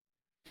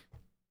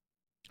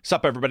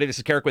Sup, everybody? This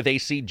is Carrick with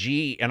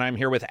ACG, and I'm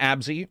here with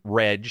Absy,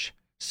 Reg,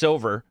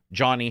 Silver,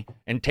 Johnny,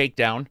 and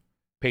Takedown,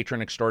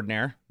 patron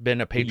extraordinaire. Been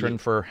a patron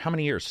for how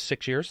many years?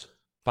 6 years?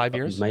 5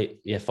 years?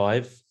 Mate, yeah,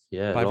 5.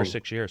 Yeah, 5 or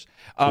 6 years.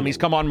 He's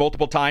come on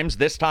multiple times.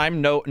 This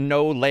time, no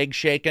leg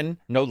shaking,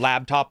 no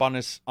laptop on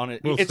his.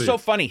 It's so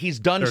funny.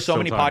 He's done so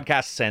many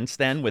podcasts since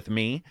then with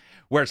me,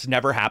 where it's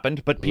never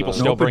happened, but people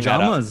still bring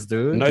pajamas, that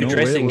up. Dude. No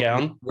dressing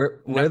gown.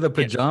 Wear the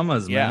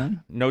pajamas,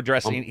 man. No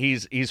dressing.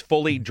 He's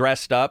fully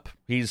dressed up.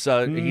 He's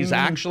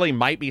actually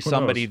might be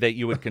somebody that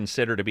you would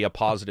consider to be a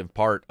positive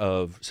part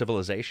of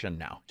civilization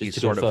now. Just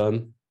to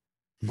confirm.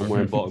 I'm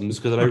wearing bottoms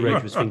because I know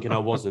Reg was thinking I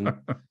wasn't.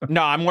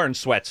 No, I'm wearing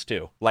sweats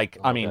too.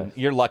 I mean,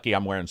 you're lucky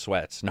I'm wearing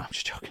sweats. No, I'm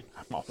just joking.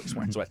 I'm always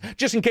wearing sweats.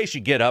 Just in case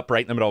you get up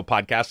right in the middle of a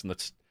podcast and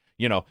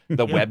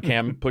the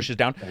webcam pushes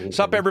down.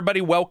 What's up,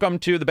 everybody? Welcome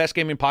to the Best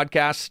Gaming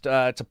Podcast.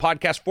 It's a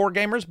podcast for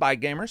gamers, by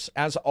gamers.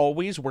 As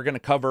always, we're going to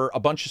cover a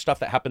bunch of stuff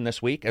that happened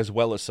this week, as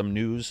well as some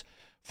news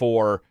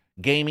for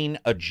gaming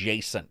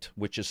adjacent,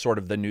 which is sort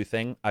of the new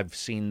thing. I've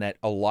seen that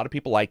a lot of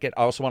people like it.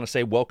 I also want to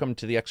say welcome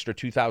to the extra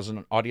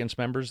 2,000 audience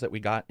members that we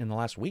got in the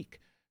last week.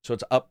 So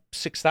it's up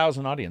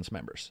 6,000 audience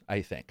members,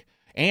 I think.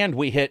 And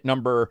we hit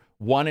number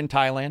 1 in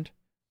Thailand,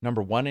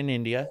 number 1 in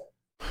India.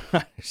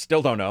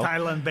 Still don't know.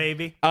 Thailand,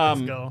 baby.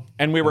 Let's go.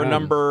 And we were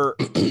number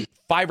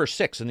 5 or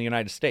 6 in the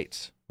United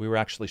States. We were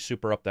actually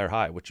super up there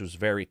high, which was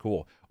very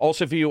cool.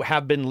 Also, if you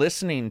have been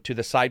listening to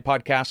the side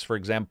podcasts, for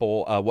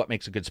example, What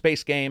Makes a Good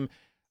Space Game,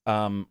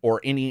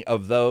 or any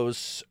of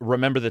those,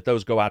 remember that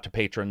those go out to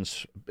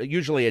patrons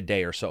usually a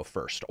day or so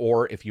first,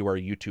 or if you are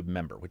a YouTube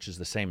member, which is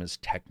the same as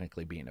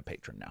technically being a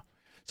patron now.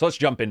 So let's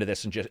jump into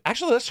this and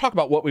let's talk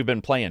about what we've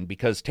been playing,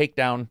 because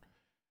Takedown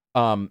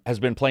has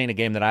been playing a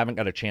game that I haven't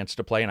got a chance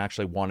to play and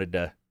actually wanted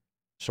to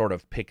sort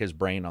of pick his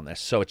brain on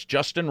this. So it's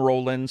Justin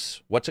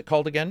Roiland's, what's it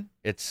called again?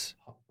 It's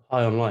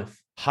High on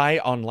Life. High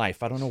on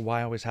Life. I don't know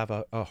why I always have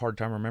a hard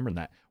time remembering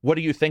that. What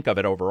do you think of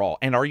it overall?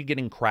 And are you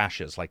getting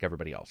crashes like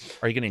everybody else?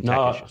 Are you getting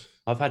tech issues?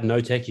 I've had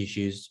no tech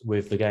issues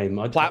with the game.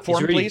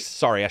 Platform, please?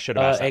 Sorry, I should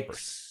have asked that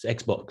first.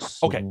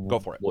 Xbox. Okay, go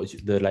for it. What's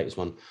the latest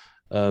one?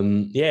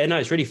 Yeah, no,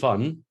 it's really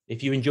fun.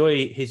 If you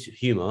enjoy his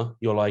humor,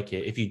 you'll like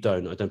it. If you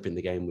don't, I don't think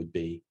the game would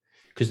be,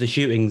 because the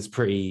shooting's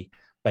pretty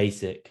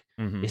basic.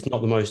 Mm-hmm. It's not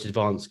the most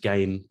advanced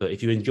game, but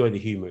if you enjoy the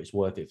humor, it's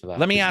worth it for that.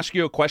 Let me ask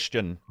you a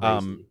question.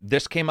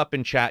 This came up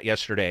in chat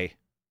yesterday.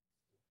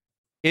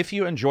 If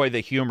you enjoy the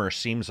humor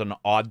seems an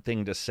odd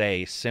thing to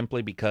say,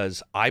 simply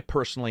because I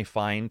personally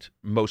find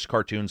most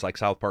cartoons like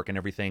South Park and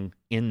everything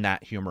in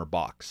that humor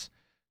box.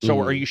 So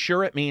are you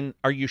sure if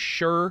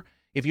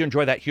you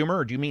enjoy that humor,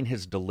 or do you mean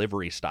his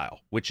delivery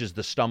style, which is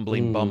the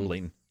stumbling,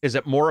 bumbling? Is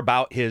it more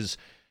about his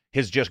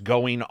just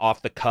going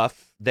off the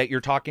cuff that you're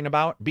talking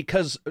about?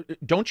 Because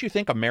don't you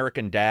think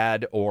American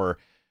Dad or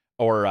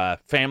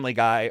Family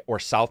Guy or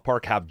South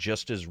Park have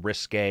just as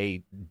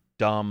risque,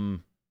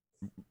 dumb,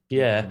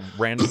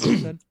 random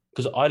said?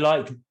 Because I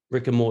like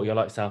Rick and Morty, I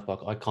like South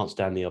Park. I can't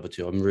stand the other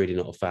two. I'm really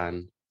not a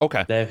fan.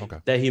 Okay.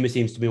 Their humor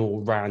seems to be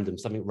all random.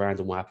 Something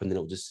random will happen, then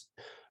it'll just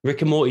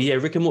Rick and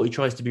Morty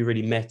tries to be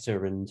really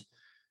meta and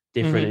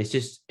different. Mm-hmm.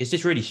 It's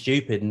just really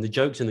stupid. And the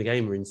jokes in the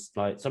game are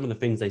like some of the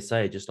things they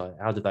say are just like,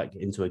 how did that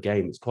get into a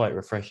game? It's quite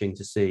refreshing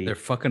to see. They're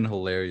fucking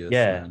hilarious.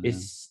 Yeah, man.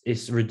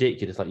 It's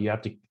ridiculous. Like, you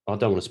have to, I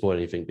don't want to spoil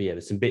anything, but yeah,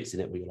 there's some bits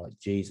in it where you're like,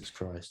 Jesus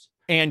Christ.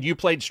 And you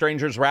played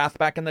Stranger's Wrath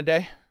back in the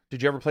day?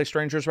 Did you ever play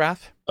Stranger's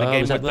Wrath?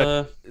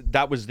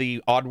 That was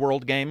the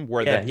Oddworld game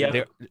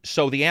where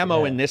so the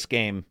ammo in this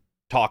game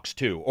talks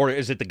too, or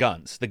is it the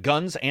guns? The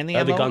guns and the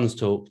ammo? The guns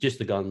talk, just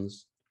the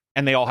guns.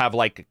 And they all have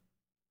like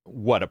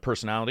a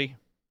personality?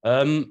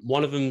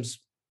 One of them's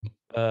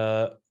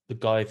the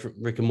guy from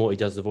Rick and Morty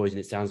does the voice and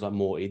it sounds like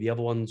Morty. The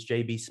other one's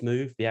JB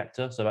Smoove, the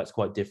actor, so that's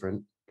quite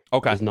different.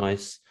 Okay. It's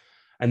nice.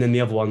 And then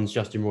the other one's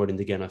Justin Roiland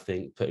again, I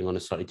think, putting on a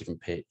slightly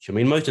different pitch. I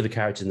mean, most of the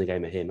characters in the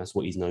game are him. That's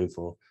what he's known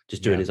for,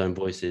 just doing his own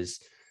voices.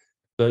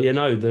 But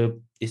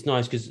it's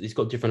nice because it's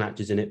got different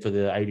actors in it for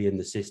the alien,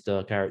 the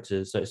sister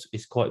characters. So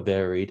it's quite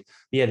varied.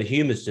 But yeah, the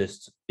humor's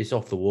it's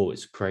off the wall.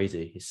 It's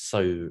crazy. It's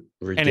so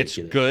ridiculous.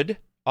 And it's good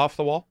off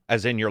the wall,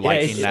 as in you're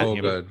liking that. So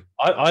good.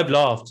 I've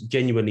laughed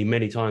genuinely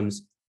many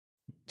times,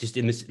 just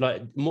in this,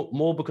 like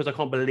more because I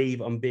can't believe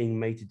I'm being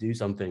made to do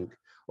something,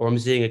 or I'm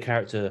seeing a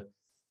character.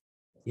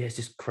 Yeah, it's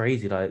just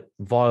crazy, like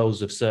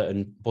vials of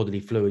certain bodily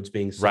fluids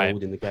being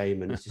sold in the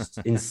game, and it's just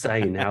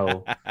insane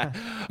how.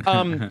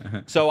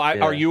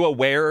 Are you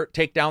aware,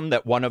 Takedown,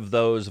 that one of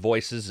those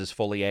voices is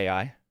fully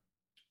AI?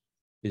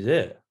 Is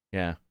it?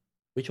 Yeah.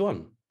 Which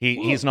one?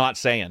 He's not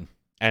saying,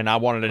 and I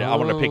wanted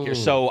to pick your.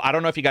 So I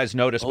don't know if you guys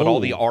noticed, but all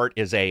the art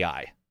is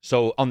AI.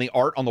 So on the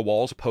art on the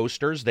walls,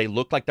 posters, they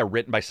look like they're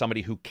written by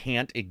somebody who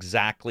can't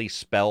exactly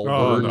spell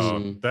words.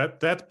 No.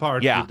 That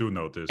part you do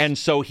notice. And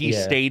so he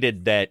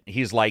stated that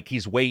he's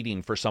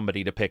waiting for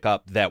somebody to pick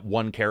up that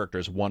one character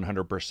is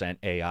 100%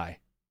 AI.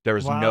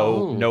 There's So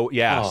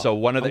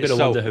one of the. I'm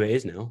gonna wonder who it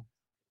is now.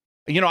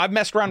 I've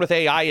messed around with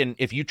AI, and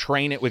if you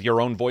train it with your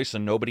own voice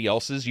and nobody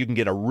else's, you can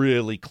get a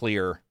really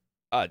clear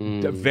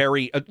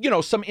very,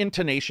 some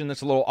intonation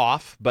that's a little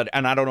off,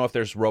 and I don't know if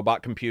there's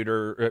robot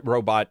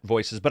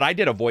voices, but I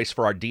did a voice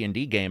for our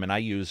D&D game, and I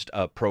used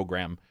a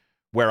program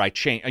where I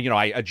changed,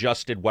 I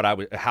adjusted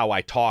how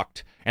I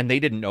talked, and they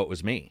didn't know it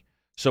was me.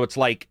 So it's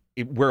like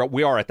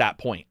we are at that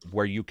point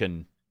where you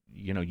can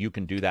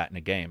do that in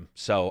a game.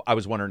 So I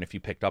was wondering if you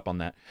picked up on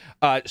that.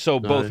 So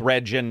both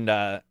Reg and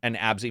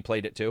Abzy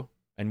played it too,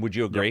 and would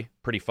you agree? Yep.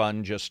 Pretty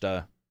fun, just.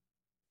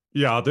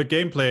 Yeah, the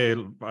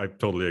gameplay, I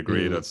totally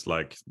agree. That's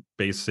like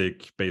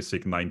basic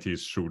 90s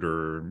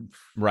shooter,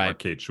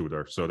 arcade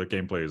shooter. So the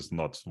gameplay is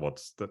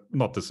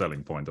not the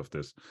selling point of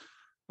this.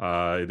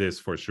 It is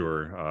for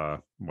sure.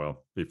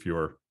 Well, if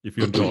you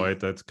enjoy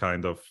that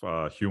kind of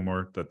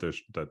humor that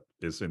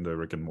is in the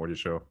Rick and Morty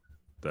show,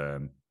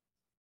 then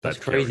that's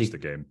crazy. The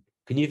game.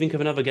 Can you think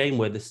of another game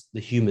where the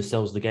humor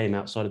sells the game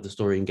outside of the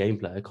story and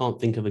gameplay? I can't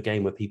think of a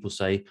game where people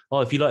say, "Oh,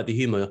 if you like the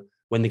humor,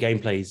 when the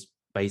gameplay's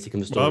basic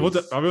and the story." Well,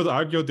 I would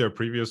argue their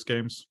previous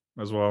games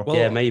as well.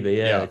 Yeah, maybe.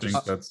 Yeah, I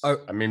think that's.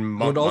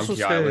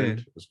 Monkey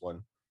Island was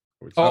one.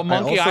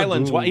 Monkey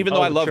Island's one. Even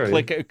though I love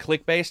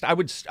click based, I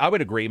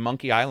would agree.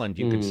 Monkey Island,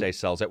 you could say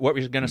sells it. What were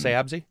you going to say,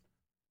 Abzy?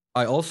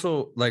 I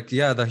also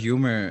the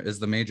humor is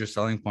the major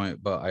selling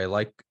point, but I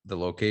like the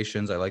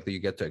locations. I like that you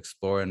get to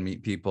explore and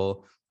meet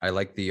people. I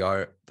like the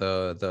art,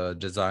 the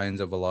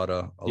designs of a lot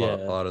of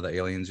the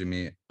aliens you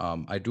meet.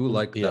 I do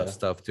like that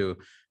stuff too.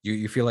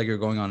 You feel like you're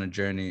going on a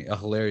journey, a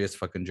hilarious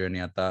fucking journey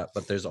at that.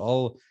 But there's a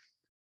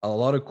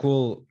lot of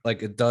cool,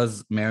 like it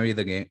does marry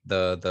the game,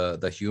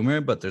 the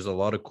humor, but there's a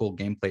lot of cool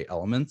gameplay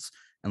elements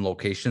and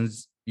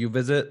locations you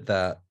visit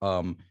that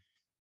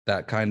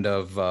kind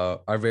of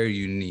are very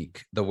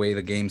unique. The way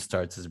the game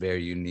starts is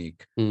very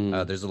unique.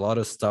 There's a lot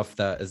of stuff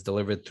that is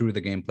delivered through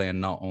the gameplay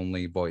and not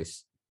only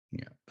voice.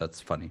 Yeah,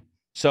 that's funny.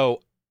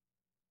 So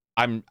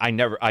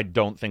I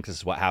don't think this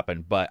is what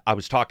happened, but I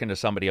was talking to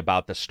somebody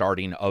about the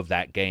starting of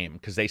that game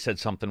because they said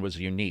something was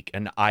unique,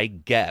 and I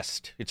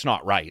guessed it's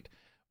not right,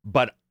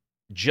 but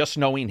just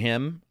knowing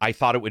him, I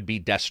thought it would be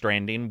Death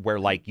Stranding,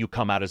 where like you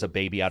come out as a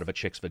baby out of a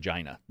chick's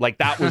vagina. Like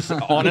that was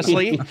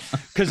honestly,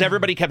 because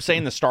everybody kept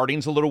saying the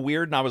starting's a little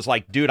weird, and I was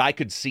like, dude, I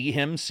could see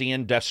him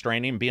seeing Death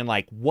Stranding and being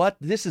like, what?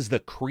 This is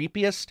the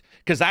creepiest,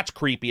 because that's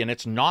creepy and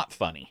it's not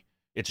funny.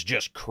 It's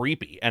just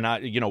creepy. And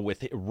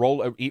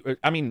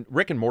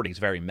Rick and Morty's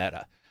very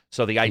meta.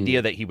 So the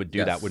idea that he would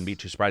do that wouldn't be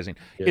too surprising.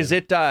 Yeah. Is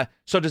it,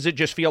 so does it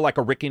just feel like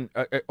a Rick and,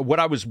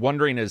 what I was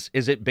wondering is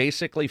it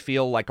basically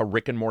feel like a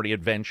Rick and Morty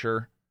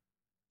adventure,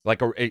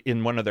 like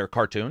in one of their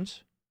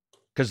cartoons?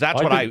 Because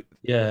that's I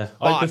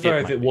prefer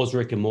if it was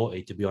Rick and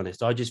Morty, to be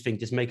honest. I just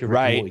think just make a Rick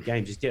and Morty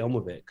game, just get on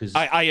with it. Because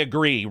I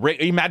agree.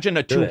 Imagine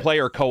a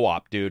 2-player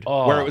co-op, dude,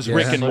 where it was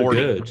Rick and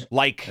Morty. Good.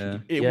 Like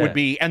it would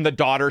be, and the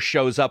daughter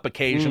shows up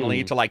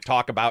occasionally to like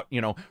talk about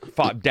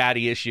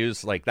daddy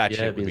issues. Like that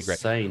shit would be great.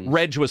 Insane.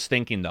 Reg was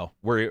thinking though.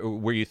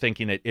 Were you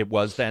thinking it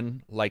was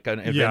then like an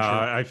adventure?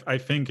 Yeah, I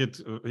think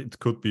it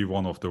could be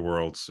one of the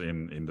worlds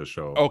in the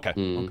show. Okay.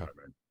 Okay.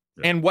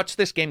 Yeah. And what's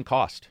this game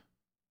cost?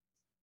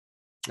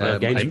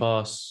 Games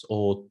Pass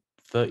or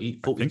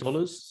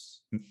 $40?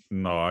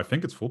 No, I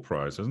think it's full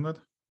price, isn't it?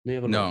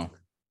 No.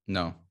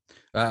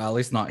 At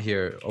least not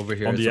here. Over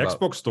here on the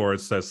Xbox store, it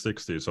says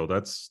 60, so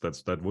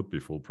that would be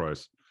full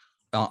price.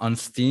 On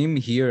Steam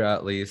here,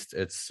 at least,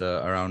 it's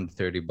around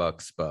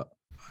 $30. But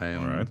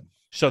all right.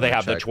 So they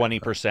have the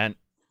 20%.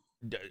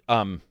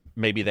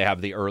 Maybe they have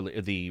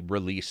the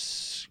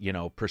release,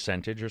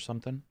 percentage or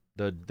something.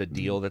 The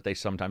deal that they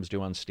sometimes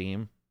do on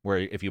Steam, where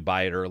if you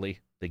buy it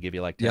early, they give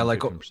you like 10,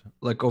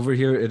 like over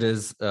here it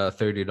is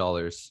 $30,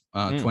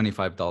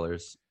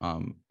 $25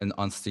 and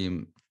on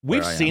Steam.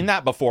 We've seen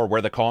that before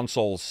where the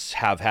consoles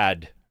have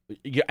had,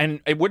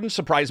 and it wouldn't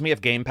surprise me if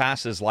Game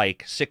Pass is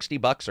like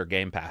 $60 or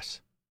Game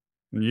Pass.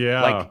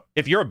 Yeah. Like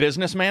if you're a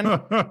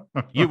businessman,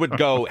 you would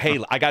go, hey,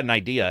 I got an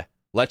idea.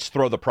 Let's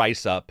throw the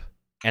price up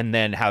and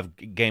then have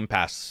Game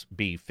Pass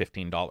be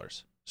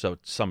 $15. So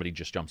somebody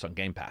just jumps on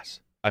Game Pass.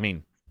 I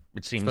mean,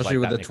 it seems especially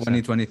like with the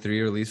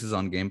 2023 releases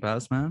on Game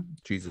Pass, man.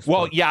 Jesus.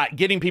 Well, yeah,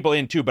 getting people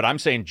in too, but I'm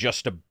saying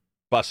just to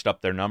bust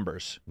up their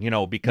numbers,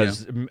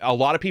 because a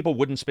lot of people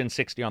wouldn't spend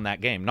 $60 on that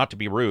game. Not to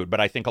be rude,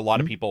 but I think a lot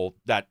of people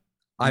that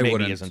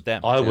maybe isn't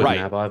them. I wouldn't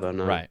have either.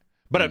 No. Right,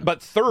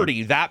 but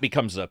 30 that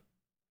becomes a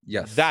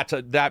yes.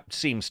 That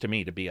seems to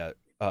me to be a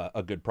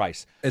good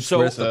price. It's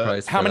worth the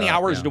price. How many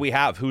hours do we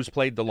have? Who's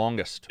played the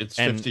longest? It's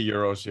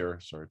 €50 here.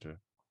 Sorry to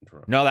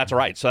interrupt. No, that's all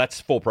right. So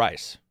that's full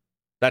price.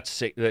 That's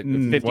 50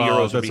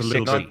 euros would be 60.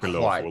 That's a little bit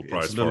below full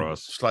price for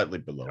us. Slightly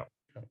below.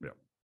 Yeah.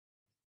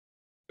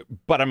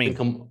 But I mean, I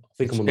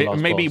think I'm on the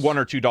last maybe boss. $1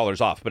 or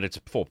 $2 off, but it's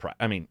full price.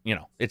 I mean,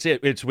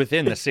 it's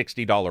within the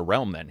 $60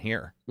 realm then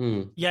here.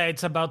 Yeah,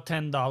 it's about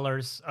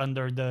 $10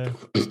 under the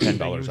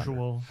 $10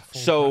 usual.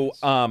 So,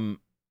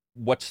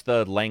 what's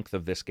the length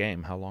of this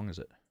game? How long is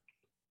it?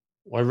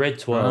 I read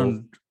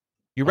 12.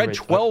 You read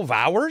 12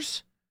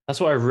 hours? That's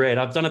what I read.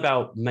 I've done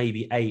about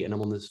maybe 8, and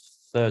I'm on the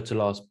third to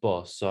last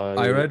boss. So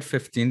I read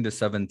 15 to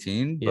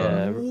 17. But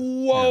Yeah.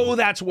 Whoa,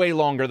 that's way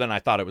longer than I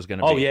thought it was going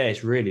to be. Oh yeah,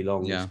 it's really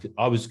long. Yeah.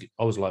 I was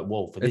like,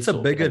 whoa, for this it's a sort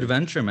of big game.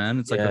 adventure, man.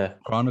 It's like Yeah. a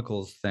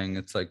Chronicles thing.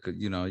 It's like,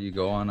 you know, you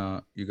go on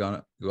a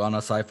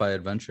sci-fi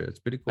adventure. It's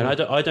pretty cool.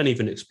 And I don't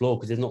even explore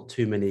because there's not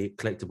too many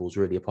collectibles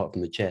really apart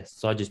from the chests.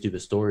 So I just do the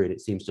story and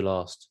it seems to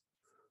last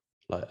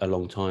like a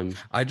long time.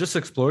 I just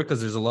explore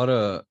because there's a lot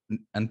of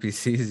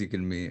NPCs you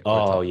can meet.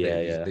 Oh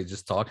yeah, They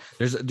just talk.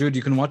 Dude,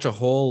 you can watch a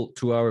whole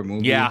 2-hour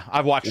movie. Yeah,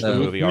 I've watched the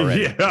movie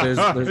already. Yeah.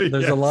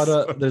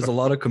 There's a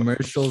lot of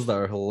commercials that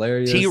are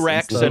hilarious.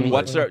 T-Rex stuff. and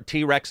what's her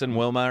T-Rex and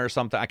Wilma or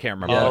something. I can't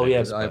remember. Oh what it yeah,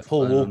 is, but-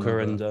 Paul I don't Walker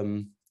remember.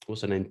 and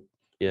what's her name?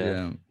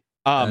 Yeah.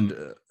 And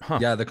huh.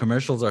 yeah, the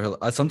commercials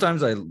are.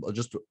 Sometimes I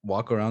just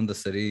walk around the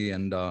city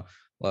and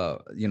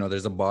you know,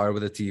 there's a bar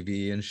with a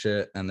TV and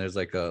shit, and there's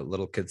like a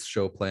little kids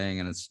show playing,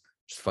 and it's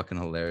just fucking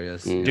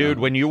hilarious. Mm. Dude,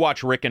 when you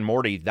watch Rick and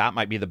Morty, that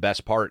might be the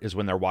best part is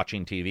when they're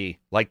watching TV.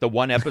 Like the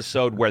one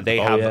episode where they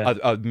Oh, have yeah.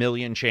 a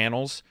million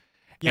channels.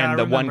 Yeah, And I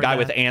the one remember guy that.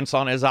 with ants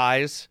on his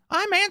eyes.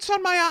 I'm ants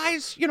on my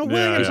eyes. You know,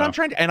 Williams, yeah. I'm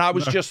trying to. And I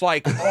was just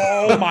like,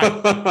 oh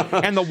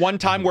my. And the one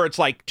time where it's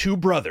like two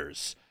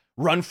brothers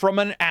run from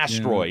an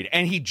asteroid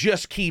and he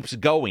just keeps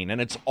going and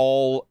it's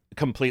all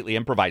completely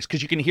improvised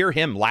because you can hear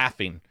him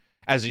laughing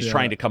as he's Yeah.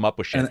 trying to come up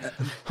with shit.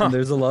 And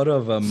there's a lot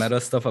of meta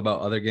stuff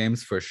about other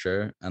games for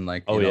sure, and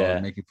like you Oh, know, yeah.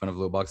 making fun of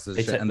loot boxes.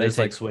 They, And, shit. ta- And they there's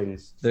take like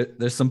swings.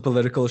 there's some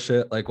political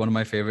shit. Like one of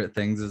my favorite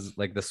things is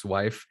like this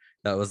wife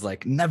that was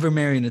like, never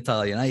marry an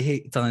Italian. I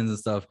hate Italians and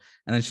stuff.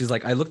 And then she's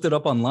like, I looked it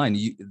up online.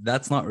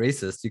 That's not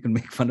racist. You can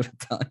make fun of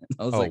Italians.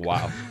 I was Oh, like,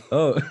 wow.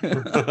 Oh,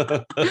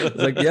 It's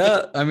like,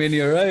 yeah, I mean,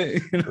 you're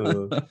right. You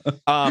know?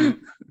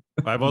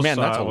 I was, Man,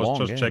 that's a I was long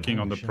just game. checking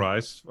on Holy the shit.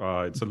 price.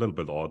 It's a little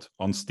bit odd.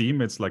 On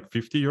Steam, it's like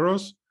 50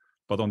 euros,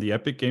 but on the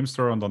Epic Game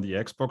Store and on the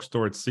Xbox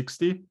Store, it's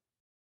 60.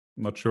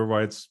 Not sure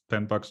why it's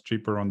 $10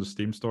 cheaper on the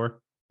Steam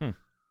Store.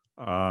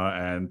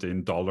 And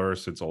in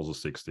dollars, it's also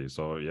 60.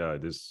 So yeah,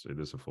 it is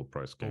a full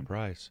price Full game.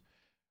 price.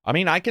 I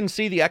mean, I can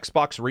see the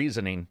Xbox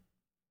reasoning,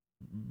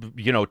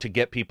 you know, to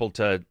get people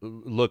to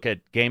look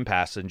at Game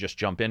Pass and just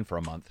jump in for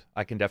a month.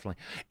 I can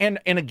definitely. And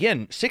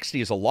again, 60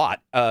 is a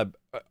lot.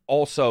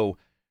 Also,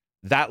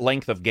 that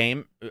length of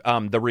game,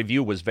 the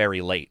review was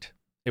very late.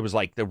 It was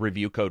like the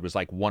review code was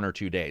like 1 or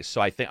 2 days.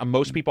 So I think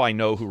most people I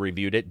know who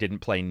reviewed it didn't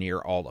play near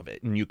all of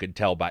it. And you could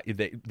tell by,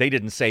 they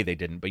didn't say they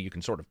didn't, but you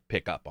can sort of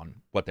pick up on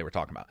what they were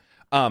talking about.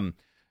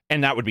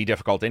 And that would be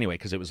difficult anyway,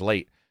 because it was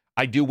late.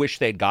 I do wish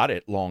they'd got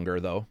it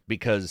longer though,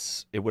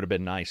 because it would have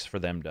been nice for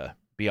them to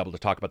be able to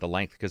talk about the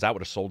length, because that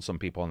would have sold some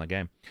people on the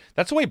game.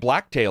 That's the way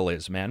Blacktail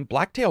is, man.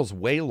 Blacktail's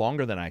way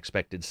longer than I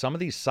expected. Some of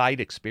these side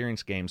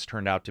experience games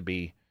turned out to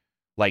be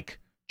like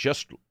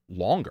just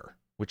longer,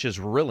 which is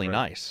really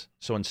nice.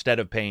 So instead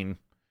of paying,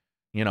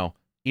 you know,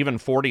 even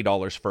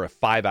 $40 for a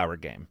 5-hour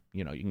game,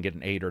 you know, you can get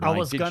an 8 or 9. I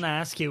was gonna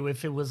ask you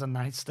if it was a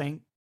nice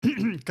thing,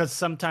 because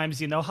sometimes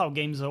you know how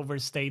games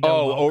overstay. Their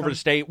Oh, welcome?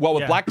 overstay. Well,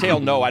 with Yeah. Blacktail,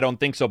 no, I don't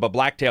think so. But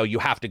Blacktail, you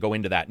have to go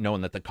into that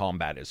knowing that the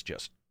combat is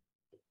just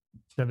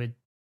A bit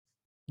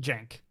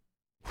jank.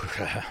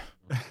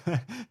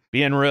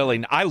 being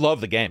really. I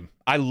love the game.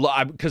 I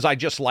love because I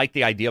just like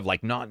the idea of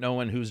like not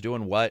knowing who's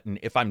doing what and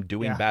if I'm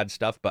doing Yeah. bad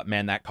stuff. But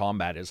man, that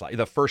combat is like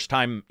the first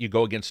time you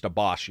go against a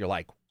boss, you're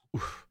like,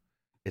 oof,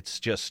 it's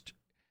just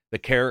the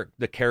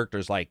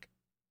character's like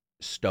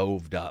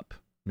stoved up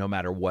no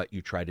matter what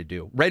you try to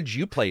do. Reg,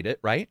 you played it,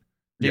 right?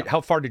 Yeah.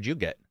 How far did you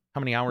get?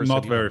 How many hours? Not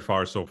have you very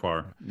far so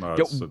far. No,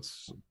 Yo-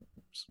 it's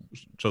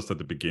just at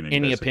the beginning.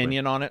 Any basically.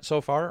 opinion on it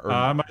so far?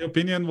 Or? My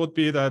opinion would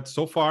be that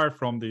so far,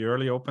 from the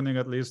early opening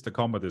at least, the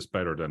combat is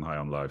better than High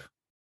on Life.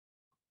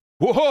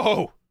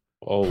 Whoa!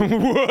 Oh,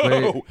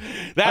 Whoa!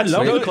 I That's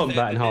love the good.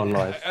 combat in High on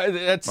Life.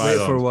 That's I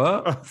don't. For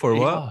what? For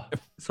what? Oh,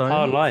 Sorry.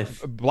 High on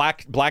Life.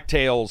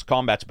 Blacktail's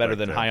combat's better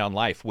than Blacktail. High on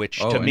Life, which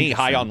Oh, to me,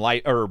 High interesting. on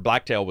Life or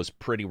Blacktail was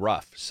pretty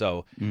rough.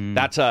 So Mm.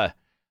 that's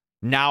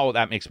now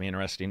that makes me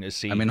interesting to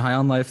see. I mean, High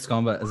on Life's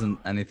combat isn't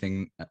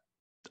anything.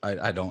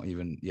 I don't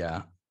even.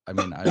 Yeah. I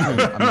mean, I'm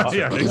not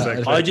Yeah,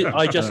 exactly.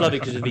 I just love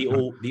it because of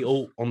the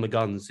alt on the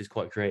guns is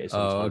quite creative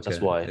sometimes. That's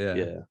okay. why. Yeah.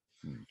 Yeah.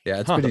 Yeah,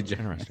 it's Huh, pretty.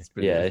 interesting. It's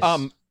pretty Yeah,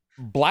 good.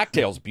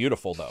 Blacktail's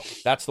beautiful though.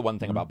 That's the one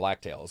thing Mm-hmm. about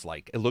Blacktail is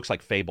like it looks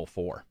like Fable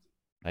 4.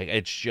 Like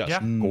it's just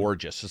Yeah.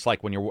 gorgeous. It's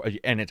like when you're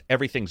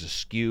everything's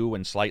askew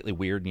and slightly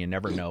weird, and you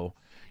never know,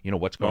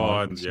 what's going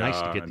on. and It's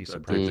nice to get these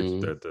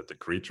surprises. the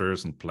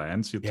creatures and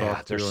plants you Yeah,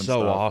 talk to. they're and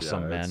so stuff.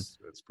 awesome, Yeah, man.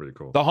 It's pretty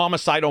cool. The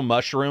homicidal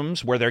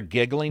mushrooms where they're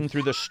giggling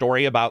through the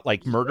story about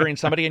like murdering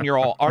somebody and you're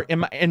all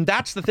and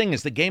that's the thing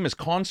is the game is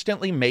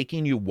constantly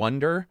making you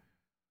wonder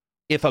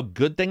if a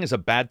good thing is a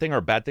bad thing or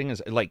a bad thing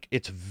is like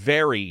it's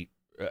very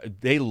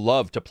they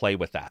love to play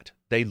with that.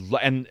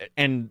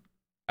 And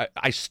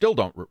I still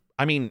don't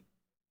I mean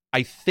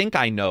I think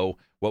I know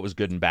what was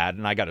good and bad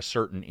and I got a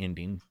certain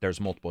ending. There's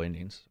multiple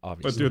endings But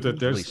obviously. dude, At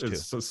there's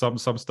least two. it's,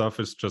 some stuff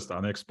is just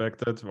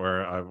unexpected.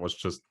 Where I was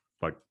just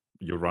like,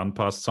 you run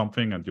past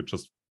something and you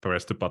just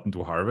press the button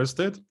to harvest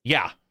it,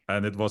 Yeah.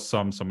 and it was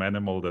some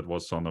animal that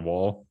was on the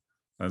wall,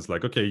 And it's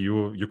like, okay,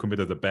 you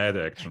committed a bad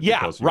action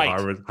Yeah, because you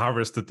right.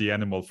 harvested the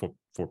animal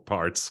for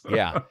parts.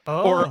 Yeah.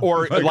 Oh.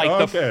 Or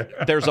like okay.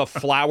 there's a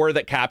flower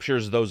that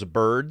captures those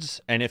birds,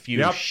 and if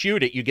you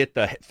shoot it, you get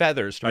the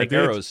feathers to make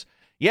arrows.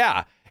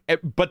 Yeah.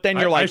 But then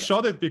you're like, I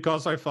shot it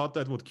because I thought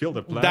that would kill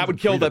the plant. That would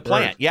kill the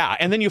plant, yeah.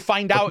 And then you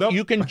find out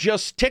you can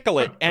just tickle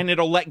it and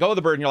it'll let go of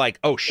the bird, and you're like,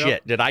 oh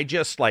shit, did I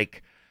just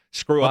like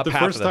screw up? The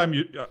first time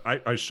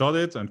I shot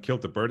it and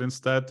killed the bird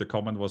instead, the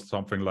comment was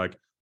something like,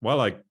 well,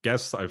 I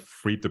guess I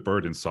freed the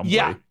bird in some way.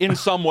 Yeah, in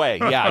some way.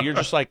 Yeah, you're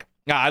just like,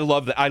 I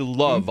love that. I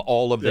love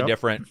all of the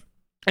different.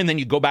 And then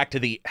you go back to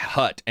the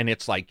hut and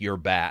it's like, you're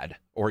bad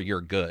or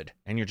you're good.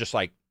 And you're just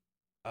like,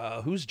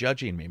 who's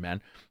judging me,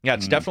 man? Yeah,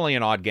 it's definitely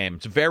an odd game.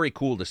 It's very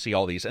cool to see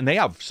all these. And they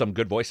have some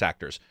good voice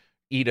actors.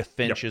 Edith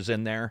Finch is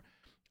in there.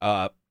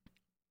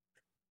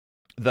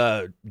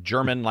 The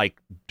German,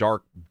 like,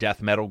 dark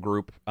death metal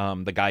group,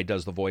 the guy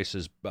does the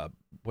voices.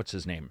 What's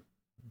his name?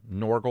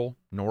 Norgal.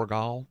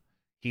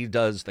 He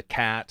does the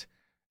cat.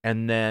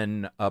 And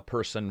then a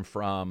person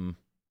from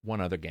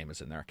one other game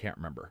is in there. I can't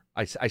remember.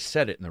 I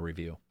said it in the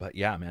review. But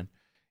yeah, man,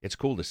 it's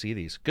cool to see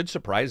these. Good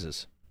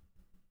surprises.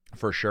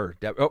 For sure.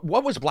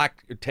 What was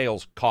Black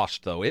Tails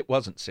cost, though? It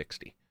wasn't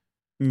 60.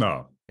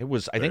 No. It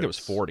was, I think it was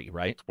 40,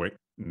 right? Wait,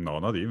 no,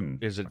 not even.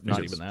 Is it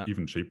not even that?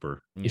 Even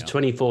cheaper. It's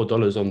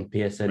 $24 on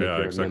PSN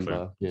if you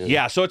remember.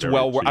 Yeah, so it's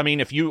I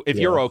mean, if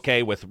you're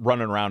okay with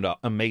running around an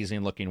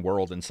amazing looking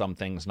world and some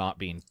things not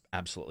being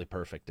absolutely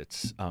perfect,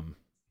 it's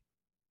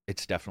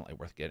definitely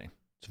worth getting.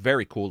 It's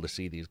very cool to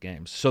see these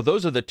games. So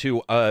those are the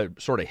two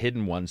sort of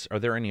hidden ones. Are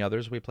there any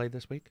others we played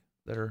this week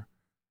that are?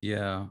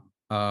 Yeah.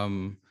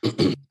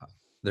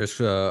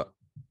 There's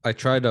I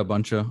tried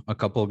a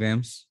couple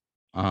games.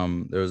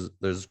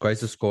 There's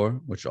Crisis Core,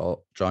 which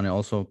Johnny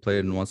also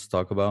played and wants to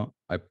talk about.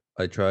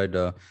 I tried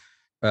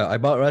I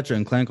bought Ratchet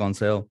and Clank on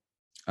sale.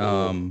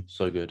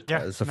 So good.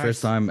 Yeah, it's the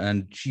first time,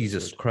 and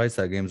Jesus Christ,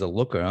 that game's a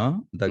looker, huh?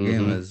 That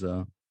game is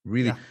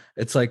really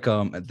it's like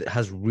it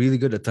has really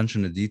good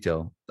attention to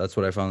detail. That's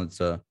what I found. It's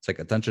like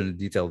attention to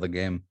detail of the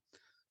game,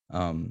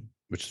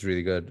 which is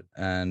really good.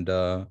 And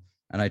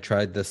I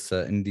tried this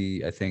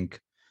indie, I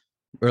think,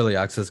 early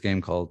access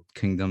game called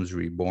Kingdoms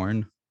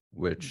Reborn,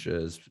 which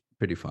is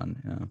pretty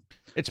fun. Yeah,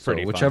 it's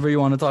pretty fun. Whichever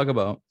you want to talk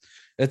about,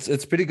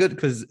 it's pretty good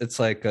because it's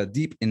like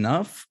deep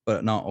enough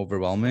but not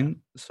overwhelming.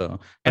 So,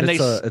 and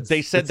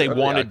they said they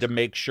wanted to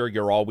make sure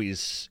you're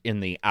always in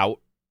the out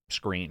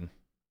screen,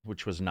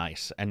 which was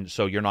nice, and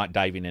so you're not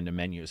diving into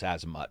menus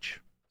as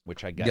much,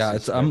 which I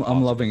guess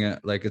I'm loving it.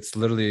 Like, it's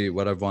literally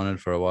what I've wanted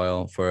for a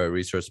while for a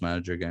resource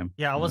manager game.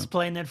 Yeah, I was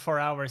playing it for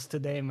hours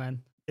today,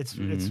 man. It's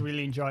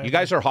really enjoyable. You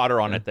guys are hotter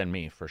on it than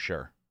me, for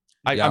sure.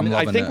 I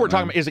think we're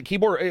talking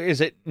about,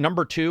 is it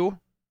number 2?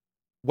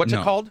 What's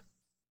it called?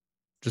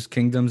 Just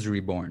Kingdoms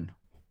Reborn.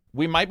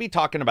 We might be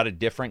talking about a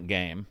different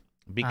game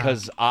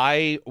because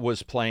I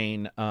was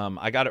playing,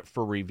 I got it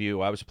for review.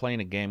 I was playing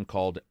a game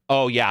called,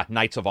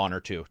 Knights of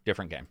Honor 2,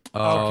 different game.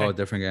 Oh, okay.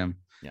 Different game.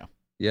 Yeah.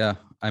 Yeah.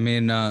 I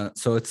mean,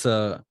 so it's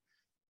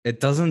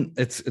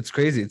it's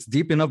crazy. It's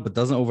deep enough, but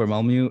doesn't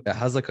overwhelm you. It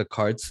has like a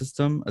card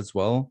system as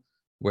well,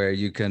 where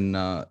you can,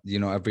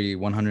 every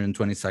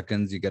 120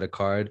 seconds you get a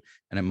card,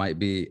 and it might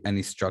be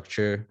any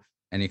structure,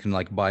 and you can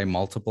like buy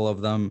multiple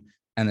of them.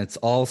 And it's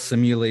all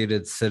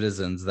simulated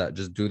citizens that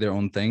just do their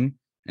own thing,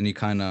 and you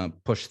kind of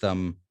push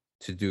them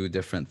to do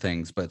different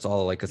things, but it's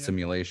all like a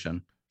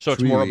simulation. So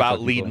it's really more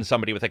about leading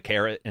somebody with a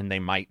carrot and they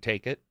might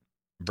take it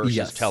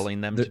versus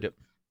telling them to do.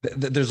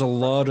 There's a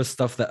lot of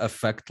stuff that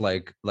affect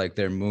like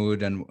their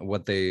mood and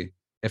what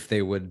if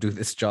they would do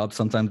this job.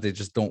 Sometimes they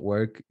just don't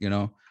work,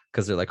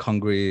 because they're like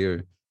hungry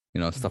or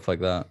stuff like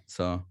that.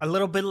 So a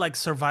little bit like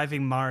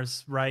Surviving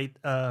Mars, right?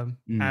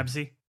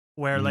 Abzi,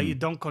 where like you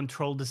don't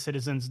control the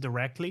citizens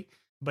directly,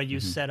 but you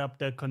set up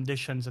the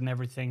conditions and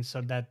everything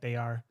so that they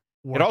are.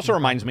 It also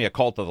reminds me of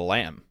Cult of the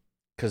Lamb,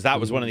 because that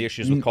was one of the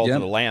issues with Cult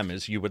of the Lamb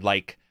is you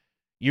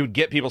would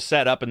get people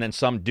set up, and then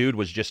some dude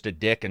was just a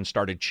dick and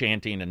started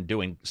chanting and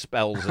doing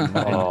spells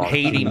and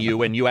hating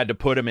you, and you had to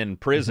put him in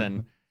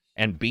prison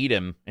and beat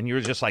him, and you were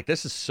just like,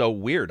 this is so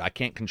weird. I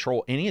can't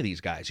control any of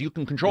these guys. You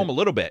can control them a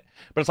little bit,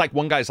 but it's like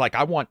one guy's like,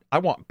 I want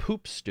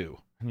poop stew.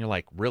 And you're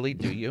like, really?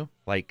 Do you?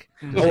 Like,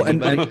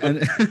 and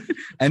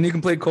you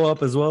can play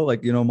co-op as well,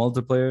 like,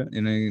 multiplayer.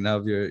 You can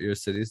have your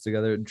cities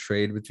together,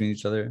 trade between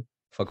each other,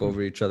 fuck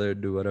over each other,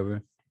 do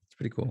whatever. It's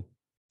pretty cool.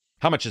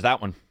 How much is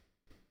that one?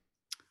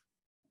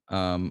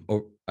 I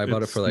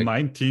bought it for like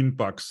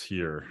 $19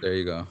 here. There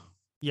you go.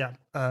 Yeah,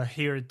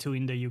 here too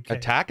in the UK.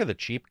 Attack of the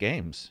cheap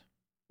games.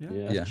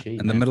 Yeah.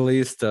 Cheap, in the Middle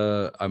East,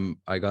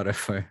 I got it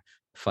for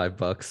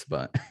 $5,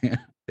 but yeah.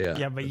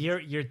 Yeah, but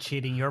you're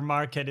cheating. Your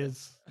market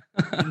is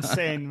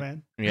insane,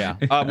 man. Yeah.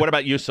 What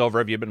about you, Silver?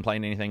 Have you been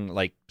playing anything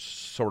like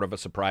sort of a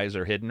surprise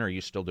or hidden? Or are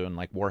you still doing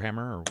like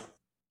Warhammer?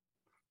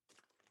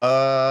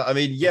 I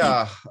mean,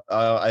 yeah.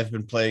 I've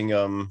been playing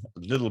a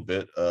little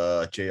bit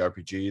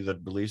JRPG that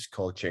released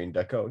called Chained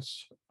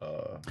Echoes,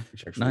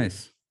 which actually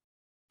nice.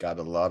 Got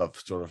a lot of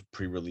sort of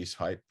pre-release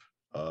hype.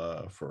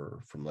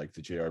 from like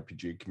the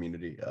JRPG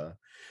community,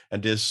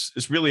 and this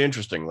is really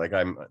interesting. Like,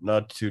 I'm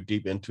not too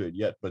deep into it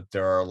yet, but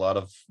there are a lot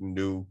of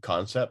new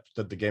concepts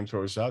that the game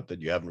throws out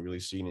that you haven't really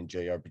seen in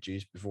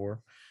JRPGs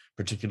before,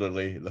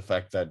 particularly the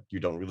fact that you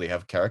don't really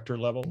have character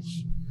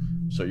levels.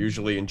 So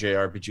usually in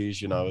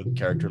JRPGs, you know,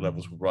 character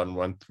levels run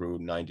 1 through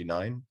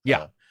 99.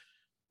 Yeah.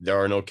 There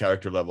are no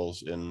character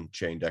levels in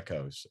Chained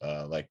Echoes.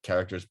 Like,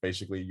 characters,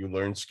 basically you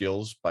learn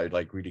skills by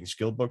like reading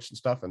skill books and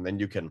stuff, and then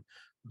you can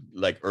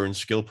like earn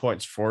skill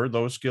points for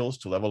those skills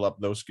to level up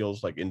those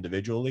skills like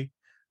individually,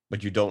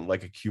 but you don't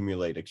like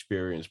accumulate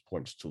experience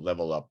points to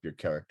level up your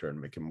character and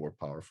make him more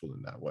powerful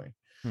in that way.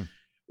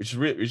 Which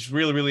is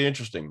really, really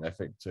interesting, I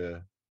think,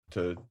 to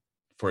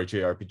for a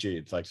JRPG.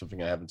 It's like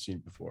something I haven't seen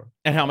before.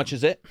 And how much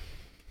is it?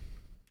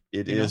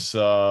 It's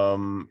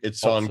on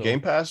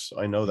Game Pass.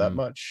 I know that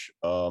much.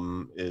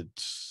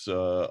 It's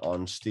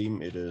on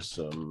Steam. It is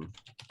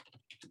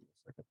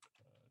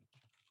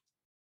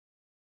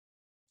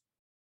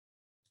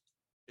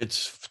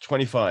it's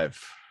 $25.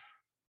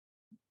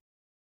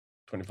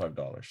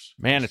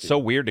 Man, it's so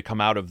weird to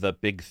come out of the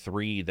big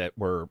three that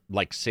were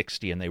like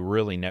 60, and they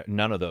really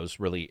none of those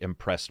really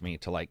impressed me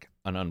to like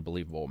an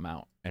unbelievable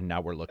amount. And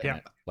now we're looking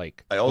at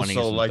like 20s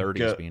and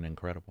 30s being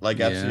incredible. Like,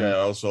 actually, I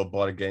also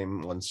bought a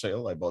game on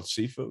sale. I bought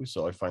Sifu,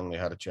 so I finally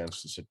had a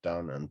chance to sit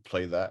down and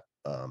play that.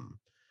 How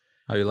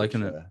are you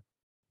liking it?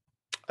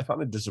 I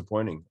found it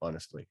disappointing,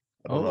 honestly.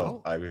 I don't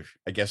know.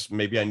 I guess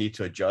maybe I need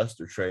to adjust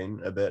or train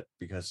a bit,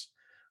 because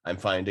I'm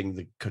finding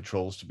the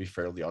controls to be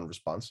fairly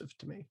unresponsive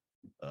to me.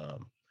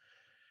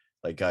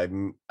 Like,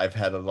 I've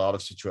had a lot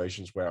of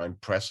situations where I'm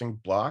pressing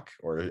block,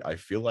 or I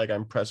feel like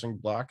I'm pressing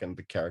block, and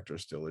the character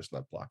still is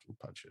not blocking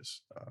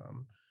punches,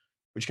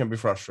 which can be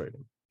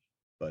frustrating.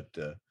 But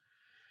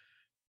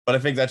I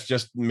think that's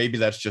just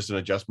an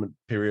adjustment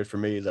period for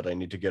me that I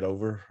need to get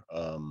over.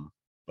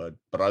 But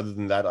other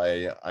than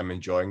that, I'm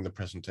enjoying the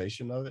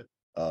presentation of it.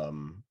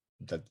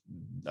 That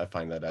I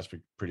find that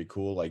aspect pretty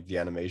cool. Like, the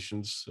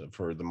animations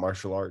for the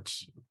martial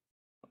arts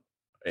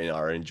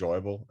are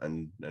enjoyable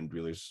and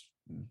really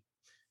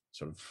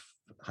sort of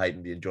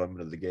heighten the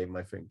enjoyment of the game,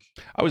 I think.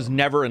 I was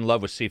never in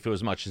love with Sifu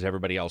as much as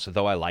everybody else,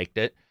 though I liked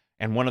it.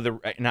 And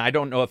and I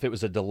don't know if it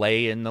was a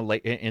delay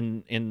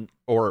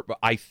or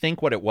I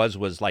think what it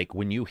was like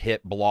when you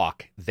hit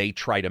block, they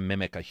try to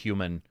mimic a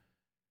human,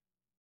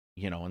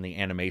 you know, in the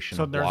animation.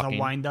 So of there's blocking.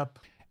 a wind up.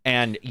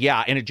 And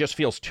yeah, and it just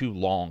feels too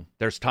long.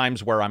 There's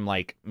times where I'm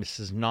like, this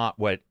is not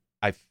what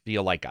I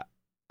feel like.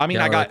 I mean,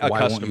 I got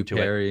accustomed to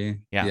it.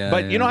 Yeah.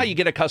 But you know how you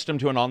get accustomed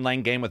to an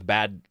online game with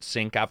bad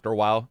sync after a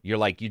while? You're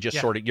like, you just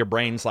sort of, your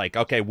brain's like,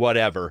 okay,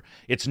 whatever.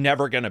 It's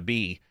never going to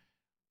be,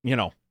 you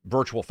know,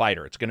 Virtual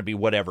Fighter. It's going to be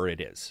whatever it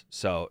is.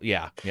 So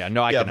I can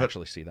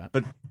actually see that.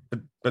 But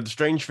the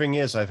strange thing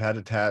is, I've had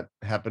it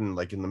happen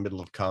like in the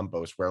middle of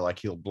combos where like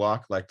he'll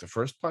block like the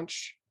first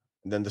punch,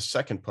 and then the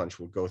second punch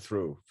will go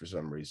through for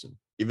some reason,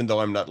 even though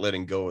I'm not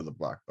letting go of the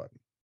block button.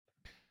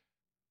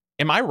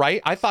 Am I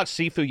right? I thought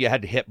Sifu you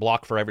had to hit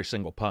block for every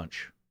single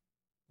punch.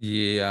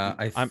 Yeah,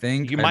 I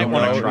think you might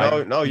want to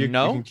try. No, you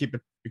can keep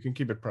it. You can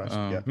keep it pressed.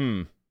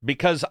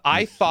 Because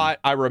I thought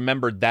I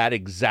remembered that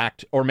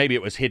exact, or maybe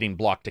it was hitting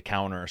block to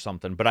counter or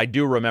something. But I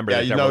do remember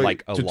that there were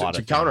like a lot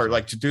of to counter, things.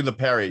 like to do the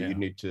parry. You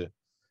need to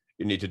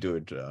do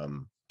it.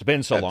 It's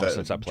been so long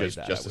since I played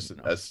that. Just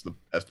as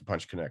the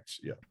punch connects.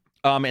 Yeah.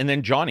 And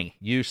then Johnny,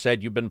 you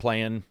said you've been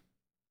playing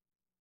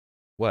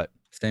what?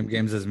 Same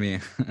games as me.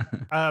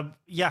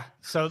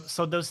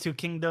 So those two,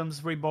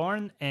 Kingdoms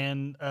Reborn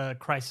and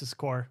Crisis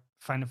Core,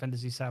 Final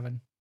Fantasy VII.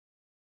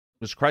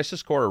 Was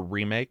Crisis Core a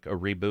remake, a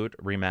reboot,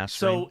 a remaster?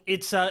 So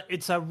it's a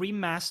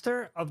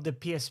remaster of the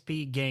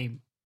PSP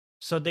game.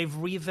 So they've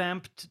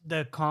revamped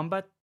the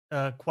combat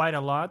quite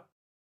a lot.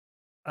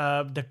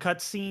 The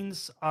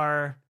cutscenes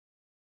are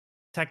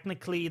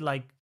technically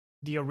like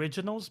the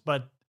originals,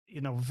 but you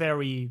know,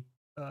 very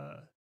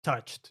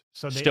touched.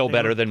 So still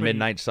better than pretty...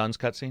 Midnight Suns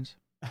cutscenes.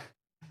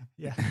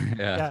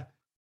 Yeah.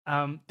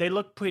 They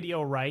look pretty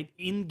all right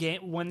in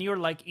game. When you're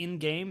like in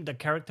game, the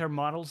character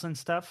models and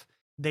stuff,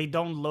 they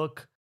don't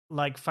look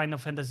like Final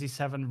Fantasy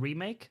VII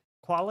remake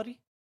quality,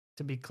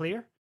 to be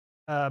clear,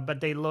 but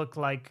they look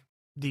like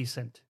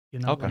decent. You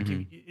know, okay.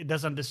 Like it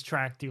doesn't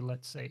distract you.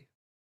 Let's say.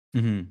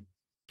 Mm-hmm.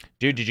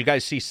 Dude, did you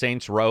guys see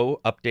Saints Row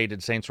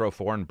updated Saints Row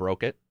 4 and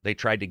broke it? They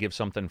tried to give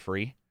something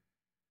free.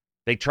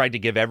 They tried to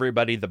give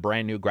everybody the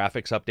brand new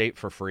graphics update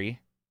for free.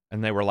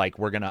 And they were like,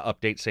 we're going to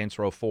update Saints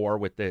Row 4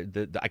 with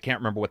the I can't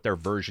remember what their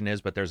version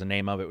is, but there's a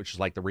name of it, which is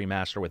like the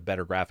remaster with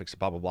better graphics,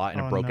 blah, blah, blah.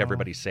 And it broke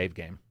everybody's save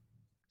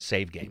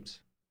games.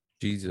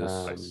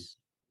 Jesus.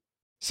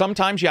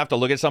 Sometimes you have to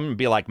look at something and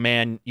be like,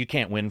 man, you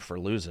can't win for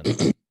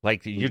losing.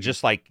 Like, you're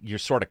just like, you're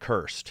sort of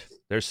cursed.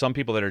 There's some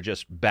people that are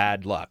just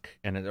bad luck,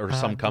 or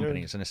some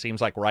companies. And it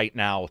seems like right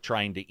now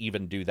trying to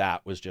even do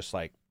that was just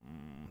like,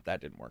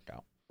 that didn't work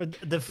out. But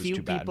the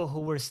few people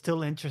who were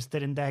still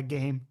interested in that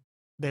game,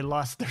 they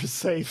lost their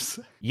saves.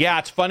 Yeah,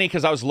 it's funny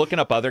because I was looking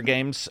up other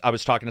games. I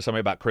was talking to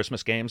somebody about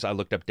Christmas games. I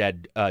looked up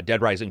Dead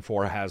Rising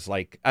 4 has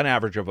like an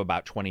average of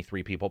about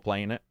 23 people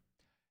playing it.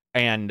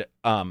 And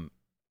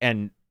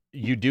and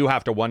you do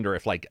have to wonder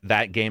if like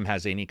that game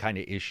has any kind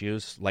of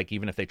issues. Like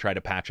even if they try to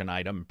patch an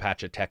item,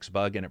 patch a text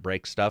bug, and it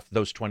breaks stuff,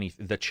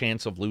 the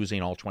chance of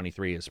losing all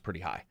 23 is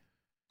pretty high.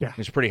 Yeah,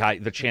 it's pretty high.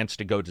 The chance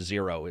to go to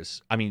 0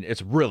 is, I mean,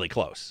 it's really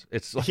close.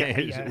 It's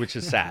which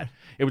is sad.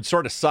 It would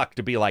sort of suck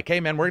to be like,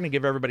 hey man, we're going to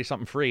give everybody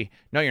something free.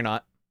 No, you're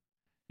not.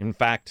 In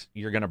fact,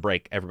 you're going to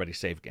break everybody's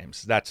save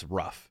games. That's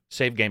rough.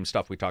 Save game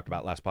stuff we talked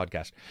about last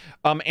podcast.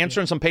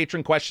 Answering some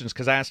patron questions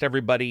because I asked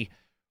everybody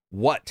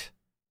what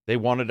they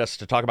wanted us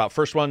to talk about.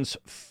 First one's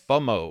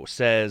FOMO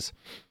says,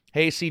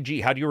 hey,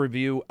 CG, how do you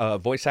review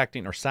voice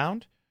acting or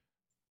sound?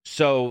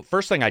 So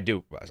first thing I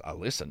do is I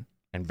listen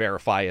and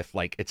verify if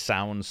like it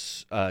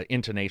sounds,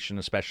 intonation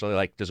especially,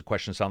 like does a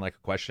question sound like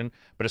a question?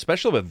 But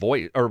especially with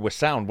voice or with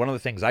sound, one of the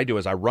things I do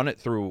is I run it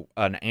through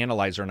an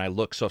analyzer and I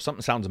look. So if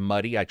something sounds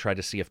muddy, I try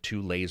to see if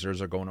 2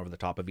 lasers are going over the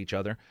top of each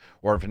other,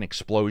 or if an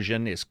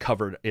explosion is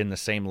covered in the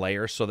same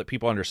layer, so that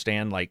people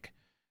understand, like,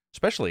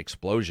 especially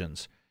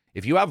explosions.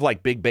 If you have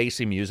like big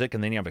bassy music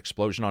and then you have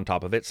explosion on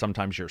top of it,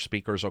 sometimes your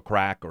speakers will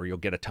crack or you'll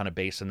get a ton of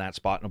bass in that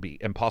spot and it'll be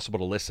impossible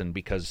to listen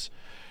because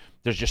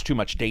there's just too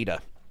much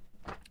data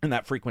in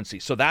that frequency.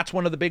 So that's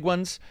one of the big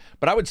ones.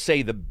 But I would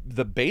say the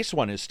base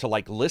one is to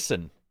like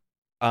listen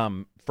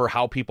for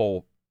how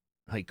people,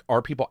 like,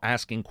 are people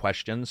asking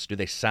questions? Do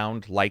they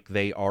sound like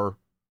they are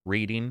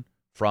reading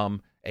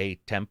from a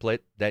template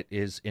that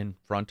is in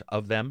front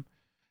of them?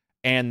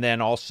 And then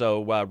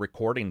also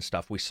recording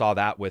stuff. We saw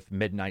that with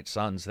Midnight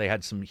Suns. They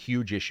had some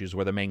huge issues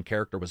where the main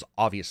character was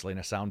obviously in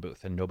a sound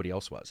booth and nobody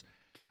else was.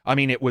 I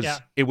mean, it was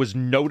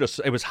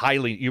noticeable. It was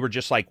highly, you were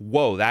just like,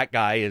 whoa, that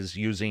guy is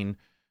using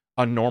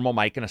a normal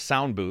mic in a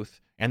sound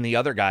booth and the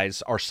other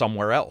guys are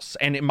somewhere else.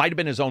 And it might have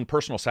been his own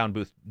personal sound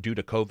booth due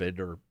to COVID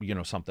or, you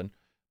know, something,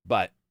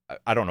 but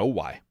I don't know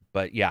why.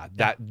 But yeah,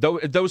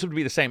 those would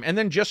be the same. And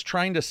then just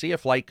trying to see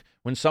if, like,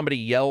 when somebody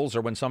yells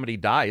or when somebody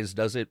dies,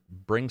 does it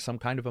bring some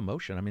kind of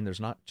emotion? I mean, there's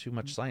not too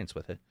much science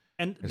with it.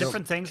 And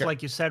different things,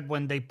 like you said,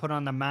 when they put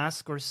on the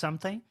mask or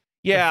something.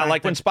 Yeah,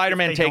 like when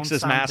Spider-Man takes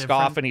his mask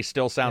off and he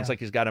still sounds like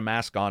he's got a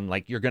mask on,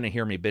 like, you're going to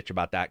hear me bitch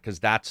about that because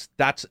that's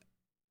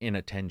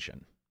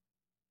inattention.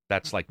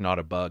 That's like not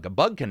a bug. A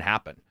bug can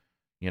happen,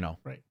 you know,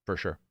 right? For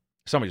sure.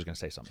 Somebody's going to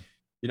say something.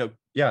 You know,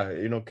 yeah,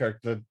 you know,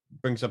 that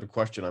brings up a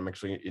question I'm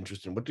actually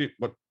interested in. What do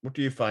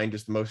you find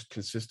is the most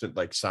consistent,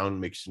 like,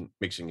 sound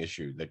mixing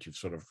issue that you've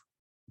sort of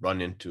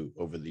run into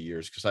over the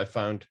years? Because I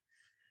found,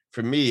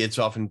 for me, it's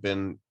often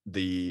been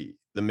the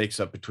mix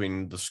up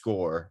between the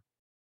score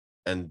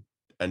and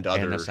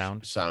other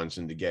sounds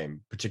in the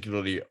game,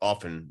 particularly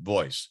often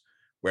voice,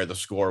 where the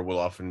score will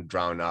often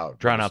drown out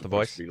the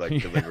voice, be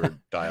like delivered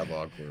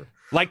dialogue, or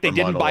like they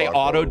didn't buy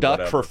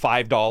Autoduck for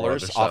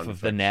 $5 off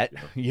of the net.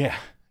 You know?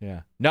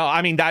 Yeah. No,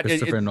 I mean, that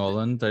Christopher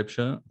Nolan type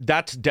shit.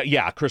 That's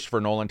Christopher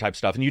Nolan type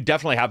stuff. And you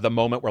definitely have the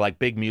moment where like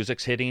big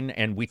music's hitting.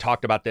 And we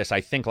talked about this, I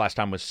think last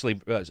time was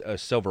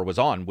Silver was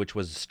on, which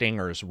was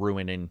Stinger's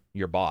ruining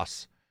your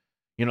boss.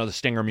 You know, the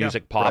Stinger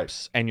music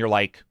pops and you're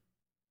like,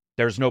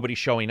 there's nobody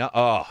showing up.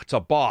 Oh, it's a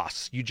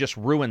boss. You just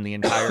ruined the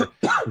entire.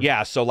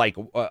 So like,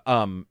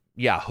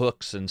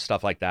 hooks and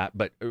stuff like that.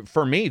 But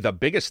for me, the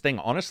biggest thing,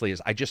 honestly,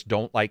 is I just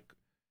don't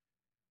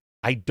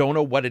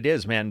know what it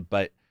is, man.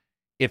 But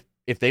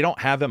if they don't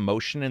have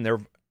emotion in their,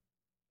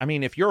 I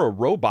mean, if you're a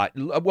robot,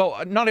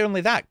 well, not only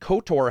that,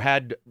 KOTOR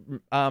had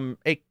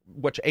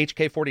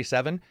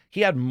HK-47. He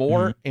had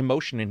more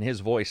emotion in his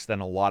voice than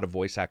a lot of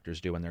voice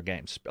actors do in their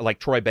games, like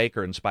Troy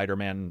Baker in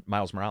Spider-Man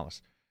Miles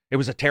Morales. It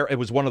was it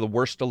was one of the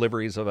worst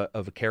deliveries of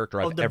a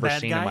character I've ever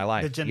seen in my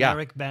life. The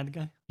generic bad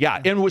guy. Yeah,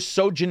 and it was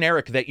so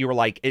generic that you were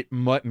like,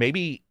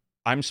 maybe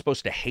I'm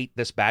supposed to hate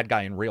this bad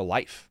guy in real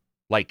life.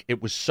 Like,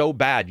 it was so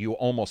bad, you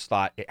almost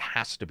thought it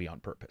has to be on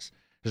purpose.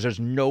 Because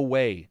there's no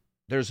way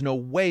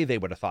they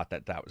would have thought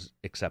that was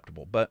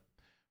acceptable. But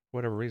for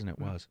whatever reason, it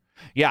was.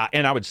 Yeah,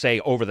 and I would say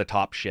over the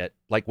top shit.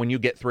 Like when you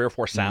get 3 or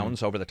 4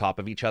 sounds over the top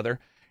of each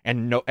other,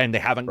 and they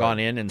haven't gone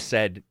in and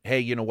said, hey,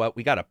 you know what,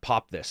 we got to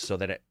pop this so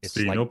that it's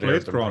like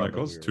Xenoblade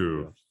Chronicles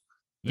 2.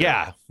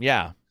 Yeah.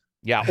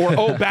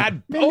 Or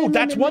bad.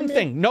 That's one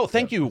thing. No,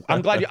 thank you.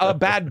 I'm glad.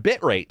 Bad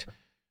bit rate.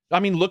 I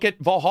mean, look at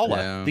Valhalla.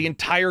 Yeah. The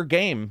entire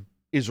game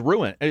is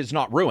ruined. It's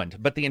not ruined,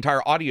 but the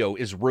entire audio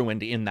is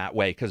ruined in that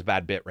way because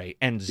bad bit rate.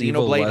 And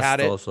Xenoblade had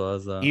it. Also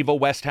has that. Evil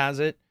West has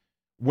it.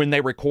 When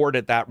they record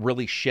at that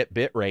really shit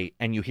bit rate,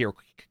 and you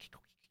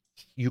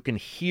can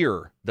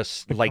hear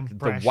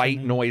the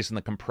white noise and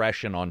the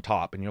compression on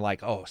top, and you're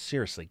like, oh,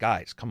 seriously,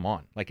 guys, come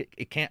on. Like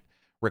it can't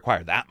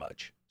require that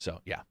much.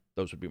 So yeah,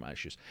 those would be my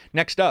issues.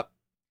 Next up,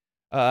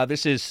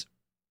 this is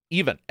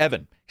Evan.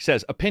 He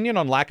says, opinion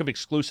on lack of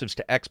exclusives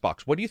to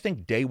Xbox. What do you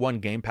think day one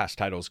Game Pass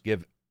titles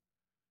give?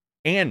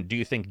 And do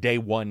you think day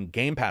one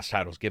Game Pass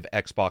titles give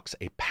Xbox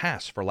a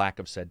pass for lack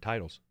of said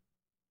titles?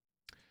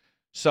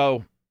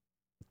 So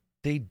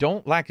they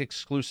don't lack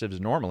exclusives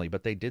normally,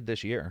 but they did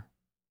this year.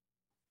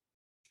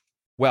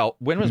 Well,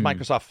 when was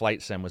Microsoft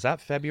Flight Sim? Was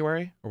that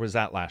February or was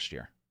that last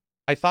year?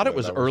 I thought it No,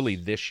 was that early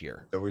was- this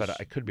year, That was,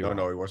 but I could be no, wrong.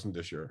 no, it wasn't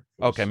this year.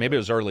 It Okay, was, maybe it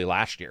was early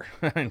last year.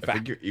 In I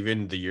fact, think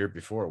even the year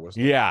before,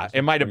 wasn't it? yeah, Was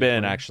it might have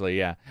been 2020? actually.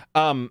 Yeah.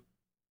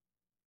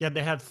 Yeah,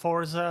 they had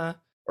Forza.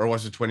 Or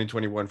was it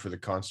 2021 for the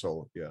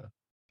console? Yeah.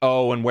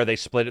 Oh, and where they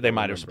split it, they Don't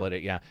might have remember. split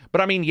it. Yeah,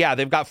 but I mean, yeah,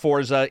 they've got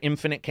Forza.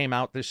 Infinite came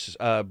out this.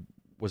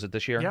 Was it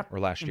this year Yeah. or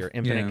last year?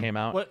 Infinite Yeah. came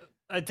out. What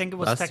I think it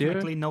was Last year?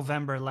 technically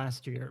November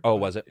last year. Oh,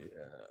 but- was it?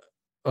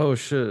 Oh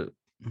shit.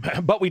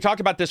 But we talked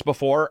about this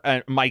before.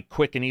 My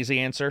quick and easy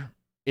answer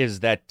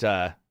is that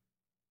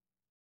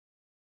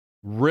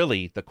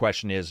really the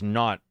question is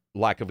not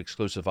lack of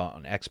exclusive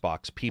on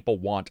Xbox. People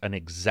want an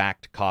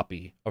exact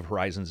copy of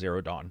Horizon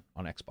Zero Dawn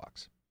on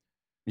Xbox.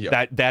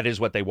 Yeah. That is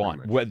what they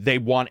want. much. They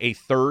want a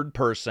third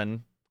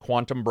person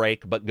Quantum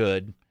Break but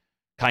good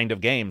kind of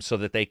game so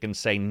that they can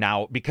say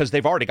now, because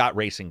they've already got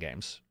racing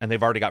games and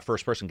they've already got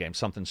first person games,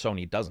 something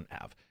Sony doesn't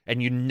have.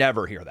 And you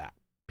never hear that.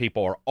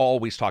 People are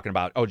always talking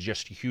about, oh,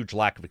 just a huge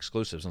lack of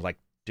exclusives. And it's like,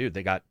 dude,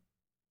 they got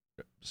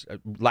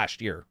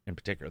last year in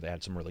particular, they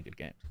had some really good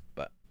games.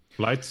 But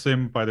Flight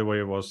Sim, by the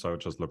way, I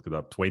just looked it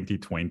up,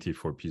 2020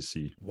 for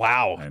PC.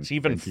 wow, and it's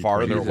even 2021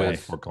 farther away.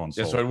 for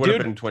console. Yeah, so it would have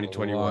Dude, been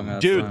 2021.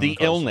 long-ass Dude, time the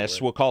console, illness,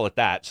 right? we'll call it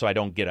that, so I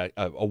don't get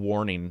a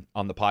warning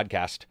on the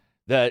podcast,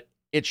 that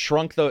it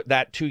shrunk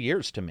that 2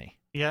 years to me.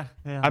 Yeah,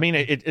 yeah. I mean,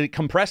 it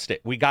compressed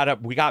it. We got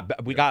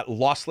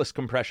lossless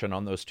compression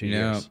on those 2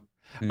 Yeah. years.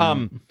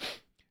 Yeah.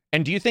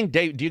 And do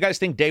you guys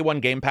think day one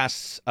Game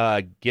Pass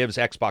gives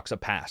Xbox a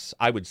pass?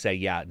 I would say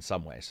yeah, in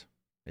some ways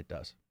it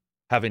does.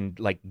 Having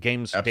like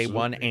games day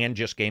one Absolutely. and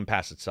just Game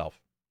Pass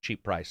itself,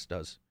 cheap price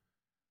does.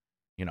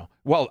 You know,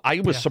 well,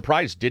 I was Yeah.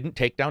 surprised. Didn't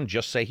Takedown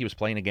just say he was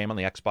playing a game on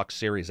the Xbox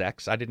Series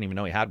X? I didn't even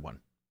know he had one.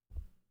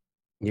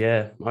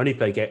 Yeah, I only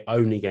play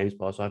only Games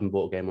Pass. I haven't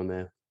bought a game on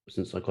there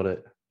since I got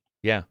it.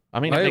 Yeah, I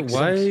mean, it Why, makes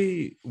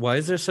sense. why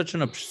is there such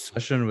an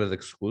obsession with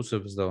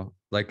exclusives though?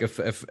 Like if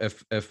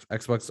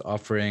Xbox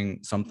offering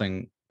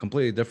something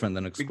completely different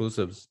than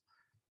exclusives,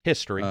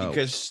 History.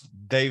 Because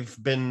they've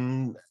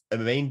been a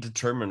main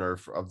determiner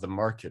of the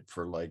market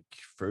for like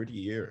 30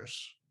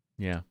 years.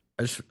 Yeah.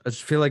 I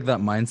just feel like that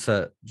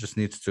mindset just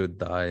needs to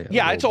die. a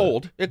Yeah, little it's bit.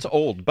 old. It's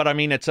old, but I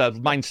mean, it's a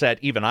mindset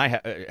even I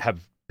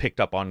have picked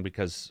up on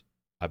because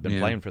I've been Yeah.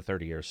 playing for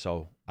 30 years,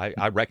 so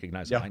I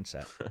recognize the Yeah.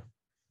 mindset.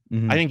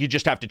 Mhm. I think you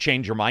just have to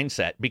change your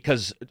mindset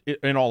because,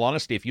 in all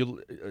honesty,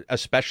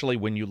 especially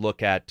when you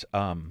look at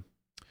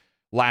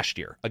last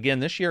year, again,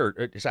 this year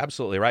it's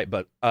absolutely right,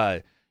 but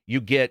you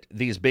get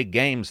these big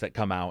games that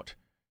come out,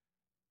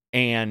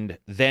 and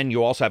then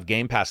you also have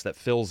Game Pass that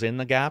fills in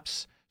the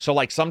gaps. So,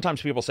 like,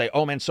 sometimes people say,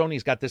 "Oh man,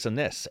 Sony's got this and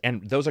this,"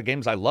 and those are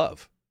games I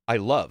love.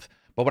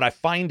 But what I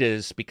find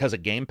is because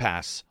of Game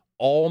Pass,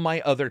 all my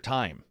other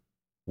time,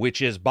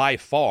 which is by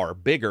far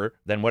bigger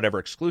than whatever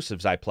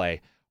exclusives I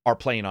play, are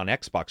playing on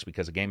Xbox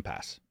because of Game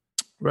Pass.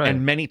 Right.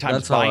 And many times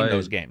That's how buying I-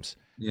 those games.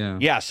 yeah.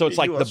 Yeah, so it's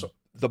You like also-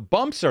 the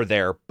bumps are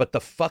there, but the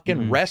fucking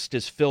Mhm. rest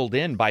is filled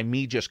in by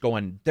me just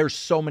going, there's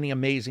so many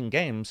amazing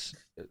games.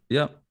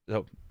 Yeah.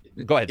 So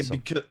go ahead. Yeah,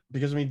 Sil.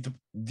 because I mean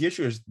the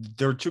issue is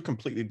they're two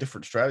completely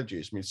different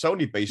strategies. I mean,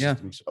 Sony bases Yeah.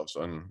 themselves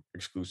on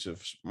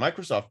exclusives.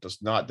 Microsoft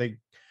does not.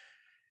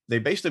 They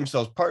base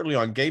themselves partly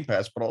on Game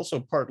Pass, but also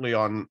partly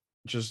on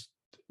just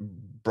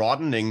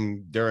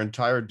broadening their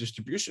entire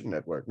distribution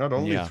network, not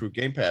only Yeah. through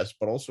Game Pass,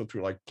 but also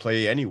through like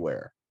Play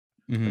Anywhere,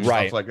 Mhm. and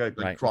Right, stuff like that,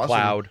 like Right. crossing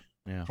Cloud.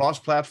 Yeah.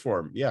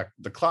 cross-platform. Yeah,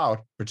 the cloud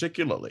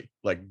particularly.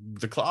 Like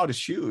the cloud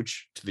is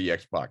huge to the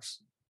Xbox,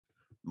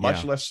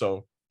 much Yeah. less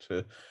so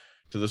to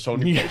the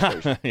Sony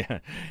PlayStation. Yeah, yeah.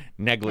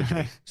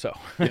 Negligibly. So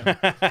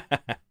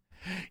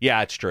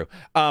yeah, it's true.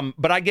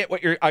 But I get where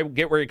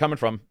you're coming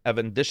from,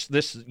 Evan.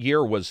 This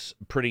year was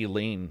pretty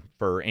lean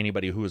for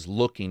anybody who is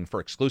looking for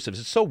exclusives.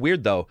 It's so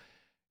weird though.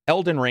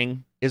 Elden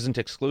Ring isn't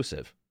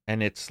exclusive,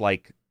 and it's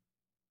like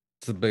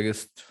It's the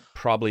biggest.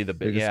 probably the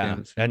big, Biggest yeah.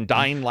 games. And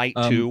Dying Light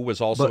 2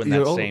 was also but in that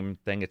you're al- same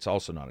thing. It's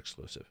also not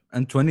exclusive.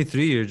 And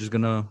 23, you're just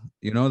gonna,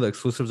 the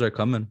exclusives are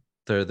coming.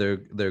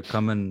 They're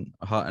coming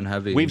hot and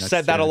heavy. We've next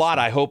said that a year, lot.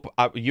 so- I hope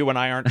you and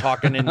I aren't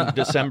talking in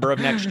December of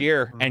next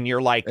year, and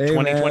you're like, Hey,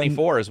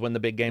 2024 is when the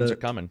big games the- are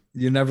coming.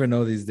 You never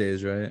know these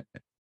days, right?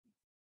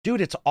 Dude,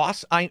 it's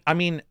awesome. I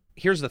mean,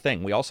 here's the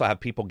thing. We also have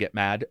people get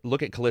mad.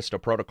 Look at Callisto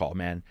Protocol,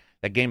 man.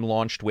 That game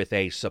launched with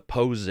a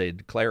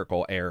supposed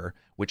clerical error,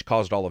 which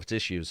caused all of its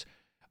issues.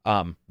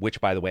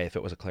 Which, by the way, if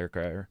it was a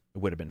clerical error, it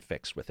would have been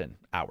fixed within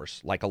hours,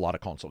 like a lot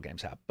of console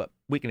games have. But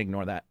we can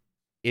ignore that.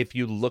 If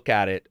you look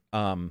at it,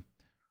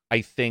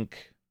 I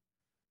think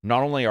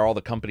not only are all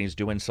the companies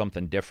doing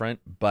something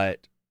different,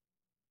 but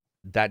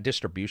that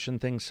distribution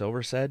thing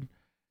Silver said,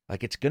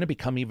 like it's going to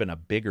become even a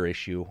bigger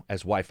issue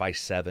as Wi-Fi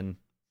 7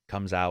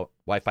 comes out.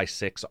 Wi-Fi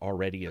 6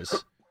 already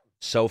is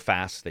so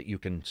fast that you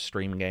can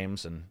stream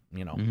games and,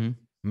 Mhm.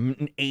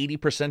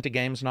 80% of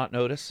games not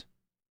notice,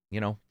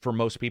 for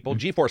most people.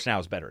 GeForce Now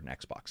is better than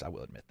Xbox. I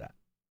will admit that.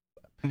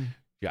 But,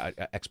 yeah,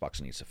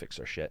 Xbox needs to fix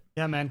their shit.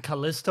 Yeah, man,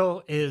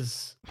 Callisto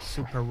is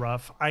super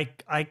rough.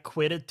 I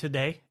quit it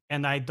today,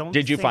 and I don't.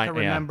 Did you think find- I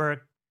yeah.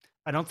 remember?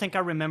 I don't think I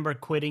remember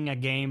quitting a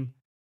game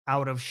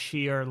out of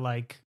sheer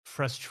like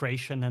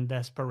frustration and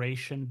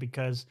desperation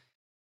because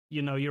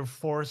you're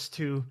forced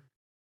to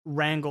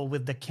wrangle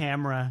with the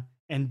camera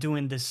and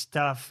doing this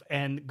stuff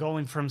and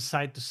going from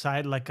side to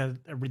side like a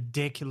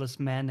ridiculous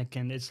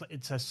mannequin.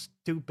 It's a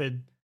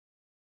stupid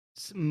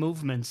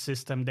movement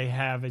system they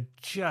have. It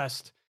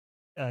just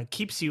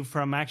keeps you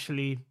from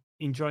actually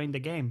enjoying the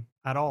game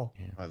at all.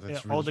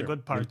 All the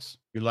good parts.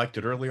 You liked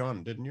it early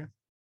on, didn't you?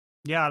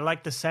 Yeah, I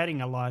like the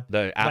setting a lot.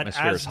 The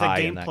atmosphere is high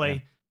in that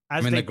game.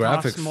 As the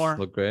graphics more,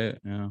 look great.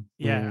 Yeah.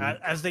 Yeah,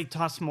 as they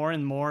toss more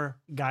and more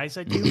guys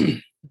at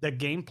you, the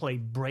gameplay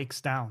breaks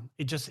down.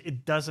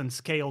 It doesn't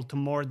scale to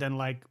more than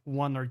like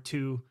one or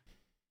two.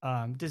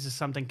 This is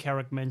something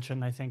Carrick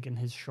mentioned, I think, in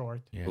his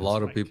short. Yeah, a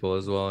lot of people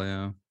as well.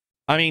 Yeah.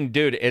 I mean,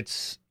 dude,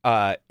 it's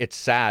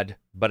sad,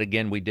 but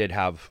again, we did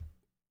have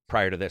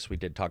prior to this, we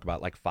did talk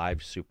about like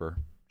 5 super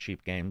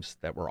cheap games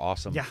that were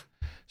awesome. Yeah.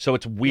 So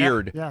it's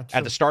weird. Yeah,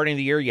 at the starting of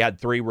the year, you had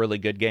 3 really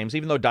good games.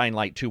 Even though Dying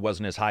Light 2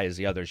 wasn't as high as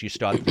the others, you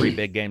still had 3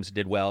 big games that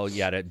did well.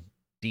 You had a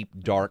deep,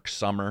 dark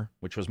summer,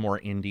 which was more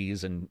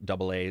indies and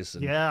double A's.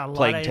 And yeah,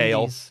 Plague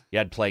Tale. You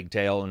had Plague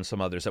Tale and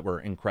some others that were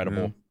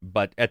incredible. Mm-hmm.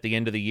 But at the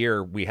end of the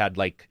year, we had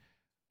like,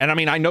 and I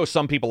mean, I know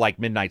some people like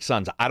Midnight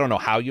Suns. I don't know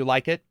how you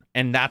like it.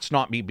 And that's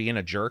not me being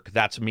a jerk.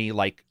 That's me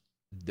like,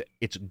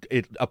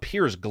 it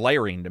appears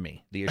glaring to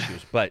me, the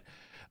issues. But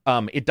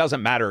it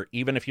doesn't matter.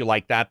 Even if you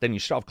like that, then you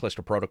still have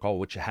Callisto Protocol,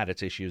 which had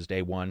its issues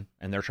day one,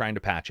 and they're trying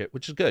to patch it,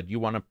 which is good. You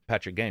want to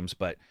patch your games,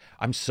 but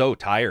I'm so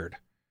tired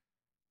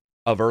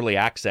of early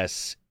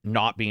access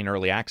not being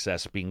early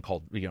access, being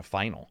called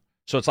final.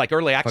 So it's like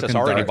early access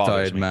already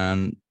bothers me.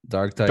 Man.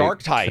 Darktide.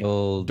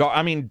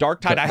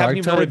 Darktide. I haven't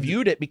even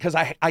reviewed it because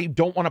I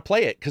don't want to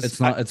play it because it's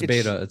not. It's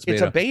beta.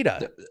 It's a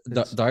beta.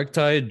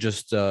 Darktide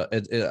just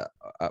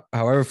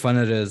however fun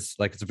it is,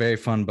 like it's very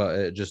fun, but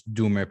it just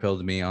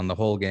doomer-pilled me on the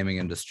whole gaming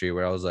industry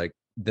where I was like,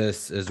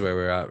 this is where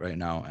we're at right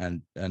now,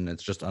 and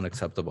it's just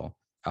unacceptable.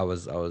 I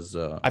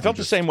felt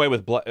the same way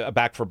with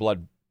Back 4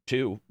 Blood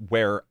 2,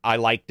 where I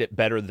liked it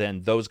better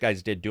than those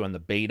guys did doing the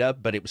beta,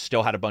 but it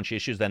still had a bunch of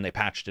issues. Then they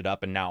patched it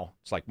up, and now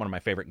it's like one of my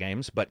favorite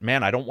games. But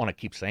man, I don't want to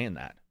keep saying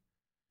that.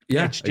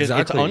 Yeah,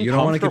 exactly. You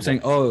don't want to keep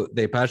saying, "Oh,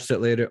 they patched it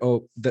later."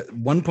 Oh, the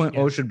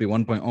 1.0 should be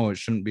 1.0. It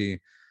shouldn't be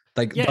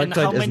like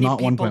Darktide is not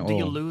 1.0. How many people do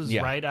you lose,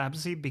 right,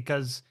 Absi?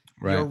 Because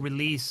your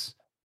release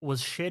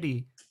was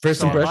shitty.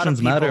 First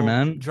impressions matter,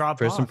 man.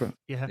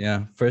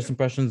 First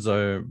impressions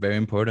are very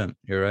important.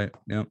 You're right.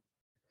 Yeah.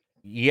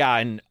 Yeah,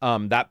 and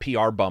that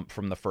PR bump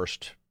from the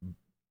first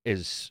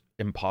is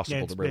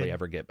impossible to really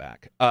ever get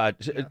back.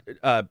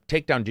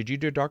 Takedown, did you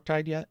do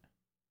Darktide yet?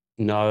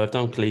 No, I've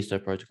done Callisto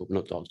Protocol, but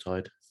not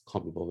Darktide.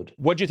 Can't be bothered.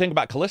 What'd you think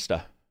about Callisto?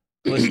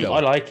 I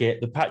like it.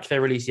 The patch they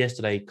released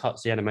yesterday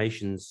cuts the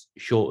animations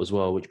short as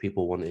well, which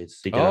people wanted.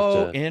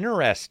 So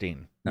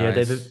interesting. Yeah,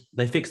 nice.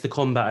 They fixed the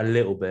combat a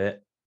little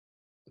bit,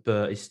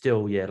 but it's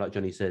still, like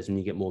Johnny says, when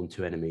you get more than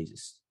 2 enemies,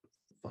 it's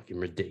fucking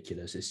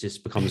ridiculous. It's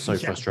just become so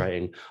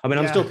frustrating. I mean,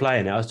 I'm still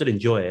playing it. I still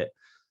enjoy it,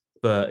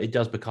 but it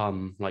does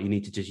become like you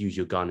need to just use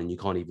your gun and you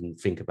can't even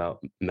think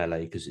about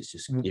melee because it's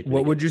just.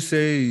 What would you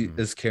say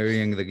is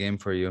carrying the game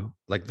for you?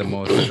 Like the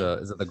most?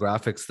 Is it the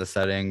graphics, the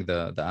setting,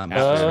 the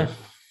atmosphere?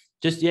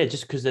 Just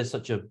because there's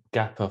such a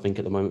gap, I think,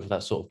 at the moment for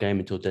that sort of game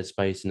until Dead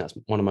Space, and that's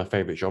one of my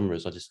favorite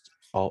genres. I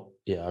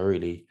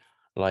really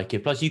like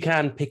it. Plus, you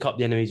can pick up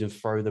the enemies and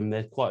throw them.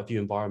 There's quite a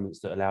few environments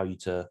that allow you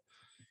to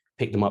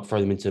pick them up, throw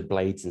them into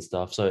blades and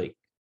stuff. So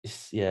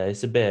it's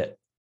a bit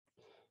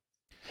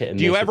hit and miss.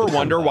 Do you ever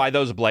wonder why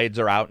those blades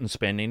are out and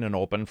spinning and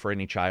open for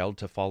any child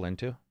to fall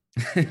into?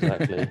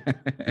 Exactly.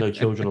 No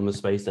children on the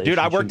space station. Dude,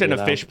 I worked in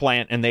a fish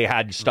plant and they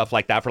had stuff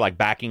like that for like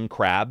backing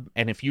crab.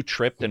 And if you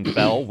tripped and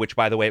fell, which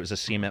by the way, it was a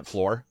cement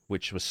floor,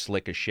 which was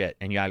slick as shit.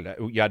 And you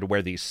had to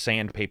wear these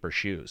sandpaper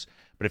shoes.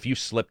 But if you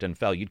slipped and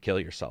fell, you'd kill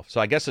yourself.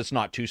 So I guess it's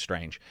not too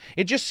strange.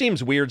 It just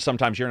seems weird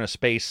sometimes you're in a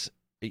space,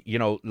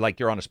 like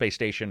you're on a space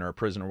station or a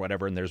prison or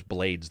whatever, and there's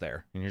blades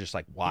there. And you're just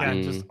like, why?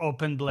 Yeah, just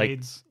open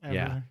blades.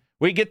 Yeah.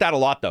 We get that a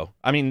lot, though.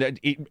 I mean,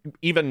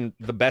 even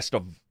the best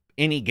of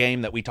any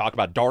game that we talk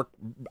about,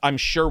 I'm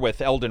sure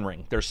with Elden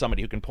Ring, there's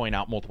somebody who can point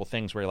out multiple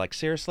things where you're like,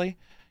 seriously?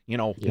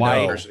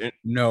 Why?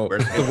 No.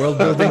 The world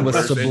building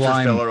was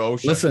sublime.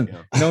 Listen,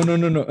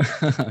 no.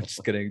 I'm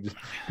just kidding.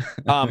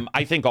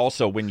 I think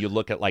also when you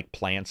look at like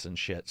plants and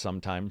shit,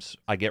 sometimes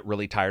I get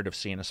really tired of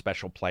seeing a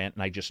special plant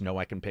and I just know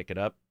I can pick it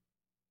up.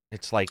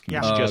 It's like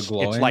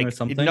it's like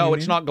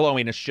it's not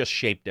glowing. It's just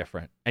shaped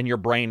different, and your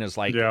brain is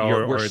like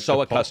we're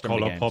so accustomed to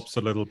color pops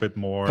a little bit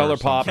more. Color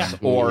pops,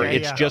 or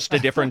it's just a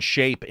different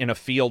shape in a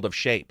field of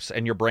shapes,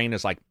 and your brain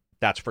is like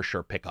that's for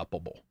sure pick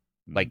upable.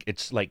 Like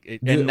it's like,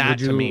 and that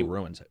to me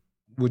ruins it.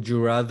 Would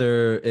you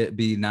rather it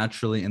be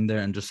naturally in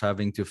there and just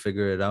having to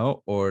figure it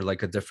out, or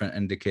like a different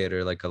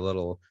indicator, like a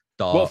little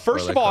dot? Well,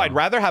 first of all, I'd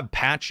rather have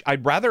patch.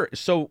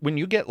 So when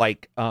you get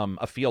like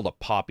a field of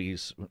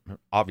poppies,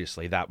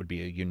 obviously that would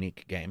be a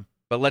unique game.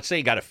 But let's say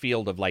you got a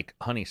field of like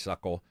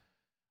honeysuckle.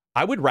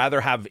 I would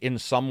rather have in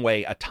some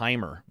way a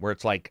timer where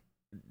it's like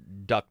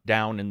duck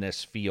down in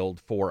this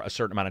field for a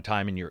certain amount of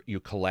time and you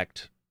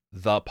collect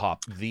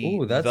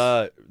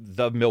the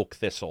milk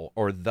thistle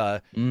or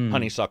the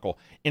honeysuckle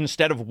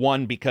instead of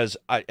one, because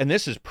and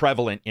this is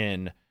prevalent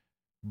in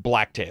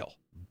Blacktail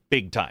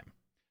big time.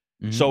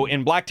 So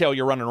in Blacktail,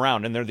 you're running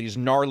around and there are these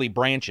gnarly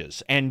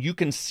branches and you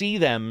can see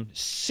them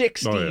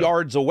 60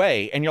 yards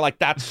away. And you're like,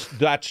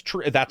 that's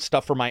true. That's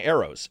stuff for my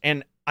arrows.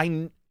 And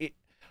I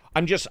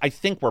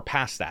think we're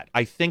past that.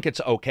 I think it's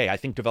okay. I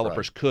think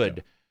developers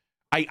could.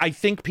 Yeah. I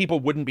think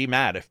people wouldn't be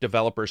mad if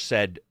developers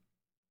said,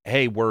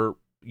 hey, we're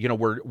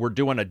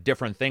doing a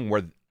different thing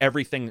where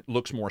everything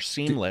looks more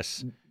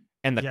seamless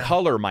and the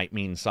color might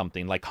mean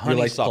something like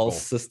honeysuckle. Like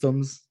pulse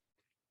systems?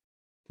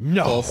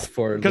 No,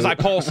 because I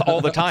pulse all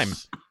the time.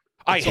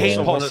 I hate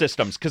pulse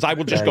systems because I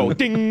will just go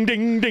ding,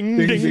 ding, ding,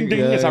 ding,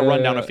 ding as I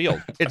run down a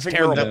field. It's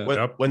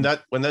terrible. When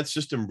that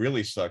system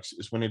really sucks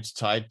is when it's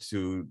tied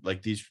to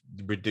like these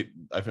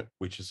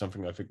which is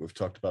something I think we've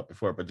talked about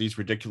before, but these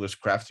ridiculous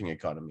crafting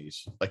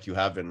economies like you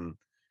have in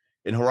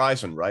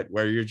Horizon, right?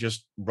 Where you're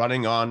just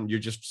running on, you're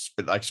just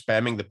like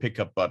spamming the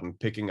pickup button,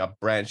 picking up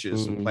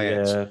branches and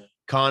plants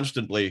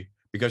constantly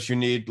because you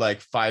need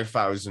like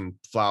 5,000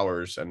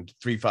 flowers and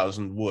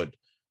 3,000 wood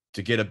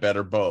to get a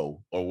better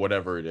bow or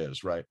whatever it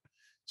is, right?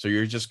 So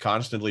you're just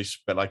constantly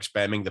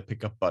spamming the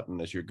pickup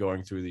button as you're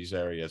going through these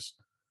areas.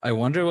 I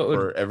wonder what would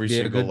for every be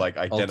single like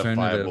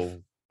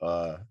identifiable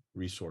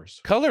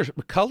resource.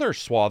 Color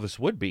swaths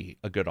would be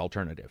a good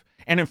alternative.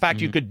 And in fact,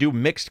 you could do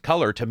mixed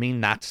color to mean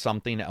that's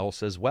something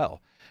else as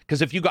well.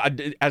 Because if you go,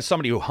 as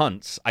somebody who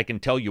hunts, I can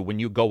tell you when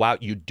you go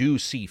out, you do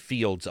see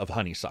fields of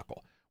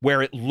honeysuckle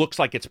where it looks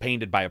like it's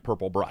painted by a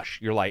purple brush.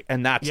 You're like,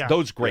 and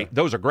those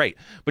are great.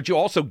 But you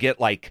also get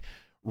like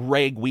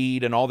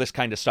ragweed and all this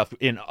kind of stuff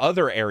in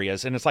other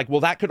areas, and it's like, well,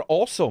 that could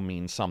also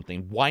mean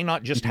something. Why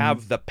not just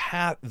have the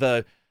path,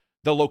 the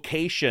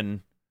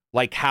location,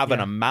 like have an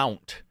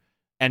amount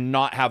and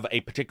not have a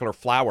particular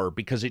flower,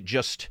 because it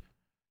just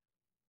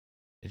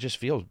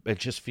feels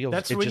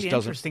that's really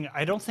interesting.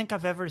 I don't think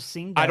I've ever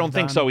seen that. I don't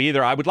think so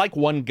either. I would like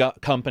one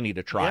company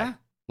to try,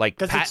 like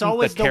because it's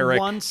always the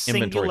one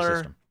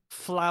singular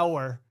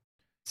flower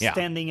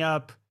standing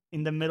up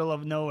in the middle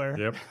of nowhere.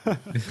 Yep.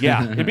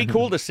 Yeah, it'd be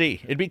cool to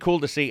see.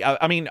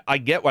 I mean, I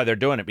get why they're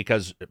doing it,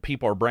 because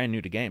people are brand new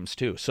to games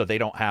too, so they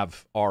don't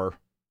have our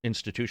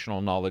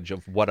institutional knowledge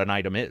of what an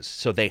item is,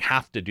 so they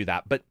have to do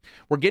that. But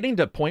we're getting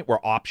to a point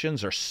where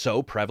options are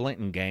so prevalent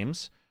in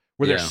games,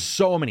 where there's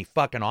so many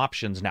fucking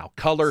options now.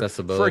 Color,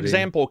 for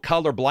example,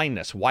 color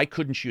blindness. Why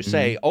couldn't you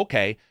say,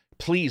 okay,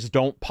 please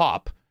don't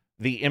pop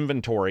the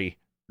inventory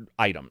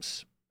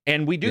items?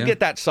 And we do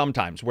get that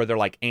sometimes where they're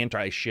like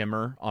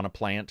anti-shimmer on a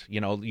plant. You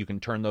know, you can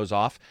turn those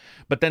off.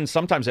 But then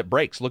sometimes it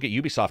breaks. Look at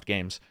Ubisoft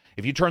games.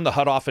 If you turn the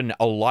HUD off in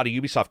a lot of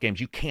Ubisoft games,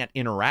 you can't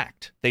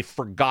interact. They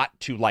forgot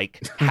to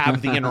like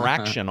have the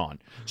interaction on.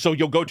 So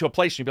you'll go to a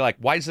place and you'll be like,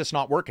 why is this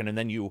not working? And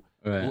then you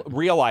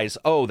realize,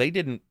 oh, they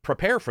didn't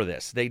prepare for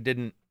this. They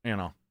didn't, you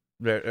know.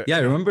 Yeah, I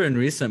remember in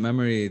recent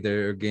memory,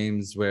 there are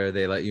games where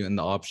they let you in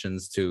the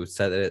options to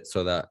set it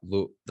so that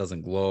loot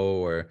doesn't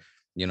glow or,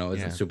 you know,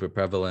 isn't super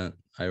prevalent.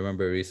 I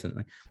remember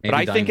recently. Maybe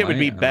but I think it would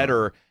be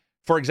better.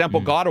 For example,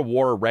 God of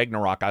War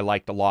Ragnarok I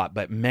liked a lot,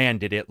 but man,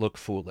 did it look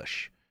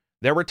foolish.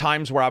 There were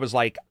times where I was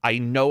like, I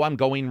know I'm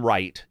going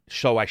right,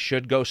 so I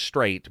should go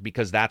straight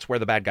because that's where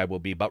the bad guy will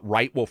be. But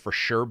right will for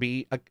sure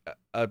be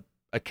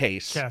a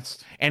case.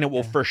 And it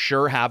will for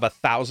sure have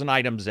 1,000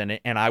 items in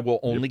it, and I will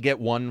only get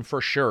one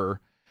for sure.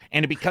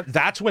 And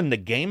that's when the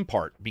game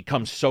part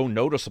becomes so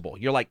noticeable.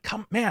 You're like,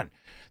 man,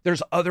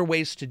 there's other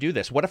ways to do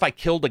this. What if I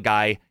killed a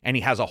guy and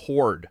he has a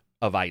horde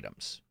of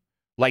items?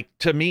 Like,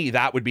 to me,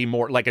 that would be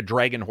more like a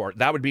dragon horde.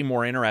 That would be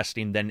more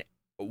interesting than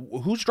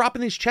who's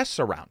dropping these chests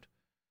around.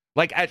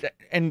 Like,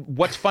 and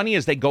what's funny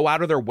is they go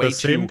out of their way the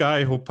same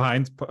guy who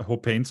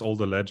paints all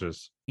the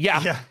ledges.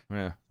 Yeah,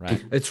 right.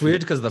 It's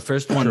weird because the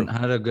first one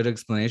had a good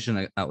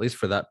explanation, at least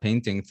for that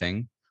painting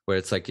thing, where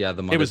it's like, the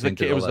mother. It was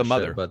the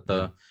mother, but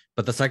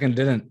the second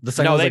didn't. The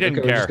second they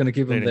didn't care. We're just gonna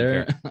keep them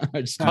there.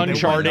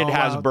 Uncharted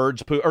has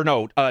birds poop, or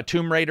no,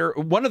 Tomb Raider.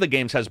 One of the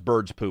games has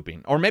birds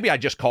pooping, or maybe I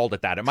just called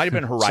it that. It might have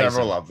been Horizon.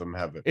 Several of them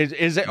have it.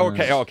 Is it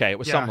okay? Okay, it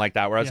was something like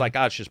that where I was like,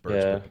 it's just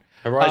birds pooping.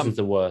 Horizon's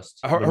the worst.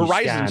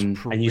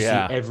 Horizon's and you see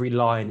every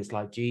line. It's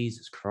like,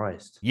 Jesus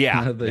Christ.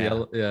 Yeah.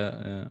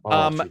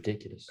 It's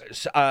ridiculous.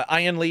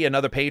 Ian Lee,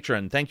 another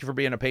patron. Thank you for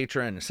being a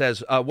patron.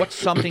 Says, what's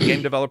something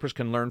game developers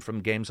can learn from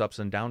games' ups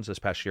and downs this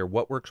past year?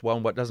 What works well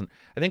and what doesn't?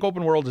 I think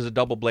open world is a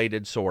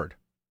double-bladed sword.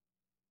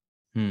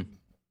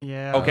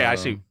 Yeah. Okay, I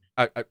see.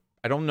 I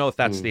don't know if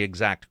that's the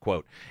exact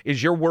quote.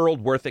 Is your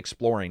world worth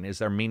exploring? Is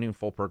there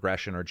meaningful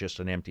progression or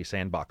just an empty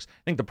sandbox?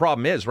 I think the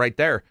problem is right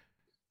there,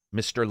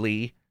 Mr.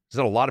 Lee, is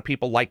that a lot of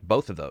people like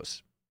both of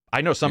those. I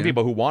know some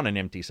people who want an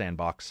empty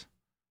sandbox.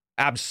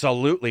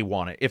 Absolutely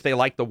want it. If they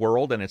like the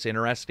world and it's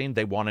interesting,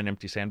 they want an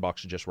empty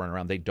sandbox to just run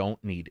around. They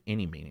don't need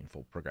any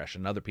meaningful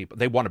progression. Other people,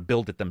 they want to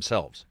build it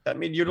themselves. I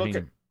mean, you look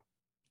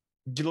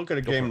at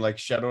a game like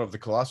Shadow of the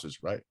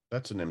Colossus, right?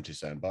 That's an empty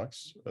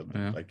sandbox.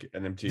 Like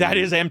an empty. That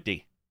is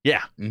empty.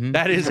 Yeah,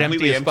 that is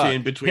completely empty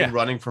in between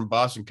running from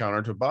boss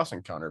encounter to boss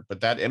encounter.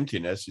 But that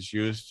emptiness is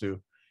used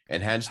to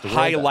enhance the world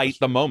highlight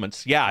the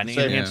moments, and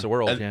enhance the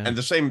world. And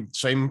the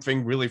same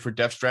thing really for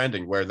Death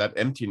Stranding, where that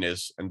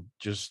emptiness and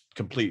just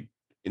complete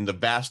in the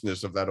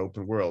vastness of that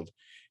open world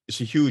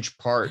is a huge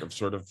part of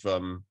sort of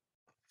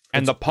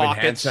and the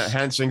pockets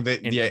enhancing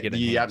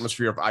the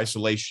atmosphere of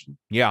isolation.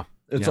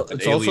 It's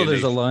also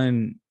there's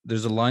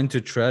a line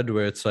to tread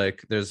where it's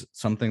like there's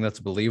something that's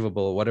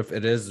believable. What if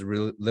it is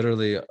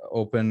literally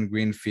open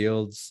green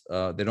fields?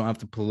 They don't have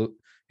to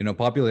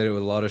populate it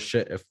with a lot of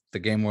shit if the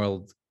game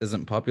world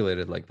isn't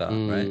populated like that,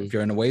 right? If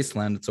you're in a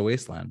wasteland, it's a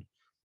wasteland.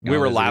 We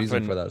were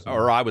laughing,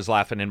 or I was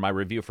laughing in my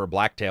review for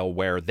Blacktail,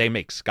 where they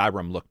make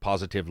Skyrim look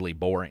positively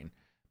boring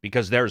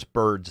because there's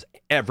birds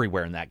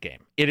everywhere in that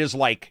game. It is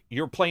like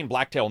you're playing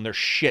Blacktail and there's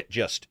shit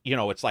just,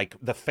 it's like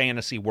the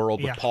fantasy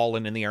world with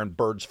pollen in the air and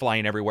birds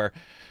flying everywhere.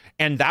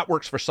 And that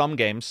works for some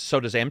games.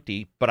 So does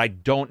Empty, but I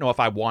don't know if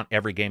I want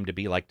every game to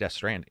be like Death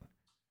Stranding.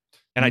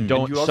 And I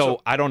don't,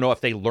 I don't know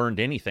if they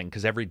learned anything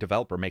because every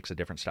developer makes a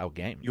different style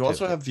game. You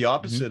also have the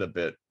opposite a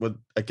bit with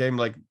a game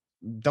like,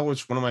 that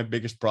was one of my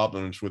biggest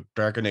problems with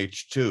Dragon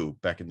Age 2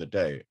 back in the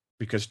day,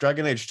 because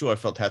Dragon Age 2 I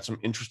felt had some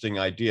interesting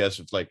ideas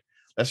of like,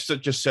 let's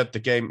just set the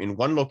game in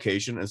one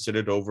location and set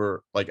it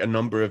over like a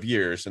number of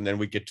years, and then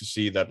we get to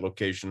see that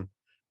location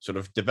sort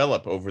of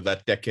develop over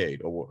that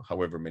decade or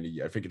however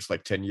many. I think it's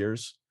like 10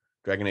 years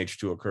Dragon Age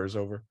 2 occurs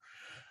over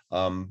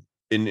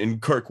in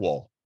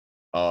Kirkwall.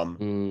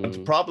 But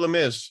the problem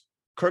is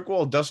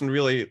Kirkwall doesn't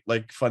really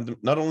like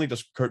not only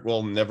does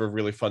Kirkwall never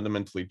really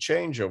fundamentally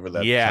change over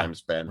that time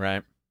span,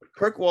 right?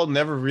 Kirkwall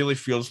never really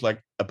feels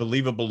like a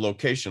believable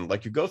location.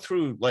 Like you go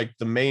through like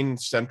the main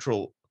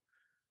central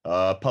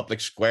public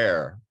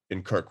square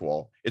in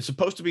Kirkwall. It's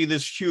supposed to be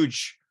this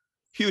huge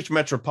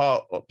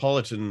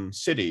metropolitan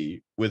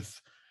city with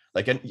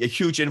like a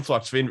huge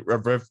influx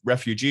of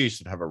refugees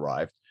that have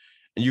arrived.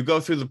 And you go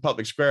through the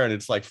public square and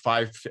it's like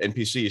 5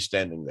 NPCs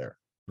standing there,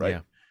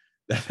 right?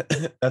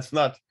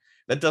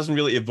 That doesn't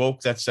really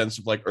evoke that sense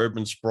of like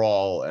urban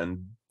sprawl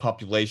and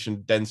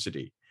population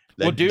density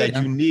that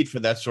you need for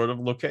that sort of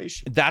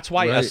location. That's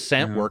why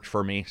Ascent worked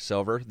for me,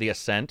 Silver. The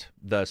Ascent,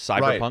 the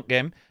Cyberpunk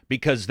game,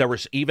 because there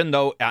was, even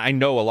though I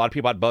know a lot of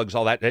people had bugs,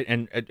 all that,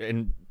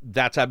 and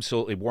that's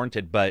absolutely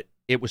warranted, but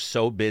it was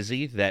so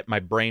busy that my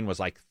brain was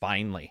like,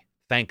 finally,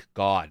 thank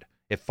God,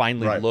 it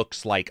finally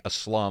looks like a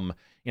slum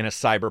in a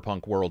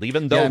cyberpunk world,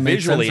 even though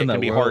visually it can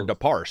be hard to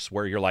parse,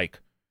 where you're like,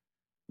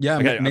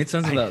 it made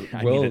sense in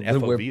that world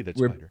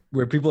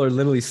where people are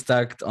literally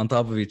stacked on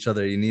top of each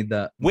other. You need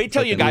that. Wait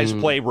till you guys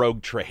play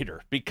Rogue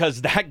Trader,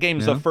 because that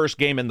game's the first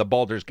game in the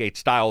Baldur's Gate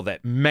style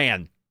that,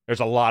 man, there's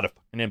a lot of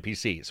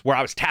NPCs where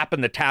I was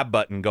tapping the tab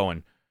button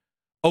going,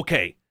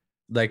 okay.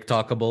 Like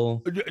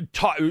talkable?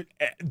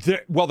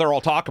 Well, they're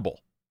all talkable.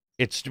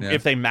 It's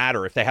if they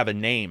matter, if they have a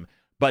name.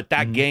 But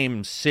that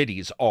game's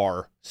cities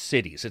are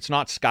cities. It's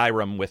not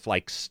Skyrim with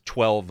like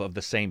 12 of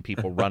the same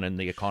people running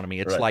the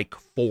economy. It's like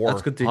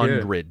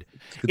 400.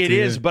 It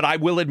is, but I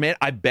will admit,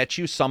 I bet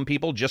you some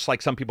people, just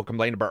like some people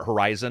complained about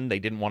Horizon, they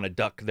didn't want to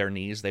duck their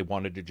knees. They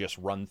wanted to just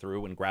run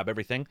through and grab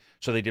everything.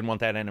 So they didn't want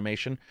that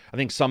animation. I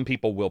think some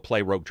people will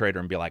play Rogue Trader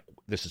and be like,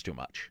 this is too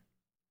much.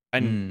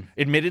 And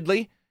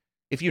admittedly,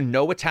 if you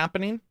know what's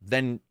happening,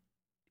 then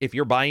if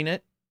you're buying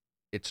it,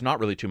 it's not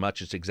really too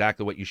much. It's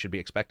exactly what you should be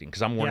expecting,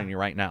 because I'm warning you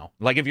right now.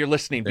 Like, if you're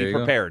listening, be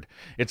prepared.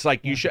 It's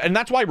like you should, and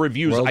that's why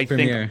reviews, I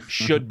think,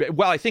 should be,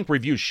 well, I think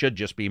reviews should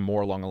just be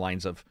more along the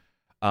lines of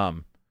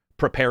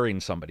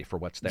preparing somebody for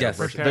what's there. Yes.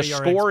 The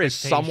score is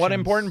somewhat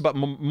important, but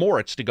more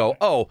it's to go,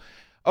 oh,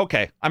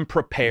 okay, I'm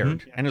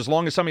prepared. And as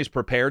long as somebody's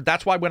prepared,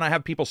 that's why when I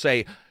have people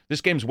say, this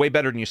game's way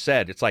better than you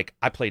said, it's like,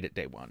 I played it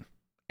day one.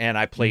 And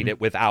I played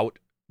it without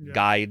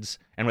guides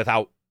and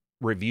without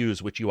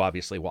reviews, which you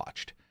obviously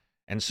watched.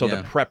 And so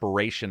the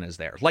preparation is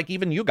there. Like,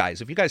 even you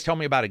guys, if you guys tell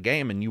me about a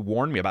game and you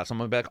warn me about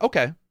something, I'll be like,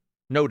 okay,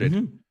 noted.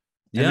 And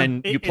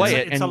then you play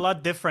it. It's a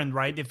lot different,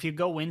 right? If you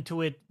go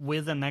into it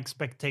with an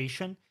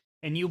expectation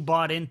and you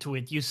bought into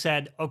it, you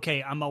said,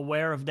 okay, I'm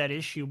aware of that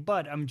issue,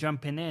 but I'm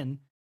jumping in.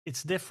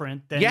 It's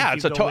different than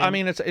it's a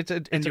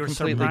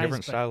completely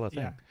different style of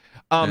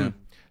thing.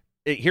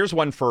 Here's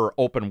one for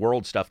open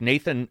world stuff.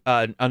 Nathan,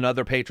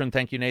 another patron,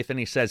 thank you, Nathan.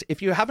 He says,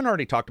 if you haven't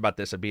already talked about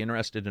this, I'd be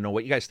interested to know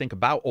what you guys think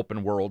about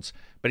open worlds.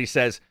 But he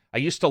says, I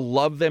used to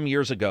love them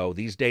years ago.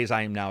 These days,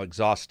 I am now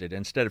exhausted.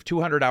 Instead of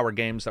 200-hour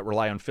games that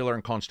rely on filler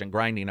and constant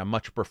grinding, I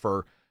much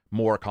prefer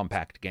more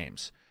compact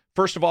games.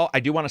 First of all, I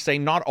do want to say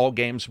not all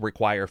games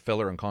require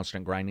filler and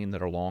constant grinding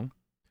that are long.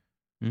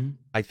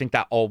 I think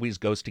that always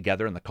goes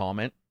together in the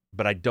comment,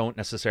 but I don't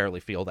necessarily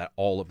feel that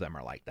all of them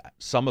are like that.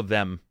 Some of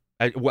them,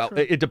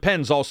 it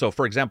depends also.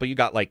 For example, you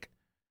got like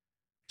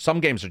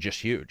some games are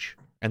just huge,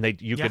 and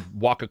you could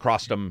walk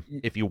across them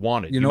if you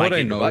wanted. You know what might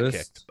I get your butt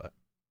noticed? kicked, but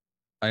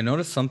I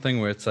noticed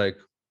something where it's like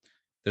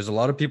there's a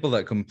lot of people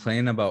that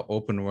complain about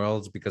open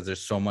worlds because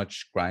there's so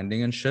much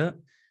grinding and shit,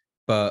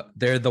 but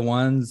they're the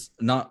ones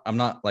I'm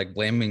not like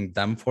blaming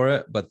them for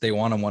it, but they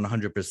want to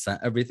 100%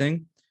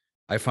 everything.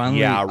 I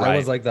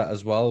was like that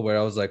as well, where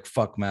I was like,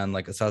 fuck man,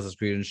 like Assassin's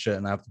Creed and shit,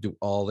 and I have to do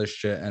all this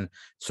shit and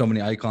so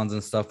many icons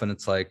and stuff, and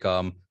it's like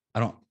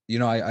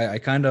I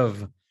kind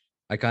of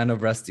I kind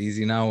of rest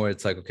easy now, where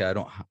it's like, okay,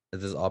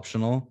 this is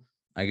optional.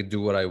 I could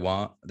do what I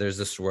want. There's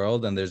this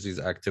world and there's these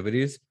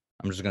activities.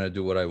 I'm just gonna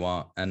do what I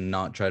want and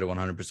not try to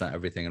 100%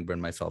 everything and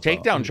burn myself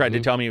out. Takedown tried to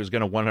tell me he was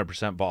gonna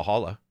 100%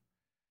 Valhalla.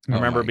 I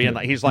remember being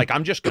like, he's like,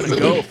 I'm just gonna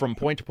go from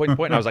point to point to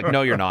point. And I was like,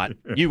 no, you're not.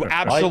 You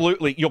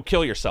absolutely, you'll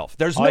kill yourself.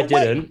 There's no way. I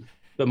didn't,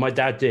 but my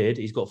dad did.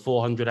 He's got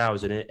 400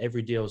 hours in it,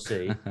 every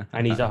DLC,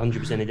 and he's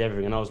 100% in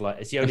everything. And I was like,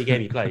 it's the only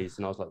game he plays.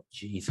 And I was like,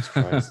 Jesus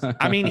Christ.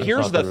 I mean,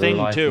 here's the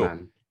thing too.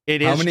 Man.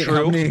 It is true.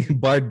 How many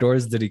barred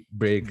doors did he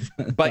break?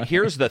 But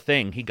here's the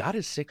thing: he got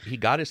his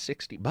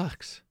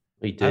 $60.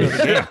 He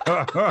did.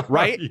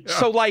 Right? Yeah.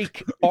 So,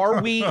 like,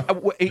 are we?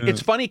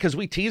 It's funny because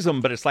we tease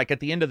him, but it's like at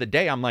the end of the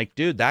day, I'm like,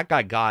 dude, that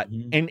guy got,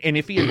 and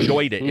if he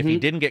enjoyed it, if he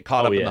didn't get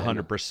caught up in the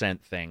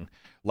 100% thing,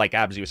 like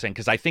Absy was saying,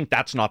 because I think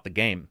that's not the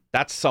game.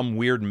 That's some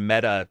weird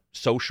meta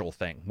social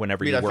thing.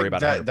 Whenever you worry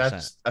about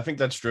 100%, I think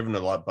that's driven a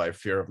lot by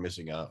fear of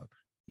missing out.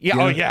 Yeah.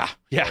 Oh, yeah.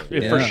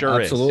 It for sure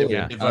absolutely.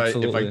 is.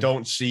 If I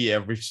don't see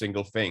every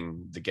single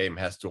thing the game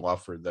has to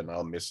offer, then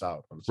I'll miss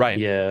out. Right.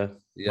 Yeah.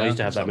 I used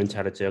to have that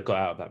mentality. I got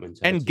out of that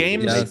mentality.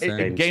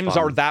 And games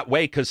are that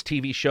way because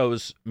TV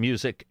shows,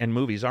 music, and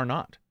movies are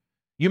not.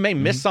 You may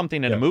miss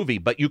something in a movie,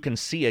 but you can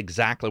see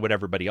exactly what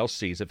everybody else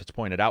sees if it's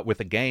pointed out. With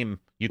a game,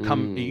 you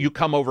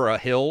come over a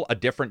hill a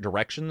different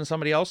direction than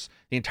somebody else.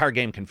 The entire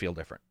game can feel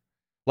different.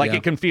 Like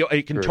it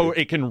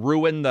can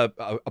ruin the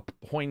a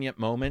poignant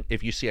moment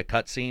if you see a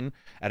cutscene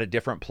at a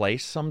different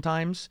place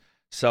sometimes.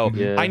 So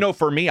I know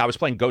for me, I was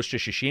playing Ghost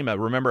of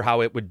Tsushima. Remember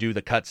how it would do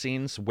the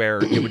cutscenes where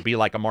it would be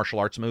like a martial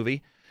arts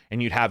movie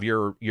and you'd have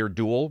your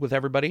duel with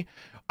everybody.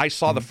 I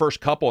saw the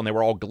first couple and they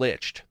were all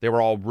glitched. They were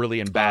all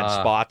really in bad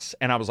spots.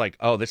 And I was like,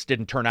 oh, this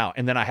didn't turn out.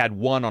 And then I had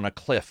one on a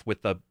cliff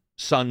with the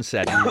sun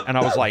setting. And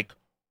I was like,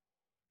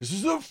 this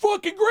is the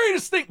fucking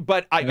greatest thing.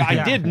 But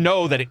I did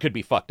know that it could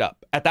be fucked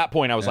up. At that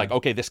point, I was like,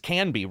 okay, this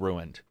can be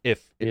ruined.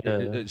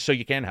 So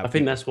you can have. I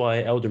think that's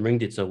why Elden Ring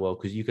did so well,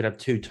 because you could have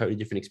two totally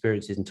different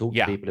experiences and talk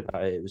to people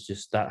about it. It was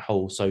just that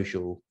whole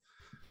social.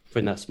 I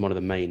think that's one of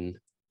the main.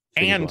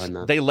 And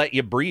they let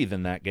you breathe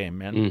in that game,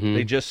 man.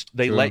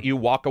 They let you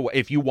walk away.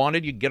 If you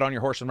wanted, you'd get on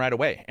your horse and ride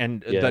away.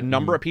 And the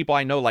number of people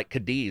I know, like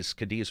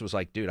Cadiz was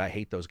like, dude, I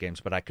hate those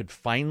games, but I could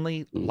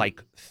finally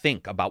like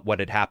think about what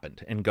had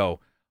happened and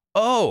go,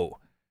 oh,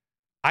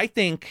 I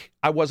think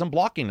I wasn't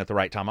blocking at the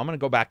right time. I'm going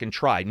to go back and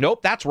try.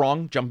 Nope, that's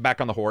wrong. Jump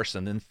back on the horse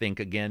and then think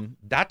again.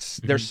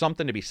 There's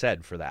something to be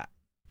said for that.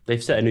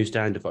 They've set a new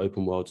standard for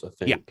open worlds, I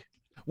think. Yeah.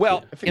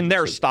 Well, in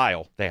their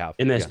style, they have.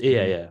 In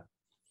their,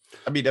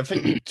 I mean, I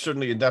think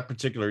certainly in that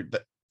particular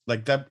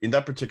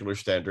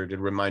standard, it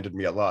reminded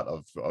me a lot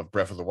of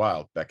Breath of the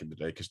Wild back in the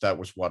day, because that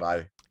was what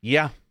I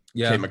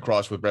came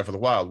across with Breath of the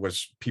Wild,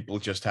 was people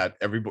just had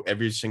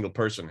every single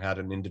person had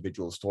an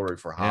individual story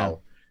for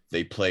how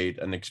they played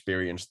and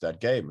experienced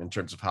that game in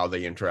terms of how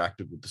they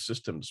interacted with the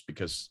systems,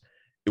 because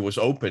it was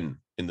open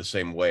in the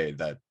same way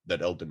that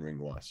Elden Ring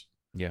was.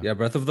 Yeah,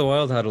 Breath of the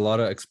Wild had a lot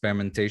of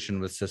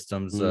experimentation with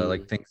systems,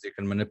 like things you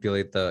can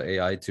manipulate the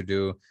AI to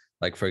do.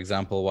 Like, for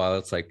example, while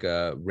it's like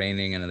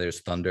raining and there's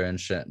thunder and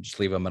shit, just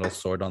leave a metal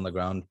sword on the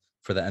ground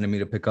for the enemy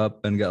to pick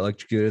up and get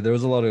electrocuted. There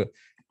was a lot of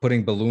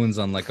putting balloons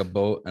on like a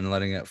boat and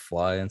letting it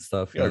fly and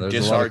stuff.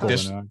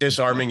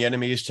 Disarming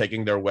enemies,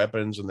 taking their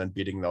weapons and then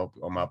beating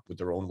them up with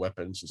their own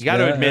weapons. You got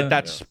to admit,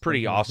 that's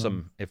pretty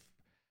awesome if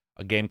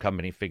a game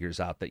company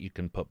figures out that you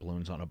can put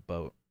balloons on a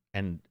boat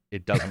and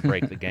it doesn't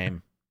break the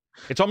game.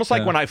 It's almost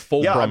like when I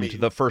fulcrumed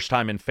the first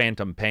time in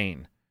Phantom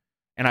Pain.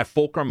 And I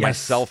fulcrumed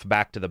myself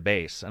back to the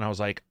base, and I was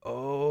like,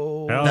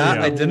 "Oh,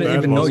 I didn't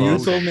even know.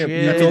 You told me.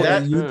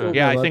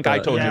 I think I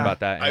told you about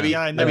that.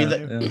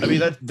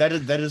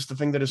 That is the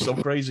thing that is so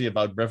crazy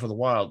about Breath of the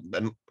Wild,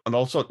 and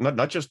also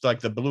not just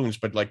like the balloons,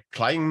 but like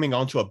climbing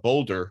onto a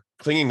boulder,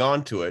 clinging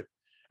onto it,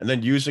 and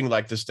then using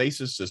like the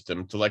stasis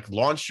system to like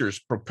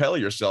propel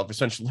yourself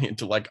essentially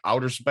into like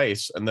outer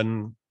space, and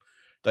then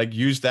like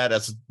use that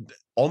as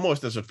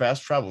almost as a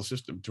fast travel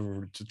system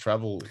to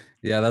travel.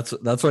 Yeah,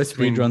 that's why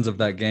speed runs of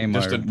that game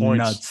are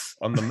nuts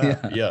on the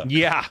map.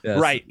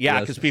 Right. Yeah,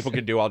 because people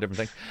can do all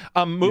different things.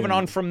 Moving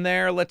on from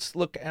there, let's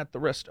look at the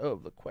rest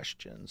of the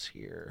questions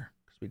here,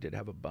 because we did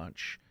have a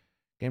bunch.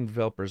 Game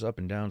developers up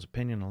and down's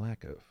opinion, a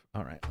lack of.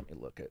 All right, let me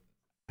look at.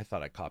 I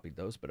thought I copied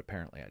those, but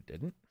apparently I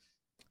didn't.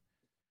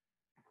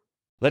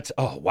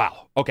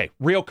 Okay,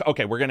 we're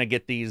going to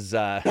get these,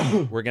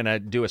 we're going to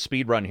do a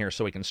speed run here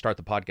so we can start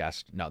the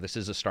podcast. No, this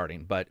is a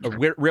starting, but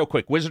real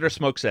quick, Wizard of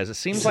Smoke says, it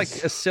seems like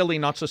silly,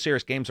 not so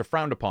serious games are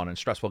frowned upon and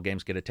stressful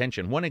games get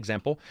attention. One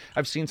example,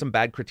 I've seen some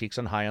bad critiques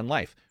on High on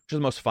Life, which is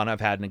the most fun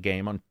I've had in a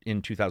game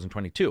in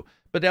 2022.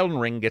 But Elden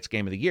Ring gets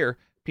Game of the Year.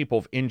 People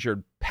have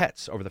injured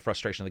pets over the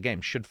frustration of the game.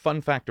 Should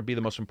fun factor be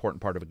the most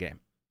important part of a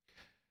game?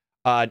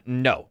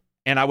 No.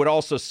 And I would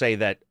also say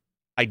that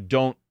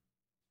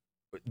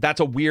that's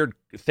a weird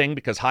thing,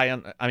 because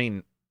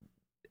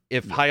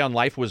if High on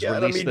Life was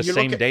released the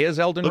same day as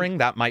Elden Ring,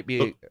 that might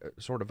be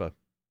sort of a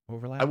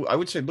overlap. I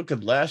would say look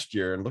at last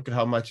year and look at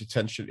how much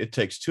attention It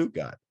Takes Two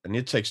got, and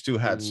It Takes Two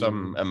had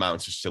some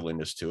amounts of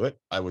silliness to it,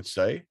 I would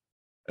say,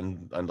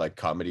 and like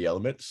comedy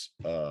elements.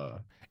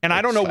 And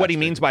I don't know what he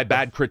means by slapstick.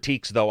 bad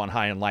critiques, though, on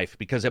High on Life,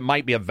 because it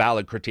might be a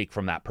valid critique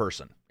from that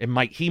person.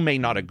 He may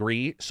not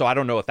agree, so I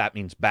don't know if that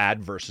means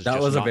bad versus That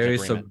just was a not in very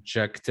agreement.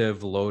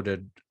 subjective,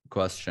 loaded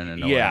question.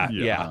 In a Yeah, way.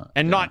 yeah.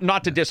 And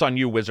not to diss on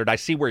you, Wizard. I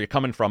see where you're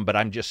coming from, but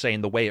I'm just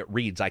saying the way it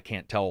reads, I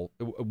can't tell.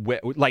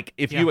 Like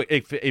if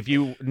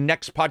you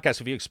next podcast,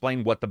 if you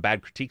explain what the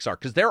bad critiques are,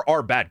 because there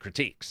are bad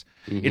critiques.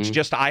 It's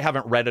just I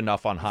haven't read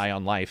enough on High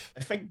on Life.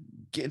 I think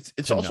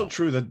it's also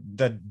true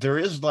that there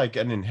is like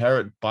an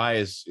inherent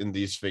bias in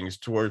these things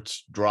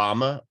towards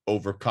drama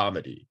over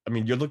comedy. I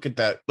mean, you look at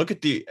that. Look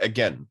at the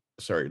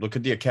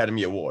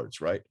Academy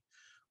Awards, right?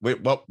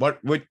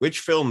 Which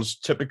films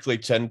typically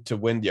tend to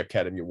win the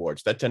Academy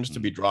Awards? That tends to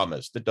be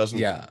dramas. That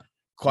doesn't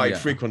quite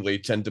frequently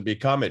tend to be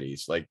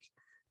comedies. Like,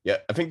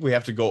 I think we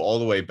have to go all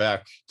the way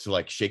back to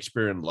like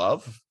Shakespeare in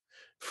Love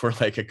for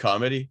like a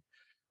comedy.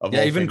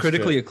 Even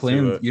critically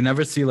acclaimed. You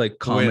never see like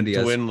comedy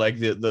to win like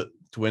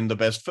to win the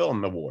best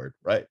film award,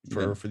 right?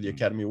 For the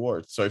Academy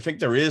Awards. So I think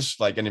there is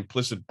like an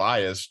implicit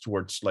bias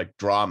towards like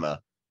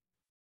drama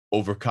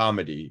over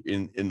comedy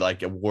in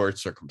like award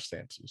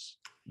circumstances.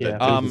 Yeah, that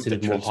more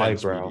transcends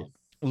highbrow. media.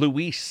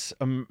 Luis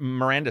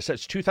Miranda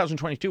says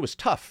 2022 was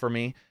tough for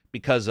me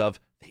because of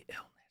the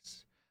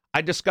illness.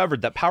 I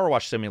discovered that Power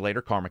Wash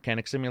Simulator, Car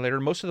Mechanic Simulator,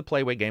 and most of the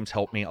Playway games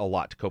helped me a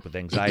lot to cope with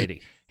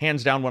anxiety.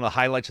 Hands down, one of the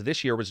highlights of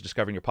this year was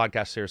discovering your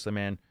podcast. Seriously,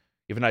 man.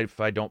 Even if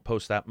I don't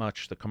post that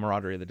much, the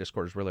camaraderie of the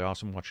Discord is really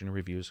awesome. Watching the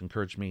reviews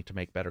encouraged me to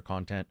make better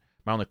content.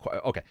 My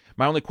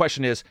only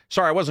question is,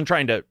 sorry, I wasn't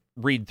trying to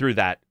read through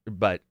that,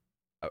 but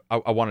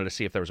I wanted to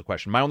see if there was a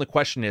question. My only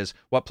question is,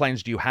 what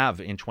plans do you have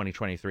in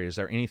 2023? Is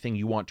there anything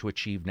you want to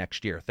achieve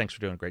next year? Thanks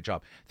for doing a great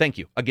job. Thank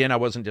you. Again, I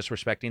wasn't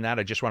disrespecting that.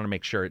 I just wanted to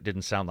make sure it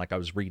didn't sound like I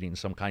was reading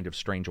some kind of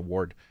strange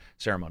award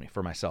ceremony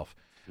for myself.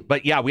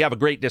 But yeah, we have a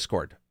great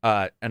Discord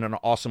and an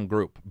awesome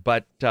group.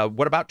 But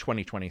what about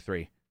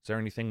 2023? Is there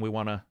anything we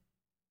want to...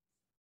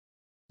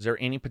 Is there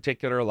any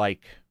particular,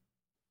 like,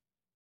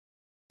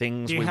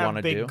 things we want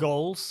to do? Do you have big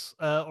goals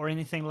or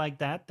anything like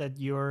that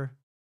you're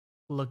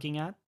looking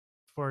at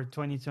for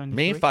 2023?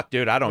 Me? Fuck,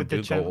 dude, I don't With the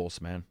do channel?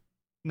 goals, man.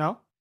 No?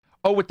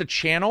 Oh, with the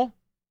channel?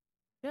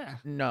 Yeah.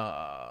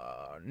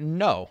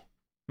 No.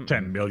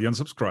 10 million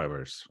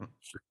subscribers.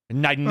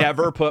 And I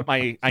never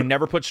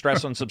put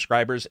stress on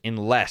subscribers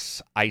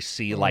unless I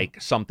see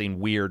like something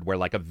weird where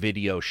like a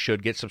video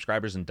should get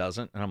subscribers and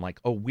doesn't, and I'm like,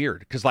 oh, weird,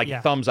 because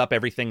like thumbs up,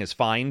 everything is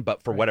fine,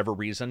 but for whatever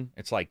reason,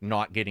 it's like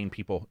not getting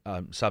people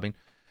subbing.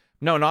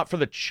 No, not for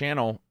the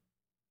channel.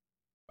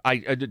 I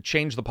did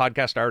change the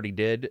podcast. I already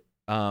did.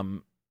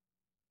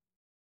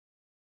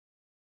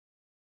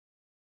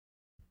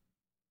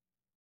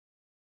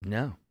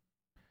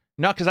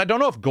 No, because I don't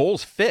know if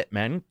goals fit,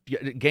 man.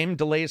 Game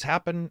delays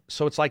happen,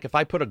 so it's like if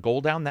I put a goal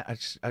down, that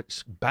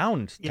it's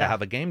bound to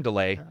have a game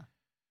delay.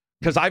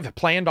 Because I've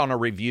planned on a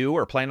review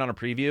or planned on a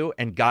preview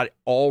and got it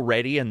all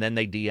ready, and then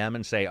they DM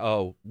and say,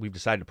 "Oh, we've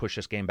decided to push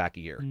this game back a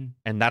year,"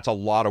 and that's a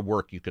lot of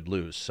work you could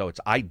lose. So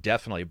I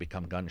definitely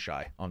become gun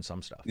shy on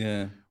some stuff.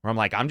 Yeah, where I'm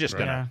like, I'm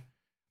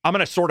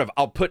gonna sort of,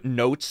 I'll put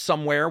notes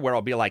somewhere where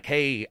I'll be like,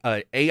 hey,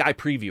 AI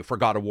preview for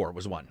God of War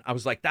was one. I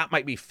was like, that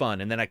might be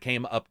fun. And then I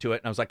came up to it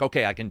and I was like,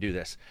 okay, I can do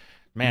this.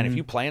 Man, if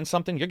you plan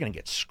something, you're going to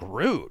get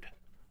screwed.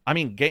 I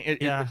mean,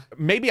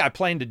 maybe I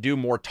plan to do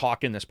more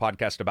talk in this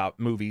podcast about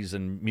movies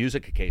and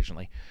music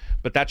occasionally,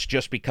 but that's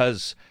just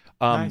because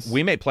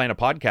we may plan a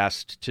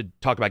podcast to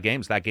talk about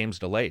games. That game's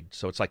delayed.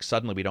 So it's like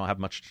suddenly we don't have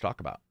much to talk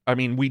about. I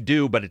mean, we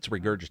do, but it's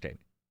regurgitated.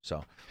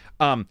 So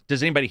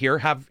does anybody here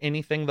have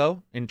anything,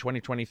 though, in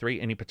 2023?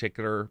 Any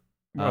particular...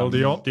 Well,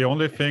 the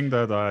only thing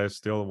that I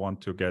still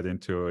want to get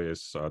into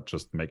is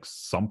just make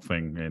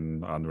something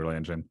in Unreal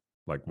Engine,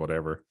 like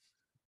whatever.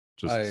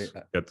 Just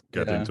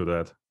get into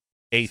that.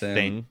 A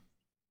thing.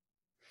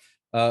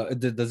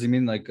 Does he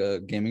mean like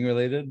gaming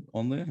related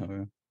only?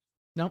 Or?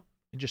 No,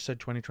 it just said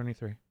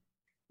 2023.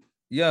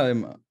 Yeah,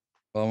 I'm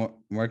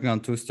working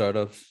on 2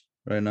 startups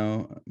right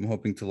now. I'm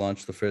hoping to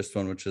launch the first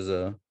one, which is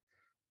we're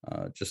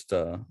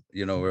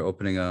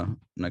opening an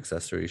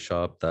accessory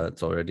shop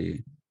that's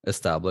already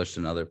established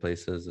in other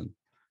places, and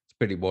it's a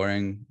pretty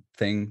boring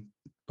thing,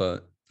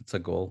 but it's a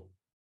goal.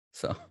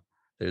 So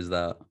there's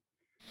that.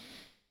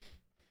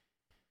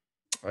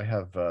 I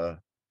have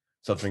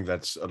something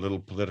that's a little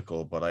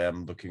political, but I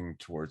am looking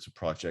towards a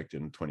project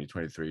in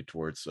 2023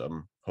 towards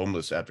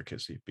homeless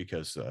advocacy,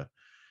 because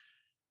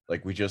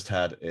like we just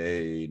had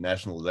a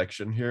national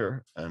election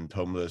here, and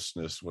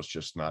homelessness was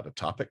just not a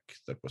topic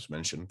that was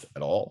mentioned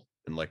at all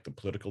in like the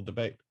political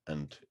debate,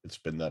 and it's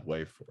been that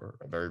way for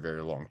a very,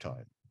 very long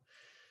time.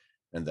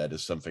 And that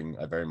is something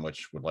I very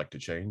much would like to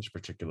change,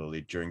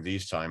 particularly during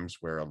these times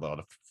where a lot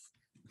of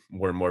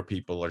more and more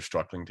people are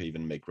struggling to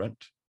even make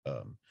rent.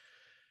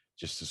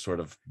 Just to sort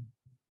of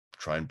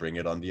try and bring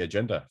it on the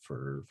agenda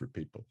for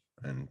people,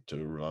 and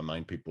to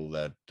remind people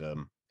that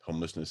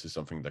homelessness is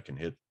something that can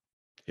hit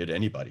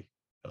anybody,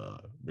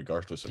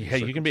 regardless of. Yeah,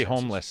 you can be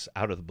homeless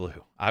out of the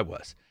blue. I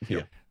was.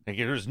 Yeah.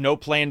 There's no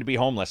plan to be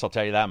homeless, I'll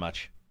tell you that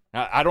much.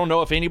 I don't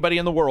know if anybody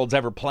in the world's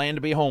ever planned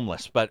to be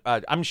homeless, but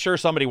I'm sure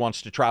somebody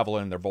wants to travel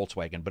in their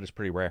Volkswagen, but it's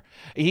pretty rare.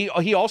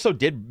 He also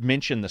did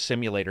mention the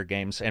simulator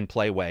games and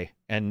Playway,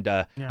 and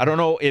I don't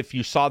know if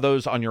you saw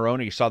those on your own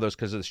or you saw those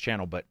because of this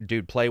channel, but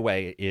dude,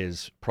 Playway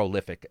is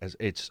prolific.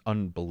 It's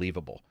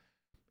unbelievable.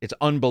 It's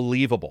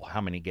unbelievable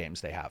how many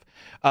games they have.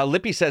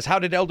 Lippy says, how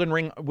did Elden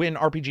Ring win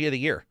RPG of the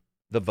Year?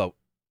 The vote.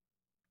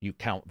 You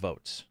count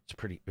votes. It's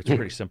pretty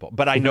simple.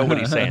 But I know what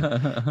he's saying.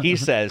 He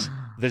says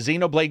the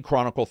Xenoblade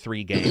Chronicle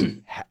 3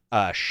 game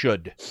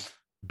should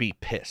be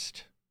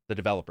pissed. The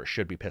developer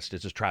should be pissed.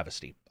 It's a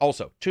travesty.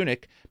 Also,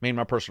 Tunic made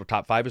my personal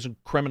top 5 is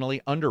criminally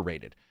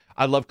underrated.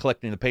 I love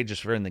collecting the pages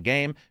for in the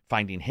game,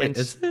 finding hints.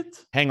 Wait, is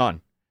it? Hang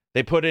on.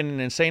 They put in an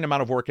insane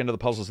amount of work into the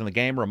puzzles in the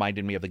game,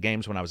 reminded me of the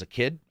games when I was a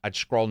kid. I'd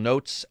scroll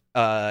notes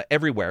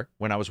everywhere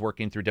when I was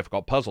working through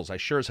difficult puzzles. I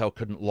sure as hell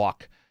couldn't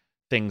look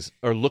things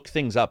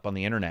up on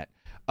the internet.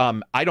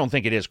 I don't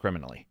think it is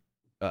criminally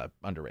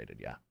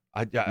underrated. Yeah,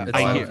 I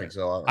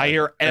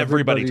hear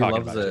everybody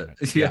talking about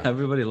it. Yeah,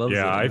 everybody loves it.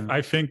 Yeah,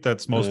 I think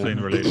that's mostly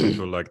in relation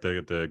to like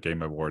the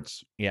Game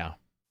Awards. Yeah,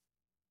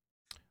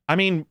 I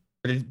mean,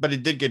 but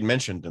it did get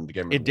mentioned in the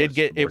Game Awards.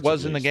 It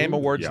was in the Game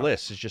Awards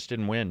list. It just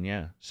didn't win.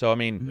 Yeah, so I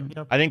mean,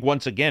 I think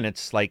once again,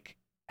 it's like,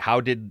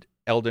 how did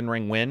Elden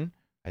Ring win?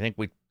 I think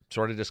we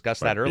sort of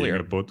discussed that earlier.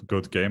 A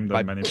good game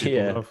that many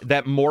people love.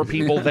 That more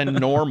people than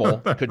normal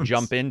could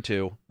jump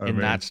into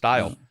that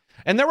style.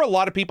 And there were a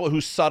lot of people who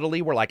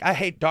subtly were like, I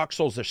hate Dark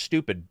Souls, they're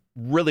stupid.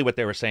 Really what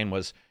they were saying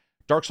was,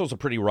 Dark Souls are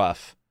pretty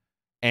rough,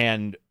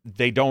 and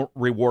they don't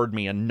reward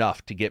me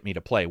enough to get me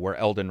to play, where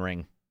Elden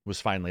Ring was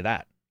finally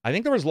that. I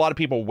think there was a lot of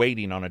people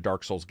waiting on a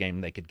Dark Souls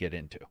game they could get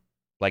into.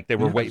 Like they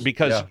were waiting,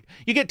 because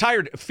you get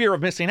tired, fear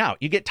of missing out.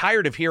 You get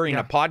tired of hearing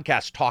a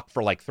podcast talk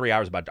for like 3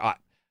 hours about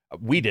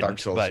we didn't, Dark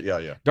Souls, but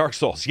Dark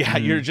Souls,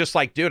 you're just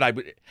like, dude,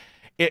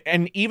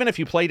 and even if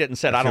you played it and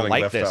said, I don't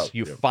like this,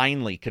 you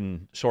finally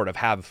can sort of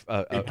have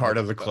be part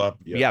of the club.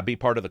 Be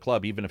part of the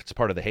club, even if it's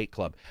part of the hate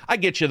club. I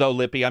get you though,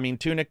 Lippy. I mean,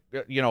 Tunic,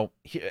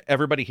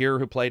 everybody here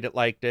who played it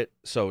liked it,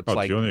 so it's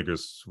like Tunic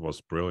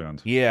was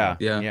brilliant.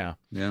 Yeah.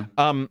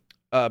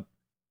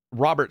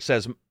 Robert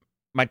says,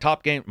 my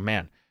top game,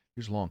 man,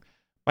 here's long.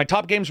 My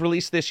top games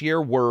released this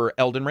year were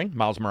Elden Ring,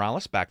 Miles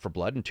Morales, Back 4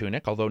 Blood, and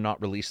Tunic. Although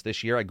not released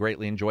this year, I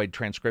greatly enjoyed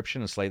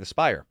Transcription and Slay the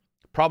Spire.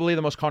 Probably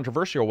the most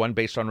controversial one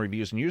based on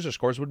reviews and user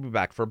scores would be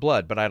Back 4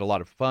 Blood, but I had a lot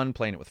of fun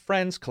playing it with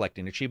friends,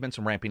 collecting achievements,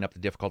 and ramping up the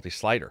difficulty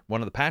slider.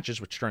 One of the patches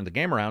which turned the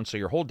game around so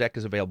your whole deck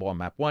is available on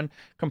map 1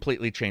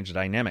 completely changed the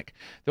dynamic.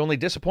 The only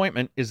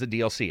disappointment is the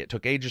DLC. It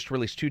took ages to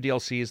release 2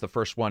 DLCs. The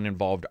first one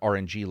involved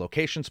RNG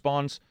location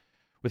spawns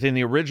within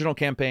the original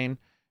campaign,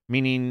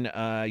 meaning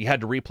you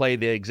had to replay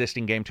the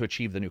existing game to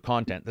achieve the new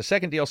content. The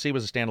second DLC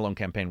was a standalone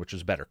campaign, which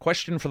was better.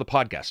 Question for the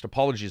podcast.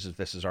 Apologies if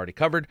this is already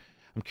covered.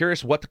 I'm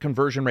curious what the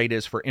conversion rate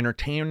is for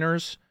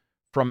entertainers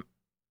from...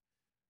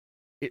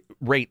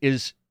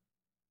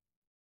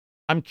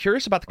 I'm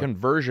curious about the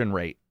conversion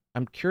rate.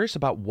 I'm curious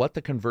about what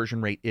the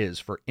conversion rate is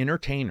for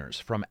entertainers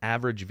from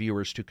average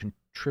viewers to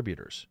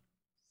contributors.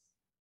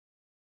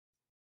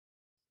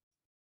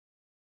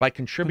 By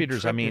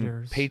contributors, I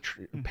mean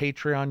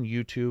Patreon,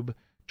 YouTube,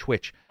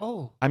 Twitch.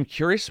 Oh. I'm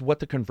curious what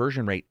the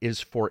conversion rate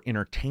is for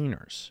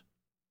entertainers.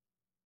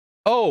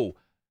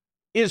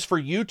 Is for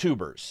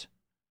YouTubers.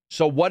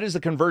 So what is the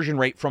conversion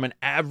rate from an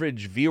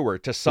average viewer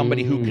to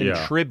somebody who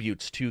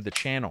contributes to the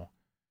channel?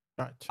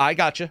 Right. I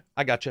gotcha.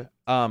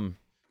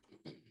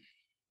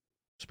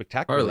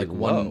 Spectacular. Or like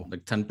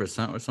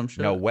 10% or some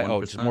shit. No,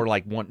 it's more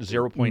like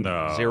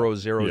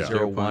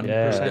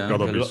 0.0001%.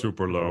 Gotta be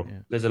super low. Yeah.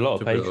 There's a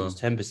lot of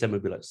patrons. 10%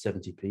 would be like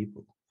 70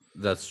 people.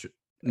 That's true.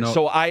 No.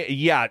 So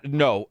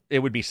it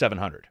would be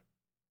 700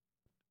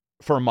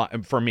 for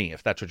me,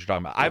 if that's what you're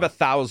talking about. Yeah.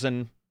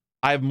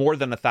 I have more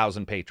than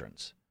 1,000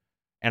 patrons,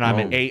 and I'm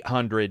at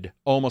 800,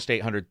 almost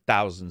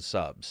 800,000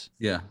 subs.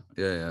 Yeah.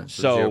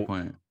 So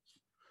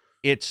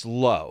it's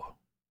low,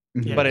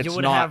 but it's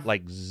not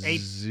like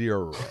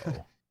zero.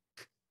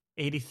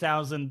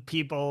 80,000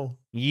 people.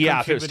 Yeah,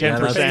 if it was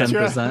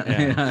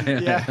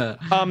 10%. Yeah.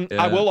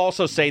 I will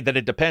also say that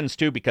it depends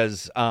too,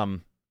 because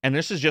and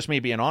this is just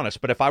me being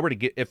honest, but if I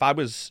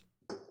was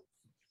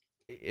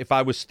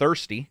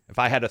thirsty, if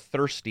I had a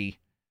thirsty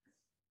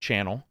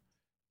channel,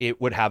 it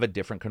would have a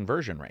different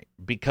conversion rate,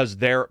 because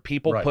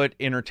people put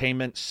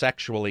entertainment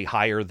sexually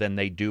higher than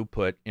they do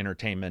put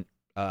entertainment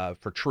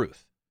for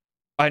truth.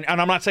 And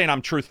I'm not saying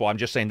I'm truthful. I'm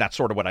just saying that's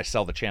sort of what I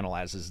sell the channel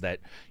as, is that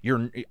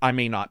I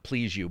may not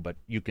please you, but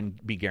you can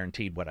be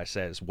guaranteed what I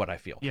say is what I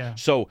feel. Yeah.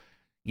 So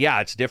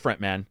yeah, it's different,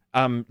 man.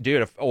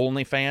 Dude, if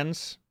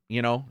OnlyFans,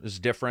 is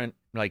different.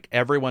 Like,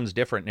 everyone's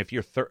different. And if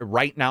you're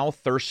right now,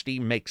 thirsty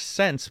makes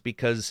sense,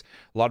 because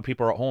a lot of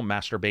people are at home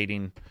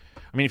masturbating.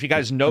 I mean, if you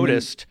guys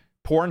noticed,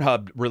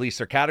 Pornhub released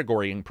their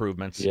category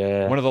improvements.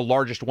 Yeah. One of the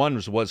largest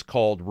ones was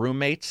called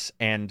roommates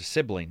and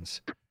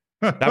siblings.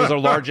 That was their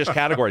largest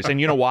categories.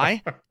 And you know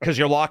why? Because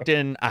you're locked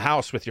in a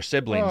house with your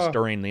siblings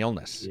during the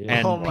illness.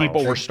 Yeah. And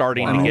people were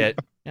starting to get...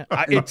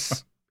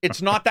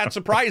 It's not that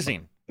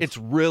surprising. It's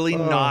really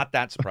not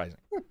that surprising.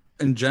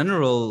 In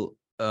general,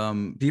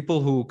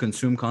 people who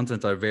consume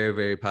content are very,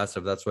 very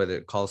passive. That's why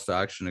the calls to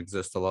action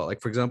exist a lot.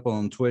 Like, for example,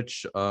 on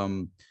Twitch,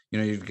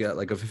 you get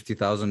like a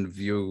 50,000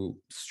 view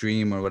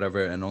stream or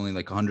whatever, and only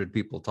like 100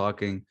 people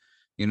talking.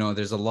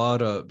 There's a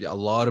lot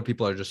of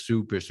people are just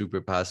super,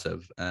 super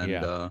passive,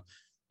 and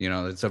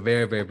it's a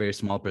very, very, very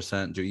small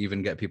percent to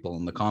even get people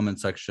in the comment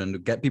section, to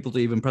get people to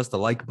even press the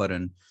like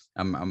button.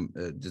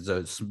 It's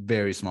a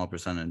very small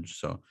percentage.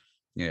 So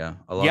yeah,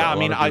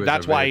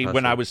 that's why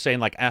when I was saying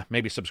like,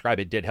 maybe subscribe,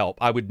 it did help.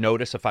 I would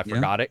notice if I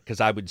forgot it,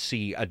 because I would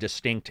see a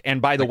distinct.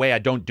 And by the way, I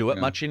don't do it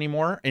much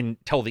anymore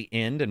until the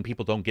end, and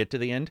people don't get to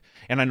the end.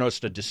 And I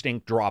noticed a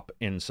distinct drop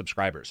in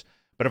subscribers.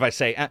 But if I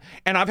say,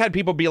 and I've had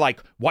people be like,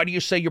 why do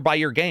you say you buy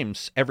your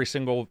games every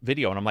single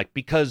video? And I'm like,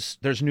 because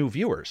there's new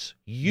viewers.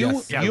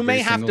 You may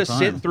have to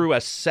sit through a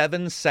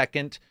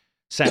 7-second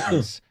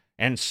sentence,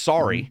 and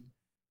sorry,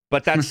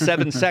 but that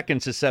 7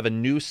 seconds is 7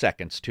 new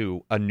seconds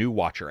to a new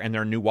watcher, and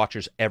there are new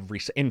watchers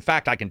in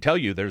fact, I can tell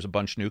you there's a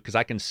bunch new, because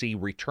I can see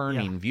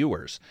returning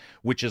viewers,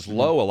 which is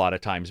low a lot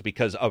of times,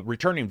 because a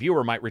returning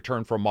viewer might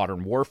return for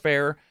Modern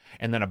Warfare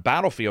and then a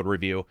Battlefield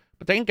review,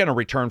 but they ain't going to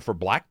return for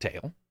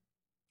Blacktail.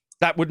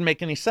 That wouldn't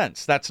make any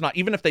sense. That's not,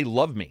 even if they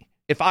love me.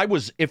 If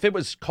it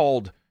was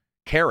called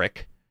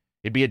Carrick,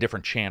 it'd be a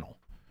different channel.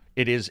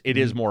 It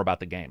is more about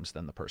the games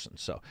than the person.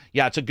 So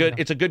yeah, it's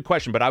a good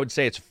question, but I would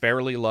say it's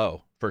fairly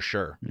low for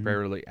sure.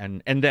 Fairly,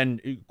 and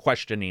then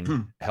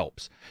questioning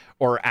helps,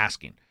 or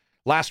asking.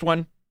 Last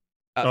one.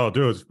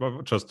 Dude,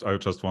 I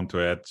just want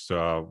to add,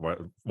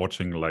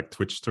 watching like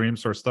Twitch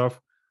streams or stuff,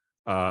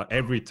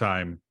 every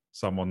time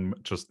someone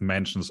just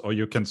mentions,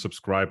 you can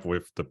subscribe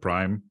with the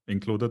Prime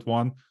included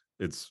one,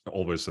 it's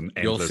always an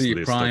endless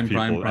list of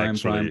people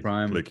actually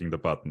clicking the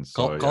buttons.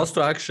 Calls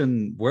to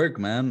action work,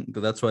 man.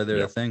 That's why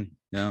they're a thing.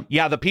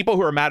 Yeah, the people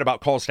who are mad about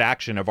calls to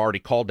action have already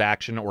called to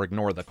action or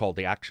ignore the call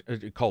to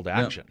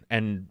action.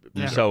 And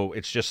so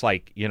it's just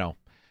like,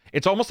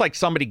 it's almost like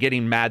somebody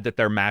getting mad that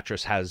their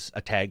mattress has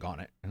a tag on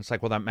it. And it's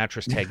like, well, that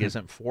mattress tag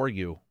isn't for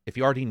you. If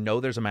you already know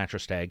there's a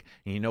mattress tag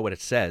and you know what it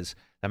says,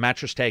 the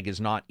mattress tag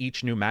is not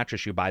each new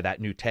mattress you buy,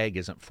 that new tag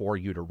isn't for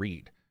you to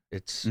read.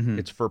 It's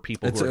for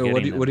people who are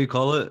getting what do you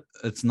call it?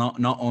 It's not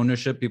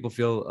ownership. People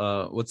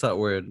feel what's that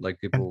word? Like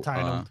people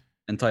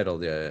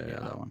entitled. Yeah,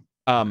 that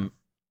one.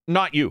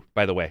 Not you,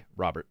 by the way,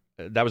 Robert.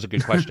 That was a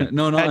good question.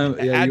 No.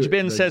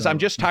 Ajbin says, I'm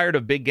just tired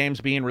of big games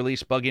being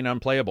released buggy and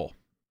unplayable.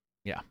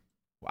 Yeah,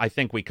 I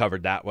think we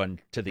covered that one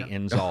to the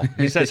ends all.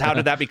 He says, how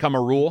did that become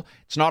a rule?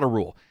 It's not a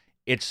rule.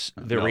 It's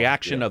the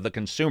reaction of the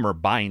consumer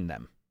buying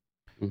them.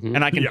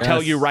 And I can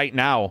tell you right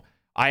now,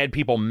 I had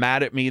people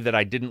mad at me that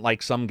I didn't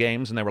like some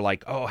games, and they were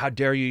like, oh, how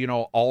dare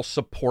you, I'll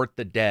support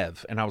the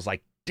dev. And I was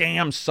like,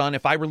 damn, son,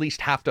 if I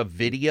released half the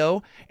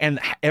video and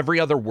every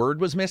other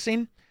word was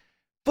missing,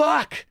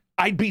 fuck,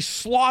 I'd be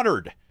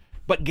slaughtered.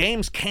 But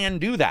games can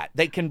do that.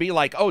 They can be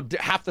like, oh,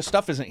 half the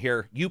stuff isn't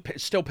here. You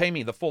still pay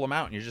me the full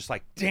amount. And you're just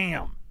like,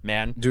 damn,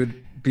 man.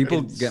 Dude,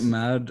 people get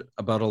mad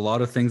about a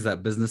lot of things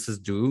that businesses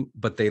do,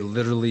 but they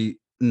literally...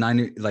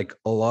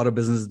 a lot of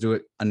businesses do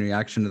it in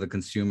reaction to the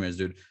consumers,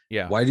 dude.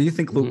 Yeah. Why do you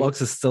think loot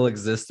boxes still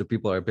exist if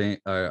people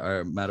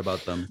are mad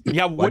about them?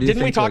 Yeah.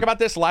 Didn't we talk about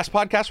this last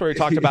podcast where we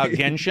talked about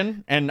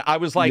Genshin? And I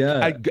was like,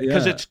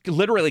 because it's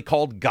literally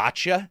called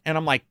Gotcha. And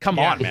I'm like, come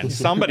on, man.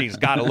 Somebody's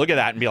got to look at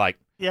that and be like,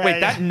 wait,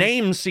 that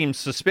name seems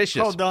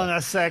suspicious. Hold on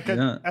a second.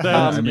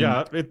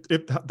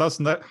 It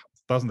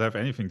doesn't have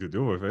anything to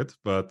do with it,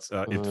 but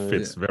it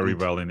fits very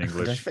well in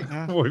English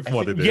with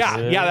what it is.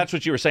 Yeah, that's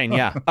what you were saying.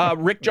 Yeah.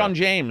 Rick John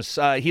James,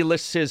 he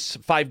lists his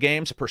 5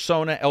 games: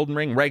 Persona, Elden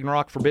Ring,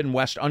 Ragnarok, Forbidden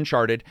West,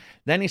 Uncharted.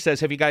 Then he says,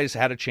 have you guys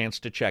had a chance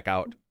to check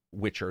out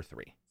Witcher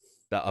 3,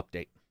 the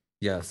update?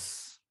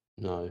 Yes.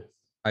 No.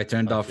 I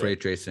turned off ray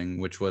tracing,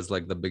 which was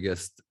like the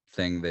biggest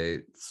thing they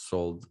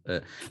sold.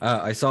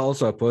 I saw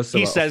also a post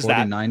he about says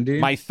 4090. That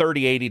my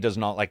 3080 does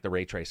not like the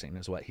ray tracing,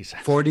 is what he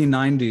said.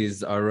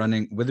 4090s are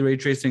running with ray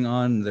tracing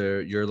on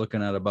there. You're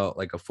looking at about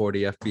like a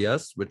 40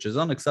 FPS, which is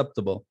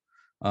unacceptable.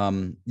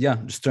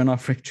 Just turn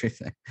off ray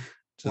tracing.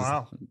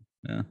 Wow.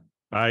 Yeah.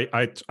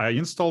 I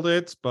installed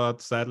it,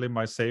 but sadly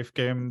my save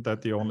game,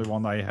 that the only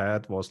one I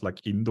had was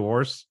like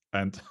indoors,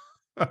 and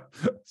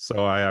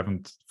so I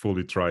haven't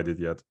fully tried it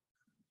yet.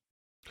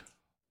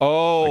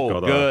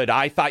 Oh, good.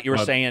 I thought you were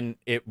saying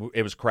it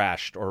was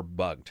crashed or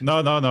bugged.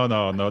 No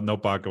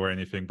bug or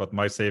anything. But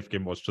my save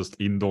game was just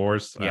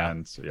indoors,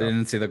 and they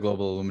didn't see the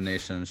global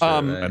illumination.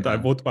 And I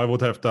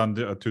would have done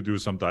to do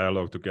some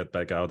dialogue to get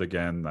back out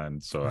again,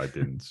 and so I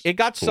didn't. It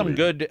got some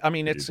good. I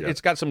mean,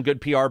 it's got some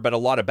good PR, but a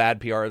lot of bad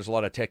PR. There's a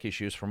lot of tech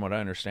issues, from what I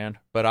understand.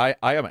 But I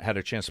haven't had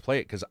a chance to play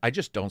it because I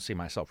just don't see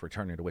myself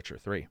returning to Witcher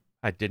 3.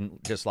 I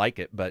didn't dislike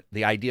it, but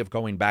the idea of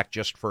going back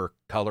just for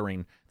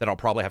coloring that I'll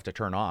probably have to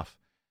turn off,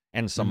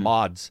 and some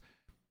mods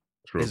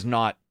is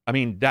not, I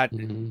mean, that,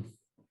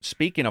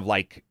 speaking of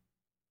like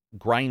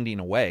grinding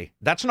away,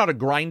 that's not a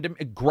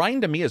grind.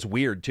 Grind to me is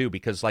weird too,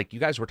 because like you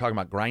guys were talking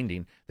about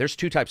grinding. There's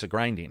 2 types of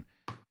grinding.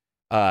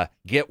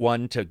 Get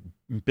 1 to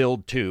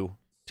build 2,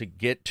 to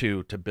get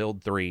 2 to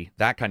build 3,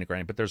 that kind of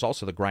grind. But there's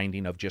also the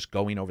grinding of just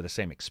going over the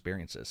same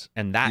experiences.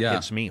 And that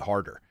hits me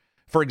harder.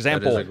 For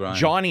example,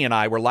 Johnny and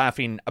I were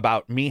laughing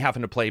about me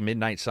having to play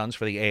Midnight Suns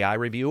for the AI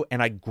review,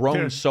 and I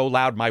groaned so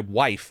loud my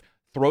wife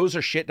throws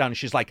her shit down, and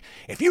she's like,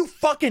 if you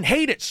fucking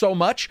hate it so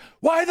much,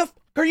 why the fuck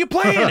are you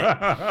playing it?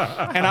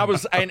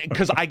 And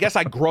because I guess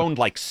I groaned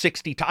like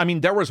 60 times. I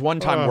mean, there was one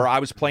time where I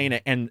was playing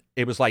it, and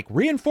it was like,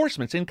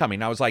 reinforcements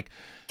incoming. I was like,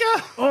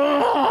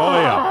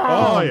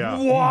 oh yeah,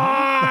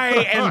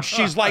 why? And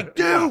she's like,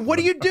 dude, what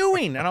are you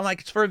doing? And I'm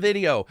like, it's for a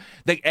video.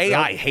 The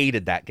AI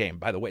hated that game,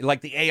 by the way.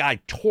 Like, the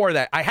AI tore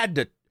that. I had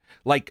to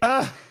like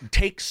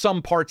take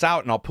some parts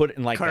out, and I'll put it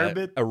in like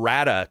a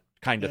errata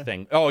kind of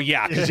thing. Oh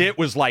yeah, because it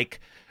was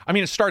like, I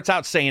mean, it starts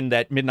out saying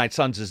that Midnight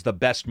Suns is the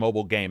best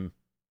mobile game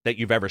that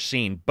you've ever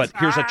seen, but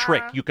here's a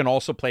trick: you can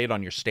also play it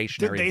on your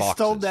stationary boxes. They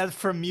stole that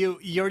from you.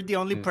 You're the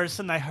only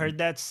person I heard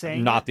that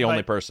saying. Not the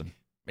only person,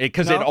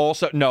 because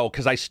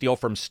because I steal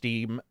from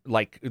Steam,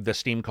 like the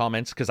Steam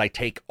comments, because I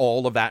take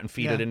all of that and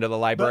feed it into the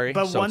library.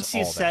 But so once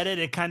you said it,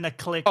 it kind of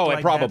clicked. Oh, like,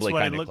 it probably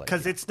kind of clicked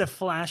because it's the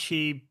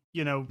flashy,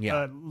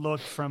 look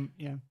from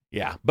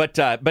Yeah, but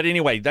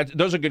anyway,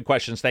 those are good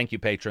questions. Thank you,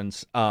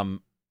 patrons.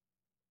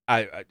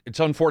 It's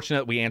unfortunate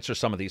that we answer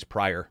some of these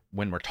prior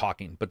when we're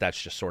talking, but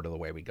that's just sort of the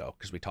way we go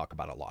because we talk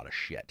about a lot of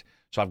shit.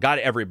 So I've got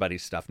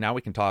everybody's stuff. Now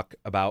we can talk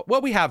about,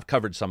 well, we have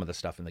covered some of the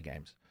stuff in the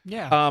games.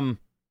 Yeah.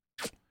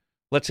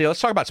 Let's see. Let's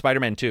talk about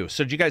Spider-Man 2.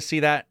 So did you guys see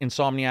that?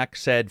 Insomniac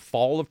said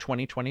fall of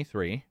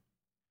 2023.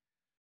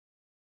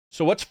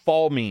 So what's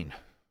fall mean?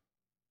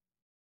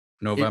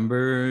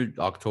 November,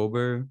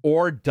 October,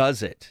 or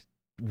does it?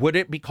 Would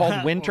it be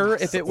called winter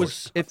if it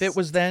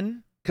was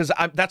then? Because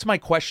that's my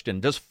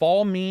question. Does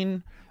fall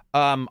mean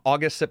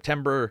August,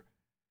 September,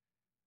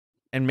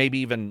 and maybe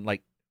even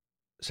like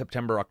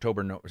September,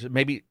 October? No,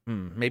 maybe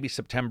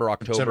September,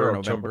 October,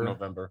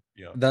 November.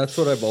 Yeah, that's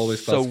what I've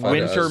always classified. So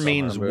winter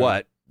means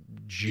what?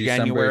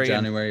 January,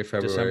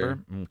 February, December.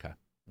 Okay.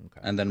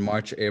 And then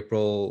March,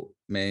 April,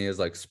 May is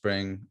like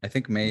spring. I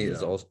think May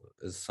is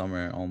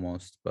summer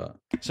almost. But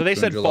so they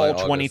said July,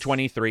 fall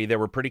 2023. They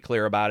were pretty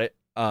clear about it.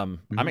 I'm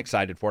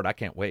excited for it. I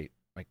can't wait.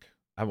 Like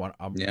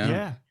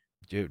yeah.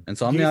 Dude,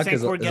 Insomniac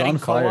is on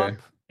fire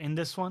in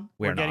this one.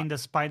 We're getting the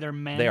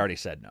Spider-Man. They already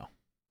said no.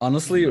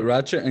 Honestly,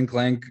 Ratchet and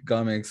Clank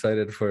got me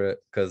excited for it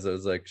because it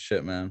was like,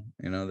 shit, man.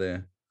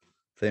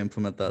 They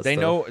implement that. They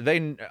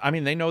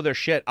know their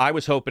shit. I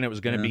was hoping it was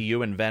going to be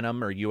you and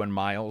Venom or you and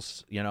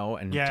Miles,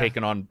 and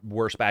taking on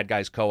worse bad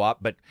guys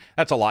co-op, but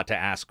that's a lot to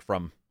ask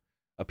from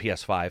a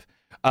PS5.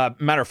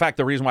 Matter of fact,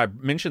 the reason why I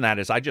mentioned that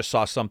is I just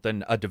saw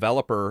something, a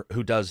developer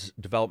who does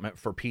development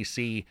for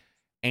PC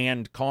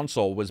and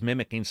console was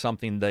mimicking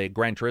something the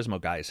Gran Turismo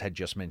guys had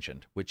just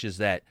mentioned, which is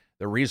that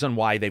the reason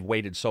why they've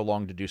waited so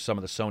long to do some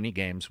of the Sony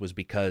games was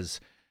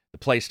because the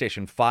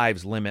PlayStation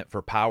 5's limit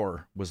for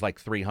power was like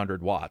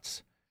 300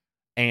 watts.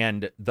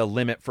 And the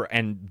limit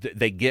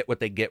they get what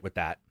they get with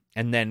that.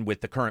 And then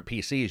with the current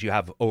PCs, you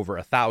have over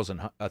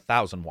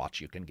 1,000 watts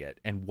you can get.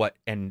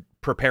 And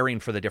preparing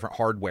for the different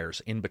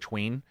hardwares in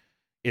between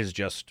is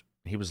just,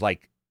 it was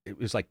like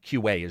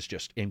QA is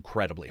just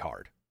incredibly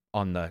hard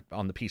on the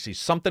PCs.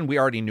 Something we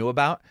already knew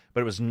about,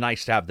 but it was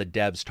nice to have the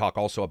devs talk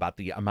also about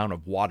the amount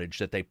of wattage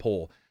that they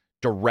pull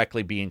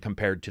directly being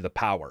compared to the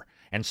power.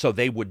 And so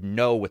they would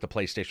know with the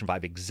PlayStation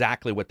 5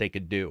 exactly what they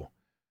could do.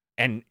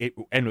 And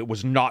it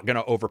was not going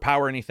to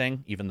overpower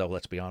anything, even though,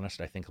 let's be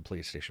honest, I think the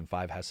PlayStation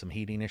 5 has some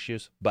heating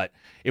issues. But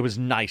it was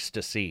nice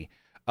to see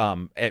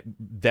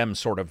them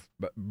sort of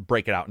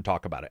break it out and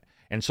talk about it.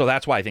 And so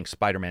that's why I think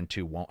Spider-Man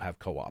 2 won't have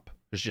co-op.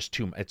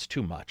 It's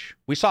too much.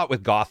 We saw it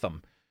with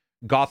Gotham.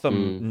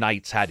 Gotham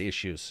Knights had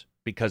issues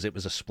because it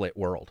was a split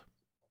world.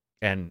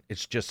 And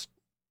it's just,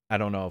 I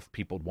don't know if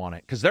people would want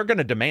it. Because they're going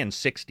to demand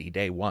 60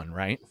 day one,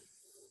 right?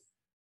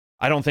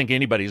 I don't think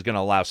anybody's going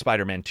to allow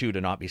Spider-Man 2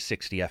 to not be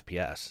 60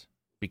 FPS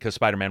because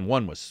Spider-Man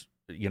 1 was,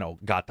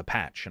 got the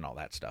patch and all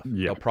that stuff.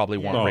 Yeah. They'll probably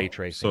want ray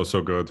tracing.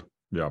 So good.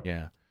 Yeah.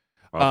 Yeah.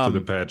 After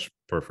the patch,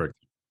 perfect.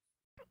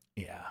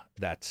 Yeah,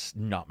 that's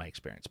not my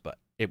experience, but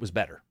it was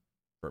better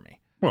for me.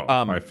 Well,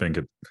 I think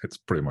it's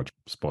pretty much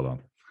spot on.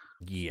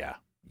 Yeah,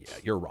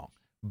 you're wrong.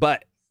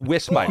 But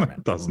with Spider-Man.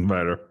 It doesn't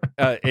matter.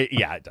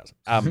 It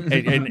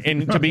doesn't.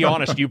 And to be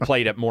honest, you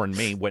played it more than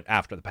me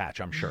after the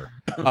patch, I'm sure.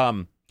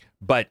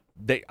 But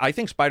I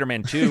think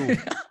Spider-Man 2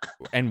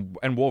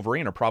 and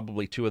Wolverine are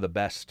probably two of the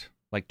best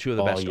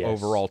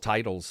overall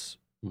titles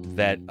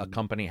that a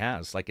company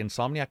has. Like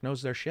Insomniac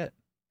knows their shit.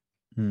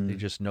 They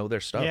just know their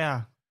stuff.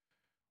 Yeah.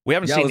 We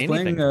haven't seen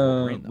anything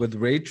playing, with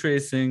ray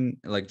tracing,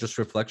 like just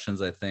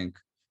Reflections, I think,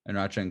 and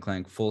Ratchet and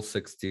Clank full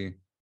 60. It's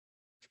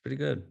pretty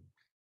good.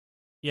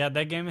 Yeah,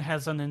 that game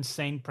has an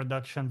insane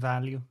production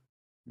value.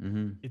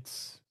 Mm-hmm.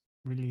 It's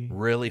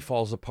really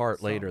falls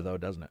apart later, though,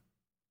 doesn't it?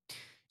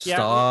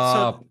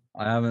 Stop.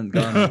 I haven't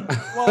gone.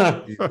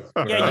 Well,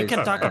 yeah, you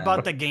can talk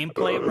about the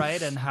gameplay,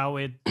 right, and how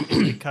it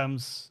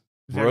becomes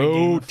very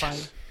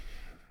gamified.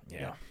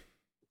 Yeah.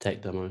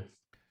 Tech demo.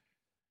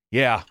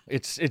 Yeah,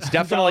 it's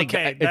definitely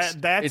Okay, that's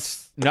that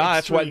was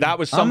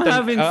I'm something.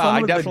 having fun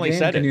I with definitely the game.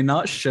 said Can it. you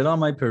not shit on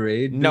my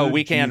parade? No, dude?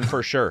 we can Jeez.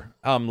 for sure.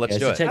 Let's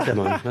do it's it. a tech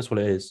demo. That's what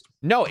it is.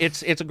 No,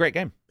 it's a great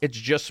game. It's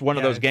just one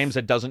of Yeah, those games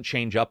that doesn't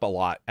change up a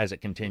lot as it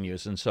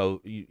continues, and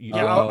so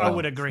Yeah, I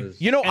would agree.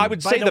 You know, I And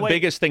would by say the the way-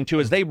 biggest thing too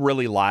is they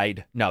really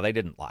lied. No, they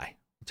didn't lie.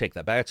 Take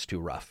that back. It's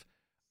too rough.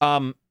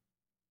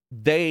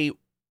 They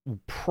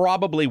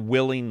probably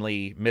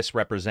willingly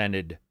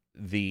misrepresented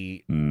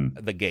the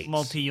gates.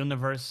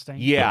 Multi-universe thing.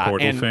 Yeah, The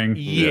portal and thing?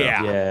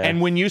 Yeah. Yeah. And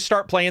when you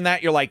start playing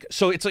that, you're like,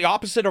 so it's the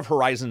opposite of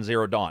Horizon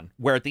Zero Dawn,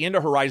 where at the end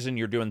of Horizon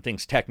you're doing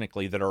things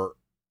technically that are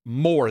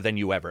more than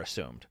you ever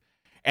assumed.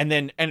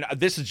 And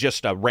this is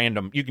just a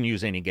random, you can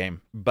use any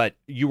game, but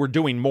you were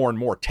doing more and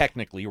more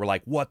technically. You were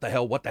like, what the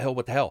hell? What the hell?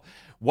 What the hell?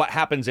 What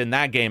happens in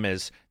that game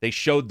is they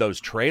showed those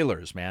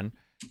trailers, man.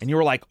 And you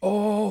were like,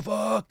 oh,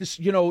 fuck, this,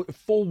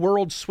 full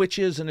world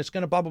switches and it's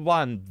going to blah, blah,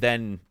 blah. And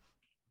then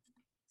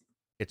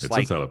it's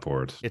like, a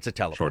teleport. it's a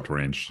teleport. Short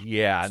range.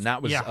 Yeah. And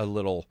that was Yeah. a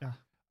little,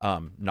 Yeah.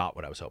 not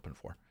what I was hoping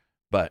for.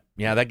 But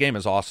yeah, that game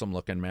is awesome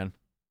looking, man.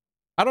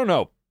 I don't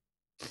know.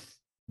 Does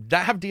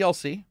that have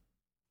DLC?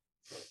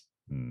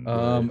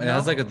 It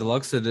has like a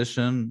deluxe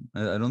edition.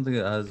 I don't think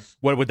it has.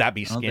 What would that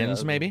be? I don't think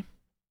Skins, I- maybe?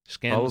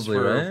 Skins Probably,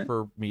 right?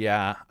 for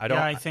yeah. I don't.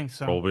 Yeah, I think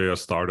so. Probably a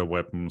starter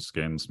weapon,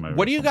 skins, maybe.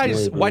 what do you something.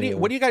 guys? Maybe,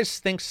 What do you guys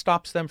think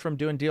stops them from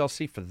doing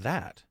DLC for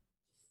that?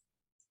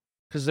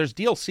 Because there's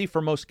DLC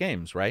for most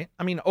games, right?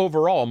 I mean,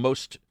 overall,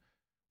 most.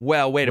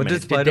 Well, wait a What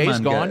minute. did Did Days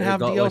Spider-Man Gone get? It have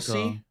got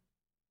DLC?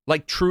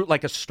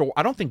 Like a story.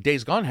 I don't think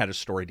Days Gone had a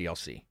story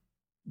DLC. Days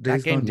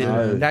that game Gone didn't.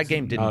 No, That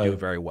game didn't do no.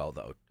 very well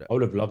though. I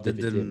would have loved it. It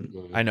if it didn't.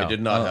 didn't. I know. It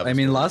did not have. I a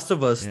mean, story. Last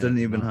of Us Yeah. didn't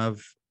even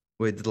have.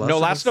 Wait, did Last No,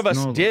 of Last of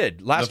Us no.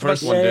 did. Last The of Us.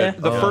 first one did.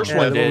 The first Yeah,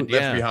 one the did.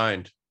 Left Yeah.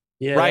 Behind.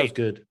 Yeah, Right. that was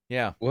good.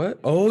 Yeah. What?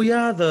 Oh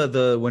yeah,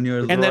 the when you're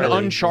And then Right.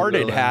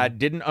 Uncharted Well, had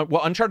didn't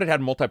well Uncharted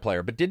had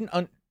multiplayer, but didn't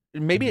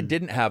maybe it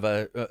didn't have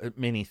a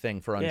mini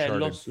thing for Yeah,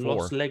 Uncharted 4.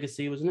 Lost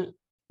Legacy, wasn't it?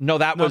 No,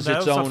 that No, was that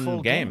its was a own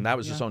full game. game, That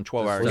was yeah. its own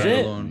 12-hour Was game.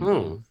 it? Standalone.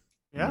 Oh,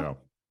 Yeah.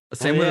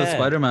 Same with yeah.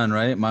 Spider-Man,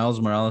 right?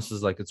 Miles Morales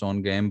is like its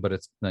own game, but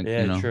it's like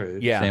yeah, true.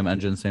 Yeah. same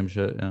engine, same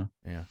shit.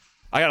 Yeah.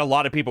 I got a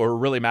lot of people who are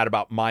really mad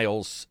about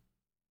Miles'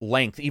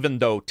 length, even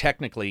though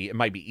technically it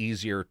might be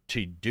easier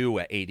to do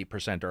a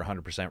 80% or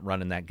 100%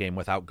 run in that game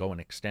without going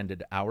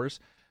extended hours.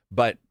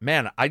 But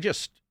man,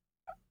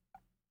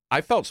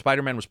 I felt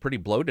Spider-Man was pretty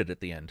bloated at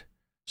the end.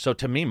 So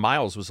to me,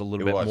 Miles was a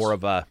little It bit was. more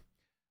of a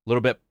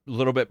little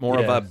bit more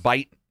of Yeah. a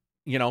bite.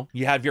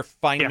 You have your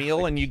fine Yeah.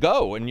 meal and you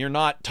go, and you're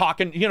not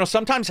talking.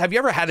 Sometimes have you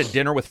ever had a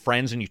dinner with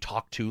friends and you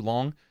talk too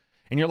long?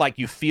 And you're like,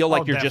 you feel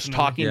like Oh, you're just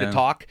definitely. talking Yeah. to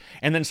talk.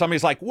 And then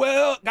somebody's like,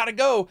 well, gotta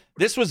go.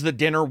 This was the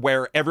dinner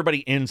where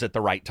everybody ends at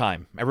the right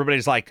time.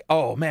 Everybody's like,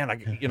 oh man, I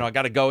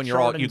gotta go. And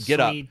Short you and get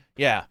up. sweet.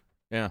 Yeah.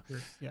 Yeah.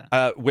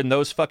 When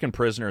those fucking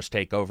prisoners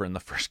take over in the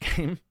first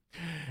game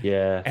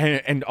Yeah.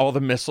 and all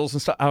the missiles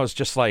and stuff, I was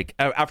just like,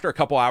 after a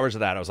couple hours of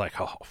that, I was like,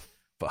 oh,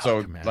 fuck,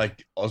 So man.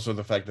 like also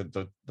the fact that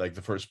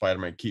the first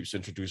Spider-Man keeps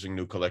introducing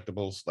new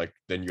collectibles, like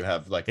then you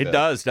have like it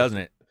does, doesn't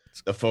it?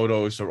 the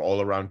photos are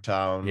all around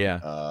town.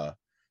 Yeah.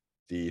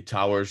 The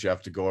towers you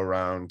have to go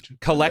around. and then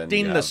Collecting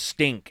you the have-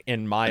 stink in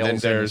and then Miles and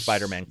there's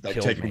Spider-Man like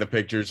killed taking me. the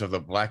pictures of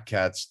the Black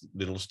Cat's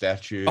little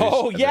statues.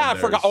 Oh and yeah, I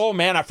then forgot. there's- Oh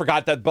man, I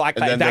forgot that Black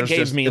and then that there's gave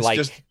just- me it's like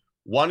just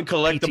one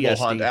collectible PTSD.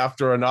 hunt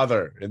after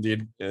another, and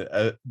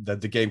that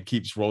the game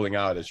keeps rolling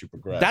out as you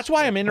progress. That's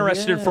why I'm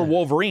interested for yeah.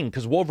 Wolverine,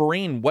 because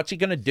Wolverine, what's he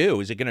gonna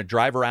do? Is he gonna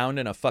drive around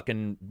in a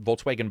fucking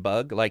Volkswagen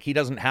Bug? Like he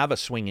doesn't have a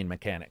swinging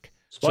mechanic.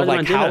 Spider-Man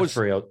like, did how have is-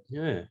 three.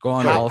 Yeah. Go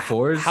on How- all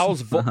fours.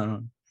 how's I don't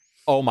know.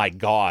 Oh my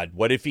god,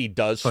 what if he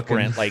does Fucking-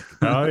 sprint like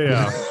Oh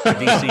yeah.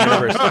 DC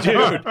Universe,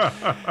 dude?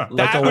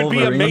 Like That a would be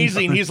Wolverine.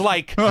 amazing. He's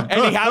like, and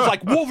he has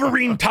like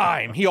Wolverine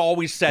time. He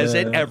always says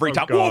it Yeah. every Oh,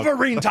 time. God.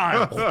 Wolverine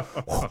time.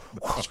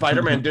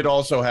 Spider-Man did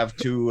also have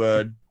two,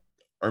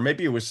 or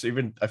maybe it was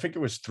even. I think it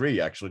was three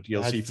actually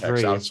DLC Had packs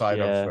three, outside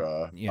yeah.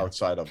 of Yeah.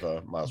 outside of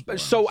Miles.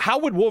 Morales. So how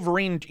would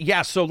Wolverine?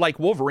 Yeah, so like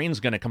Wolverine's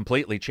going to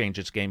completely change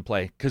its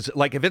gameplay because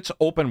like if it's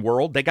open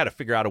world, they got to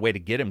figure out a way to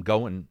get him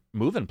going,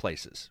 moving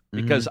places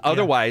because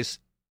otherwise.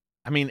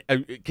 I mean,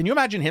 can you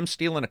imagine him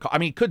stealing a car? I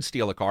mean, he could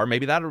steal a car.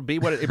 Maybe that'll be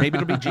what. Maybe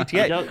it'll be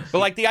GTA. Yeah. But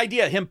like the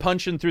idea of him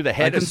punching through the I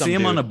head can of some see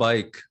him dude. on a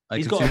bike. I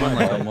He's can got see a him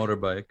on like a motorbike.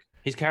 motorbike.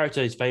 His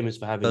character is famous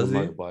for having Does a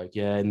he? motorbike.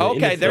 Yeah.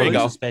 Okay, there you films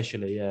go.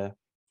 Especially, yeah.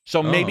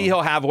 So maybe Oh.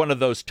 he'll have one of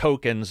those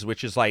tokens,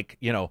 which is like,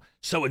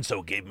 so and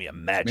so gave me a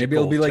magical. Maybe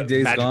it'll be like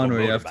Days magical Gone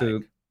where you have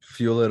motorbike. to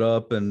fuel it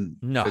up and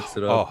No. fix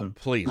it up. Oh, and...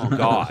 please,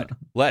 God.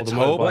 Let's Or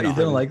the hope. motorbike What, you not.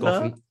 didn't like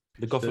Gotham,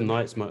 The Gotham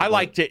Knights motorbike. I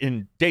liked it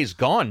in Days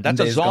Gone. That's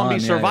a Days zombie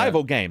Gone, yeah,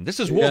 survival game. This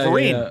is Yeah, yeah,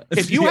 Wolverine. yeah.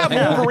 If you have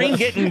Yeah. Wolverine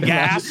getting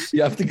gas,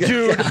 You have to get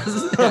Dude,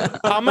 gas.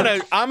 I'm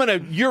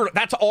gonna.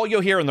 That's all you'll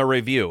hear in the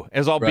review.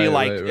 Is I'll be Right,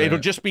 like, right, it'll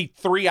right. just be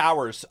 3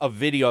 hours of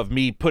video of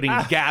me putting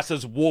gas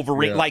as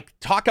Wolverine. Yeah. Like,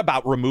 talk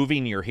about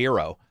removing your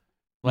hero,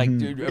 like Mhm.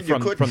 dude, You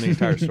from could- the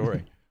entire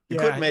story. You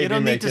Yeah, could maybe you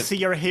don't need make to it- see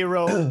your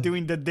hero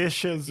doing the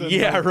dishes. And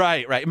Yeah,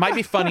 like- right. It might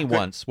be funny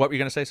once. What were you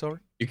gonna say,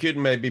 Silver? You could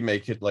maybe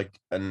make it like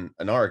an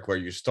arc where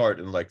you start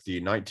in like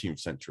the 19th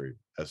century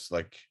as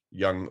like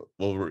young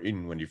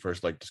Wolverine when he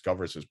first like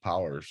discovers his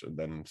powers and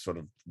then sort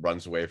of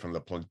runs away from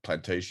the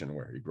plantation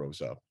where he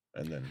grows up,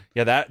 and then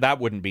that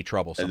wouldn't be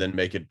troublesome. And then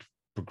make it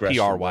progress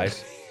PR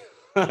wise.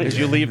 Did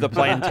you leave the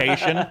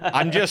plantation?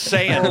 I'm just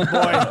saying.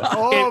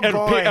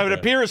 It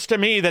appears to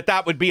me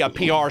that would be a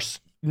PR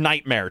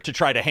nightmare to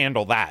try to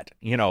handle that.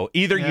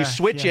 Either you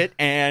switch it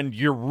and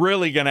you're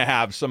really going to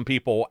have some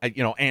people,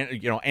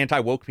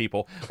 anti-woke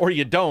people, or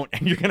you don't,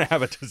 and you're going to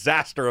have a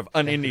disaster of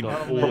unending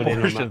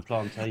proportions.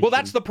 Well,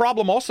 that's the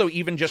problem. Also,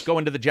 even just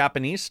going to the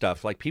Japanese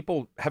stuff, like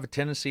people have a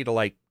tendency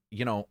to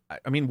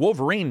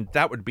Wolverine.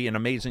 That would be an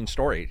amazing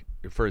story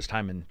for his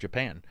time in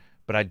Japan,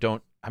 but I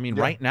don't.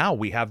 Right now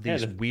we have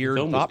these weird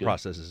thought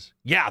processes.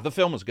 Yeah, the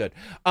film was good.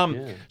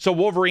 So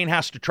Wolverine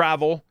has to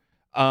travel.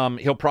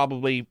 He'll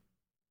probably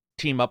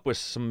team up with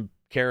some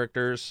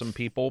characters, some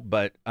people,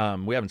 but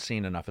we haven't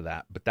seen enough of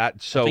that. But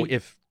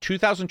if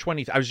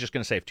 2020, I was just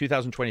going to say, if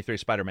 2023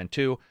 Spider-Man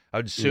 2, I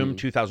would assume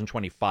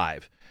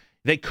 2025.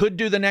 They could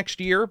do the next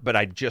year, but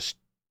I just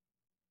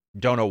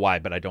don't know why.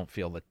 But I don't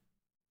feel that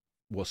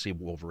we'll see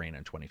Wolverine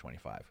in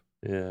 2025.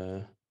 Yeah,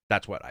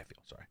 that's what I feel.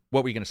 Sorry,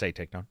 what were you going to say,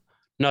 Takedown?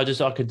 No,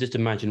 I could just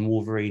imagine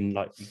Wolverine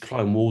like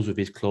climb walls with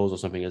his claws or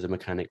something as a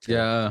mechanic.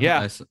 Yeah,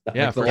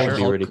 like for sure.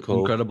 Be really cool.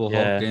 Incredible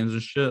Hulk games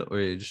and shit,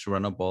 where you just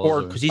run up walls.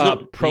 Or because he's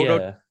not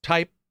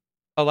prototype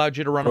allowed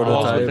you to run up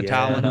walls with the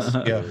talons.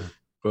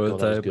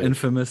 Prototype,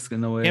 infamous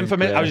in a way.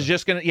 Infamous. I was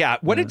just gonna.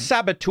 What did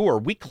Saboteur?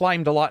 We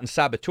climbed a lot in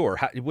Saboteur.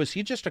 Was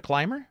he just a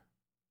climber?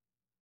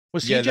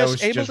 Was he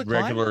just able to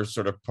climb? Regular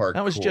sort of parkour.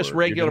 That was just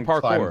regular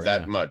parkour. Climb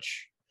that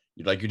much.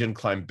 You didn't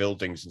climb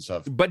buildings and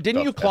stuff. But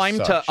didn't you climb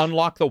to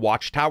unlock the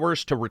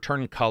watchtowers to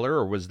return color,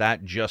 or was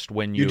that just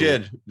when you? You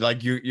did.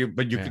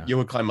 You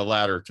would climb a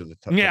ladder to the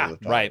top. Yeah,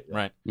 right.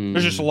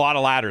 There's just a lot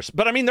of ladders.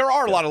 But there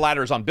are a lot of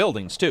ladders on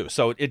buildings too,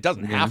 so it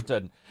doesn't have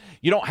to.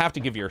 You don't have to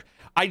give your.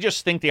 I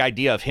just think the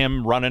idea of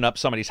him running up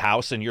somebody's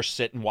house and you're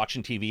sitting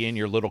watching TV and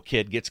your little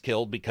kid gets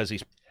killed because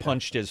he's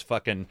punched his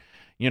fucking.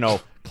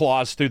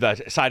 Claws through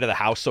the side of the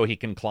house so he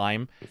can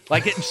climb.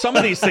 Some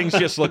of these things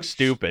just look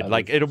stupid.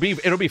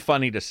 It'll be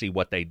funny to see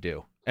what they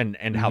do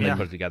and how they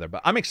put it together.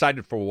 But I'm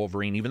excited for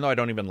Wolverine, even though I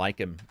don't even like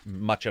him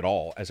much at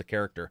all as a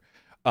character.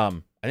 I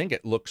think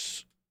it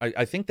looks.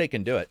 I think they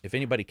can do it. If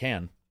anybody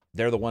can,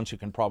 they're the ones who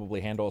can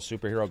probably handle a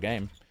superhero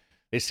game.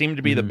 They seem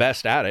to be the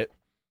best at it.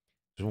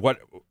 What?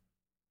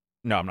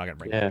 No, I'm not going to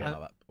bring that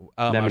up.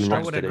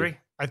 I would agree.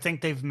 I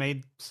think they've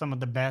made some of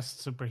the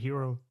best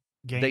superhero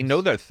games. They know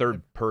their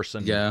third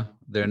person. Yeah,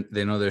 they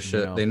know their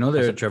shit. They know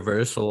their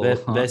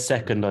traversal. They're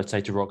second, I'd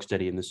say, to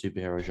Rocksteady in the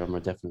superhero genre,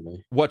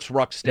 definitely. What's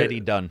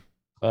Rocksteady done?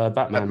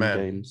 Batman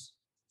games.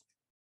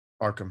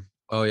 Arkham.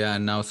 Oh yeah,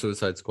 and now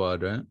Suicide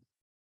Squad, right?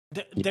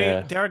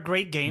 They are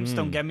great games.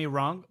 Don't get me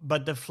wrong,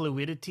 but the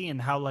fluidity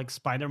and how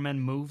Spider-Man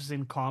moves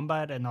in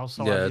combat, and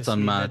also it's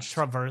unmatched.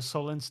 The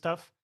traversal and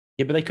stuff.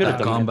 Yeah, but they could have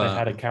done it if they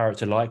had a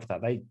character like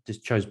that. They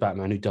just chose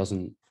Batman who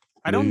doesn't.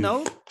 I don't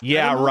know.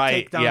 Yeah,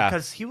 right. Yeah,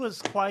 because he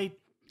was quite.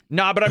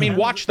 No, but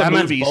watch the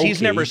movies. Bulky.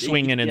 He's never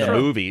swinging in the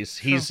movies.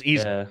 He's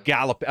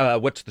gallop.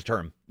 What's the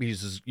term?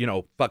 He's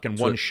fucking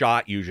one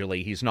shot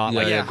usually. He's not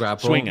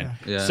swinging.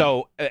 Yeah.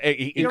 So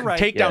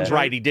Takedown's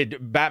right. He did.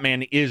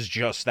 Batman is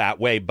just that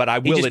way. But I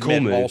will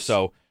admit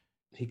also.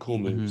 He cool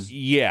moves.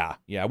 Yeah.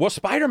 Well,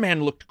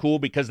 Spider-Man looked cool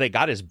because they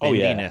got his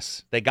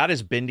bendiness. They got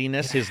his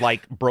bendiness. His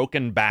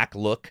broken back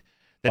look.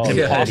 That's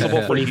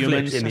impossible for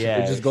humans. And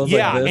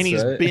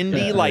he's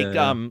bendy like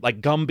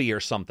Gumby or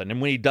something. And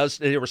when he does,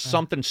 there was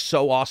something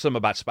so awesome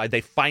about Spider.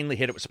 They finally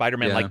hit it with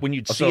Spider-Man. Yeah. Like when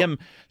you'd see him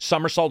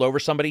somersault over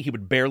somebody, he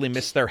would barely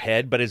miss their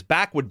head, but his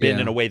back would bend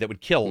in a way that would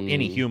kill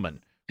any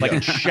human,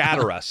 it'd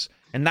shatter us.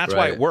 And that's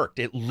why it worked.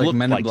 It looked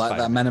like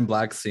that Men in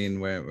Black scene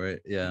where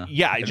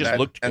it just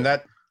looked cool.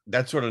 And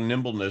that sort of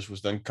nimbleness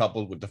was then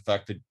coupled with the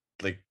fact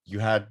that you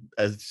had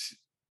as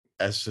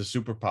a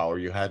superpower,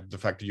 you had the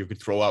fact that you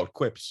could throw out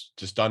quips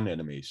to stun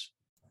enemies,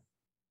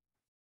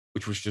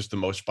 which was just the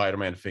most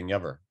Spider-Man thing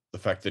ever. The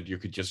fact that you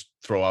could just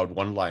throw out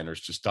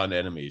one-liners to stun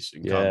enemies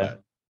in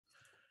combat.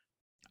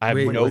 I have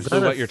no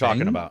clue what you're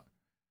talking about.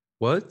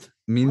 What?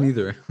 Me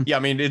neither.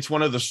 Yeah, it's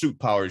one of the suit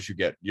powers you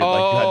get. Okay.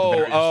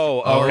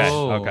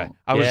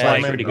 I was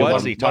like,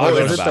 what's he talking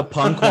about? Is it the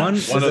punk one?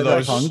 One of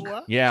those.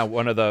 Yeah,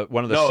 one of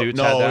the suits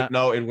had that.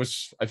 No, it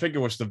was. I think it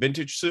was the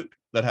vintage suit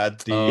that had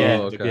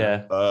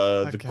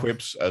the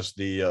quips as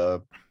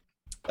the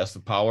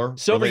power.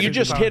 Silver, you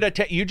just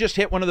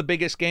hit one of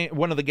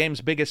the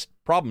game's biggest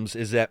problems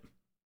is that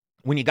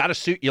when you got a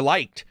suit you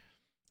liked,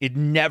 it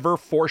never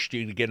forced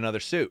you to get another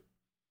suit.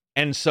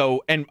 And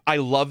I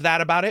love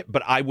that about it,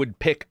 but I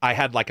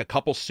had a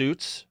couple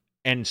suits,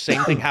 and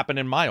same thing happened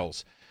in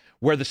Miles,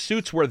 where the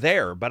suits were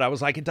there, but I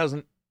was like, it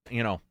doesn't,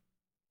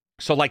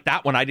 so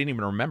that one I didn't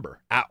even remember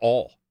at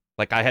all.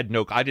 I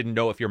didn't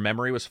know if your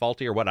memory was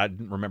faulty or what. I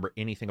didn't remember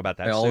anything about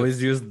that. I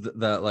always used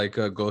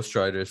that Ghost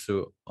Rider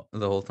suit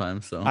the whole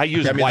time. So I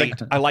use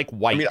white. I like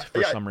white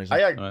for some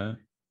reason.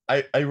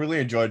 I really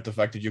enjoyed the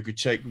fact that you could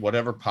take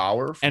whatever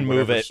power from and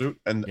move whatever it. suit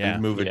and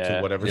move it to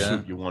whatever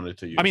suit you wanted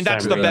to use. I mean,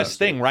 that's the best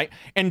thing, right?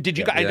 And did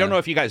you? I don't Yeah. know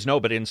if you guys know,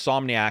 but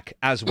Insomniac,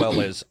 as well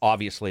as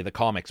obviously the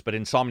comics, but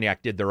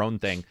Insomniac did their own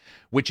thing,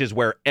 which is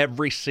where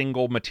every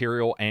single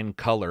material and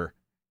color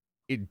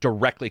it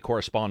directly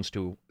corresponds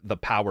to the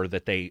power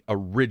that they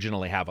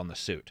originally have on the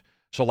suit.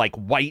 So, like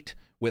white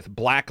with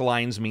black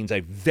lines means a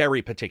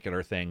very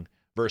particular thing,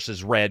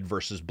 versus red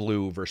versus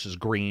blue versus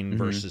green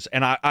versus,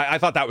 and I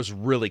thought that was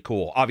really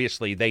cool.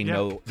 Obviously they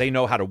know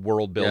how to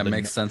world build. Yeah, it and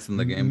makes sense in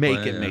the game.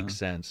 Make it make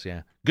sense.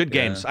 Yeah, good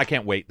games. I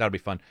can't wait. That'll be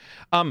fun.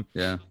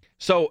 Yeah.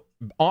 So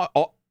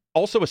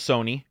also with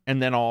Sony,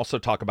 and then I'll also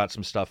talk about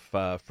some stuff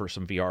for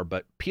some VR.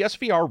 But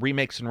PSVR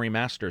remakes and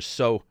remasters.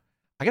 So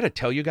I got to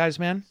tell you guys,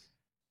 man,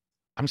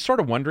 I'm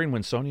sort of wondering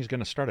when Sony's going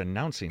to start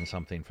announcing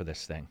something for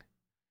this thing,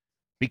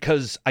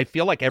 because I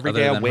feel like every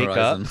day I wake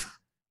up.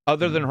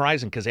 Other than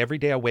Horizon, because every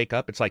day I wake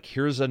up, it's like,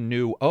 here's a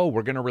new,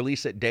 we're gonna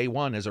release it day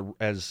one as a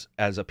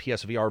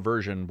PSVR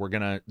version.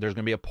 There's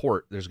gonna be a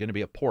port. There's gonna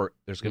be a port.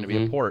 There's gonna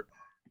be a port,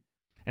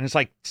 and it's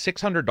like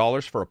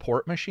 $600 for a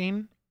port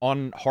machine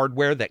on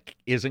hardware that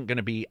isn't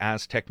gonna be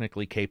as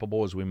technically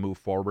capable as we move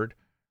forward.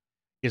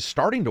 Is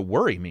starting to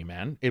worry me,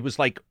 man. It was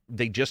like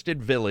they just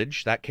did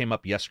Village, that came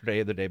up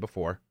yesterday or the day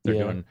before. They're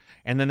doing,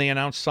 and then they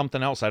announced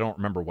something else. I don't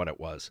remember what it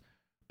was,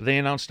 but they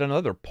announced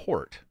another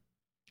port.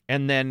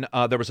 And then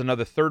there was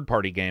another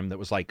third-party game that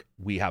was like,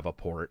 we have a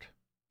port.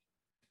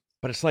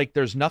 But it's like,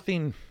 there's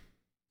nothing...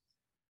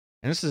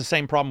 And this is the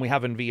same problem we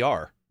have in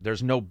VR.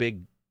 There's no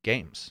big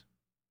games.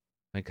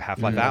 Like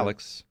Half-Life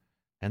Alyx.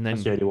 And then...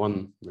 That's the only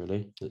one,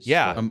 really.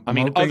 I'm I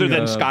mean, hoping, other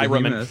than Skyrim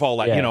and Behemoth.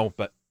 Fallout,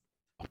 but...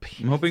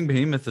 I'm hoping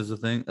Behemoth is a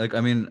thing. Like,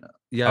 I mean,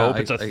 I hope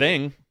it's a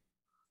thing.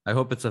 I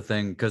hope it's a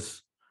thing,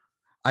 because...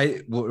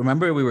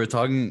 remember we were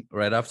talking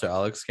right after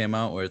Alyx came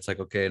out, where it's like,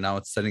 okay, now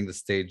it's setting the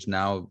stage.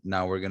 Now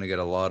we're gonna get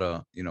a lot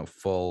of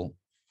full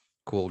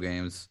cool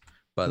games,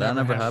 but that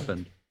never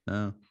happened.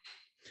 No.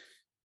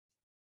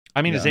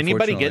 I mean, is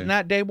anybody getting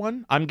that day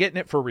one? I'm getting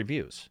it for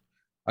reviews.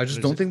 I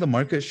just don't think the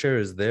market share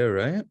is there,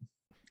 right?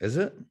 Is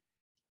it?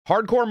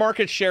 Hardcore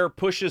market share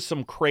pushes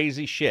some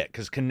crazy shit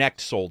because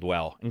Kinect sold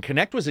well, and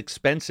Kinect was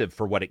expensive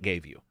for what it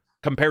gave you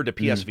compared to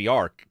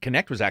PSVR.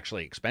 Kinect was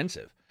actually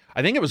expensive.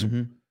 I think it was.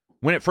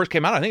 When it first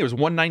came out, I think it was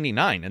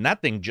 $199, and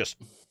that thing just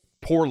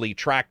poorly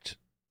tracked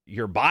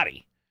your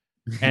body.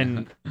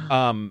 And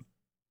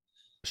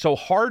so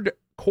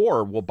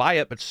hardcore will buy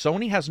it, but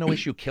Sony has no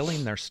issue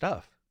killing their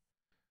stuff.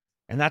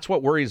 And that's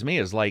what worries me,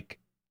 is like,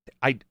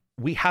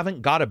 we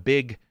haven't got a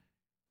big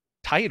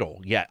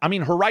title yet. I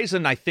mean,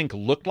 Horizon, I think,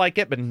 looked like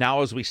it, but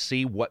now as we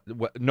see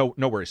no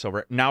worries,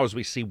 Silver. Now as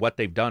we see what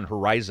they've done,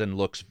 Horizon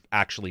looks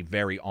actually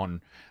very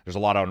on. There's a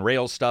lot of on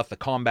rails stuff. The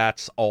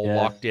combat's all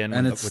locked in,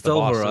 and it's with still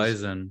the bosses.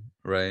 Horizon,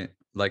 right?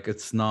 Like,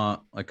 it's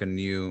not like a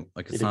new,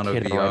 like it's not a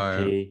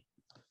VR. IP.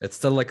 It's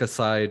still like a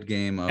side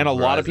game. And a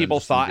lot of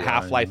people thought VR,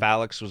 Half-Life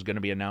Alyx was going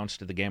to be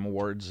announced at the Game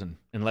Awards, and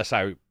unless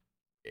I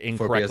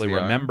incorrectly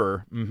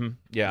remember,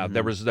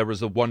 there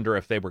was a wonder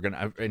if they were going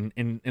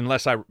to.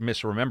 Unless I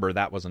misremember,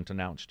 that wasn't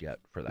announced yet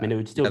for that. I mean, it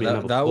would still be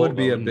that would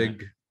be a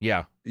big.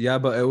 Yeah,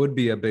 but it would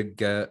be a big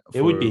get.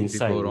 It would be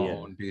insane. People who don't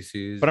own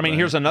PCs. But I mean,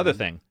 here's another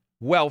thing.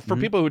 Well, for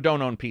people who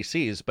don't own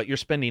PCs, but you're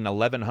spending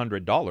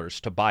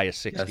 $1,100 to buy a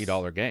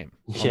 $60 game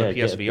on the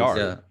PSVR.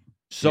 Yeah.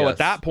 So at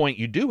that point,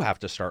 you do have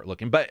to start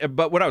looking. But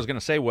what I was going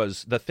to say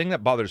was, the thing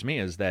that bothers me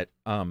is that,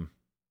 well,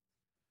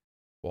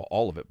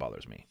 all of it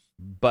bothers me,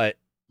 but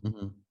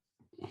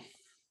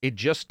it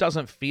just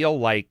doesn't feel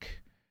like.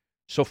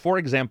 So, for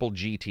example,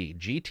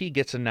 GT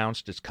gets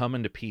announced it's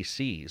coming to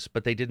PCs,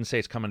 but they didn't say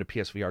it's coming to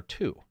PSVR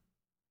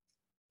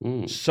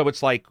 2. So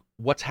it's like,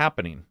 what's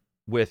happening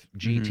with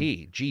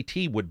GT?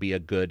 GT would be a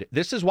good.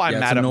 This is why I'm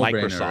mad at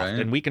Microsoft, right?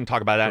 And we can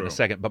talk about that in a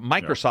second. But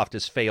Microsoft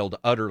has failed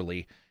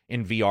utterly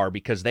in VR,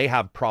 because they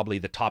have probably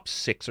the top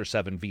 6 or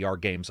 7 VR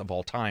games of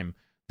all time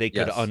they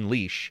could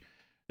unleash.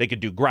 They could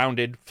do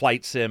Grounded,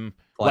 Flight Sim.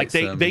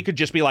 They could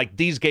just be like,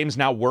 these games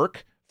now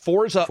work.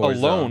 Forza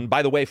alone,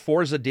 by the way,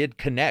 Forza did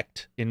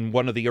Kinect in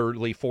one of the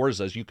early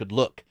Forzas. You could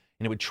look,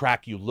 and it would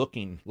track you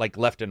looking like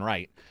left and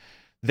right.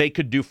 They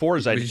could do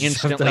Forza and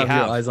instantly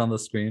have your eyes on the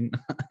screen.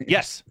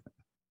 Yes,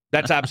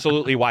 that's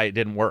absolutely why it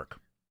didn't work.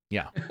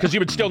 Yeah, because you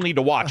would still need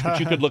to watch, but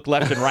you could look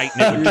left and right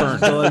and it would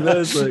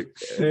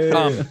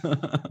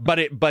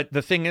turn. But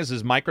the thing is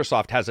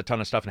Microsoft has a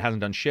ton of stuff and hasn't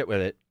done shit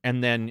with it.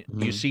 And then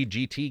you see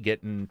GT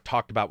getting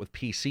talked about with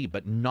PC,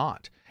 but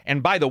not.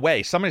 And by the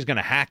way, somebody's going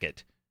to hack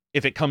it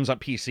if it comes on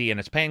PC and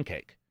it's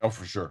Pancake. Oh,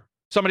 for sure.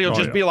 Somebody will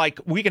just be like,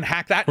 we can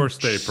hack that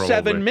first day, in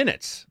 7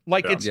 minutes.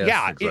 Like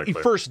exactly.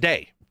 First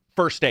day.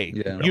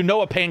 Yeah. You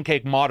know, a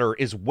Pancake modder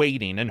is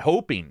waiting and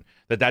hoping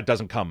that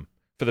doesn't come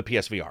for the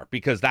PSVR,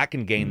 because that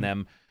can gain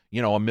them,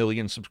 1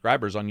 million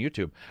subscribers on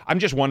YouTube. I'm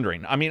just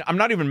wondering. I mean, I'm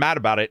not even mad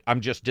about it.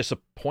 I'm just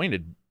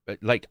disappointed.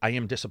 Like, I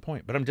am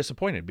disappointed, but I'm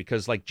disappointed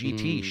because, like,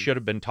 GT should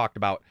have been talked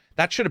about.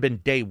 That should have been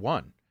day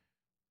one.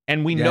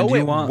 And we know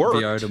it worked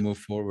VR to move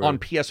forward. on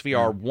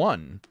PSVR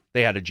 1.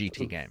 They had a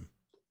GT game.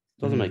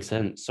 Doesn't make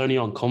sense. Sony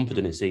aren't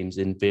confident, it seems,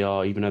 in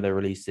VR, even though they're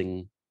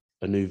releasing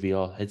a new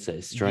VR headset.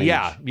 It's strange.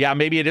 Yeah.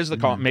 Maybe it is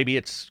maybe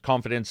it's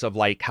confidence of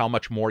like how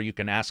much more you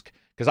can ask.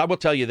 Because I will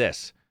tell you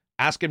this: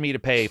 asking me to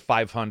pay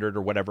 $500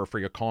 or whatever for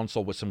your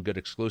console with some good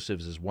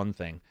exclusives is one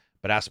thing,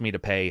 but ask me to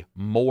pay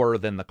more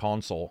than the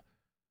console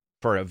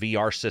for a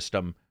VR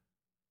system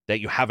that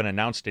you haven't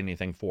announced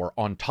anything for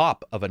on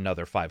top of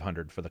another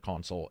 $500 for the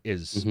console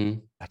is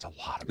that's a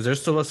lot. Is there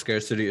still a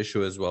scarcity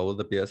issue as well with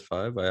the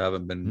PS5? I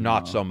haven't been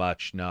not so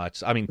much. No,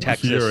 it's I mean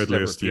Texas here at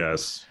least,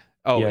 yes.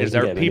 Oh, Yeah, is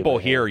there people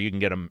here? You can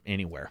get them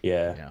anywhere.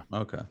 Yeah.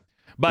 Okay.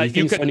 But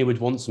you could, Sony would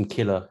want some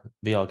killer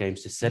VR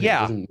games to sell.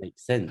 Yeah. It doesn't make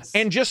sense.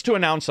 And just to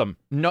announce them,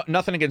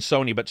 nothing against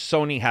Sony, but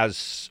Sony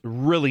has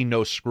really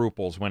no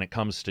scruples when it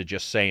comes to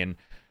just saying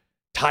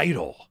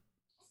title.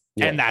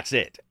 Yeah. And that's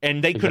it.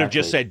 And they could have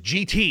just said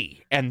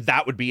GT, and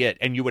that would be it.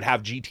 And you would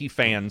have GT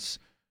fans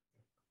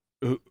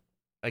who,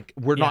 like,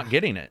 we're not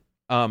getting it.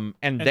 And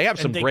they have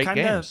some great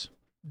games.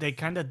 They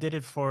kind of did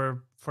it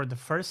for the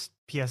first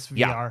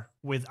PSVR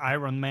with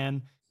Iron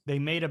Man. They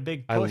made a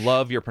big push. I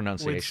love your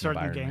pronunciation with certain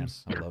of Iron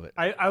games. Man. I love it.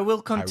 I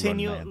will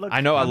continue. Look,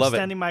 I know. I love it.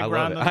 Standing my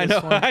ground I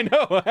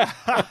know.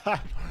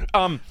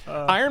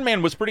 Iron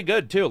Man was pretty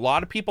good too. A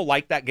lot of people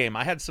liked that game.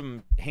 I had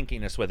some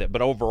hinkiness with it,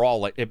 but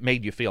overall, it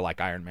made you feel like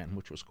Iron Man,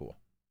 which was cool.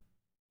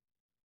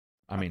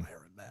 I mean,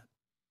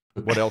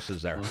 what else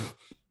is there?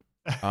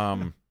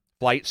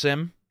 Flight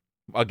Sim.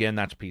 Again,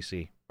 that's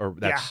PC or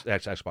that's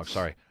Xbox.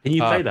 Sorry. Can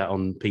you play that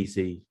on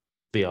PC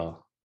VR?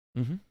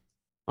 Mm-hmm.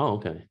 Oh,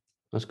 okay.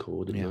 That's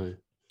cool. Didn't know.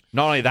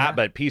 Not only that,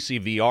 but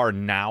PC VR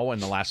now in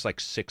the last like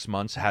 6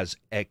 months has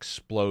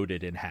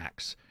exploded in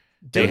hacks.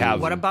 They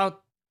have what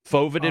about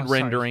foveated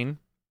rendering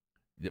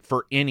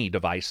for any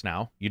device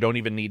now. You don't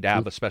even need to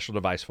have a special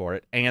device for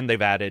it. And they've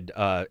added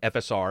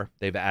FSR.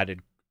 They've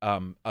added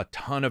a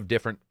ton of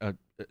different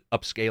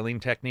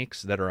upscaling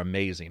techniques that are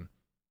amazing.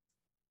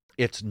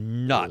 It's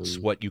nuts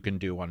what you can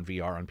do on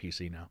VR on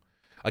PC now.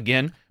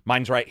 Again,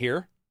 mine's right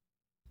here.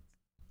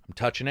 I'm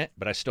touching it,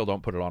 but I still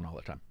don't put it on all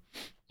the time.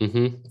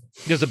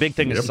 Because the big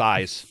thing is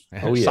size.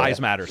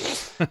 Size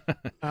matters.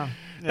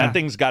 That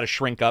thing's got to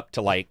shrink up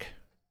to like.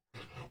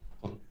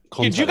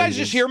 Did you guys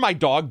just hear my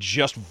dog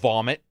just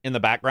vomit in the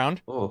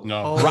background? Oh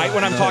no! Right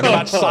when I'm talking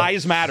about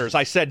size matters,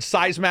 I said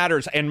size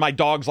matters, and my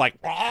dog's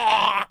like,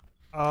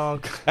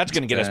 that's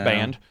gonna get us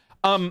banned.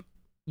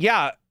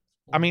 Yeah.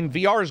 I mean,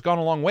 VR has gone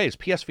a long ways.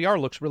 PSVR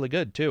looks really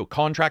good too.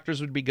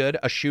 Contractors would be good.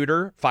 A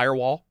shooter,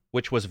 Firewall,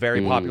 which was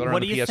very popular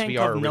on the PSVR. What do you think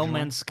of No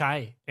Man's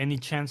Sky? Any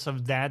chance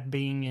of that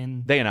being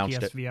in They announced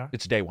PSVR? it.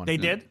 It's day one. They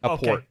did? A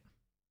port.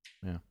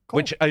 Yeah. Cool.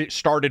 Which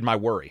started my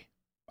worry.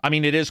 I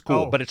mean, it is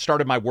cool, but it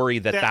started my worry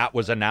that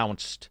was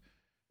announced.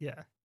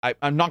 Yeah.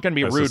 I'm not going to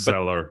be rude,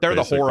 but they're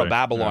the whore of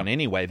Babylon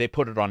anyway. They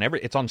put it on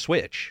it's on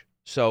Switch.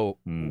 So,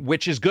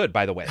 which is good,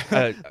 by the way.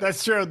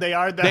 That's true. They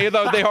are they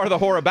are the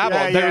whore of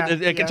Babylon.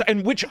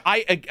 And which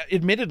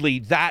admittedly,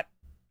 that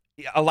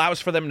allows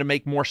for them to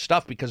make more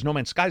stuff because No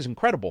Man's Sky is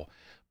incredible.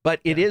 But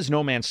it is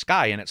No Man's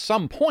Sky. And at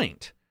some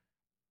point,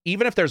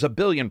 even if there's a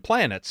billion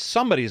planets,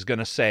 somebody's going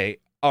to say,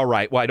 all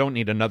right, well, I don't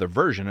need another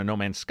version of No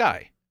Man's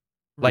Sky.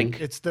 Like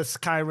it's the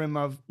Skyrim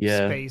of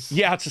space.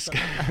 Yeah, it's a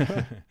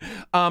Sky.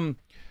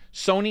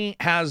 Sony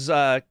has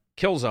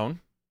Killzone,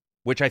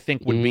 which I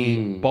think would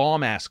be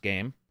bomb-ass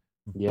game.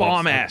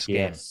 Bomb-ass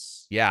game.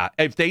 Yeah,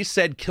 if they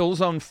said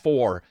Killzone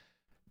 4,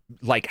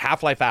 like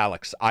Half-Life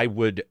Alyx, I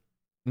would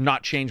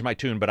not change my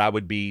tune, but I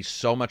would be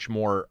so much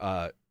more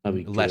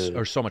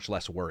so much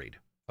less worried.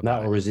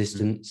 That or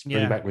Resistance,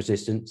 bring back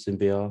Resistance in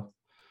VR.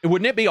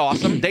 Wouldn't it be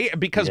awesome?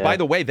 By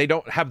the way, they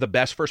don't have the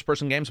best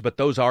first-person games, but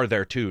those are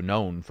their two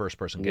known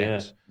first-person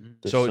games.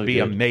 So it'd be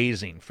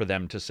amazing for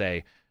them to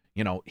say,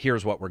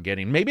 here's what we're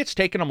getting. Maybe it's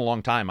taken them a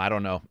long time. I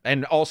don't know.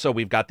 And also,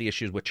 we've got the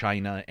issues with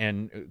China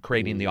and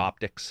creating the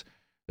optics.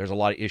 There's a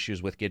lot of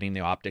issues with getting the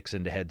optics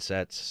into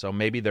headsets. So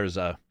maybe there's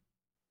a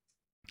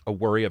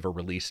worry of a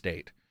release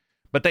date.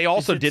 But they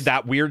also did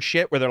that weird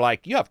shit where they're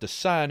like, you have to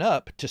sign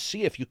up to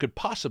see if you could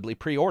possibly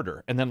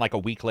pre-order. And then like a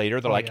week later,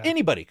 they're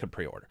anybody could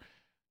pre-order.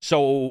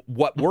 So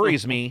what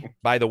worries me,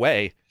 by the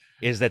way,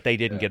 is that they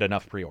didn't get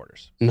enough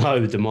pre-orders. No,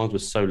 the demand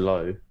was so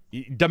low.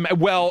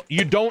 Well,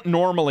 you don't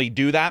normally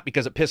do that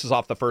because it pisses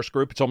off the first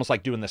group. It's almost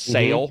like doing the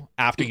sale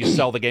after you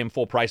sell the game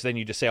full price. Then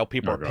you just sale.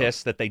 People are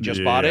pissed that they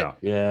just bought it.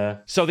 Yeah.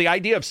 So the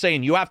idea of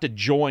saying you have to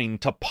join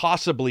to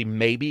possibly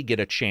maybe get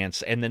a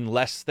chance and then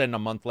less than a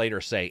month later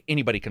say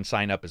anybody can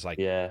sign up is like...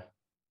 Yeah.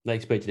 They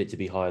expected it to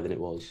be higher than it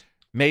was.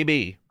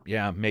 Maybe.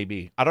 Yeah,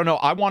 maybe. I don't know.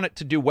 I want it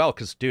to do well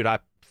because, dude, I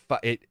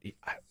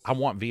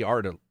want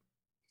VR to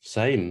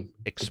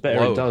explode. The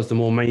better it does, the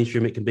more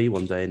mainstream it can be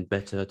one day and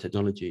better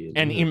technology.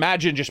 And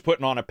imagine just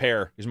putting on a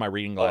pair. These are my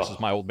reading glasses,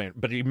 my old man.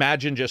 But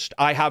imagine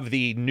I have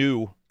the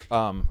new,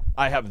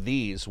 I have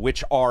these,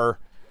 which are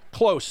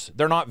close.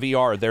 They're not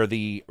VR. They're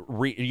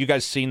you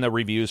guys seen the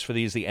reviews for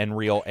these, the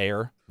Nreal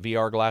Air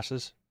VR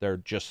glasses? They're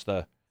just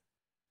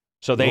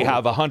so they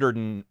have a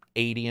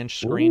 180-inch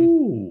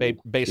screen,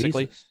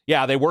 basically. Jesus.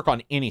 Yeah, they work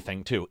on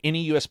anything, too.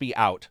 Any USB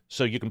out,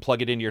 so you can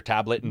plug it into your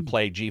tablet and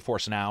play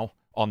GeForce Now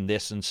on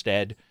this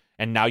instead.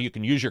 and now you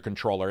can use your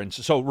controller. And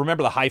so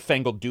remember the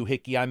high-fangled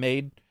doohickey I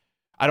made?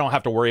 I don't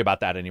have to worry about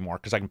that anymore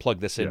because I can plug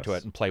this into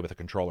it and play with a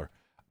controller.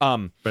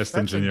 Best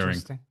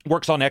engineering.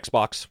 Works on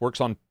Xbox,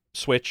 works on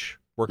Switch,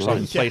 works on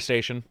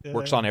PlayStation,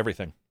 works on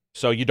everything.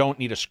 So you don't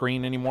need a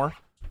screen anymore.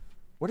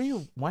 What are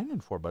you whining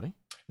for, buddy?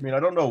 I mean, I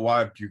don't know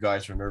why you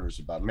guys are nervous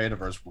about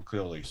Metaverse. Will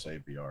clearly say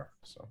VR.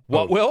 So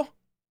what will?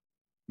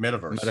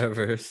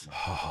 Metaverse.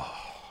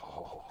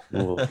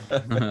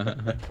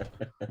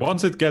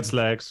 Once it gets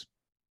legs,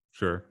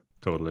 sure,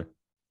 totally.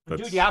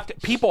 Dude, you have to.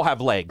 People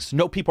have legs.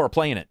 No people are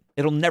playing it.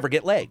 It'll never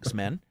get legs,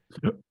 man.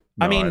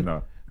 I mean,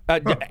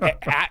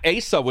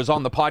 Asa was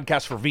on the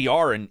podcast for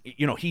VR, and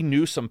he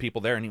knew some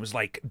people there, and he was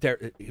like, there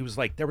was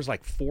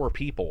like 4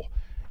 people,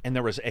 and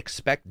there was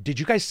Did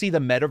you guys see the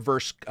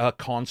Metaverse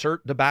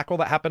concert debacle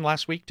that happened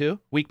last week too?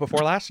 Week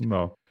before last?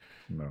 No.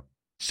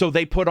 So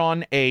they put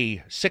on a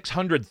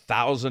 $600,000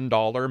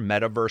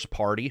 Metaverse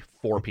party.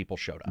 4 people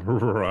showed up.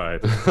 Right.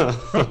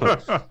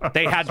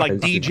 They had like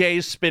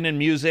DJs spinning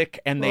music,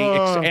 and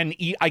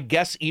I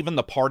guess even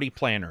the party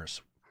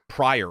planners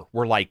prior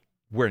were like,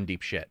 we're in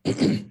deep shit.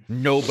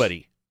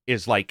 Nobody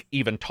is like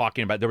even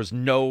talking about it. There was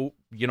no,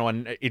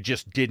 and it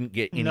just didn't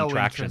get any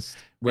traction. Interest.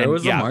 Where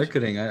was the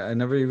marketing? I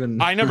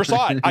never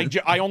saw it.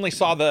 I only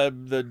saw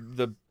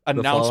the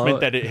announcement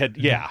that it had,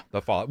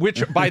 the Fallout.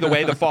 Which, by the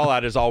way, the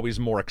Fallout is always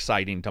more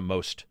exciting to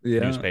most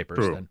newspapers.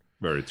 True.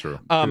 Very true.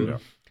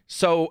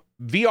 So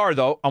VR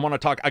though, I want to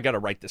talk. I got to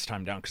write this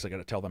time down because I got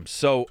to tell them.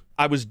 So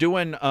I was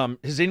doing.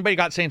 Has anybody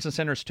got Saints and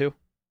Sinners 2?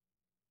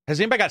 Has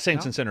anybody got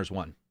Saints and Sinners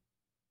 1?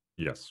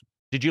 Yes.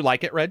 Did you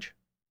like it, Reg?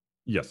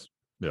 Yes,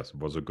 it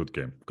was a good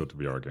game, good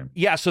VR game.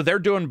 Yeah, so they're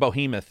doing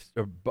Behemoth.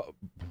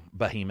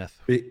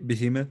 Behemoth.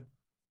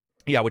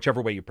 Yeah,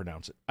 whichever way you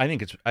pronounce it. I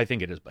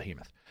think it is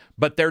Behemoth.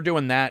 But they're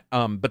doing that.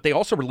 But they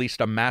also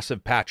released a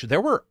massive patch.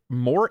 There were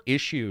more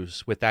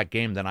issues with that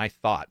game than I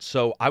thought.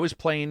 So I was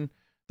playing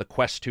the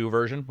Quest 2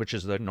 version, which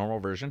is the normal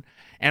version,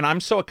 and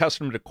I'm so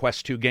accustomed to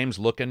Quest 2 games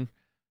looking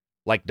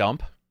like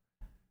dump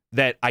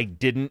that I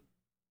didn't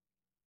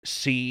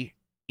see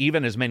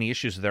even as many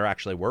issues as there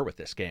actually were with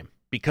this game,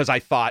 because I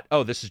thought,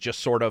 this is just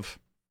sort of,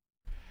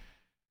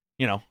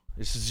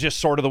 this is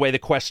just sort of the way the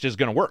Quest is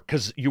going to work,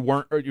 because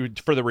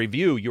for the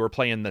review, you were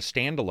playing the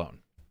standalone.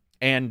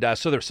 And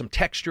so there's some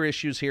texture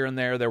issues here and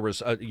there. There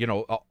was,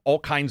 all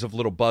kinds of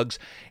little bugs,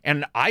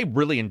 and I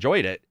really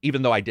enjoyed it,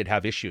 even though I did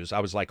have issues. I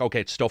was like, okay,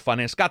 it's still fun,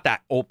 and it's got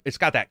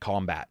that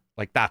combat.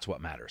 Like, that's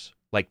what matters.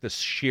 Like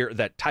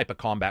that type of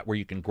combat where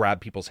you can grab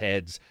people's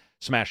heads,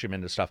 smash them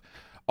into stuff,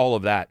 all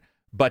of that.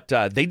 But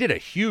they did a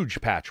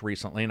huge patch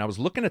recently, and I was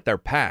looking at their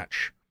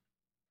patch.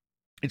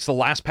 It's the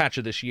last patch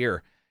of this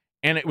year,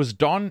 and it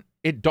dawned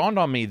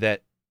on me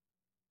that,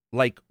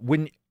 like,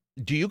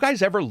 do you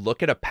guys ever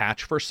look at a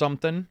patch for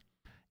something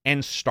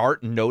and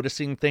start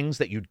noticing things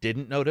that you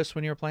didn't notice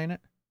when you were playing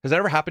it? Has that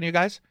ever happened to you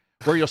guys?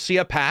 Where you'll see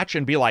a patch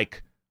and be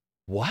like,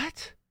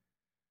 what?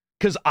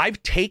 Because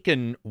I've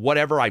taken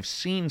whatever I've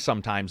seen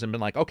sometimes and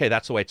been like, okay,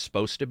 that's the way it's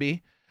supposed to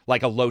be,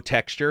 like a low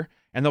texture.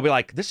 And they'll be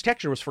like, this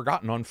texture was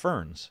forgotten on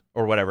Ferns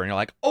or whatever. And you're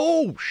like,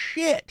 oh,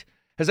 shit.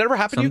 Has that ever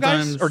happened to you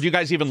guys? Or do you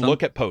guys even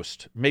look at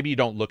post? Maybe you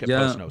don't look at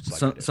post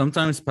notes. Like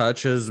sometimes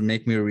patches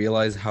make me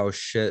realize how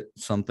shit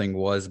something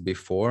was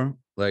before.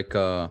 Like,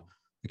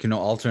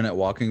 alternate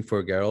walking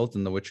for Geralt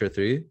in The Witcher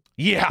 3.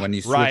 Yeah. When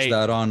you switch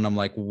that on, I'm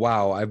like,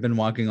 wow, I've been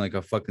walking like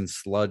a fucking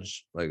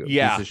sludge, like a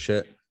piece of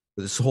shit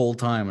this whole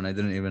time. And I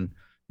didn't even,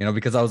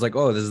 because I was like,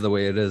 oh, this is the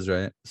way it is,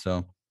 right?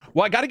 So.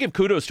 Well, I got to give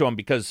kudos to them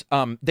because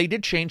they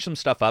did change some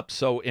stuff up.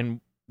 So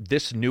in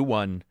this new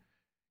one,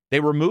 they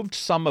removed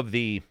some of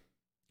the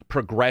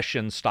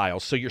progression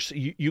styles. So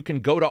you can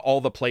go to all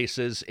the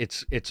places.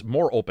 It's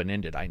more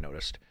open-ended, I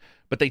noticed.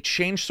 But they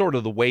changed sort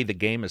of the way the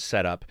game is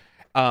set up.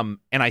 And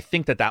I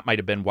think that might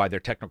have been why their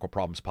technical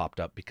problems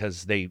popped up,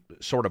 because they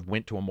sort of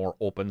went to a more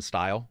open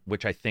style,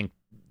 which I think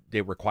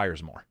it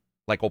requires more.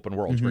 Like open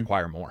worlds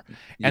require more.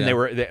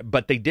 And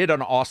but they did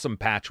an awesome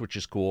patch, which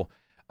is cool.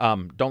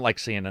 Don't like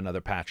seeing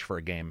another patch for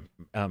a game.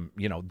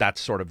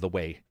 That's sort of the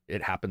way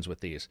it happens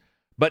with these.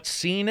 But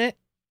seeing it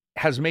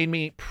has made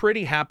me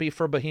pretty happy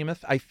for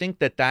Behemoth. I think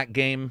that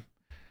game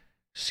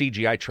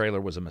CGI trailer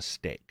was a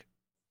mistake.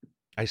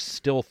 I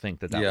still think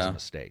that was a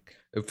mistake.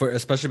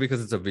 Especially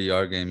because it's a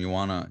VR game, you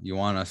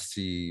wanna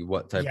see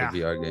what type of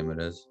VR game it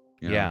is.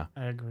 Yeah,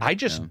 I agree. I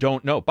just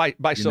don't know. By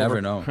you Silver,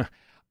 never know.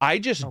 I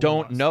just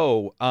don't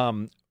know.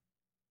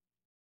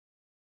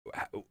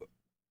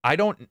 I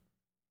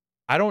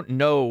don't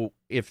know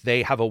if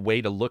they have a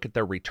way to look at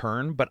their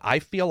return, but I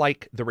feel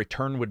like the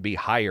return would be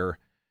higher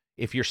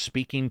if you're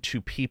speaking to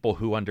people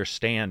who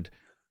understand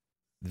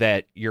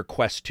that your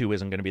Quest 2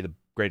 isn't going to be the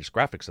greatest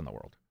graphics in the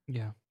world.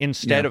 Yeah.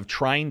 Instead of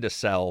trying to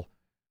sell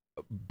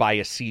by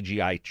a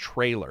CGI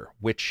trailer,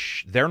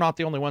 which they're not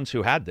the only ones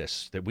who had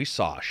this, that we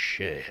saw a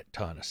shit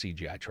ton of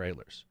CGI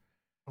trailers.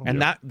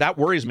 And that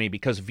worries me,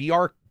 because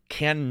VR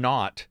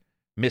cannot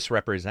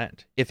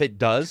misrepresent. If it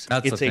does,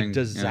 it's a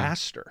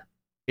disaster.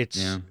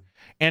 It's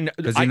and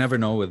because you never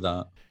know with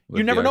that.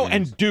 You never know.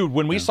 And dude,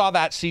 when we saw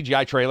that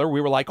CGI trailer, we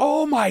were like,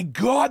 "Oh my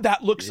god,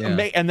 that looks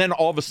amazing!" And then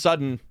all of a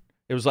sudden,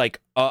 it was like,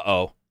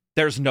 "Uh-oh,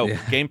 there's no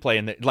gameplay,"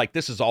 and like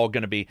this is all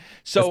going to be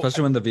so.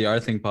 Especially when the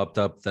VR thing popped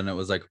up, then it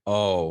was like,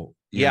 "Oh,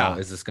 you know,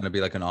 is this going to be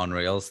like an on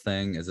rails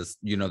thing? Is this,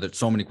 you know, there's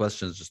so many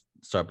questions just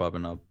start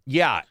popping up."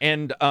 Yeah,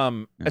 and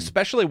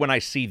especially when I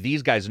see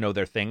these guys know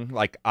their thing,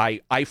 like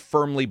I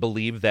firmly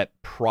believe that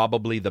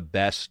probably the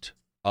best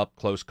up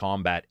close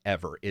combat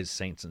ever is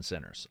Saints and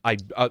Sinners. I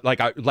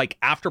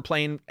after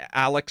playing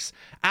Alex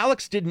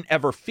didn't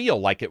ever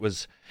feel like it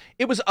was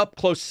up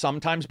close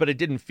sometimes, but it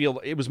didn't feel,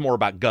 it was more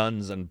about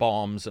guns and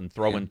bombs and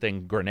throwing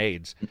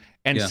grenades.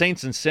 And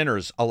Saints and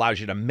Sinners allows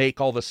you to make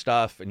all the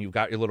stuff, and you've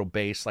got your little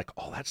base, like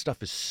all that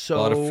stuff is so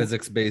a lot of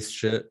physics based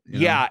shit.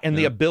 And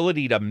the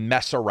ability to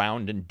mess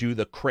around and do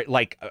the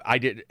like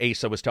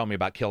Asa was telling me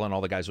about killing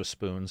all the guys with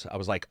spoons. I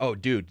was like, oh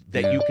dude,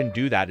 that you can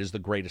do that is the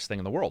greatest thing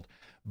in the world.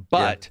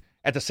 But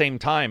at the same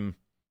time,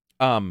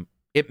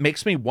 it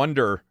makes me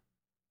wonder,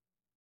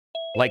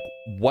 like,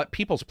 what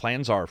people's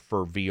plans are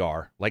for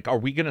VR. Like, are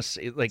we gonna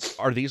see, like,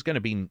 are these gonna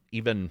be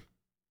even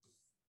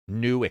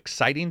new,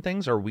 exciting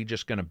things, or are we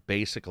just gonna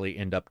basically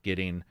end up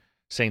getting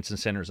Saints and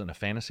Sinners in a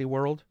fantasy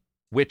world?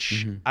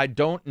 Which I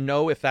don't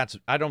know if that's,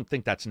 I don't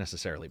think that's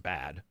necessarily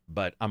bad,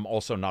 but I'm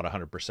also not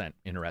 100%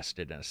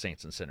 interested in a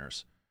Saints and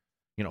Sinners,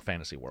 you know,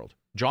 fantasy world.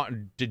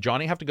 Did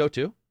Johnny have to go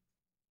too?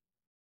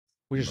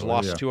 We just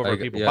lost two of our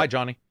people. Bye,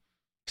 Johnny.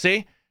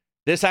 See,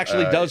 this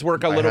actually does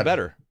work a little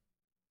better.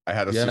 I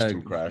had a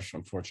system crash,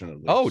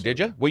 unfortunately. Oh, did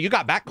you? Well, you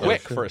got back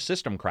quick for a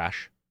system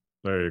crash.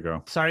 There you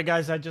go. Sorry,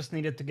 guys. I just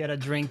needed to get a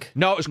drink.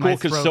 No, it was cool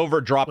because Silver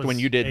dropped when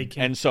you did.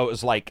 Aching. And so it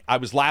was like, I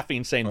was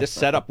laughing saying this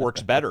setup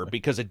works better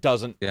because it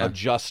doesn't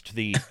adjust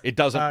the, it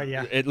doesn't,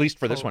 at least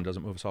for this one,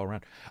 doesn't move us all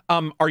around.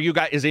 Are you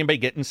guys, is anybody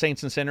getting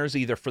Saints and Sinners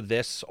either for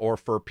this or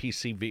for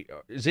PC?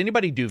 Does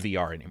anybody do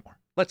VR anymore?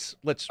 Let's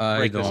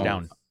break this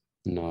down.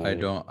 No, I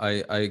don't.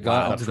 I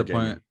got to the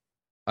point.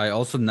 I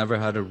also never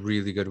had a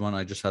really good one.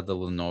 I just had the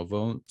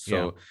Lenovo.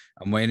 So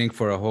I'm waiting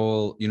for a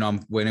whole, you know, I'm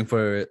waiting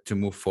for it to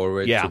move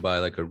forward to buy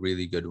like a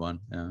really good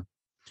one. Yeah.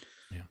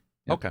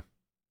 Okay.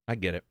 I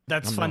get it.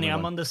 That's funny.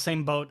 I'm on the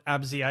same boat,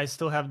 Abzi. I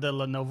still have the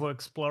Lenovo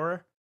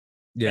Explorer.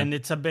 Yeah. And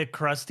it's a bit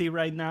crusty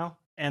right now.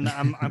 And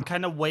I'm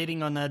kind of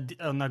waiting on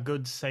a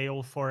good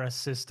sale for a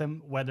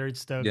system, whether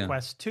it's the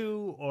Quest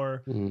 2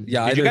 or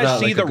did you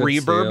guys see the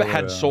Reverb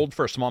had sold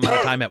for a small amount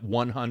of time at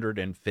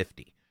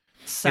 150?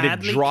 Sadly,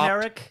 it dropped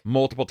Eric,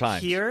 multiple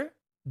times. Here,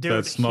 dude,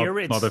 that's not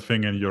a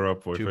thing in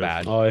Europe. Too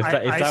bad. Oh, if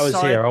that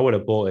was here, I would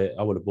have bought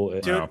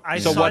it. Dude, I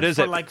saw what is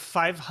it for like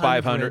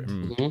 500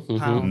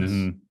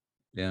 pounds.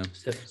 Yeah.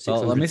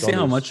 Well, let me see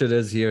how much it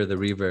is here, the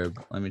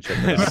Reverb. Let me check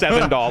it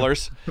out.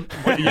 $7.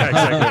 Yeah,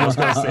 exactly. I was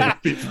going to say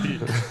 50.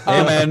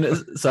 Hey,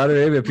 man, Saudi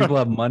Arabia, people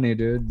have money,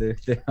 dude. They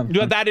have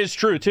money. That is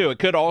true, too. It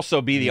could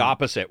also be the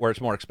opposite, where it's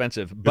more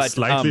expensive. But it's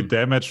slightly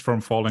damaged from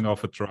falling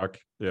off a truck.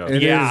 Yeah.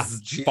 It is,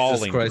 Jesus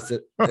falling. Christ.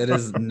 It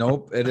is,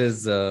 nope. It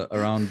is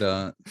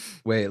around,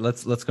 wait,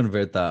 let's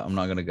convert that. I'm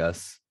not going to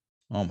guess.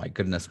 Oh, my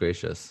goodness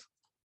gracious.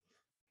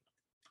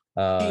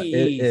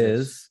 It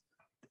is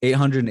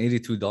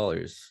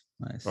 $882.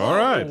 Nice. All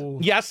right.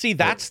 Yeah, see,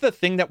 that's the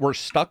thing that we're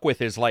stuck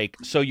with is like,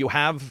 so you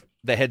have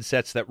the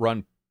headsets that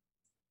run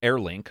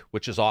AirLink,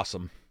 which is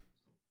awesome.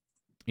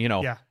 You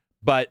know,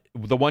 but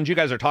the ones you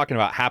guys are talking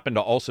about happen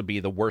to also be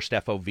the worst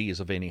FOVs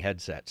of any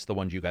headsets, the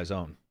ones you guys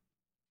own.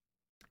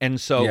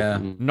 And so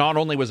not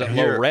only was it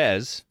low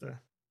res,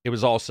 it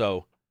was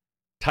also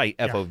tight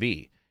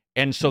FOV.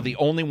 And so the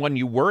only one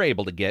you were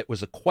able to get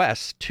was a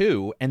Quest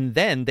 2, and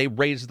then they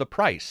raised the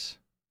price.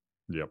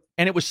 Yep.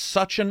 And it was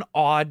such an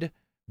odd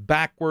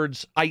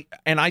backwards. I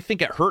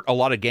think it hurt a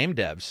lot of game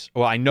devs.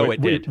 Well, I know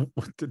it did.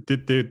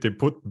 Did they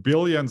put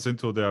billions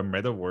into their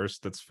metaverse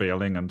that's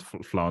failing and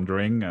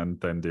floundering,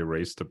 and then they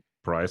raised the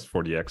price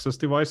for the access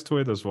device to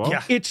it as well?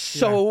 Yeah. It's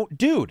so,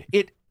 dude,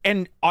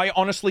 and I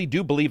honestly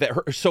do believe it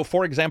hurt. So,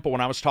 for example,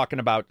 when I was talking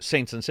about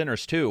Saints and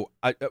Sinners 2,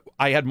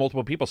 I had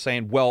multiple people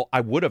saying, well,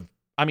 I would have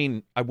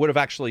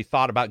actually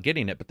thought about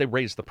getting it, but they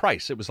raised the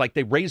price. It was like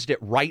they raised it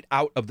right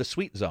out of the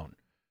sweet zone.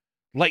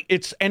 Like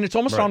it's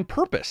almost on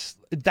purpose.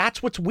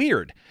 That's what's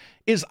weird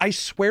is I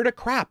swear to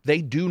crap,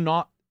 they do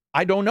not,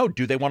 I don't know.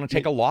 Do they want to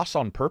take a loss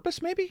on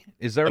purpose? Maybe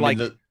is there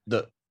the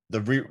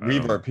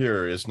Reverb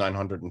here is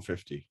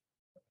 950.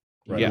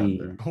 Right. Yeah.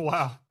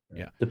 Wow.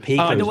 Yeah. The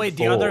Pico by the way,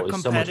 the other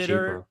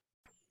competitor.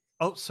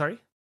 Oh, sorry.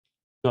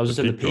 No, I was just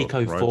saying the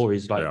Pico 4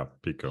 is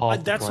like Pico.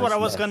 That's what I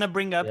was gonna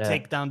bring up.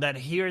 Takedown that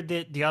here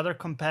the other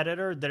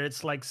competitor that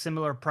it's like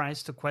similar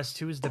price to Quest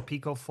 2 is the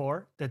Pico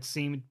 4 that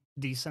seemed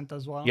decent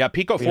as well. Yeah,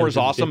 Pico 4 is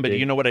awesome, but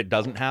you know what it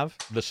doesn't have?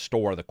 The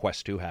store the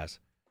Quest 2 has.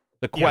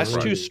 The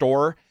Quest 2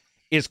 store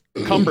is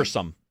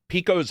cumbersome.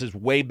 Pico's is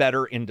way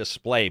better in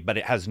display, but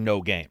it has no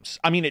games.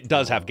 I mean, it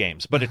does have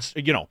games, but it's,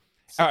 you know,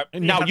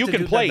 now you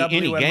can play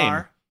any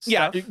game.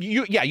 Stuff.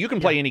 You can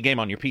play any game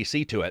on your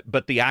PC to it,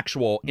 but the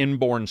actual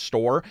inborn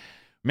store,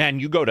 man,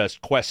 you go to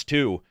Quest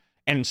 2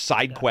 and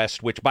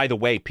SideQuest, which, by the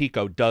way,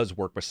 Pico does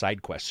work with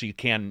SideQuest, so you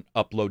can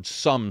upload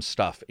some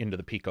stuff into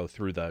the Pico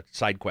through the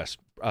SideQuest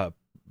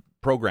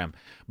program.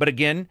 But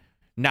again,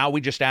 now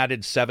we just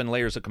added 7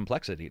 layers of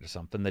complexity to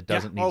something that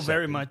doesn't need. Oh,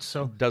 very much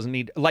so. Doesn't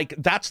need, like,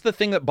 that's the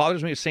thing that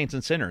bothers me with Saints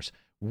and Sinners.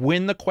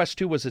 When the Quest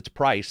 2 was its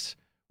price,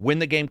 when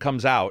the game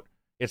comes out,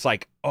 it's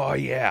like, oh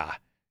yeah,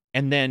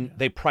 and then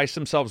they price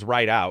themselves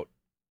right out.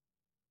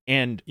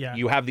 And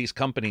you have these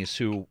companies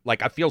who,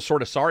 like, I feel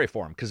sort of sorry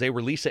for them because they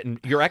release it and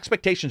your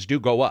expectations do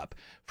go up.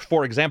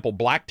 For example,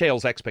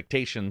 Blacktail's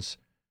expectations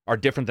are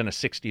different than a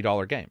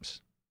 $60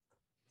 game's.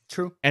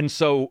 True. And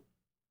so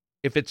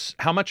if it's,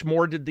 how much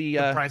more did the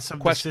price of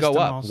Quest the go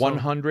system up? also,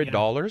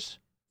 $100?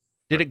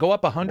 Did it go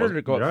up 100 or did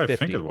it go up 50? I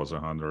think it was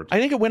 100. I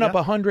think it went up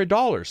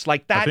 $100.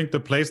 Like that. I think the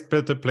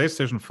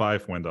PlayStation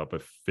 5 went up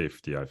at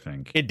 50, I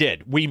think. It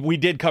did. We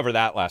did cover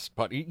that last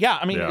part. Yeah,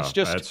 I mean, it's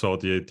just. I saw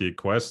the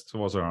Quest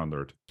was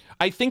 100.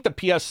 I think the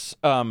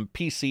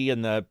PC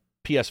and the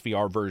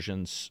PSVR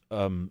versions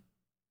of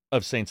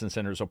Saints and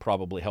Sinners will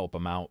probably help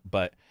them out.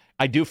 But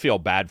I do feel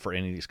bad for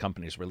any of these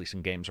companies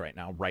releasing games right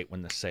now, right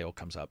when the sale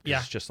comes up.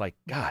 It's just like,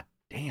 God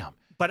damn.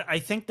 But I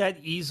think that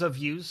ease of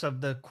use of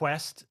the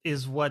Quest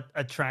is what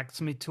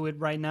attracts me to it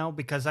right now,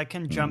 because I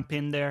can jump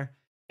in there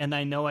and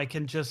I know I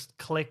can just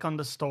click on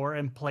the store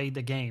and play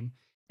the game.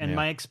 And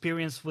my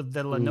experience with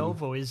the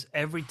Lenovo is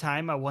every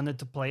time I wanted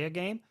to play a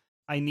game,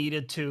 I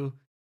needed to,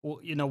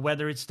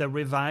 whether it's the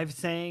revive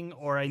thing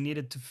or I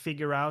needed to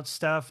figure out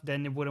stuff,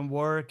 then it wouldn't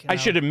work. I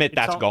should admit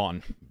that's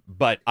gone,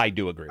 but I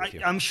do agree with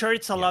you. I'm sure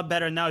it's a lot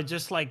better now.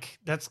 Just like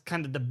that's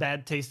kind of the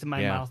bad taste in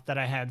my mouth that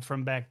I had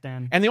from back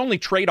then. And the only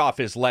trade-off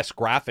is less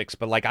graphics,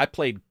 but like I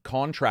played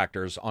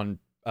Contractors on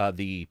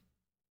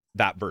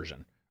that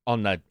version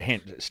on the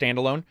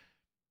standalone.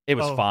 It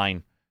was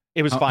fine.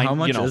 It was fine. How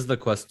much is the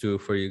Quest 2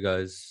 for you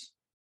guys?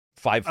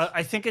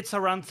 I think it's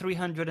around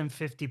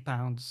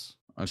 £350.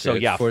 Okay, so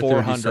yeah,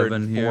 400,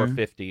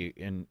 450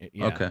 in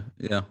Okay,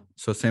 yeah.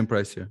 So same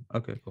price here.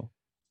 Okay, cool.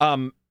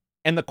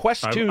 And the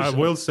Quest 2. I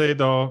will say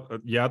though,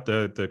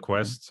 the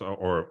Quest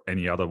or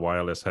any other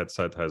wireless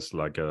headset has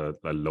like a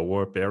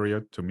lower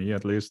barrier, to me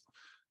at least,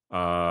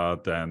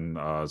 than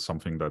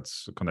something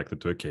that's connected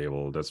to a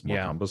cable that's more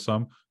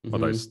cumbersome.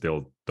 But I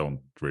still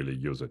don't really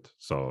use it,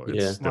 so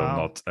it's still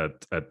not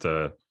at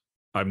the.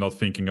 I'm not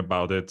thinking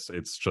about it.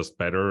 It's just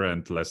better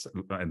and less,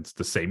 and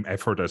the same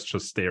effort as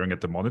just staring at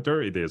the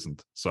monitor. It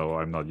isn't, so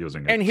I'm not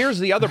using it. And here's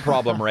the other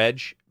problem,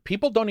 Reg.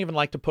 People don't even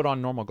like to put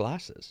on normal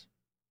glasses.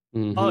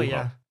 Oh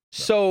yeah.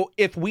 So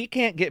if we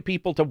can't get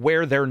people to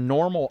wear their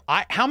normal,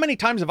 how many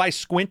times have I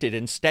squinted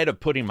instead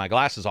of putting my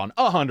glasses on?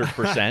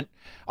 100%.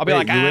 I'll be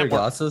like, you wear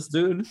glasses,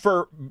 dude?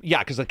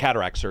 Because of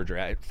cataract surgery.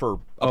 Up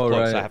close,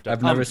 right. I have to.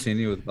 I've never seen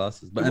you with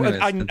glasses, but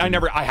anyways,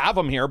 I have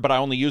them here, but I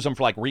only use them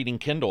for like reading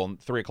Kindle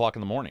at 3:00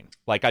 in the morning.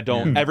 Like I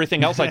don't.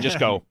 Everything else, I just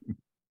go.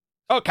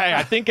 Okay,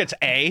 I think it's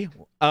A.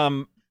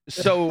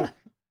 So.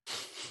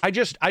 I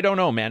don't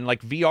know, man.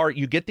 Like VR,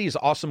 you get these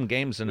awesome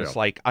games, and it's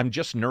like I'm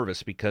just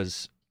nervous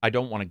because I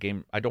don't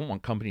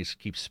want companies to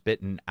keep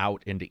spitting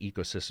out into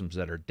ecosystems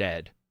that are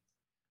dead.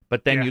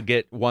 But then you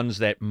get ones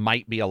that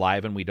might be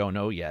alive and we don't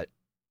know yet,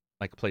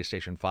 like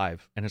PlayStation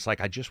 5. And it's like,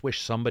 I just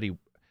wish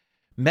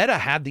Meta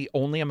had the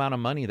only amount of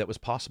money that was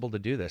possible to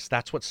do this.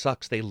 That's what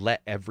sucks. They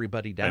let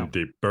everybody down. And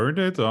they burned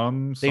it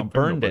on something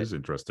nobody's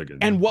interested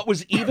in. And what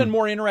was even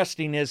more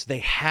interesting is they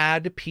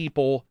had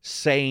people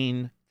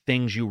saying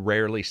things you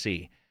rarely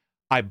see.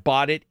 I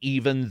bought it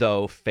even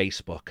though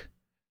Facebook.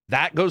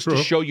 That goes to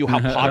show you how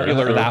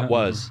popular that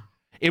was.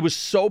 It was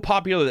so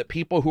popular that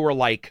people who were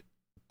like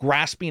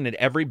grasping at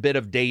every bit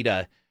of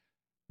data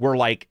were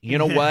like, you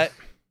know what?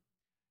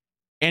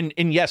 And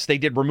yes, they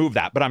did remove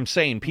that. But I'm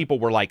saying people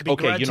were like,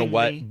 okay, you know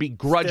what?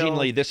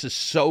 Begrudgingly, this is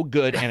so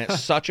good and it's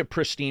such a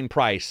pristine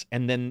price.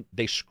 And then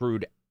they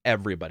screwed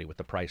everybody with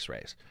the price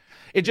raise.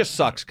 It just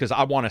sucks because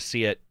I want to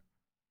see it.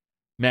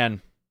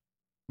 Man.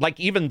 Like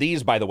even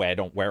these, by the way, I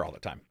don't wear all the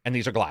time. And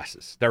these are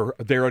glasses.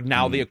 They're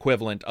now the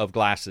equivalent of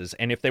glasses.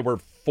 And if they were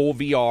full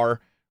VR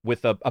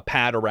with a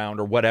pad around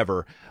or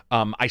whatever,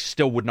 I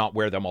still would not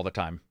wear them all the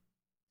time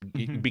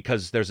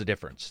because there's a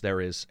difference.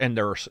 There is, and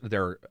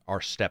there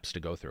are steps to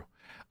go through.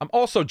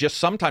 Also, just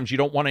sometimes you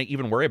don't want to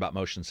even worry about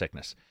motion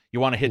sickness. You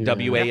want to hit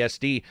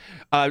WASD.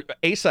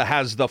 Asa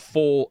has the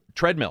full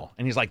treadmill,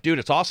 and he's like, dude,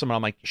 it's awesome. And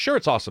I'm like, sure,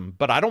 it's awesome,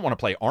 but I don't want to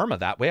play Arma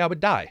that way. I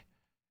would die.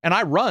 And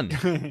I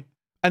run.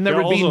 And there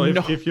would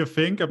also, be if you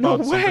think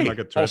about something like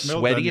a treadmill,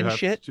 all sweaty and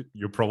shit.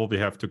 You probably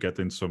have to get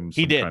in some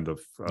kind of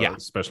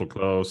special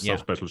clothes, some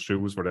special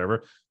shoes,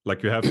 whatever.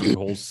 Like you have the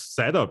whole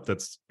setup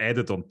that's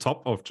added on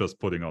top of just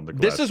putting on the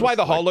glasses. This is why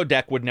the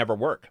holodeck would never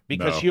work,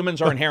 because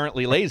humans are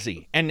inherently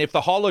lazy. And if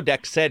the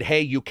holodeck said, hey,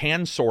 you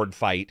can sword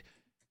fight,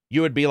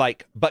 you would be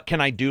like, but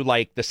can I do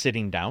like the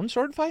sitting down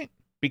sword fight?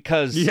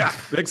 because Yeah,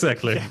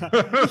 exactly.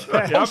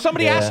 Oh,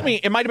 somebody asked me,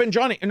 it might have been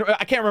Johnny,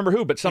 I can't remember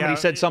who, but somebody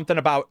said something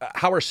about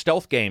how are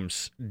stealth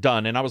games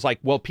done, and I was like,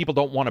 well, people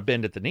don't want to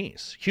bend at the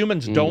knees.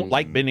 Humans don't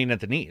like bending at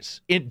the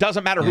knees. It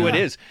doesn't matter who it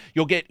is.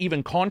 You'll get,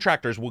 even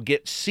contractors will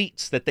get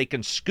seats that they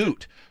can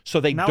scoot so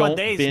they don't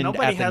bend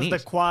nobody at the has knees. the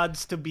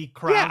quads to be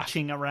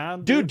crouching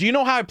around. Dude, do you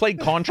know how I played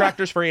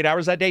contractors for 8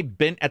 hours that day?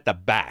 Bent at the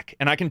back.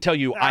 And I can tell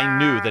you, I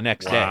knew the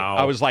next day.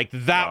 I was like,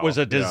 that was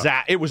a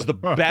disaster. It was the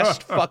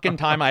best fucking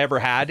time I ever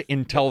had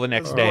until the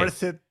next day.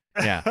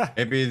 Yeah.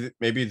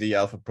 Maybe the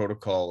Alpha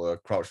Protocol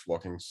crouch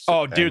walking.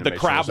 Oh, dude, the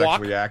crab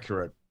walk. Actually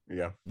accurate.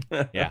 Yeah.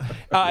 Yeah.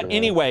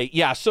 Anyway,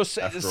 yeah. So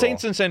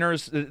Saints and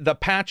Sinners, the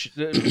patch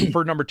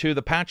for number 2,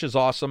 the patch is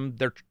awesome.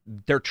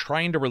 They're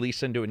trying to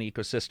release into an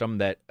ecosystem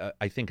that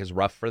I think is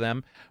rough for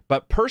them.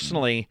 But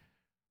personally,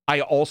 I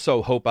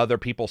also hope other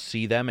people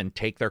see them and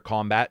take their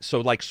combat.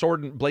 So like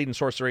Blade and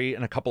Sorcery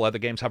and a couple other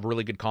games have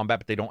really good combat,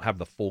 but they don't have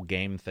the full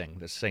game thing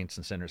that Saints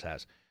and Sinners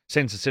has.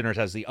 Saints and Sinners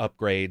has the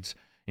upgrades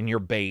in your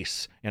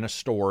base and a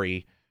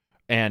story.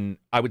 And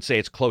I would say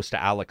it's close to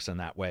Alex in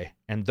that way.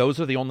 And those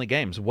are the only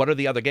games. What are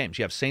the other games?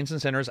 You have Saints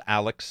and Sinners,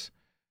 Alex,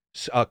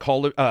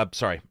 Fallout,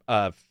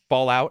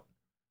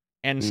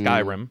 and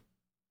Skyrim.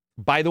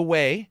 By the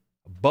way,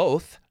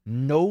 both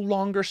no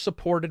longer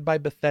supported by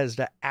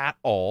Bethesda at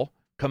all.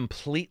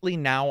 Completely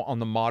now on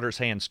the modders'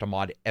 hands to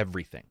mod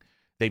everything.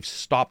 They've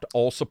stopped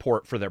all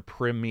support for their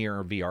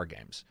premier VR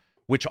games,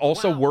 which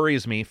also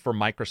worries me for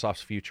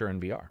Microsoft's future in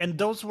VR. And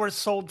those were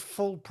sold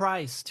full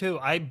price too.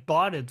 I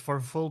bought it for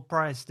full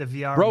price, the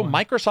VR Bro, one.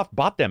 Microsoft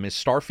bought them. Is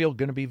Starfield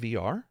going to be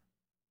VR?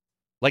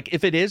 Like,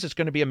 if it is, it's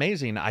going to be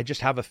amazing. I just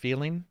have a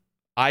feeling.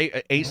 Asa,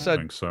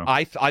 think so.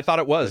 I thought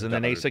it was, and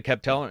then Asa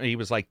kept telling me, he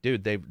was like,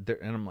 dude, and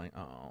I'm like,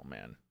 oh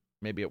man,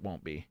 maybe it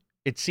won't be.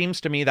 It seems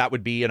to me that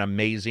would be an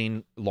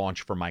amazing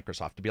launch for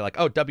Microsoft to be like,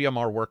 oh,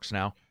 WMR works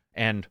now.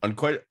 And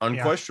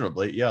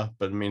unquestionably, yeah.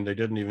 But I mean, they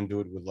didn't even do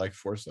it with like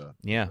Forza.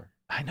 Yeah.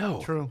 I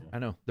know. True. I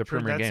know. They're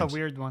True, premier that's games. a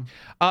weird one.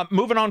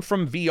 Moving on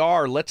from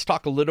VR, let's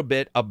talk a little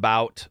bit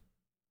about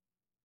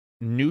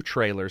new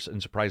trailers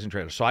and surprising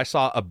trailers. So I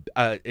saw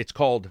it's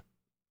called,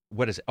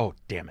 what is it? Oh,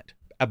 damn it.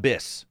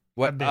 Abyss.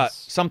 What?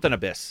 Abyss. Something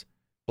Abyss.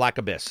 Black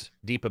Abyss.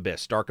 Deep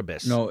Abyss. Dark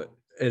Abyss. No, it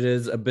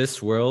is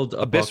Abyss World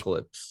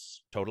Apocalypse.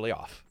 Totally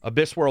off.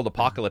 Abyss World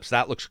Apocalypse.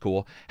 That looks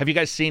cool. Have you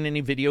guys seen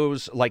any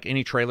videos, like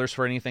any trailers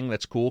for anything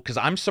that's cool? Because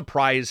I'm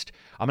surprised.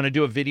 I'm going to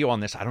do a video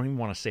on this. I don't even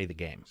want to say the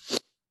game.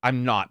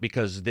 I'm not,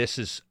 because this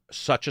is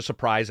such a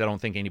surprise. I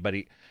don't think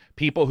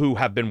people who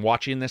have been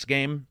watching this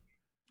game,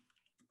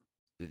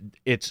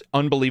 it's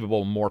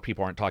unbelievable more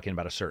people aren't talking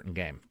about a certain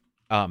game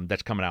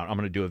that's coming out. I'm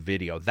going to do a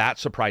video. That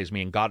surprised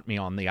me and got me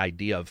on the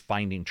idea of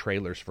finding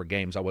trailers for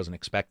games I wasn't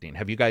expecting.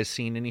 Have you guys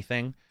seen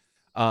anything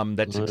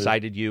that's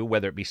excited you,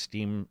 whether it be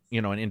Steam,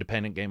 an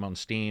independent game on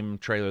Steam,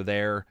 trailer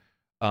there,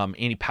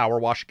 any Power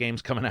Wash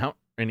games coming out,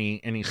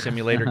 any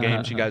simulator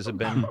games you guys have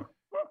been...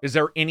 Is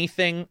there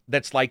anything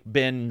that's like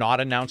been not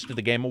announced to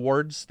the Game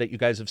Awards that you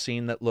guys have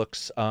seen that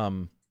looks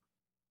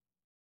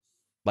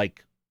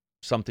like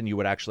something you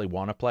would actually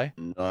want to play?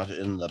 Not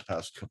in the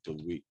past couple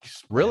of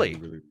weeks. Really? I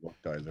haven't really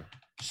looked either.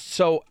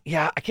 So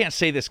yeah, I can't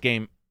say this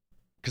game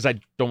because I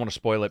don't want to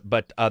spoil it,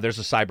 but there's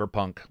a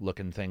cyberpunk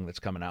looking thing that's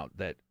coming out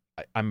that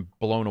I'm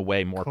blown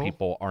away. More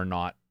people are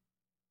not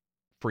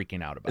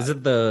freaking out about. Is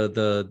it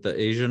the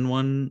Asian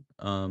one?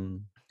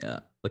 Yeah,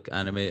 like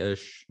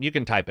anime-ish. You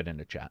can type it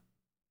into chat.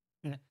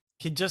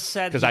 He just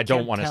said, because I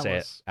don't want to say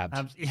it. I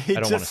don't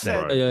want to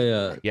say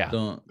it.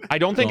 Yeah. I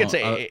don't think it's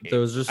there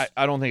was just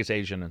I don't think it's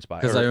Asian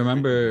inspired. Because I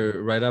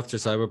remember right after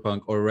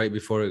Cyberpunk, or right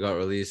before it got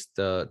released,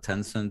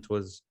 Tencent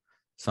was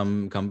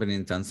some company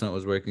in Tencent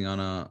was working on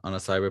a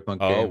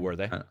Cyberpunk game. Oh, were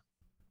they?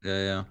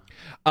 Yeah.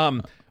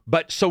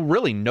 But so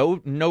really,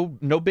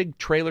 no big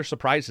trailer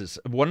surprises.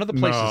 One of the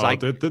places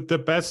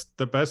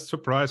the best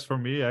surprise for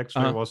me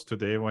actually was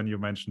today when you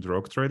mentioned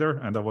Rogue Trader,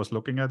 and I was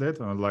looking at it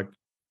and I was like,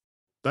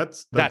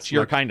 that's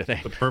your like kind of thing.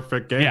 The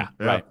perfect game. Yeah.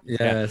 Right.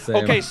 Yeah.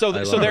 Okay, so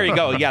there you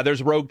go. Yeah,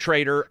 there's Rogue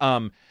Trader.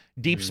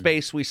 Deep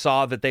Space, we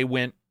saw that they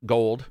went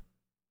gold.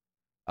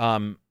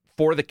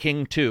 For the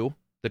King 2,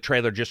 the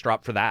trailer just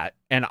dropped for that.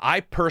 And I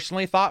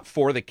personally thought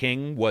For the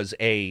King was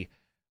a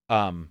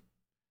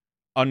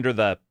under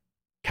the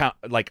count,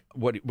 like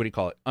what do you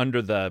call it?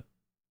 Under the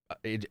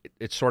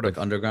it's sort of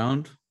like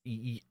underground.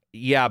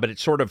 Yeah, but it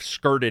sort of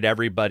skirted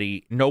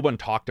everybody. No one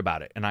talked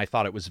about it, and I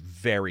thought it was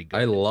very good.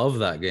 I love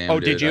that game. Oh,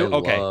 dude. did you?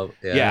 Okay. I love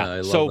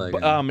that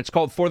game. It's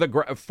called For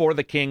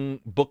the King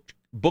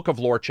Book of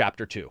Lore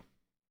Chapter 2.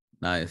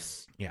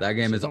 Nice. Yeah. That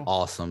game is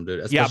awesome, dude.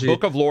 Especially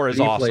Book of Lore is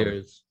awesome.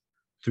 Players,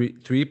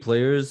 three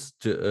players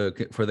to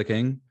For the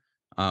King.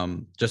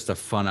 Just a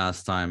fun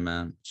ass time,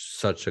 man.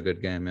 Such a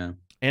good game, yeah.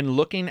 And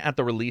looking at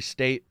the release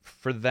date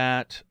for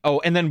that. Oh,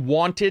 and then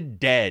Wanted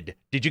Dead.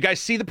 Did you guys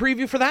see the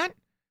preview for that?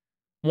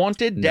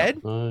 Wanted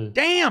Dead? No.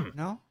 Damn.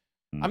 No.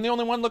 I'm the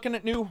only one looking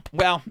at new.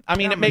 Well, I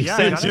mean, Yeah, it makes yeah,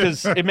 sense got it.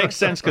 because it makes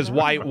sense because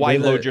why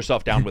load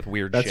yourself down with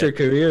weird That's shit?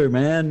 your career,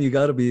 man. You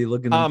got to be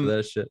looking into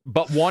that shit.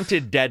 But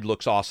Wanted Dead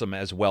looks awesome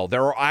as well.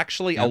 There are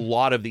actually a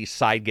lot of these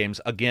side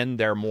games. Again,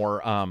 they're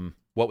more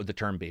what would the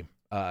term be?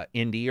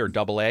 Indie or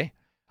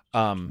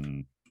AA.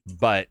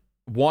 But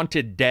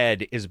Wanted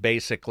Dead is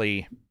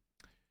basically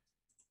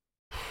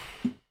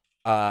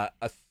a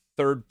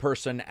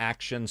third-person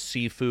action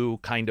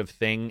Sifu kind of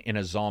thing in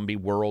a zombie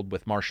world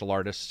with martial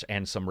artists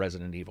and some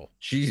Resident Evil.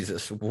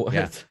 Jesus, what?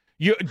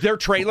 Yeah. Their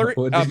trailer,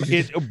 What did you-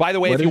 is, by the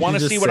way, what if you did want you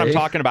to just see what I'm say?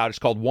 talking about, it's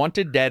called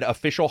Wanted Dead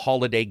Official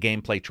Holiday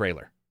Gameplay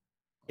Trailer.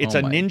 It's Oh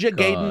a my Ninja God.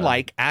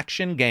 Gaiden-like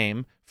action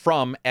game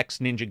from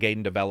ex-Ninja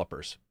Gaiden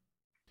developers.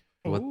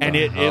 What And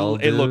the it hell,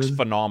 looks dude?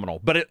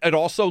 phenomenal. But it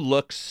also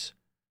looks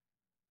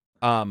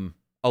a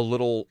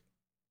little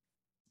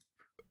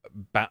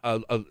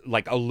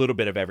like a little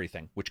bit of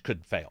everything, which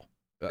could fail.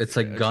 It's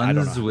like I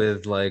don't guns know.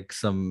 with like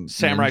some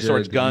Samurai ninja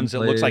swords, guns. It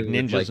looks like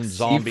gameplay with, ninjas and Sifu.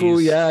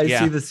 zombies. Yeah, I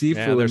see the Sifu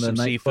Yeah, in there's the some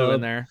Sifu nightclub.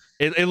 in there.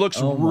 It looks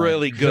Oh my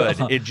really good.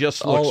 God. It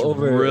just All looks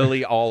over.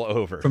 really all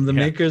over. From the yeah.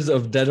 makers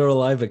of Dead or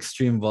Alive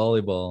Extreme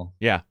Volleyball.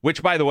 Yeah,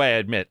 which by the way, I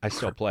admit I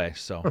still play.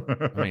 So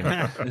I mean,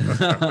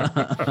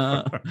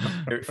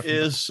 There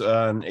is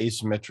an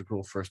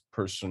asymmetrical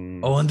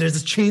first-person Oh, and there's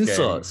a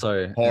chainsaw. Game.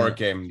 Sorry. horror Yeah.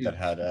 game that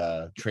had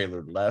a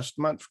trailer last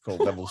month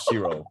called Level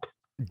Zero.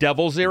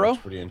 Devil Zero.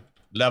 Looks pretty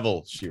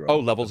Level Zero. Oh,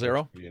 Level That looks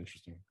Zero? Pretty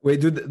interesting.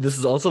 Wait, dude, this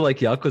is also like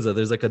Yakuza.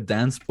 There's like a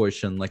dance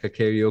portion, like a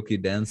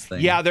karaoke dance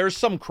thing. Yeah, there's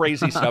some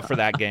crazy stuff for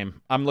that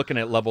game. I'm looking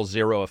at Level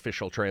Zero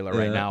official trailer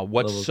right Yeah, now.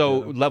 What's Level so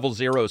Zero. Level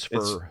Zero's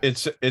for?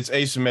 It's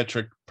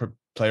asymmetric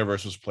player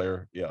versus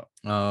player. Yeah.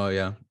 Oh,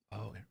 yeah.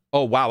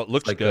 Oh wow, it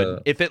looks like good.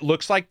 a- If it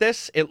looks like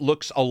this, it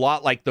looks a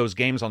lot like those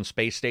games on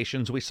space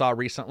stations we saw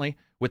recently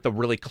with the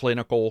really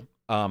clinical.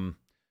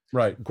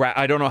 Right.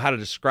 I don't know how to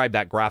describe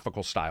that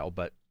graphical style,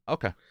 but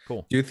okay,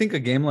 cool. Do you think a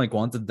game like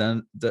Wanted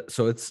Dead,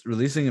 so it's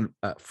releasing in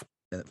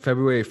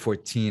February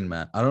 14,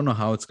 man. I don't know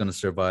how it's going to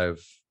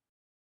survive.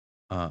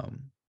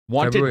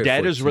 Wanted February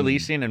Dead is 14.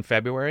 releasing in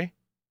February.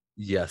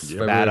 Yes, Yeah.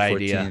 February Bad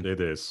idea. 14. It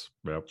is.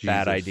 Yep.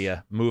 Bad Jesus.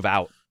 idea. Move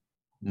out.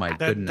 My That's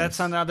goodness.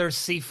 another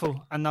Sifu,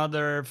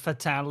 another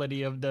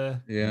fatality of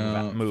the.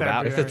 Yeah. Move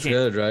out. If it's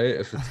February. good, right?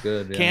 If it's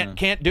good, yeah.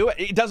 Can't do it.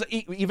 It doesn't.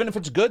 Even if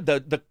it's good,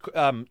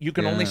 you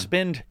can only Yeah.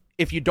 spend.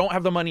 If you don't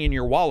have the money in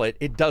your wallet,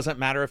 it doesn't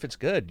matter if it's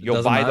good. You'll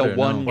doesn't buy the matter,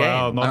 one no. game.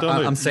 Well, not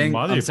only I'm saying-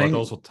 money, I'm saying- but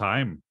also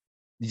time.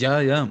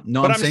 Yeah.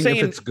 No, But I'm I'm saying, saying-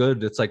 if it's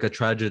good, it's like a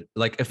tragic.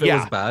 Like if it Yeah,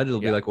 was bad,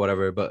 it'll yeah. be like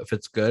whatever. But if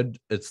it's good,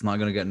 it's not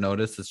gonna get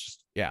noticed. It's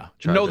just Yeah.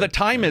 No, the Tragic,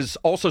 time yeah. is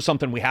also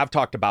something we have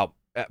talked about.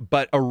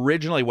 But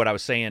originally, what I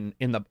was saying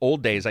in the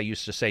old days, I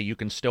used to say you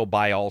can still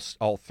buy all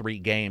three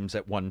games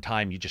at one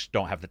time. You just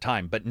don't have the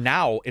time. But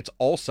now it's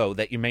also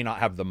that you may not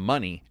have the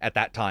money at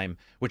that time,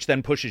 which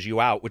then pushes you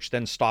out, which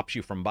then stops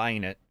you from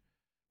buying it,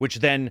 which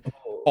then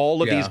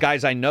all of these yeah.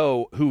 guys I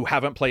know who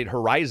haven't played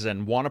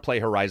Horizon want to play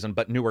Horizon,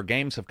 but newer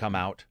games have come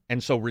out.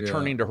 And so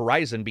returning to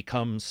Horizon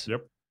becomes,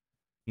 Yep.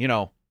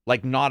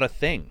 like not a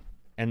thing.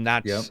 And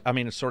that's, Yep. I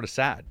mean, it's sort of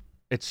sad.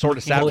 It's sort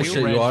of sad. Holy We-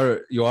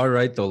 shit, you are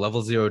right though.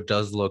 Level 0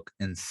 does look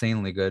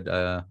insanely good.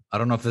 I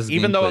don't know if this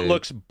Even though it gameplay-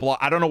 looks,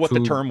 I don't know what the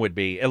too- term would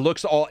be.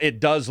 It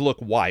does look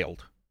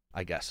wild,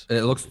 I guess.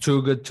 it looks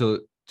too good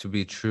to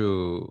be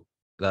true.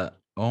 That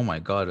oh my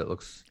god, it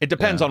looks. It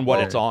depends yeah. on what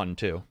Well- it's on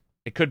too.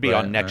 It could be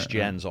Right, on next right.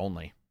 gens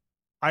only.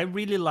 I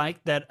really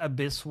liked that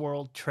Abyss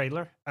World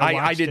trailer. I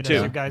watched did it too,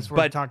 As you guys were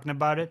but- talking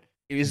about it.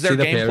 Is See there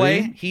the gameplay?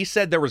 parry? He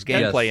said there was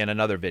Yes. gameplay in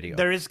another video.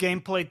 There is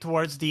gameplay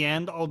towards the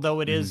end, although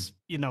it is,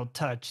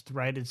 touched,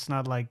 right? It's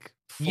not like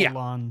full Yeah.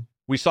 on.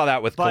 We saw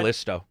that with But-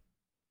 Callisto.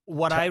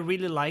 What I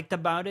really liked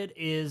about it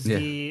is Yeah.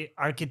 the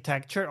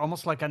architecture,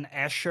 almost like an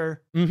Escher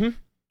Mm-hmm.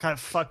 kind of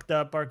fucked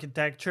up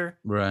architecture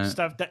Right.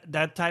 stuff.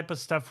 That type of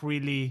stuff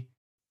really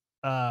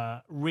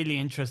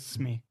interests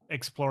me.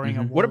 Exploring a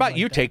Mhm. world. What about like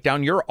you, that.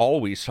 Takedown?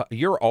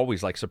 You're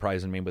always like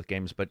surprising me with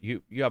games, but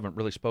you haven't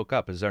really spoke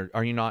up.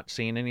 Are you not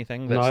seeing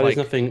anything that's No, like?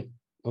 there's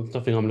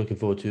nothing I'm looking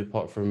forward to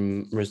apart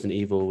from Resident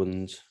Evil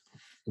and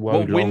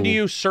Well, Wo when do Long.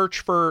 you search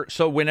for?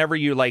 So whenever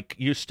you like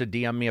used to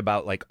DM me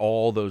about like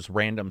all those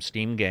random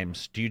Steam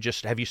games,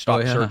 have you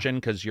stopped yeah. searching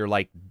because you're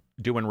like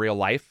doing real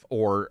life,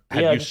 or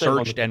have Yeah, I you just don't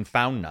want searched to- and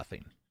found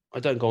nothing? I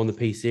don't go on the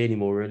PC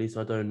anymore, really,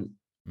 so I don't.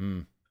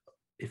 Mm.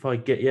 If I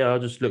get, I'll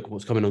just look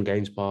what's coming on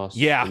Games Pass.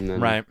 Yeah, and then,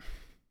 right.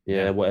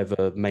 Yeah, Yeah.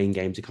 whatever main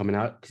games are coming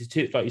out because it's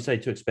too, like you say,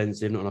 too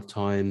expensive, not enough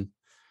time.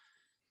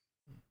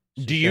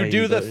 It's a Do you shame,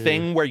 do the but, yeah.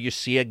 thing where you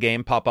see a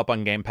game pop up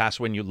on Game Pass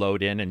when you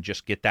load in and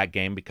just get that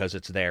game because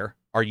it's there?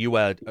 Are you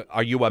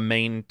a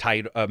main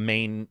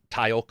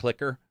tile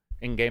clicker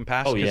in Game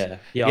Pass? Oh 'Cause- yeah,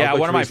 yeah, I'll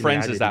go one of to my recently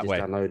friends added is and that just way.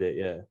 Download it,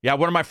 yeah. Yeah,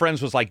 one of my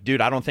friends was like, dude,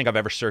 I don't think I've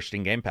ever searched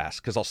in Game Pass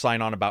because I'll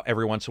sign on about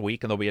every once a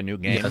week and there'll be a new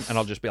game Yes. and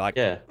I'll just be like,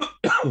 Yeah,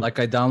 Like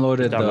I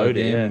downloaded the Download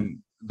it, yeah.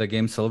 game. The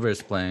game Silver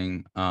is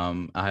playing.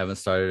 I haven't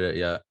started it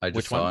yet. I just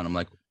Which saw one? it and I'm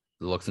like,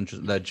 it looks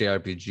interesting. That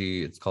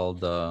JRPG. It's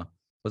called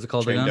what's it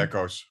called Chain again?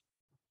 Decos.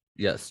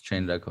 Yes,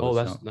 Chain Echoes. oh,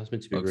 yeah. that's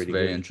meant to be Looks really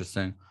very good.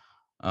 interesting.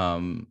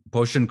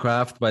 Potion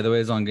Craft, by the way,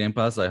 is on Game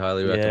Pass. I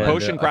highly recommend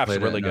Potion it. Craft's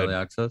really good. Early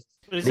access.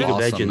 Is League it? of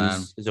Awesome,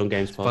 Legends is on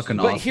Games Pass. Fucking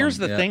But awesome. here's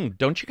the yeah. thing,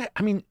 don't you guys?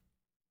 I mean,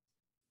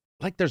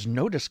 like, there's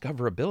no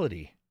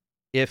discoverability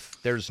if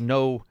there's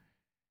no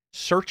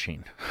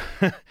searching.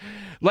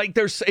 Like,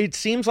 it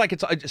seems like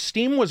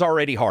Steam was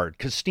already hard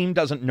because Steam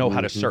doesn't know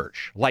how to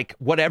search. Like,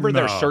 whatever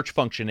their No. search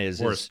function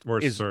is Worst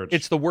search.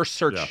 it's the worst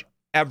search Yeah.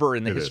 ever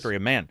in the It history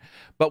of man.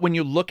 But when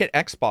you look at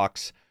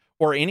Xbox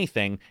or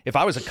anything, if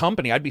I was a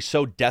company, I'd be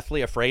so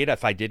deathly afraid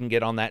if I didn't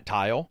get on that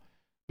tile,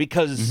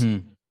 because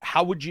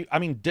how would you? I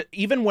mean,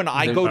 even when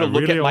I go to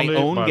look really at my only,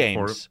 own but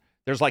games,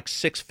 there's like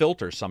 6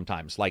 filters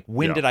sometimes. Like,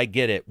 when Yeah. did I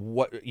get it?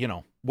 What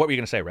were you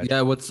gonna say, Red?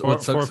 Yeah, what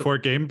sucks? For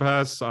Game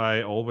Pass,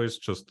 I always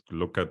just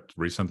look at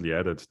recently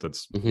added.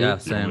 That's Yeah,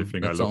 the only same.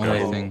 thing That's I the look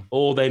only at. thing.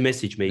 Or they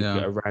message me, Yeah.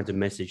 a random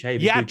message. Hey,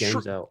 Yeah, new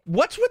games out.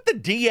 What's with the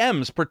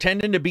DMs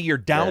pretending to be your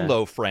down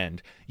low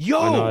friend? I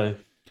Yo, know.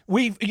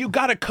 you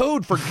got a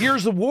code for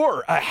Gears of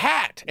War, a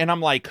hat, and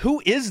I'm like,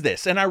 who is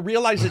this? And I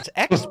realize it's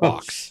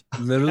Xbox.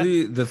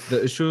 Literally, the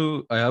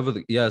issue I have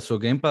with so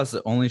Game Pass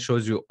only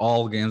shows you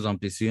all games on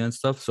PC and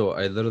stuff. So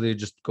I literally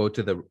just go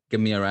to the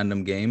give me a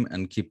random game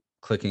and keep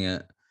clicking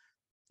it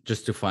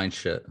just to find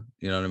shit.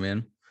 You know what I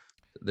mean?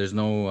 There's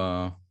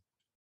no.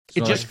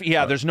 It just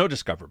there's no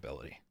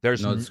discoverability.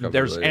 There's No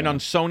discoverability, and yeah. on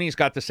Sony's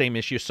got the same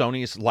issue.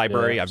 Sony's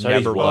library, Yeah, I've Sony's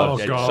never worse.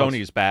 loved Oh, it. God.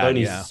 Sony's bad.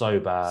 Sony's Yeah. so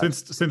bad.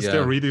 Since Yeah,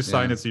 their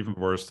redesign, yeah. it's even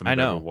worse than I it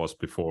know. ever was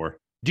before.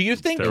 Do you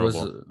think It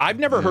Terrible. was. I've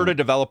never yeah. heard a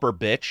developer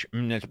bitch.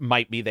 It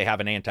might be they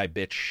have an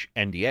anti-bitch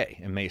NDA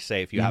and may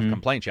say if you have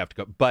complaints, you have to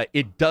go. But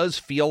it does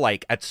feel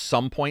like at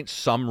some point,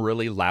 some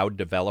really loud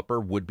developer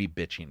would be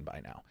bitching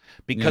by now.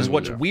 Because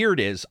what's weird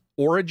is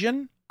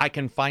Origin, I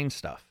can find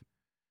stuff.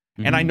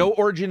 And I know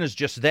Origin is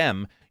just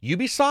them.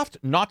 Ubisoft,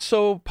 not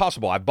so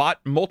possible. I bought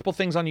multiple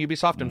things on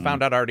Ubisoft and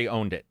found out I already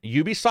owned it.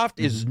 Ubisoft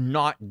is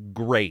not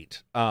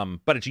great,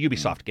 but it's a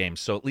Ubisoft game,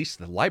 so at least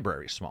the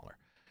library is smaller.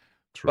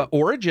 True. But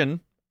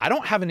Origin, I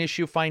don't have an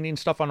issue finding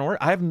stuff on Origin.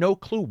 I have no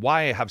clue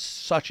why I have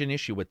such an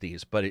issue with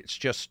these, but it's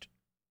just,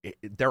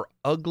 they're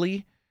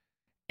ugly.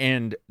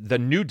 And the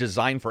new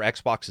design for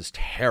Xbox is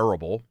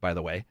terrible, by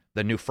the way.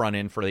 The new front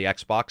end for the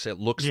Xbox, it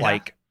looks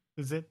like...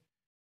 Is it?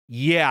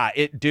 Yeah,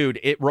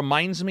 it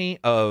reminds me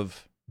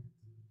of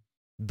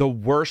the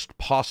worst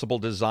possible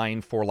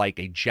design for like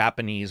a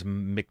Japanese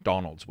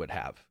McDonald's would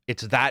have.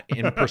 It's that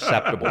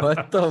imperceptible.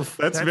 What the?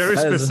 That's very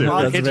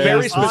specific. It's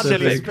very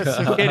specific.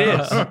 It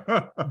is.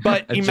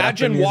 But A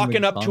imagine Japanese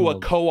walking up to a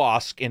McDonald's.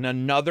 kiosk in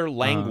another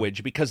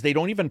language because they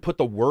don't even put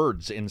the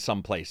words in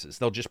some places.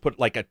 They'll just put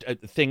like a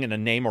thing in a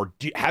name or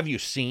have you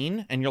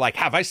seen? And you're like,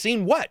 have I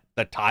seen what?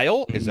 The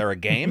tile? Is there a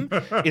game?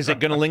 Is it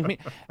going to link me?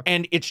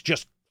 And it's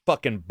just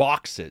fucking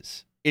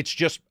boxes. It's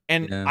just,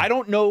 and Yeah. I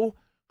don't know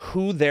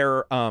who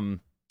their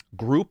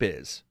group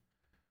is,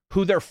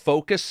 who their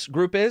focus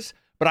group is,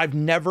 but I've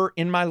never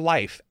in my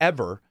life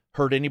ever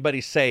heard anybody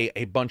say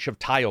a bunch of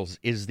tiles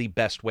is the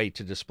best way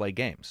to display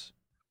games.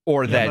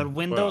 Or Yeah, that, but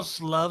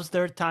Windows loves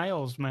their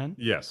tiles, man.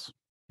 Yes.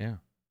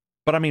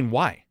 but I mean,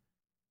 why?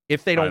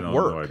 If they I don't have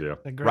work, no idea.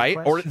 It's a great right?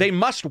 Or question. they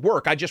must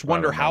work. I just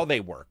wonder don't know. how they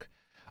work.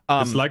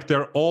 It's like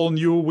their all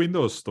new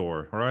Windows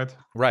store, right?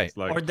 Right. It's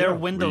like, Or their yeah,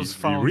 Windows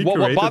we phone. What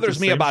recreated bothers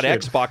the me same about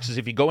shit. Xbox is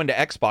if you go into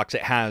Xbox,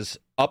 it has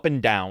up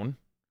and down,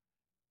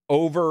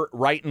 over,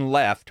 right, and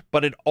left,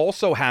 but it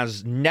also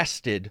has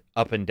nested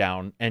up and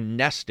down and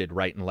nested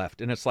right and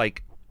left. And it's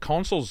like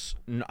consoles,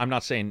 I'm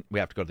not saying we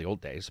have to go to the old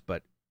days,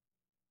 but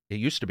it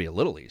used to be a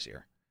little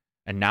easier.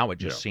 And now it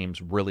just seems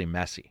really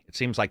messy. It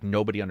seems like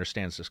nobody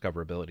understands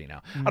discoverability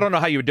now. I don't know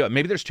how you would do it.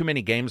 Maybe there's too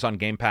many games on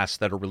Game Pass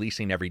that are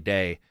releasing every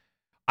day.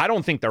 I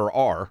don't think there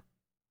are,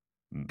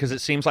 because it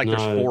seems like there's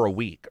No. 4 a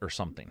week or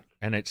something.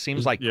 And it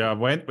seems like, Yeah,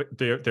 when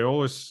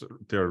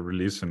they're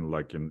releasing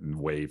like in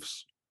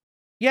waves.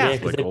 yeah,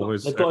 because like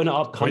always, they've got an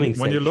upcoming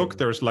when you look,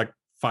 section. there's like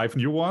 5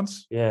 new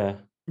ones. Yeah.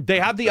 they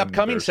have the then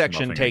upcoming there's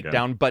section nothing again.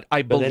 takedown, but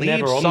I But they're believe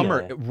never on some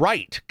are there.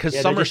 right because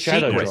Yeah, some they're are just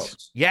shadow secrets.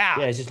 drops. Yeah,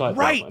 Yeah, it's just like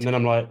right. And then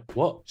I'm like,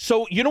 what?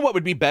 So you know what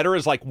would be better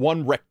is like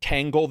one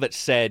rectangle that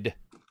said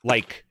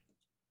like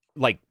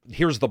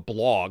here's the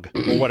blog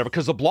or whatever,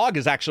 because the blog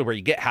is actually where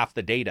you get half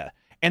the data.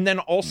 And then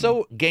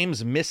also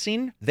games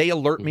missing, they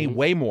alert me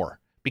way more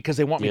because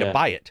they want me to Yeah.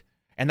 buy it.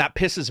 And that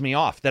pisses me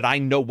off that I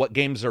know what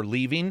games are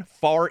leaving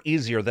far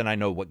easier than I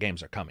know what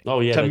games are coming. Oh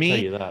yeah, to they me, tell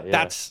you that,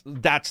 yeah.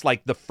 that's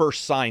like the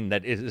first sign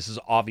that this is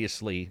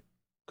obviously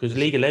Because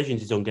League of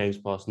Legends is on Games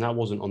Pass, and that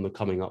wasn't on the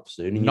coming up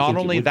soon. and you not think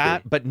it only would be.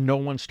 that, but no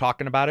one's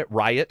talking about it.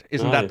 Riot,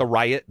 isn't that No. the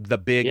Riot, the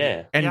big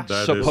Yeah. and Yeah.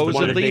 That is one of the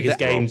supposedly biggest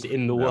that- games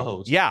in the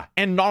world. Yeah,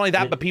 and not only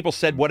that, but people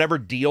said whatever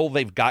deal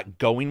they've got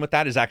going with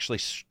that is actually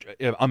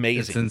It's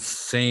amazing.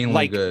 insanely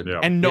Like, good. Yeah.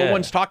 And no Yeah.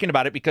 one's talking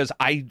about it because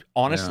I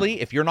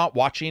honestly, if you're not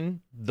watching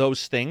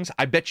those things,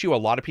 I bet you a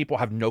lot of people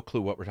have no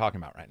clue what we're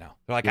talking about right now.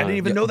 They're like, I No. didn't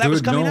even know that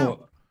was Dude, coming no,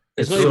 out.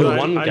 It's It's not even so-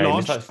 one I game.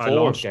 launched, It's like I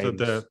 4 launched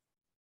games.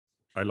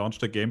 I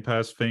launched the Game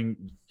Pass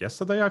thing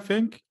yesterday, I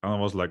think, and I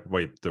was like,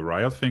 "Wait, the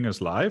Riot thing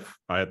is live?"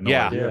 I had no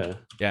Yeah. idea. Yeah.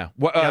 Yeah.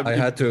 Well, I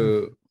had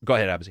to. go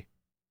ahead, Abzi.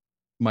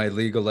 my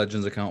League of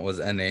Legends account was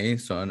NA.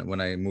 So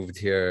when I moved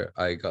here,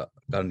 I got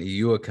an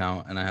EU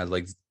account and I had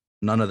like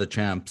none of the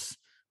champs.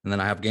 And then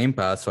I have Game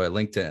Pass, so I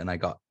linked it and I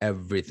got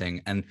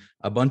everything and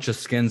a bunch of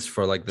skins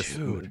for like this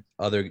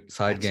other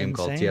side game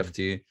called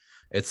TFT.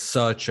 It's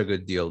such a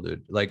good deal,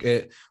 dude.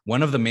 Like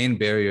one of the main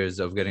barriers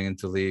of getting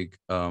into League,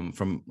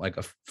 from like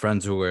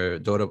friends who are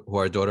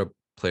Dota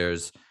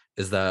players,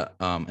 is that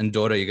in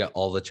Dota you get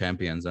all the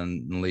champions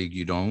and in League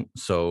you don't.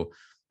 So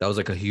that was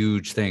like a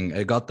huge thing.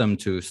 It got them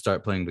to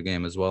start playing the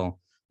game as well.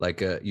 Like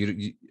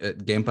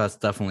Game Pass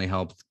definitely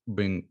helped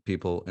bring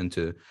people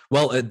into.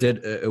 Well, it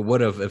did. It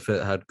would have if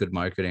it had good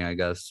marketing, I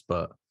guess.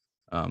 But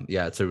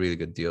yeah, it's a really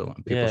good deal,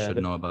 and people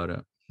should know about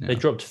it. Yeah. They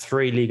dropped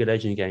 3 League of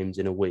Legends games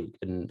in a week,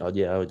 and I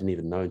didn't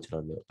even know until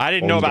I looked. I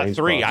didn't know about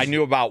 3. I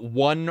knew about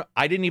 1.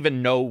 I didn't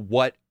even know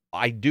what.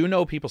 I do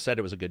know people said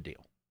it was a good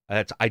deal.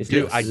 I did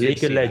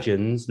League of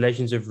Legends,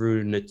 Legends of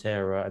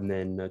Runeterra, and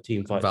then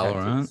Teamfight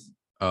Valorant. Tactics.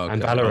 Oh, okay.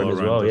 And Valorant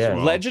as well, yeah.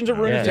 Legends of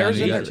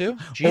Runeterra's in there too.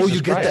 Jesus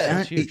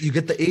you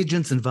get the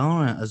agents in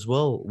Valorant as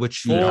well,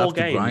 which you have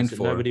to grind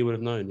for. Nobody would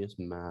have known. Yes,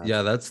 mad.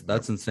 Yeah, that's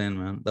insane,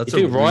 man. That's you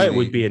think Riot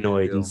would be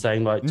annoyed and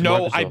saying like,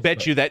 no, Microsoft, I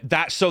bet you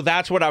that. So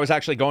that's what I was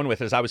actually going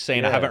with. Is I was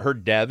saying I haven't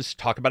heard devs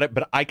talk about it,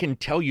 but I can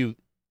tell you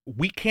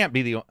we can't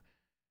be the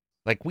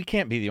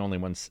only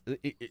ones.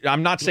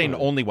 I'm not saying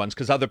only ones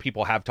because other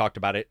people have talked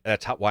about it.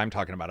 That's why I'm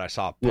talking about it. I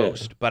saw a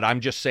post, but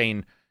I'm just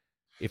saying.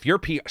 If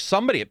you're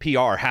somebody at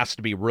PR has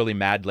to be really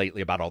mad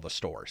lately about all the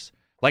stores.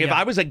 Like if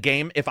I was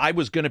if I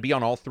was going to be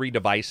on all 3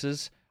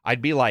 devices,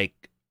 I'd be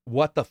like,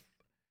 what the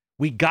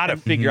we got to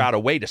figure out a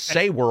way to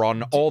say we're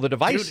on all the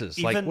devices.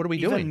 Dude, like, what are we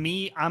doing? Even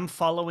me, I'm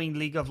following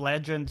League of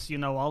Legends,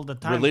 all the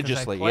time.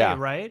 Religiously, I play,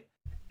 right?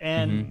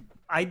 And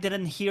I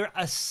didn't hear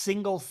a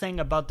single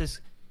thing about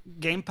this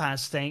Game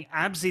Pass thing.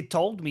 Abzi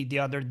told me the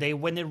other day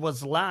when it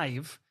was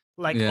live,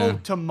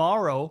 like,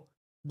 tomorrow,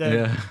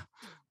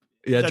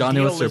 Yeah, Johnny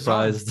was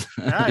surprised.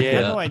 I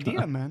had no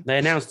idea, man. They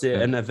announced it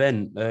at an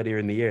event earlier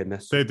in the year, and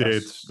they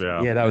did.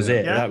 Yeah, that was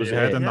it. That was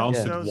it.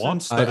 Announced it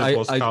once that it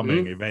was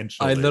coming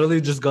eventually. I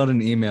literally just got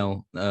an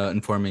email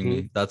informing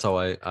me. That's how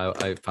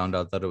I found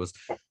out that it was.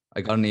 I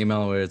got an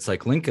email where it's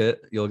like, link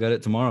it, you'll get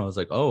it tomorrow. I was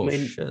like, oh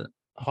shit.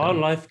 Hard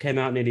Life came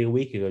out nearly a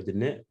week ago,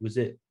 didn't it? Was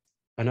it?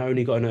 And I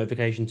only got a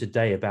notification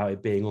today about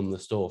it being on the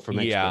store from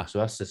Xbox, so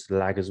that's just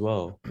lag as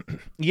well.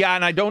 Yeah,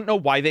 and I don't know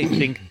why they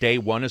think day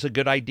one is a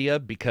good idea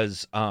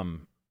because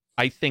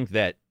I think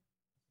that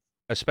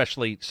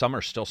especially some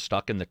are still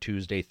stuck in the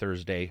Tuesday,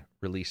 Thursday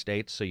release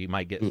dates, so you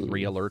might get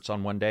 3 alerts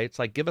on one day. It's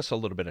like, give us a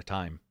little bit of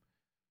time.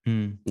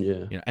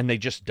 Yeah. And they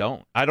just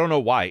don't. I don't know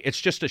why.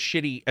 It's just a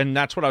shitty, and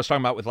that's what I was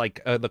talking about with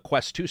like the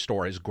Quest 2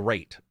 store is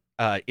great.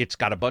 It's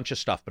got a bunch of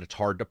stuff, but it's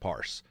hard to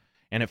parse.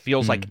 And it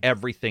feels like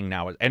everything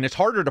now is, and it's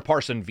harder to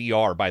parse in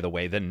VR, by the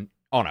way, than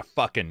on a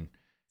fucking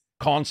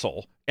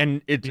console.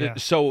 And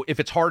so if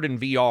it's hard in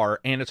VR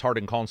and it's hard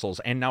in consoles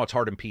and now it's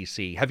hard in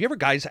PC, have you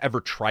ever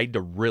tried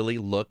to really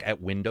look at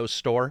Windows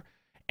Store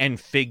and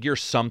figure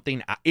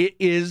something out? It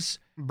is,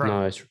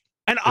 nice.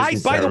 And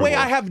by the way,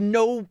 I have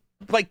no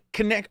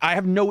I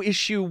have no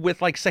issue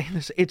with like saying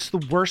this. It's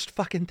the worst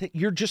fucking thing.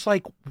 You're just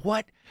like,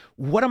 what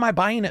am I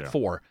buying it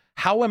for?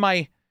 How am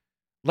I,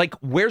 like,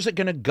 where's it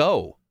going to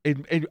go?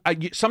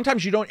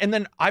 Sometimes you don't, and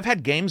then I've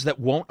had games that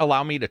won't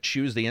allow me to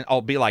choose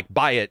I'll be like,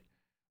 buy it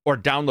or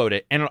download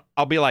it, and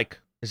I'll be like,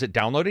 is it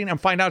downloading? And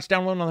find out it's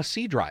downloading on the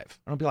C drive.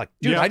 And I'll be like,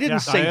 dude, I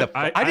didn't say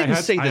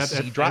the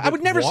C drive. I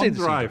would never say the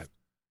C drive.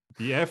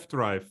 The F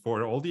drive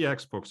for all the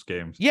Xbox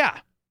games. Yeah.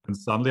 And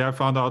suddenly I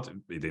found out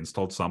it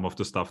installed some of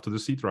the stuff to the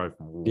C drive.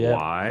 Yeah.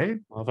 Why?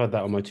 I've had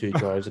that on my 2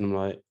 drives, and I'm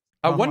like,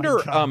 I wonder.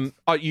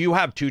 You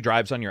have 2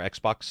 drives on your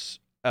Xbox.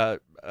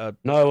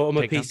 No, on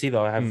my PC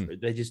though, I have.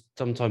 They just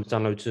sometimes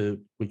download to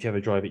whichever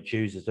drive it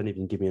chooses. Don't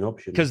even give me an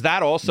option. Because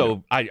that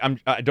also, I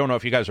don't know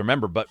if you guys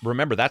remember, but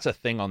remember that's a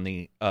thing on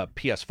the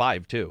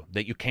PS5 too,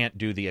 that you can't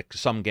do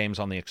some games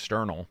on the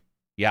external.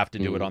 You have to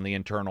do it on the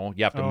internal.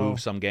 You have to move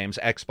some games.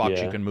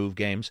 Xbox, you can move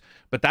games,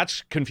 but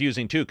that's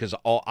confusing too because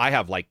I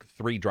have like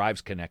 3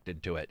 drives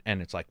connected to it,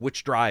 and it's like,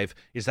 which drive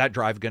is that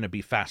drive going to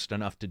be fast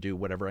enough to do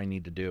whatever I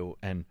need to do?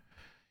 And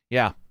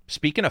yeah,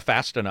 speaking of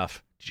fast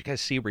enough. Did you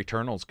guys see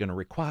Returnal's going to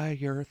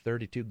require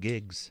 32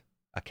 gigs?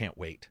 I can't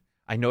wait.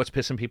 I know it's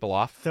pissing people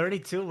off.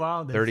 32,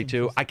 wow.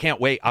 32. I can't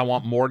wait. I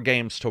want more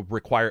games to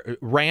require.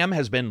 RAM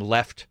has been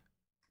left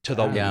to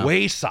the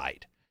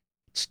wayside.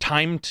 It's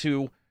time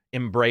to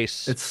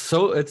embrace. It's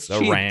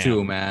cheap RAM.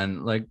 Too,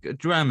 man. Like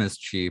RAM is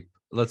cheap.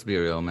 Let's be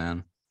real,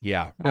 man.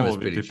 Yeah.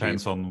 Well, it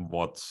depends on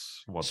what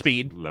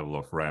speed level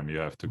of RAM you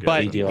have to get.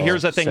 But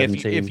here's the thing: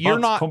 if you're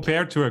not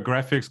compared to a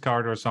graphics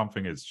card or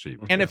something, it's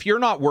cheap. And if you're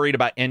not worried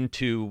about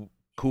N2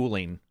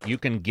 cooling, you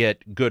can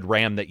get good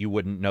RAM that you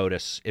wouldn't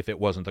notice if it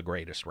wasn't the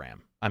greatest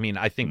RAM. I mean,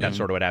 I think that's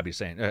sort of what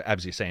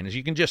Abzi's saying is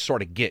you can just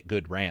sort of get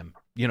good RAM,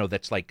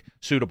 that's like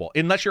suitable.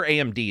 Unless you're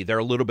AMD, they're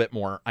a little bit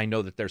more. I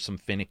know that there's some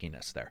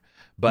finickiness there,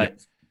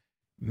 but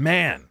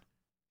man,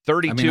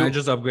 32. I mean, I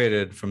just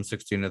upgraded from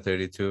 16 to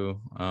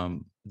 32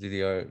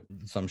 DDR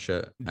some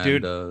shit.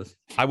 Dude,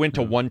 I went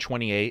to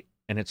 128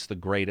 and it's the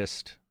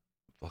greatest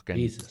fucking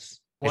Jesus.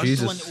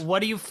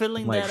 What are you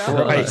filling My that God.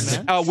 up Hey,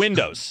 with, man?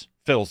 Windows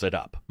fills it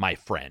up, my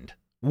friend.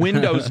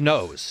 Windows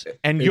knows,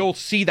 and you'll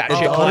see that It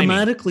shit climbing.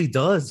 automatically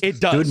does. It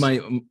does. Dude,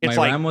 my It's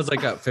like- RAM was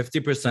like at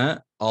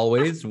 50%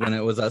 always when it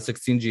was at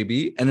 16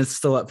 GB, and it's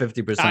still at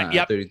 50%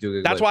 Yep. at 32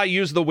 gigabytes. That's why I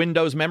use the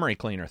Windows memory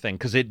cleaner thing,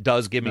 because it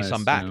does give me Nice,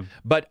 some back. yeah.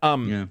 But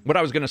Yeah. what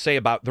I was going to say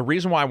about the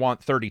reason why I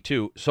want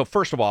 32. So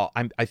first of all,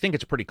 I think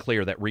it's pretty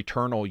clear that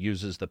Returnal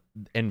uses the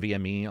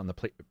NVMe on the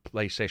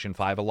PlayStation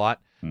 5 a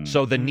lot.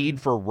 So the need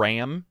for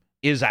RAM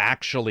is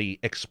actually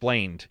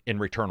explained in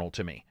Returnal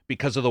to me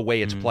because of the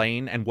way it's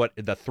playing and what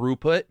the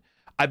throughput.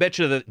 I bet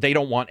you that they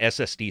don't want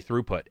SSD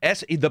throughput.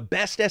 The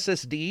best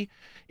SSD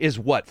is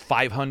what,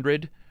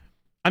 500?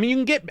 I mean, you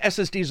can get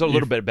SSDs a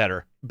little bit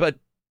better, but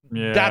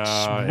that's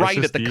right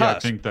at the SSD, cusp. I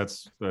think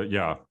that's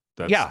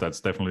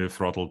that's definitely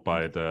throttled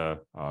by the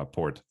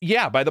port.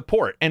 Yeah, by the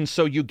port. And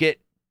so you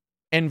get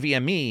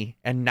NVMe,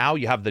 and now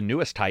you have the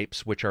newest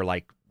types, which are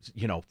like,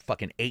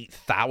 fucking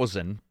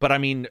 8,000. But I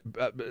mean,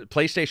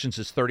 PlayStation's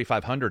is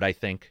 3,500, I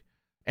think.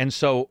 And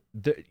so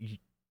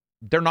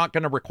they're not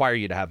going to require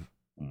you to have,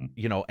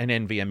 an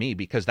NVMe,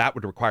 because that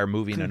would require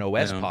moving an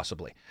OS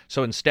possibly.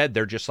 So instead,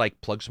 they're just like,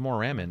 plug some more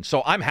RAM in.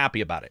 So I'm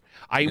happy about it.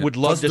 I would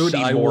love to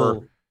see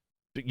more,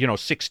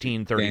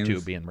 1632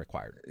 games. being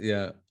required.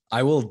 Yeah,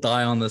 I will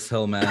die on this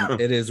hill, man.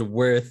 It is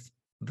worth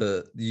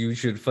you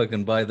should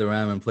fucking buy the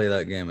RAM and play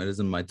that game. It is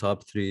in my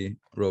top 3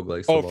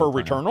 roguelikes. Oh, of for all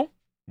time. Returnal?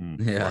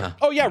 Yeah.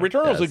 Oh yeah,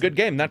 Returnal's a it's good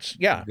game. That's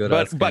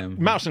good-ass but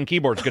game. mouse and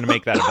keyboard's going to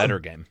make that a better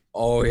game.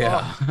 Oh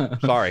yeah.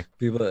 Sorry.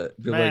 people are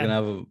Man. gonna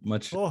have a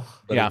much Oh.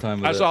 better time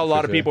with I saw it, a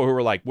lot for of sure. people who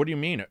were like, "What do you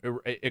mean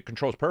it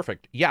controls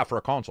perfect?" Yeah, for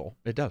a console,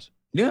 it does.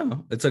 Yeah,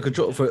 it's a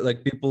control for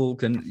like people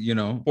can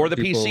For the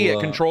people, PC, it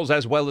controls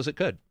as well as it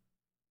could,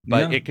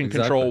 but yeah, it can exactly.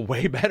 control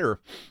way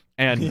better.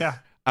 And Yeah.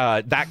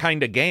 that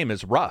kind of game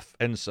is rough,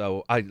 and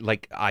so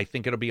I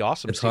think it'll be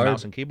awesome It's to see hard.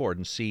 mouse and keyboard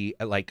and see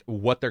like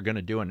what they're going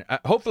to do. And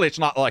hopefully, it's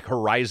not like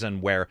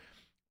Horizon, where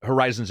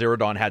Horizon Zero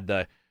Dawn had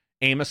the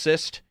aim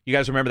assist. You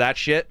guys remember that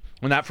shit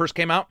when that first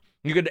came out?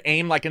 You could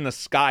aim like in the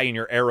sky, and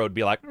your arrow would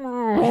be like,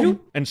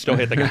 and still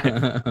hit the guy.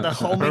 The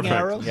homing Perfect.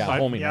 arrow. Yeah, I-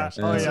 homing yeah. arrows.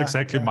 Oh, That's yeah.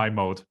 exactly my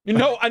mode.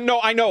 No, I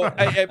know.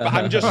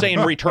 I'm just saying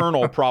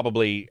Returnal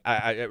probably.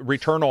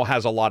 Returnal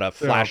has a lot of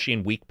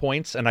flashing weak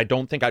points, and I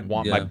don't think I'd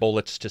want my Yeah.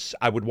 bullets to.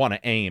 I would want to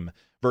aim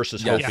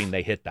versus Yes. hoping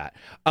they hit that.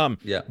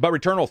 Yeah. But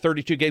Returnal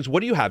 32 gigs. What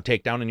do you have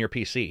takedown in your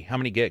PC? How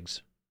many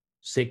gigs?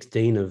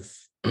 16 of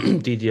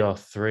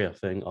DDR3, I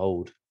think,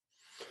 old.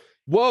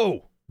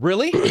 Whoa,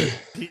 really?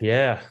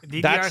 Yeah.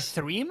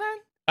 DDR3, man?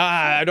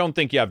 I don't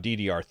think you have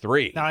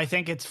DDR3. No, I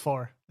think it's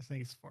 4. I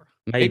think it's 4.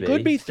 Maybe. It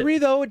could be 3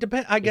 though. It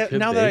depends. I guess could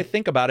now that I be.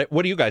 think about it,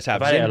 what do you guys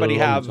have? I've Does had it a anybody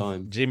long have?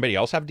 time. Does anybody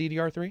else have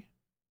DDR3?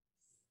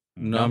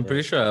 No, I'm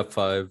pretty sure I have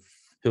 5.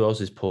 Who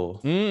else is poor?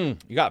 You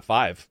got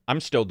 5. I'm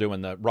still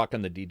doing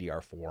rocking the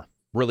DDR4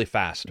 really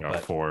fast. Yeah,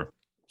 but 4.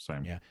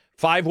 Same. Yeah.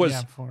 5 was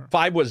Yeah, 4.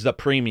 5 was the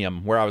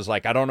premium, where I was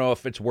like, I don't know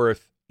if it's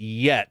worth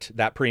yet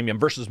that premium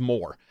versus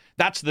more.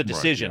 That's the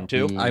decision yeah.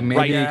 too. Mm. I may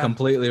Right. be Yeah.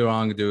 completely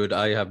wrong, dude.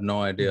 I have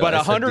no idea. But I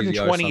said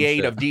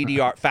 128 DDR of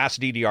DDR fast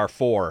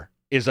DDR4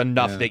 is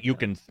enough Yeah. that you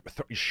can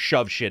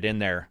shove shit in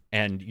there,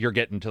 and you're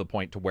getting to the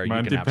point to where you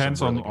Man, can it have depends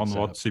some on, really good on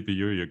what setup.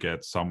 CPU you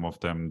get. Some of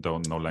them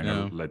don't no longer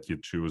Yeah. let you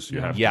choose. You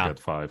Yeah. have Yeah. to get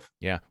 5.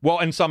 Yeah. Well,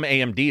 and some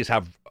AMDs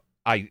have,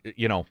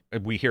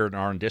 we hear in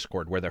our own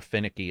Discord where they're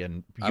finicky,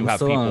 and you I'm have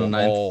still on people a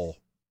ninth all.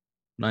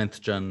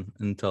 9th gen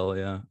Intel,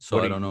 yeah. So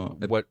What I do don't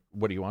you- know.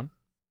 What are you on?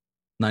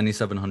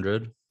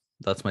 9700.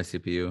 That's my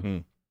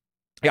CPU.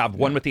 Yeah, I've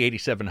one with the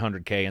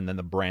 8700K and then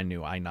the brand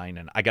new i9,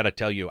 and I got to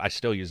tell you, I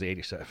still use the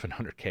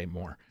 8700K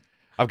more.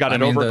 I've got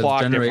it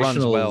overclocked. The It runs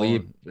generational well.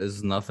 leap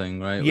is nothing,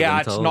 right? with Yeah,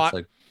 it's Intel, not-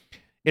 like,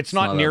 It's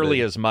not not that nearly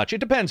big. as much. It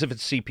depends if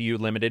it's CPU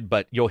limited,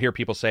 but you'll hear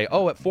people say,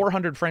 "Oh, at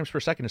 400 frames per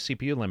second is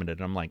CPU limited."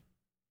 And I'm like,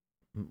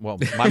 "Well,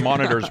 my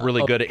monitor is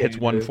really good. It hits Okay,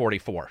 dude.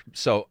 144,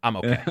 so I'm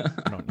okay.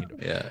 I don't need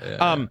to."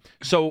 yeah.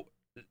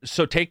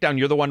 So Takedown,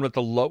 you're the one with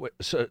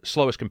the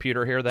slowest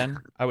computer here. Then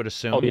I would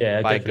assume. Oh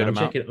yeah, by a good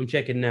definitely. amount. I'm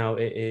checking now.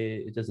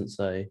 It doesn't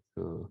say.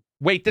 Oh.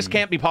 Wait, this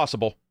can't be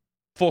possible.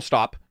 Full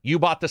stop. You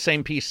bought the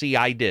same PC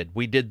I did.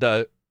 We did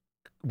the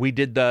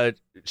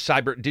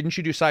cyber. Didn't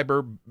you do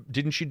cyber?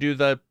 Didn't you do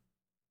the?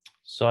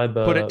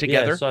 Cyber. Put it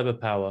together? Yeah, cyber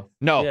power.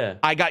 No, Yeah.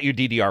 I got you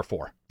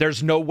DDR4.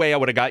 There's no way I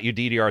would have got you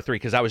DDR3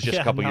 because that was just a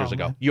Yeah, couple no, years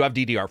ago. man. You have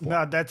DDR4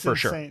 No, that's for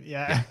sure. insane.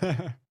 Yeah.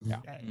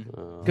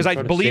 Because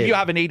I believe you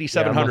have an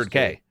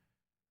 8700K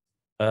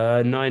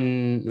 9.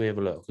 Let me have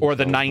a look. or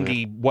the Control,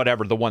 90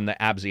 whatever, the one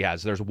that Absy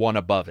has. There's one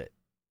above it.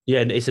 Yeah,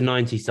 it's a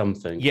 90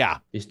 something. Yeah.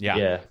 Yeah.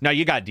 Yeah. No,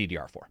 you got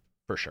DDR4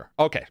 for sure.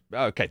 Okay.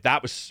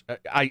 That was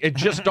it.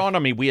 Just dawned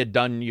on me we had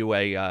done you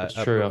a That's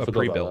true, I forgot about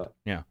pre-build. that.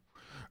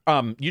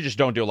 Yeah. You just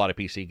don't do a lot of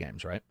PC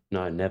games, right?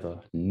 No,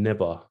 never.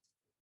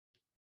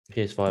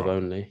 PS5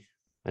 only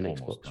and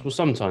Almost Xbox. never. Well,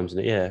 sometimes,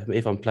 yeah.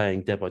 If I'm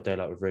playing Dead by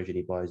Daylight with Rogan,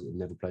 he buys it and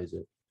never plays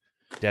it.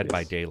 Dead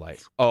by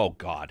Daylight. Oh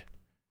God.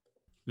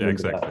 Yeah,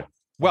 Remember that? exactly.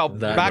 Well,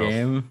 That back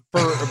game.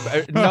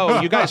 for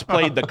no, you guys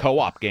played the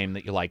co-op game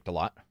that you liked a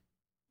lot.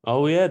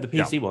 Oh yeah, the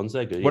PC ones,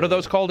 they're good. What are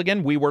those called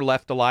again? We Were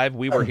Left Alive.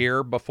 We Were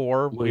Here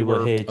before. We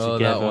were here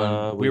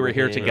together. We were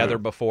here together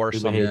before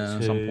some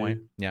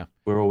point. Yeah,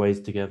 we're always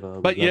together.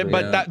 But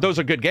those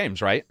are good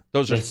games, right?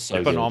 Those are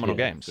phenomenal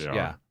games.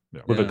 Yeah.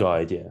 With a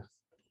guide,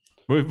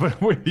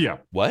 yeah.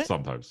 What?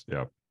 Sometimes,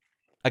 yeah.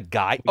 A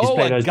guy? Oh,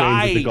 a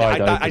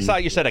guy. I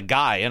thought you said a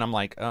guy, and I'm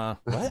like,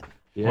 what?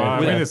 Yeah. Well, I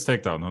mean, it's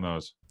Takedown. Who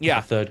knows? Yeah.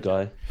 A third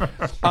guy.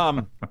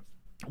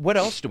 What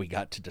else do we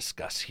got to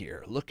discuss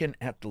here? Looking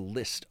at the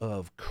list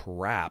of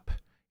crap.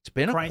 It's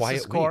been a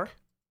quiet week.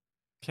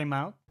 Came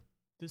out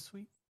this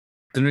week.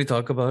 Didn't we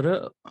talk about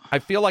it? I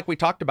feel like we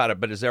talked about it,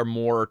 but is there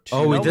more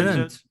to we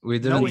didn't. We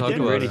didn't talk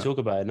about it. Talk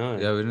about it, no.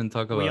 Yeah, we didn't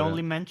talk about it. We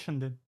only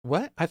mentioned it.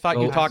 What? I thought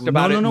you talked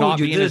about it not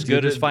being as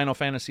good as Final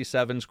Fantasy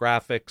VII's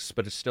graphics,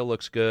 but it still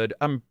looks good.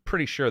 I'm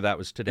pretty sure that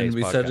was today's podcast.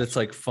 We said it's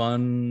like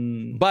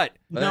fun. But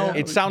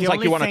it sounds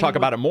like you want to talk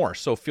about it more,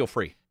 so feel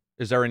free.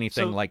 Is there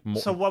anything like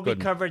more? So what we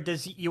covered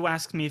is you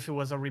asked me if it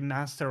was a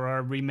remaster or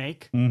a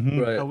remake. Mm-hmm.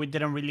 Right. So we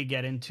didn't really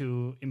get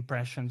into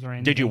impressions or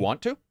anything. Did you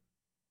want to?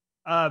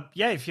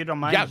 Yeah, if you don't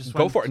mind. Yeah,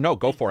 go for it. No,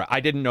 go for it.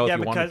 I didn't know if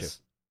you wanted to.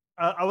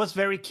 I was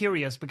very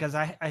curious because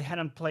I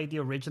hadn't played the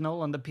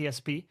original on the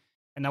PSP,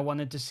 and I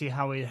wanted to see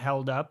how it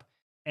held up.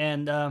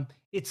 And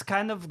it's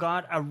kind of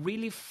got a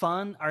really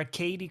fun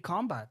arcadey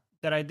combat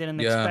that I didn't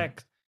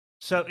expect.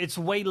 So it's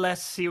way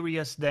less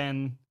serious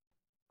than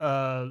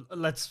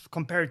let's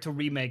compare it to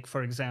Remake,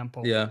 for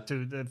example. Yeah.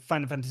 To the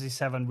Final Fantasy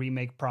VII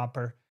Remake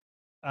proper.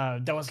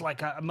 That was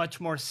like a much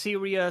more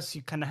serious.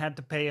 You kind of had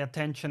to pay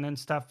attention and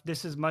stuff.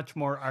 This is much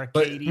more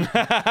arcadey.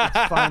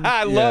 It's fun.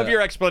 I love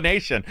your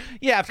explanation.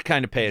 You have to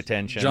kind of pay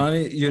attention.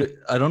 Johnny,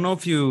 I don't know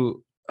if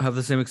you have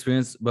the same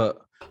experience,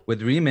 but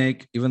with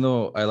Remake, even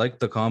though I like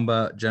the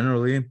combat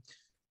generally,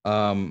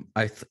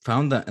 I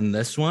found that in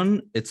this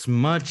one, it's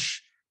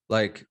much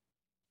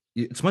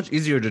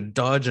easier to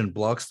dodge and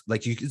block.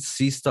 Like you can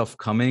see stuff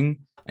coming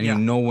and you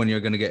know when you're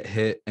going to get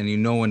hit and you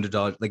know when to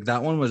dodge. Like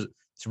that one was...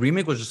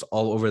 Remake was just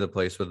all over the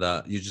place with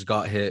that. You just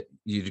got hit.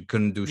 You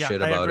couldn't do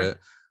shit about it.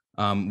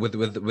 With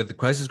the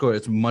Crisis Core,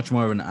 it's much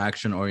more of an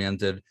action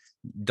oriented.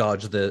 You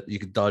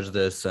could dodge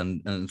this,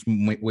 and it's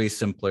way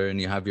simpler. And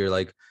you have your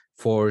like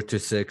 4 to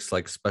 6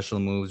 like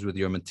special moves with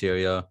your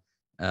materia.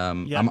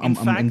 I'm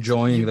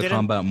enjoying the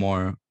combat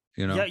more.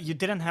 You know. Yeah, you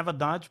didn't have a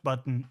dodge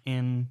button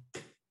in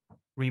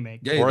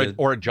Remake. Yeah,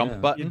 or a jump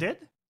button. You did.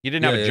 You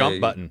didn't have a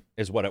jump button,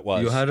 is what it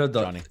was. You had a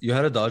Johnny. You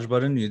had a dodge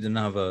button. You didn't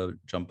have a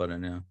jump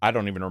button. Yeah. I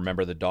don't even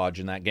remember the dodge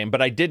in that game,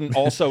 but I didn't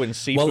also in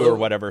Sifu or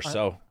whatever.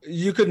 So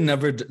you could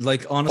never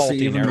honestly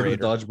even with the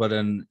dodge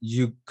button,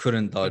 you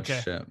couldn't dodge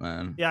shit,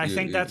 man. Yeah, I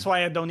think that's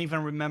why I don't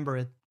even remember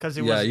it because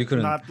it was you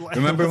couldn't. Not,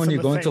 remember when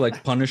you go into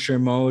like Punisher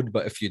mode,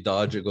 but if you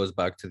dodge, it goes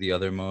back to the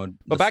other mode.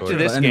 But back to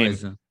this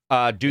game,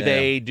 do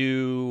they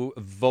do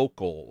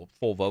full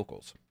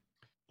vocals?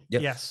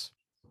 Yep. Yes.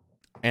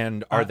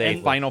 And are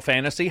they Final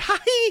Fantasy? Ha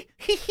hee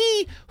hee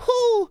hee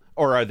hoo,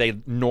 or are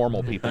they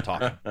normal people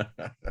talking?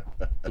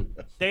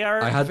 They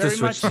are very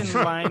much in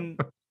line.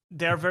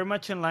 They are very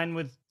much in line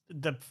with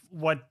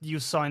what you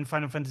saw in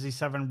Final Fantasy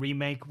VII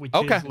Remake, which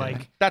is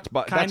like that's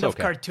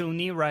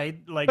cartoony, right?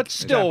 Like, but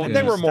still,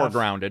 they were more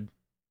grounded.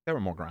 They were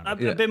more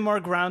grounded. A bit more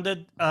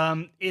grounded.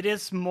 It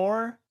is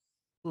more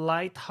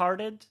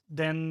lighthearted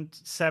than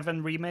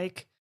 7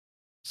 Remake,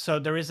 so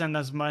there isn't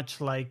as much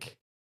like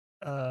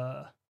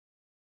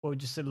what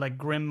would you say, like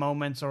grim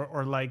moments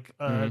or like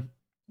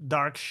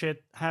dark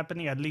shit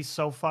happening, at least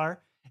so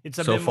far. It's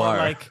a bit more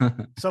like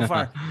so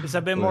far. It's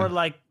a bit more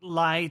like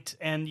light,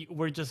 and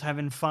we're just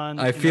having fun.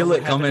 I feel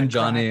it coming,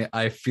 Johnny.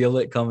 I feel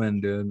it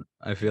coming, dude.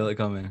 I feel it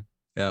coming.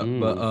 Yeah,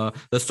 but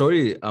the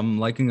story, I'm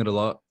liking it a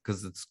lot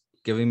because it's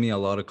giving me a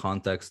lot of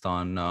context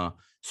on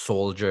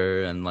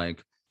Soldier and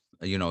like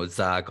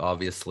Zack,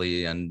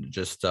 obviously, and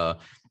just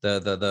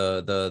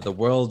the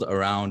world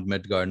around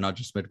Midgard, not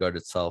just Midgard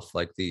itself,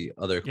 like the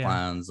other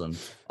clans and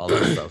all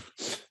that stuff.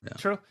 Yeah.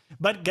 True,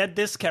 but get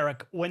this,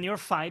 Carrick. When you're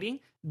fighting,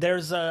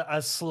 there's a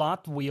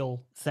slot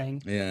wheel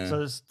thing. Yeah. So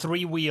there's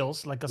 3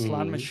 wheels, like a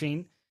slot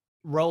machine,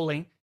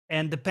 rolling,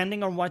 and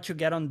depending on what you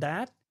get on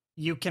that,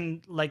 you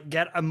can like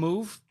get a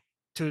move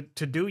to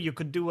do. You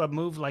could do a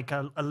move like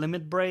a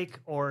limit break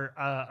or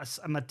a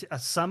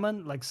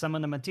summon, like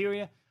summon a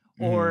materia,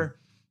 or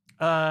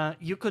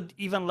you could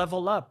even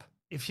level up.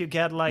 If you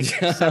get like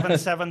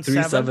 777,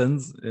 3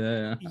 sevens,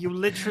 you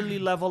literally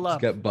level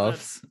up. Just get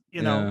buffs,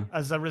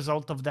 as a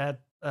result of that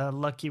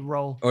lucky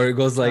roll. Or it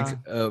goes like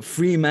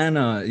free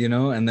mana,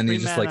 and then you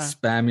just like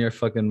spam your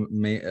fucking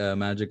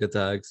magic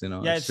attacks,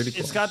 Yeah,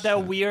 it's got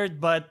that weird,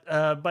 but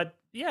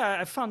yeah,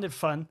 I found it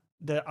fun.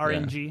 The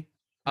RNG.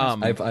 I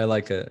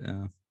like it.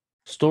 Yeah.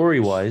 Story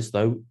wise,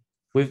 though,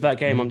 with that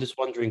game, I'm just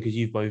wondering because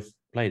you've both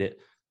played it.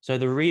 So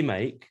the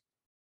remake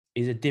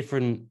is a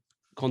different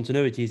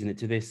continuity, isn't it,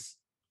 to this?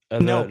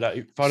 No,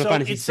 like Final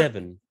Fantasy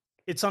VII.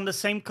 It's on the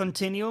same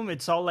continuum.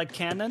 It's all like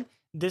canon.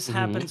 This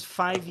happens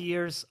 5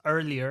 years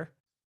earlier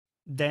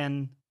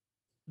than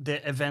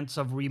the events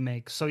of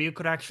Remake. So you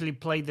could actually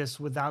play this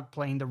without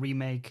playing the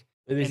Remake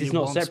It's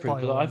not separate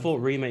because I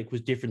thought remake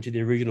was different to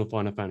the original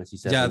Final Fantasy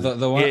VII. Yeah,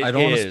 the one I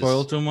don't want to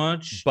spoil too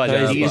much. But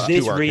so these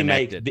this two are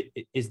remake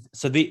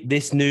connected.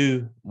 This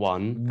new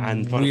one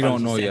and Final we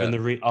don't Fantasy know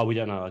VII, yet. we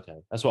don't know. Okay,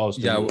 that's what I was.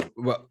 Yeah,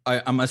 well,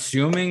 I'm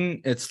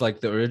assuming it's like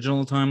the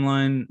original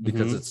timeline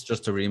because it's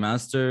just a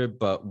remaster,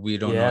 but we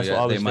don't know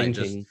yet. They might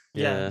just.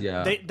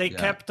 Yeah. They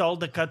kept all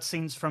the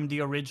cutscenes from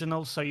the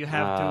original, so you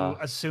have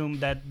to assume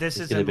that this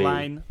is in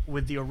line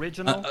with the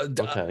original.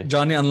 Okay.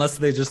 Johnny, unless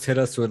they just hit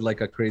us with like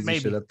a crazy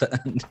shit at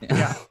the end.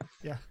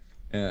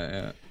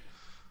 Yeah.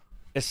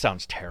 This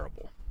sounds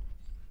terrible.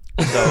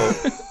 So,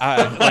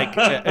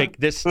 like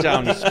this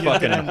sounds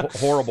fucking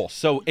horrible.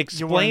 So,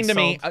 explain to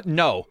me.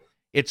 No,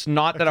 it's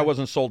not that I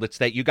wasn't sold. It's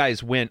that you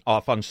guys went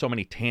off on so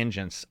many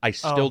tangents. I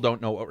still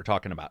don't know what we're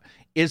talking about.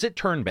 Is it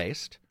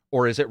turn-based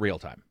or is it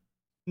real-time?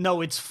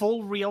 No, it's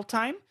full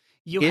real-time.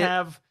 You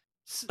have...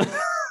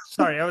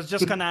 Sorry, I was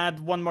just going to add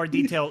one more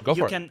detail. Go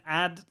for you it. can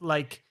add,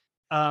 like,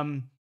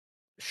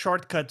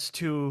 shortcuts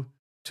to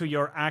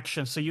your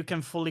actions. So you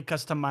can fully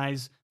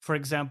customize. For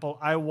example,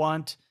 I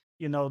want,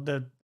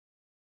 the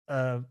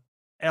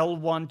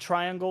L1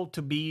 triangle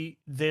to be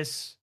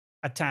this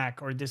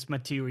attack or this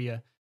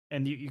materia.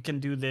 And you can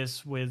do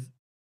this with,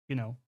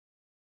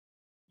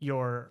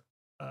 your...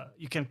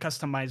 you can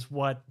customize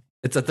what...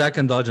 It's attack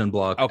and dodge and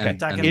block. Okay.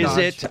 And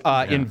Is dodge.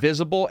 it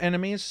invisible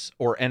enemies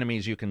or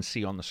enemies you can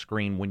see on the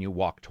screen when you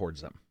walk towards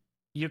them?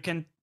 You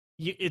can...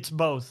 it's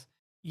both.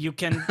 You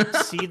can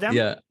see them.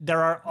 Yeah.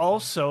 There are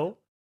also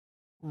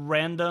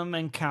random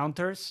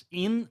encounters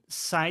in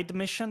side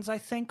missions, I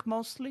think,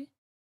 mostly.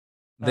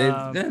 They've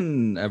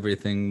done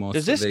everything mostly.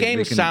 Does this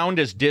game sound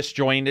as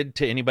disjointed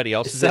to anybody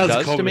else as it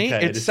does to me?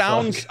 It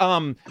sounds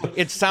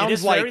it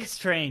is like very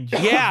strange.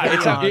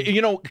 Yeah,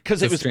 it's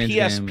because it was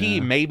PSP.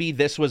 Game, yeah. Maybe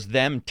this was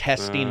them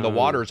testing the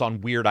waters on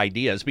weird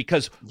ideas.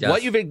 Because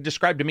what you've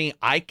described to me,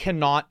 I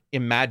cannot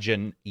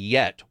imagine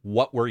yet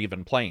what we're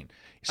even playing.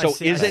 So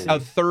is it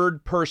a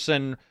third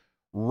person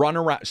run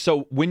around?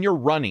 So when you're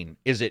running,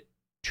 is it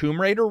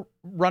Tomb Raider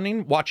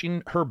running,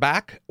 watching her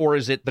back, or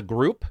is it the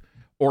group,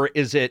 or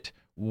is it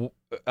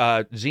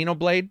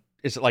Xenoblade?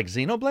 Is it like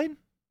Xenoblade?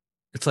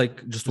 It's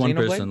like just one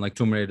person, like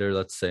Tomb Raider,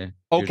 let's say.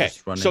 Okay,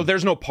 so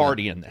there's no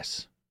party in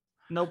this.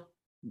 Nope.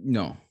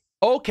 No.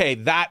 Okay,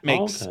 that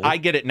makes I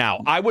get it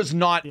now. I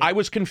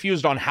was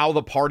confused on how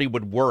the party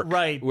would work.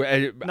 Right.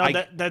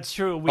 No, that's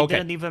true. We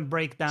didn't even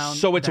break down.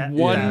 So it's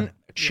one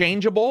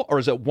changeable, or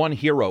is it one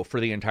hero for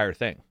the entire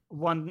thing?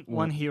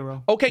 One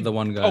hero. Okay, the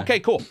one guy. Okay,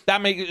 cool.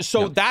 That makes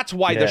that's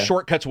why the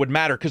shortcuts would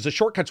matter, because the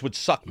shortcuts would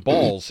suck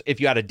balls if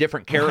you had a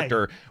different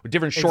character with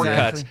different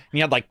shortcuts. And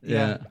you had like we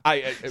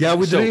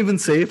didn't even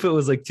say if it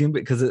was like team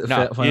because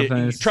Final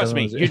Fantasy. Trust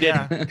me, you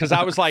didn't, because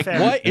I was like,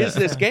 what is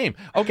this game?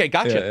 Okay,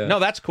 gotcha. No,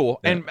 that's cool.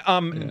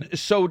 And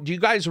so do you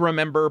guys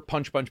remember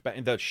Punch Bang,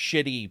 the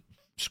shitty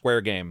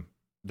Square game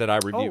that I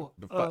reviewed?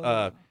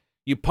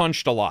 You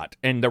punched a lot,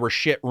 and there were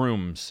shit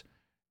rooms.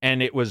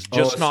 And it was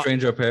just not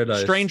Stranger of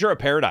Paradise. Stranger of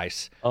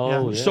Paradise.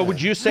 Oh, yeah. So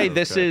would you say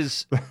this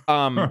is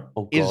are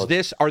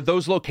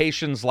those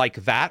locations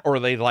like that, or are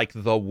they like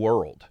the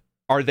world?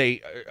 Are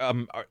they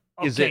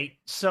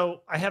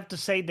so I have to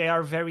say they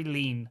are very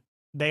lean.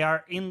 They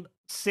are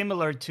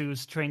similar to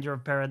Stranger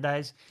of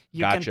Paradise.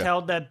 You can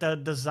tell that the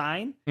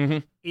design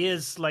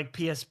is like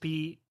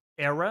PSP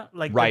era,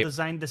 like the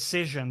design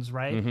decisions,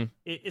 right? Mm-hmm.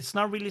 It's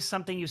not really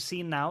something you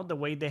see now, the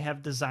way they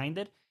have designed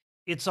it.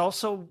 It's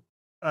also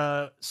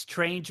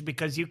strange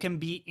because you can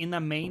be in a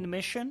main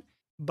mission,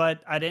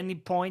 but at any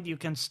point you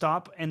can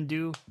stop and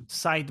do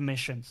side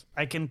missions.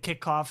 I can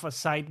kick off a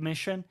side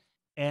mission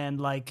and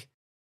like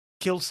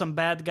kill some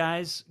bad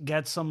guys,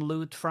 get some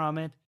loot from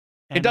it.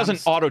 It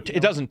doesn't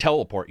it doesn't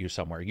teleport you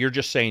somewhere. You're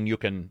just saying you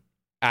can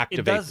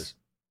activate this.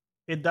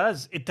 It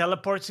does. It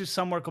teleports you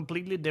somewhere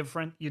completely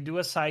different. You do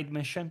a side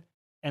mission.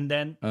 And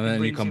then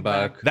you come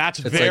back. That's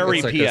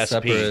very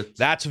PSP.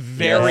 That's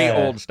very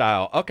old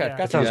style. Okay,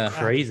 that sounds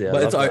crazy.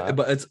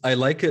 But I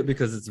like it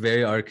because it's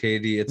very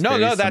arcadey. It's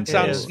that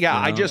sounds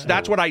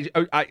that's what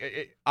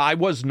I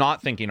was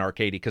not thinking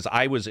arcadey, because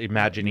I was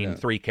imagining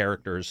three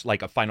characters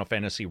like a Final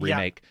Fantasy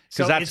remake,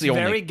 because that's the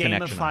only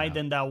connection. It's very gamified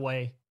in that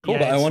way. Cool,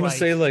 but I want to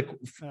say, like,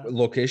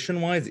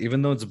 location-wise,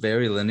 even though it's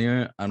very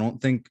linear, I don't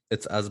think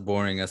it's as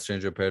boring as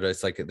Stranger of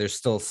Paradise. Like, there's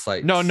still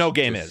sights. No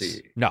game is.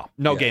 No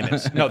game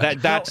is. No,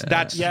 that's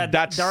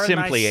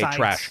simply a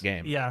trash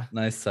game. Yeah,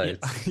 nice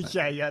sights.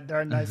 Yeah, there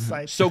are nice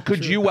sights. So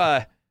could you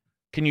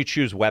can you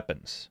choose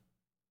weapons?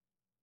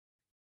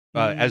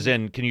 As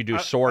in, can you do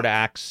sword,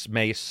 axe,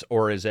 mace,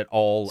 or is it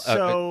all?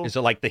 Is it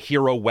like the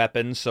hero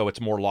weapon, so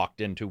it's more locked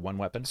into one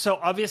weapon? So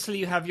obviously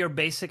you have your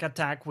basic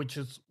attack, which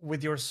is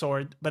with your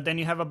sword, but then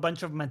you have a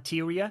bunch of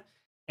materia,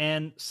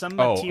 and some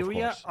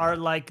materia are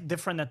like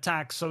different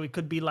attacks. So it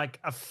could be like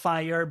a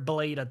fire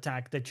blade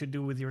attack that you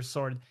do with your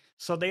sword.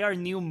 So they are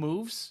new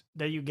moves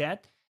that you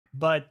get,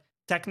 but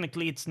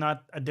technically it's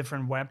not a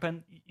different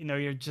weapon. You know,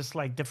 you're just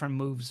like different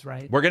moves,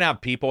 right? We're gonna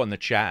have people in the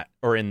chat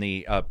or in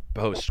the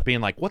post being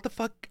like, "What the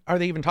fuck are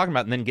they even talking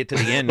about?" And then get to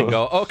the end and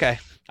go, "Okay,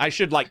 I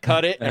should like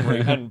cut it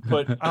and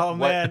put." Oh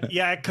man,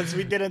 yeah, because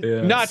we didn't.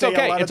 No, it's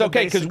okay. It's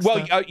okay because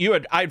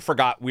stuff. I'd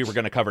forgot we were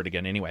going to cover it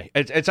again anyway.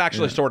 It's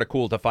actually sort of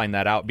cool to find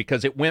that out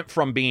because it went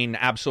from being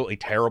absolutely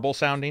terrible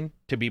sounding,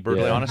 to be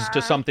brutally honest,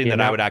 to something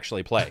that I would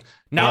actually play.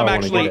 Now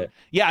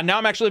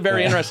I'm actually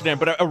very interested in it.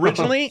 But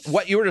originally,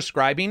 what you were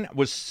describing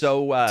was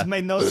so. It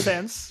made no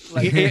sense.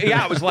 Like,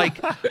 yeah, it was like,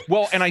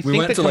 well, and I we think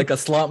went to like a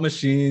slot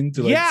machine.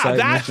 To like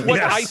that's what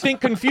I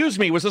think confused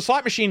me was the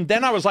slot machine.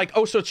 Then I was like,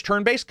 oh, so it's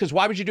turn based because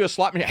why would you do a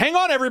slot machine? Hang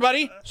on,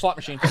 everybody, slot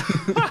machine.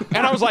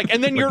 And I was like,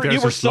 and then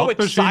you were so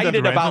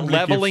excited about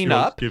leveling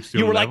up.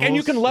 You were like, and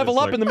you can level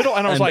up in the middle.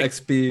 And I was like,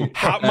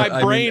 XP.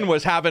 My brain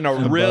was having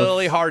a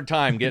really hard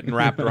time getting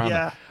wrapped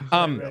around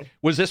it.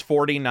 Was this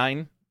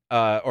 49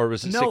 or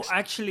was it? No,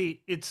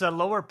 actually, it's a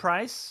lower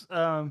price.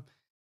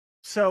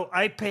 So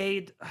I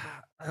paid.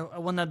 I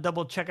want to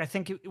double check. I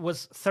think it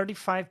was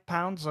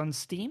 £35 on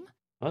Steam.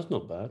 That's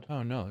not bad.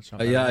 Oh no, it's not.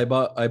 Bad. Yeah,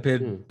 I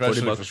paid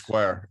 $40 for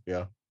Square.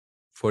 Yeah.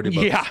 $40.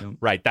 Yeah,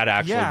 right. That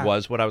actually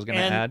was what I was going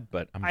to add,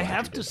 but I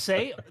have to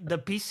say the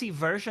PC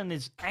version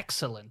is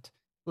excellent.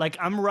 Like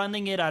I'm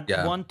running it at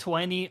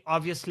 120.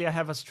 Obviously, I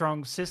have a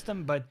strong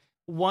system, but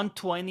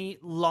 120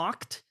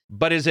 locked.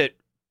 But is it?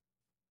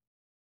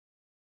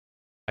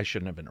 I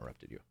shouldn't have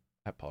interrupted you.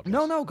 I apologize.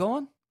 No, go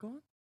on.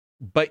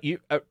 But you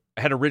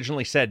had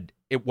originally said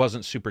it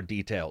wasn't super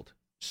detailed.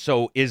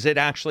 So is it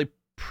actually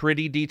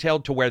pretty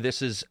detailed to where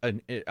this is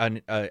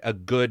a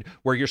good,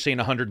 where you're seeing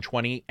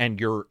 120 and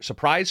you're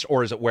surprised,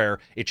 or is it where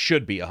it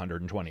should be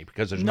 120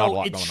 because there's not a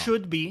lot going on? No, it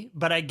should be,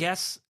 but I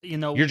guess,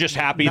 you're just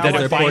happy that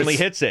it finally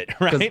hits it,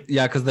 right?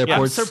 Because their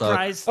ports I'm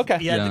surprised. Suck.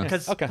 Okay.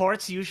 Because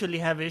ports usually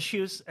have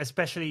issues,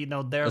 especially,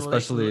 their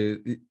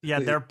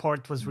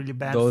port was really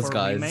bad those for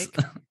guys. Remake.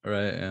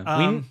 Right,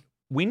 yeah.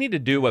 We need to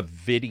do a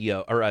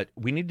video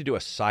we need to do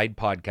a side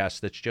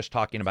podcast that's just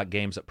talking about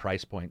games at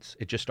price points.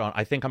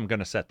 I think I'm going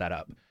to set that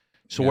up.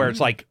 So where it's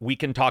like we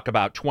can talk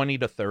about 20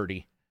 to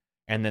 30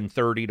 and then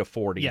 30 to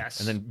 40. Yes.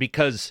 And then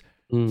because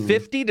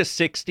 50 to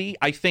 60,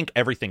 I think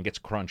everything gets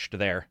crunched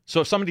there. So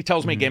if somebody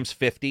tells me a game's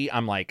 50,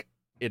 I'm like,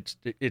 it's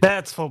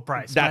that's full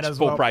price. That's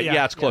full price.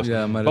 Yeah, it's close.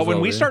 Yeah, but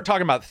when we start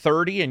talking about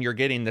 30 and you're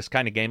getting this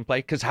kind of gameplay,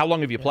 because how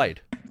long have you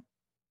played?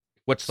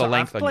 What's the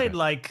length? I've played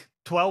like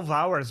 12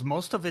 hours.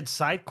 Most of it's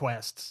side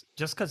quests,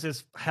 just because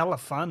it's hella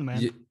fun,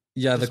 man.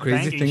 Yeah, the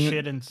crazy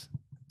thing.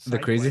 The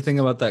crazy thing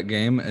about that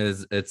game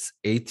is it's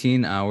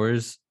 18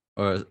 hours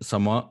or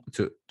somewhat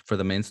for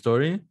the main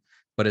story,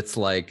 but it's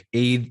like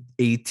 80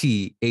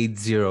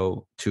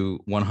 to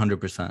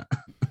 100%.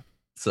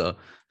 So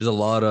there's a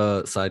lot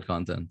of side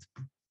content.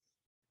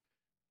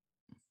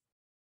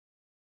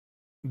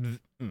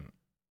 That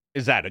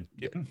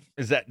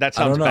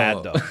sounds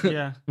bad though?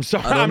 Yeah. I'm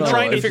sorry. I'm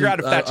trying to figure out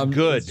if that's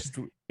good.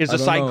 Is the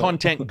side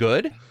content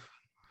good?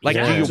 Like,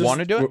 do you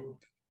want to do it?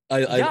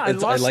 I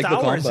lost like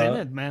hours the in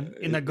it, man,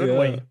 in a good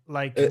way.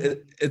 Like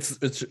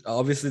it's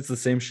obviously it's the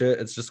same shit.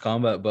 It's just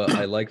combat, but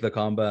I like the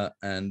combat,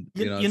 and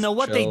you know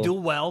what they do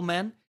well,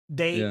 man.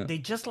 They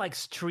just like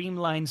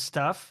streamline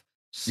stuff.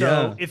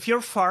 So if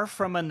you're far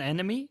from an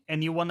enemy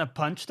and you want to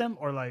punch them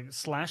or like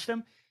slash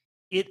them,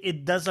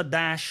 it does a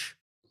dash.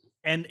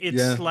 And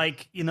it's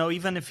like,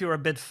 even if you're a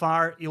bit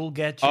far, it'll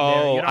get you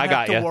there. You don't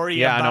have to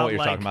worry about, I know what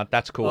you're talking about.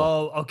 That's cool.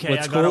 Oh, okay.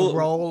 I gotta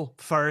roll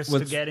first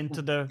to get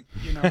into the,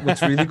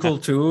 What's really cool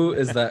too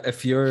is that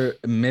if you're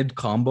mid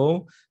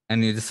combo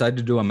and you decide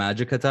to do a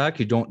magic attack,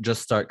 you don't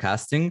just start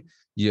casting.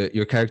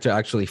 Your character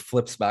actually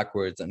flips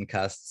backwards and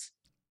casts.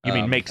 You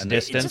mean makes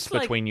distance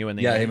between you and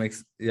the enemy? He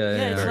makes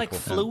it's like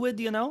fluid,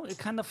 it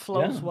kind of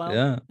flows well.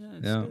 Yeah.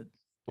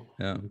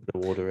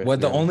 Well,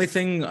 the only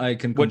thing I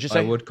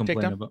would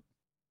complain about.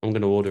 I'm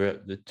going to order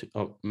it.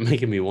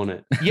 Making me want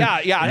it.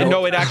 Yeah.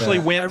 No, it actually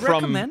went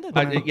from.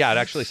 It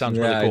actually sounds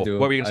really cool.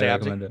 What were you going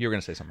to say, Abzi? You were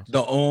going to say something.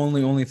 The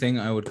only thing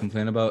I would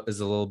complain about is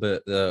a little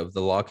bit the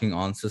locking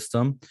on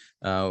system.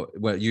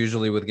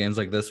 Usually with games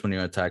like this, when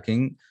you're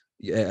attacking,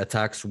 it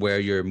attacks where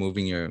you're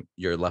moving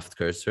your left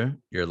cursor,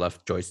 your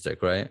left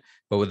joystick, right?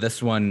 But with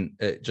this one,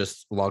 it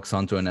just locks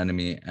onto an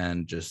enemy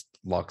and just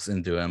locks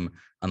into him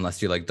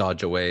unless you like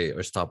dodge away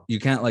or stop. You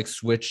can't like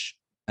switch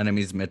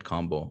enemies mid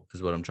combo,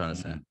 is what I'm trying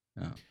to say.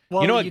 Yeah.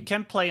 Well, you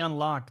can play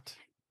unlocked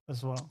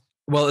as well.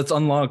 Well, it's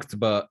unlocked,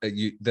 but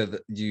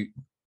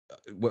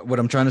what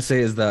I'm trying to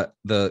say is that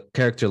the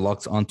character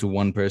locks onto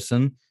one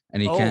person,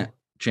 and you can't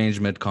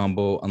change mid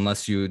combo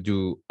unless you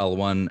do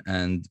L1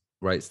 and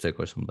right stick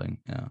or something.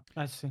 Yeah,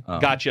 I see.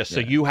 Gotcha. So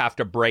you have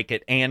to break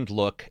it and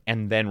look,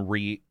 and then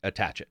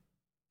reattach it.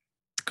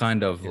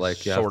 Kind of like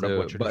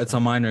but it's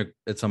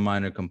a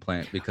minor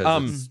complaint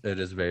because it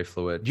is very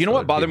fluid. Do you know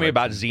what bothered me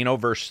about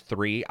Xenoverse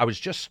 3? I was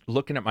just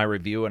looking at my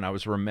review and I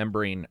was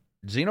remembering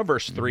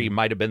Xenoverse 3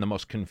 might have been the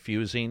most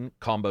confusing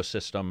combo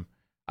system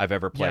I've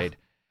ever played.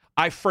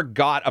 I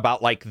forgot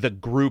about like the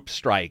group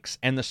strikes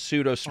and the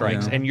pseudo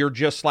strikes, and you're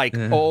just like,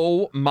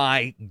 oh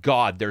my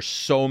God, there's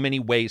so many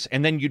ways.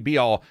 And then you'd be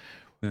all,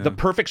 the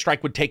perfect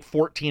strike would take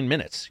 14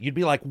 minutes. You'd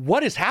be like,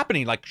 what is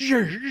happening? Like, this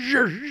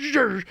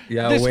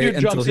wait dude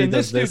jumps until he in,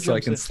 does this dude this so I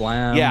jumps can in.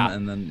 slam. Yeah.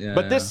 And then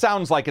But this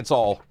sounds like it's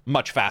all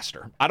much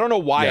faster. I don't know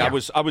why Yeah.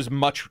 I was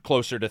much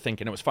closer to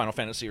thinking it was Final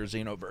Fantasy or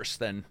Xenoverse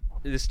than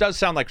this does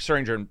sound like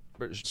Stranger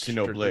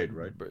Xenoblade,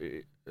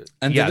 right?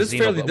 And yeah, it is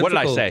fairly Xenoblade. What did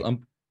I difficult.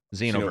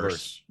 say?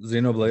 Xenoverse.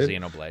 Xenoblade.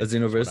 Xenoblade.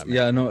 Xenoverse.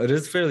 Yeah, no, it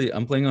is fairly.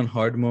 I'm playing on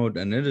hard mode,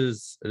 and it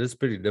is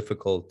pretty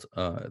difficult.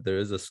 There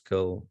is a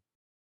skill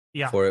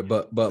for it,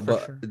 but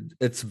sure.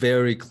 it's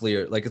very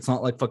clear. Like it's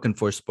not like fucking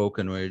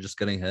Forspoken where you're just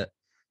getting hit.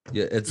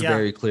 Yeah, it's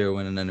very clear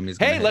when an enemy's.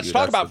 Hey, hit let's you.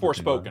 talk That's about the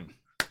thing about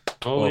Forspoken.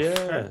 Oh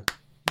Oof.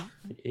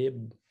 yeah.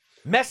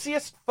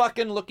 Messiest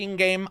fucking looking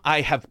game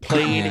I have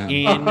played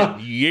Yeah. in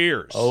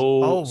years.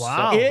 Oh, so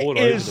wow. It all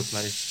is over the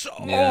place. so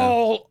Yeah.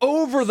 all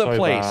over the So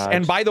place. bad.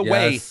 And by the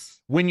way,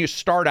 Yes. when you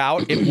start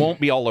out, it won't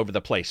be all over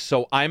the place.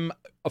 So I'm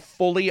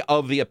fully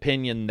of the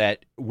opinion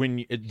that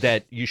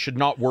that you should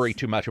not worry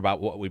too much about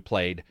what we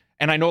played.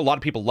 And I know a lot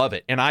of people love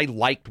it, and I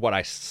liked what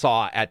I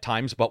saw at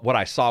times, but what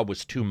I saw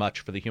was too much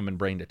for the human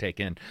brain to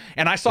take in.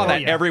 And I saw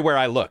that everywhere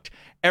I looked.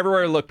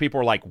 Everywhere I looked, people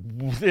were like,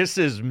 "This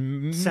is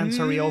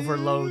Sensory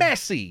overload.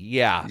 messy."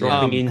 Yeah,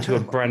 Dropping into a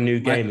brand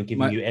new game and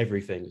giving you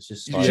everything. It's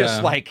just like,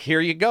 just like,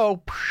 here you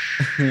go.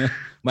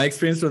 My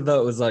experience with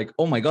that was like,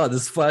 oh my god,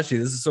 this is flashy.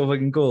 This is so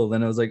fucking cool.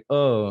 Then I was like,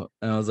 oh,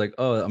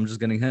 I'm just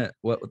getting hit.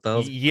 What the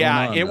hell's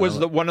Yeah, going on? it was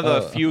one of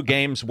the Oh. few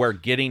games where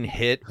getting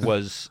hit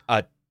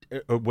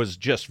was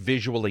just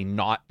visually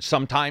not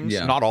sometimes,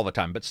 not all the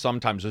time, but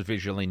sometimes was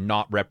visually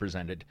not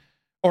represented.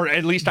 Or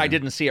at least I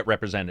didn't see it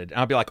represented. And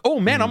I'll be like, oh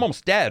man, I'm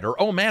almost dead. Or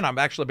oh man, I've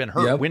actually been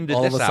hurt. Yep, When did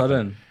all this of a happen?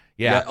 sudden.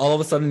 Yeah. All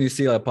of a sudden you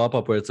see a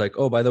pop-up where it's like,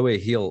 oh, by the way,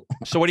 heal.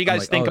 So what do you I'm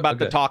guys like, think oh, about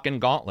the okay. talking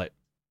gauntlet?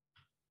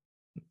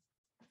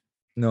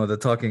 No, the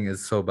talking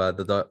is so bad.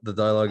 The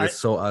dialogue is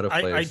so out of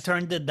place. I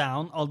turned it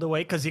down all the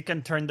way because you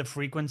can turn the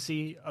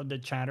frequency of the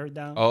chatter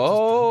down.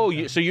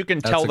 Oh, so you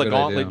can tell a the good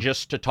gauntlet idea.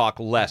 just to talk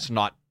less,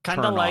 not Kind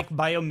turn of like off.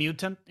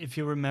 Biomutant, if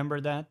you remember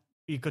that.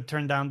 You could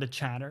turn down the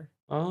chatter.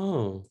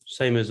 oh,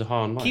 same as a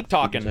hard life. Keep You can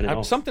talking. turn it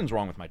off. Something's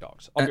wrong with my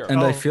dogs. I'll be right And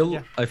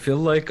back. I feel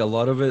like a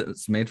lot of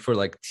it's made for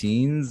like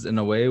teens in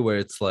a way where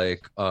it's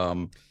like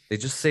they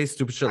just say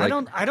stupid shit like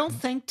I don't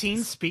think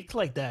teens speak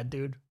like that,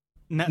 dude.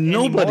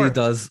 nobody anymore.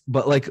 does,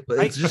 but like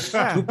it's just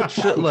yeah. stupid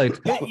shit like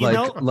You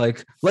know-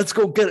 like let's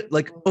go get it.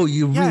 Like, oh,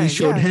 you really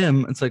showed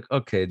him. It's like,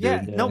 okay, dude.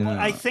 Yeah, no, you but know.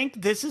 I think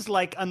this is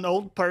like an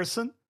old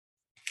person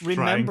Trying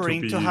to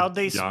remembering to be how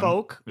they young.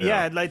 spoke.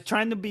 Yeah. Yeah, like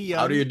trying to be young.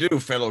 How do you do,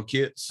 fellow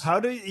kids?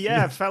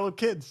 Fellow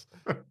kids.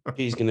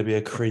 He's going to be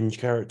a cringe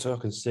character. I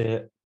can see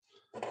it.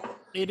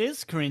 It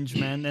is cringe,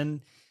 man.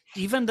 And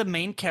even the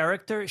main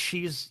character,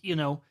 she's,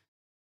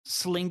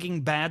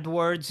 slinging bad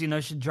words,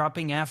 she's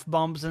dropping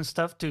F-bombs and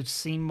stuff to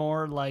seem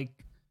more like,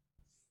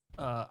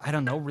 I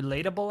don't know,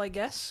 relatable, I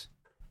guess.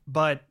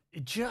 But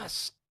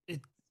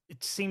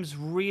it seems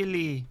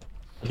really...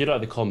 I do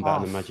like the combat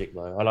and the Off. magic,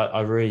 though.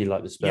 I really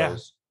like the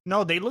spells.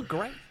 No, they look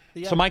great.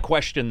 Yeah. So my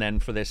question then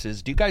for this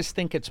is, do you guys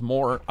think it's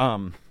more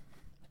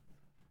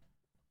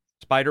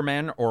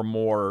Spider-Man or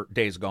more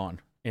Days Gone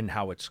in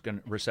how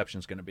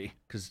reception's going to be?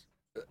 Because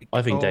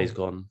I think Oh. Days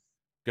Gone.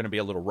 going to be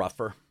a little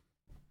rougher.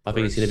 I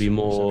think it's going to be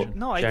more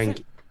No, I janky,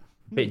 think...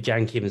 bit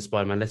janky than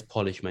Spider-Man, less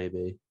polished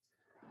maybe.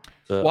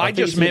 But Well, I think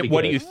just it's gonna meant, be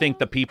what do good. you think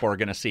the people are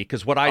going to see?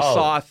 Because what I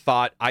Oh.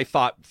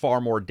 thought far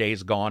more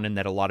Days Gone, and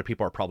that a lot of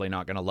people are probably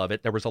not going to love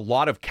it. There was a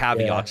lot of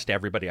caveats to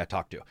everybody I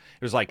talked to. It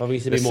was like I think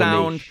it's the gonna be more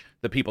sound, niche.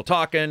 the people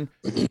talking,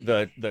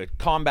 the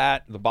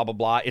combat, the blah blah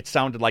blah. It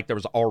sounded like there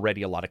was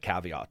already a lot of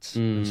caveats.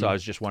 And so I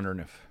was just wondering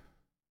if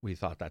we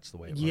thought that's the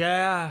way it was.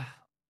 Yeah,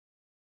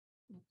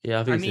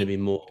 Yeah, I think I it's going to mean, be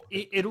more.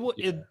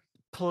 it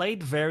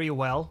played very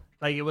well.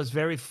 Like, it was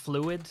very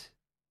fluid,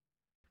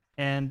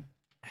 and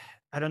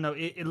I don't know,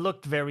 it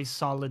looked very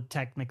solid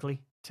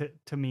technically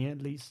to me, at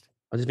least.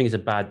 I just think it's a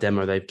bad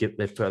demo they've put.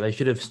 They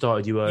should have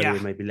started you earlier,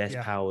 Yeah. maybe less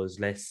Yeah. powers,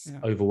 less Yeah.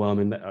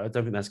 overwhelming. I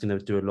don't think that's going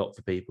to do a lot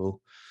for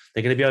people.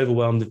 They're going to be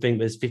overwhelmed. They think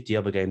there's 50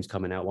 other games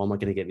coming out. Why am I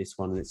going to get this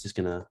one? And it's just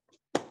going to.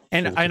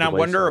 And fall to I the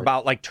wonder wayside.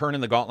 about like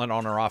turning the gauntlet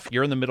on or off.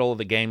 You're in the middle of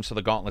the game, so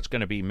the gauntlet's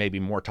going to be maybe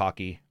more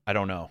talky. I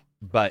don't know.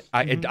 But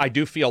I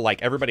do feel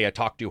like everybody I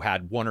talked to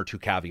had one or two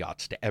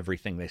caveats to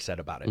everything they said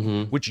about it,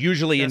 which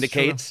usually That's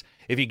indicates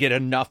if you get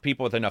enough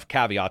people with enough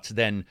caveats,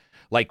 then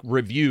like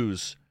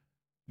reviews,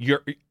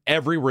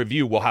 every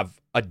review will have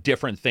a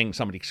different thing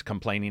somebody's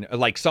complaining.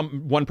 Like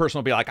one person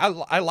will be like,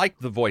 I like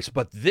the voice,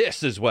 but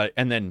this is what,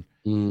 and then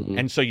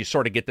and so you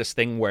sort of get this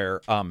thing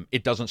where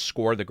it doesn't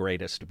score the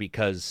greatest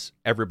because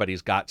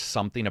everybody's got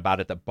something about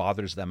it that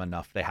bothers them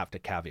enough they have to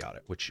caveat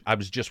it, which I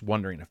was just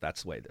wondering if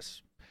that's the way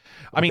this.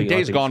 I mean,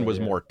 Days think Gone so, was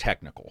yeah. more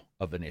technical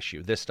of an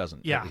issue. This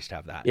doesn't Yeah. at least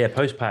have that. Yeah,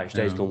 post patch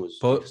Days Yeah. Gone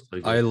was.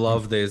 I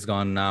love Days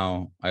Gone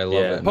now. I love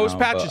Yeah. it. Post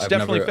patch now, is but I've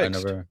definitely never- I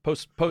fixed. never-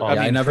 Post. Oh, I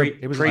yeah, I mean, never-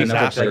 it was I never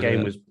disaster. played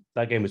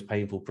that game was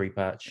painful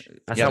pre-patch.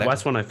 That's Yeah,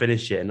 that's when I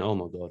finished it, and oh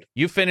my god.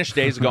 You finished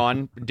Days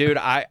Gone, dude.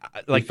 I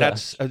like Yeah.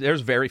 that's.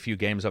 There's very few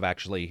games I've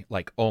actually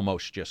like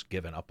almost just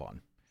given up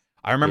on.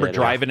 I remember Yeah, no.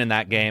 driving in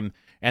that game,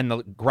 and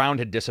the ground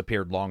had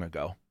disappeared long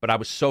ago. But I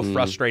was so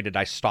frustrated,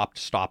 I stopped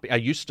stopping. I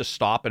used to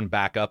stop and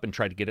back up and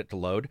try to get it to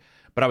load,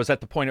 but I was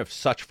at the point of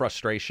such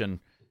frustration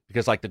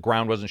because like the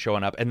ground wasn't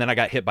showing up, and then I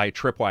got hit by a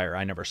tripwire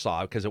I never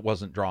saw because it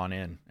wasn't drawn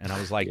in, and I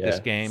was like,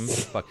 this game,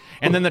 fuck.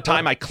 And then the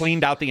time I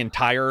cleaned out the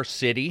entire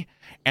city,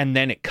 and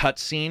then it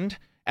cutscened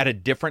at a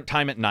different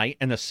time at night,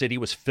 and the city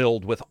was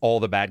filled with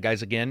all the bad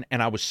guys again,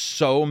 and I was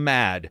so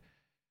mad,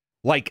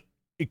 like,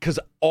 because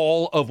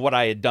all of what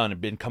I had done had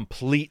been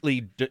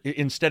completely,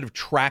 instead of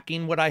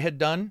tracking what I had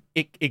done,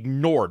 it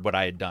ignored what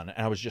I had done.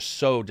 And I was just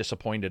so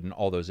disappointed in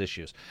all those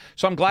issues.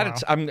 So I'm glad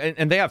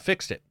and they have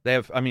fixed it. They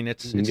have, I mean,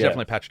 it's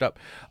definitely patched up.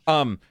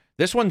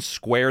 This one's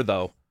Square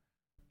though.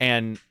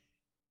 And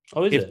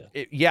is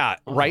it? Yeah,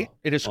 right.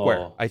 It is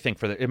Square, I think,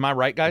 for the, am I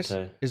right, guys?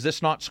 Okay. Is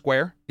this not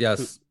Square?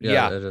 Yes.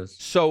 Yeah, it is.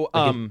 So,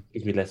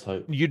 gives me less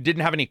hope. You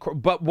didn't have any,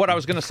 but what I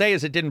was going to say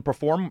is it didn't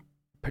perform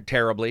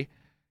terribly.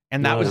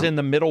 And that was in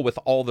the middle with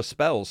all the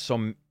spells.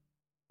 So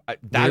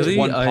that's really?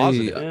 one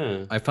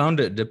positive. I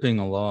found it dipping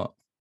a lot.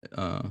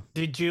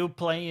 Did you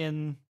play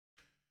in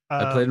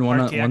I played one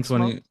at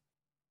 120. Mode?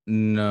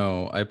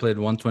 No, I played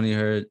 120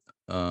 hertz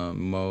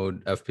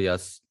mode,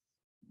 FPS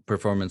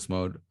performance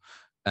mode,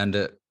 and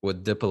it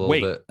would dip a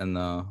little bit and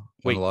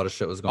when a lot of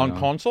shit was going on. On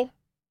console?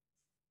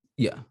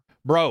 Yeah.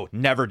 Bro,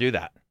 never do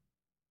that.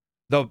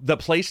 The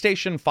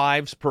PlayStation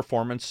 5's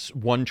performance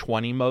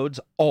 120 modes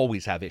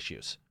always have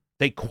issues.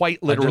 They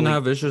quite literally. I didn't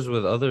have issues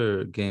with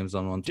other games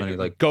on 120,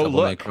 like go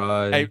Devil May look.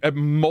 Cry.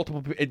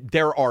 Multiple.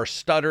 There are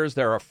stutters.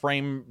 There are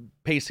frame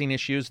pacing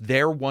issues.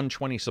 Their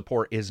 120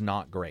 support is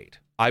not great.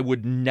 I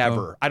would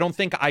never. I don't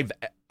think I've.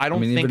 I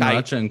don't think even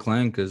Ratchet and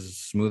Clank is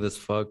smooth as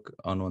fuck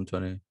on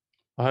 120.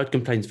 I heard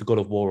complaints for God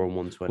of War on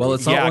 120. Well,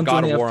 it's not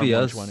 120 God of War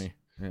FPS. On 120.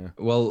 Yeah.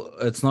 Well,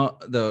 it's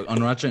not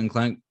on Ratchet and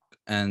Clank,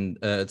 and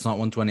it's not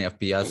 120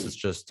 FPS. It's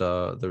just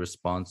the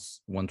response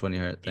 120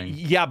 hertz thing.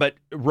 Yeah, but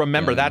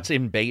remember that's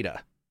in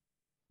beta.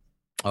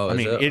 Oh, I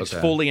mean, it's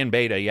fully in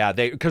beta. Yeah,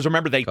 because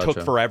remember they took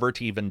forever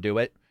to even do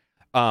it.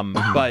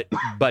 But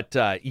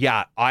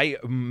yeah,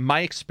 my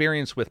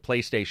experience with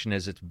PlayStation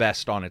is it's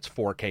best on its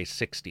 4K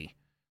 60,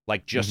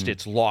 like just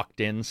its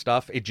locked in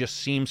stuff. It just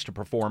seems to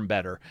perform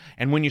better.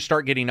 And when you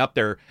start getting up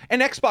there,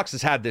 and Xbox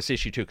has had this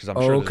issue too, because I'm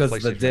sure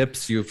because the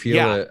dips you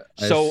feel it.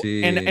 So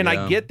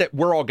I get that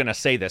we're all gonna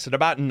say this. At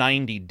about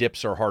 90,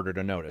 dips are harder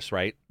to notice,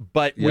 right?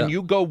 But when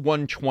you go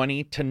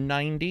 120 to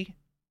 90.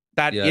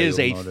 That is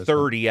a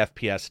 30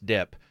 FPS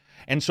dip.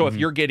 And so if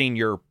you're getting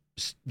your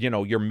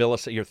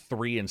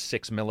 3 and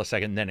 6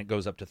 millisecond, then it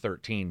goes up to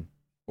 13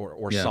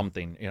 or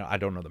something. I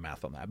don't know the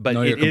math on that, but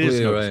it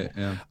is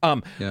noticeable.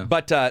 Right.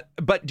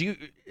 But do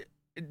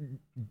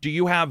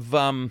you have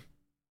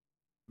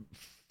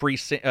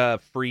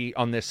free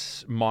on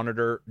this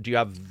monitor? Do you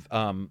have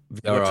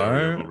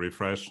variable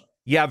refresh?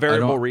 Yeah,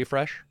 variable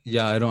refresh.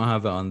 Yeah, I don't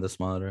have it on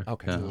this monitor.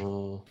 Okay.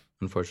 Yeah,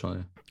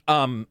 unfortunately.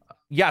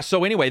 Yeah,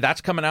 so anyway, that's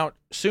coming out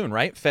soon,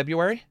 right?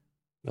 February?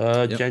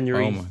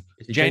 January.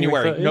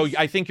 January. No,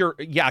 I think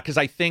because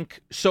I think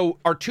so.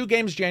 Are 2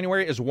 games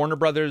January? Is Warner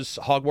Brothers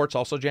Hogwarts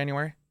also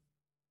January?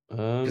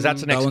 Because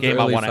that's the next game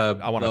I want to talk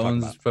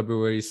about.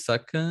 February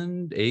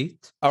 2nd,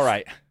 8th. All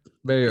right.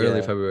 Very early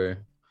February.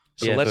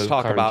 So let's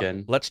talk about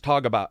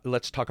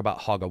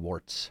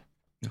Hogwarts.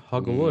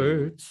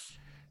 Hogwarts.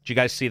 Did you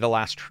guys see the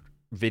last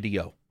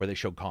video where they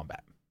showed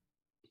combat?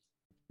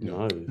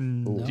 No.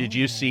 Did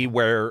you see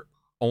where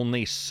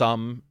only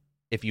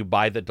if you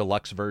buy the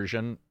deluxe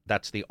version,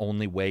 that's the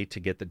only way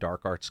to get the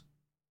Dark Arts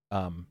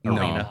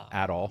arena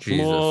at all?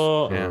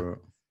 Jesus.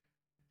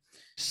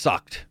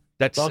 Sucked.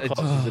 Dark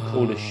Arts is the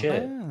coolest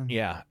shit.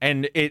 Yeah,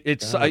 and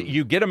it's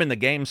you get them in the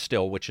game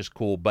still, which is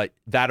cool, but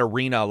that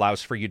arena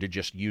allows for you to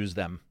just use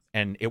them,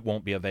 and it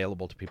won't be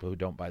available to people who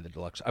don't buy the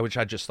deluxe, which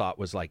I just thought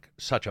was like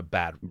such a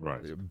bad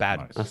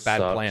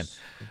plan.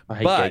 I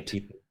hate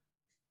gatekeeping.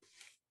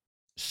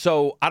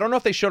 So I don't know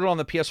if they showed it on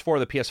the PS4 or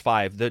the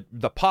PS5.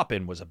 The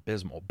pop-in was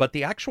abysmal, but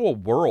the actual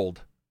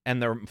world and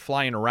they're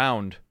flying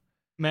around.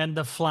 Man,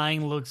 the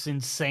flying looks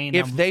insane.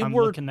 If they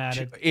were looking at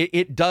it.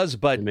 It does,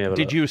 but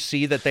did you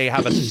see that they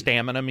have a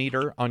stamina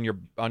meter on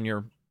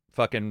your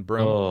fucking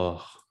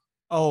broom?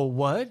 Oh,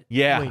 what?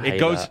 Yeah, it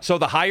goes. So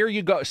the higher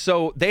you go,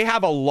 so they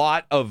have a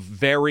lot of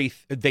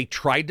they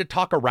tried to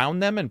talk around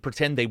them and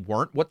pretend they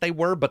weren't what they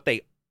were, but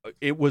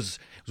it was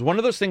one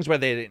of those things where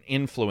they had an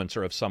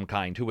influencer of some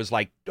kind who was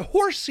like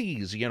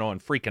horsies,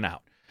 and freaking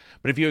out.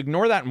 But if you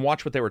ignore that and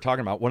watch what they were talking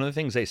about, one of the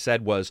things they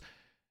said was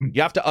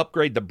you have to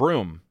upgrade the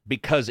broom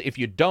because if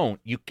you don't,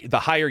 the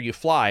higher you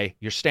fly,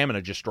 your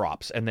stamina just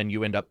drops and then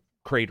you end up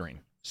cratering.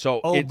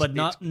 So but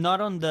not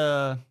on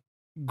the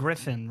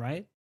Griffin,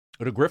 right?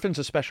 But a Griffin's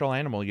a special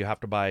animal you have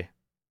to buy.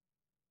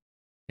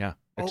 Yeah,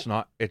 it's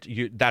not.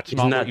 That's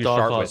not what you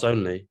start with.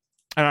 Only.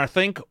 And I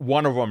think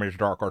one of them is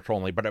Dark Arts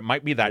only, but it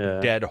might be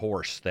that dead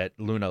horse that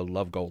Luna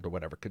Lovegold or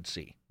whatever could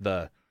see.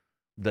 The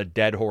the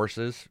dead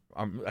horses.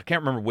 I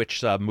can't remember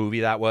which movie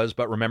that was,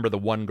 but remember the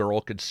one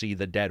girl could see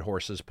the dead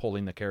horses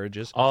pulling the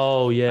carriages.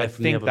 Oh yeah, I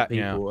think that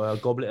people,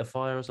 Goblet of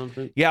Fire or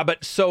something. Yeah,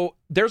 but so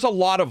there's a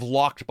lot of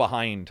locked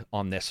behind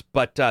on this,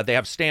 but they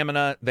have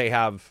stamina. They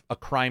have a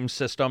crime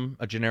system,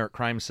 a generic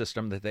crime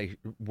system that they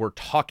were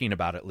talking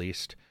about at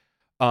least.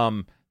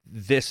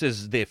 This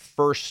is the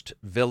first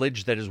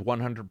village that is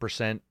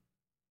 100%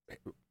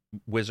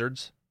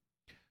 wizards.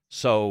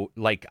 So,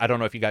 like, I don't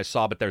know if you guys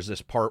saw, but there's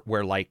this part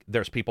where, like,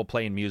 there's people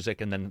playing music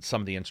and then some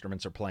of the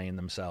instruments are playing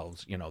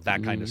themselves, you know,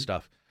 that kind of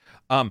stuff.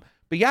 But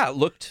yeah, it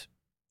looked,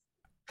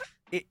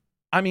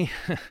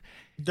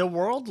 the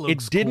world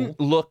looks it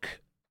didn't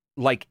look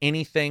like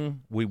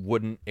anything we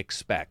wouldn't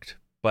expect,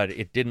 but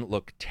it didn't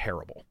look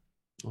terrible.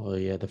 Oh,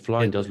 yeah, the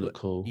flying does look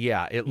cool.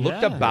 Yeah, it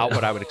looked about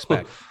what I would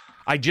expect.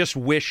 I just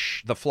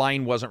wish the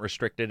flying wasn't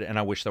restricted, and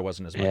I wish there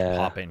wasn't as much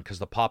pop-in, because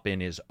the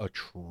pop-in is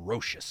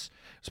atrocious.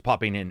 It's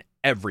popping in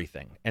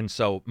everything. And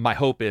so my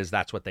hope is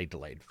that's what they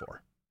delayed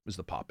for, was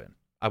the pop-in.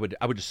 I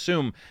would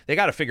assume they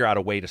got to figure out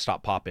a way to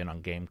stop pop-in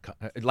on game.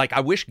 Like,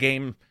 I wish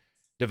game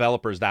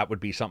developers, that would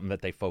be something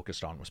that they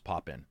focused on, was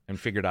pop-in, and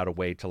figured out a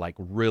way to, like,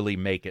 really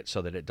make it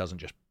so that it doesn't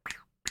just,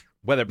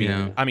 whether it be,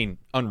 I mean,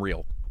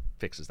 Unreal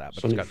fixes that.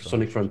 But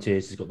Sonic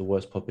Frontiers has got the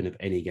worst pop-in of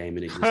any game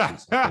in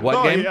existence.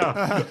 What game?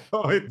 Yeah.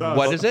 Oh, it does.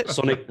 What is it?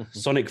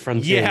 Sonic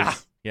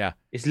Frontiers. Yeah.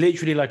 It's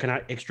literally like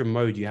an extra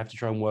mode. You have to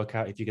try and work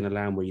out if you're going to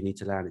land where you need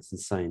to land. It's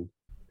insane.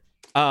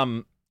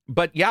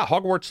 But yeah,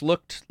 Hogwarts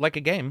looked like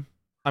a game.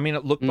 I mean,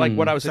 it looked like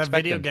what I was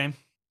expecting. It's a video game.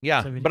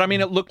 Yeah, but I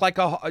mean, it looked like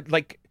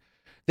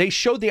they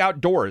showed the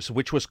outdoors,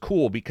 which was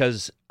cool,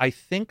 because I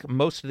think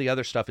most of the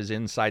other stuff is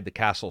inside the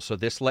castle. So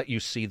this let you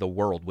see the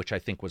world, which I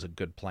think was a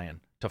good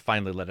plan, to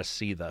finally let us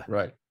see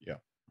the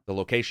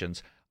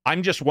locations.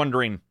 I'm just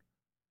wondering,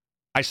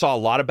 I saw a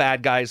lot of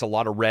bad guys, a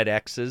lot of red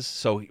X's.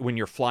 So when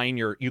you're flying,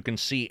 you can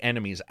see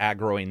enemies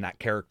aggroing that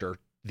character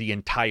the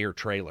entire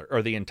trailer,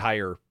 or the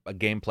entire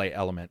gameplay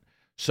element.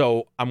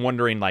 So I'm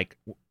wondering, like,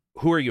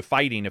 who are you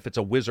fighting if it's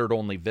a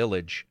wizard-only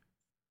village?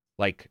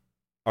 Like,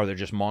 are there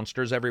just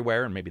monsters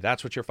everywhere, and maybe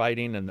that's what you're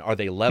fighting? And are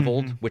they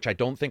leveled? Which I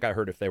don't think I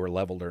heard if they were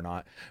leveled or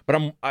not.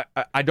 But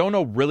I don't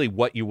know really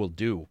what you will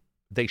do.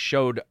 They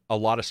showed a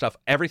lot of stuff.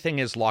 Everything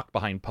is locked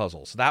behind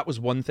puzzles. That was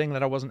one thing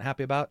that I wasn't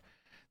happy about.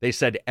 They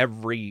said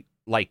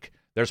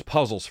there's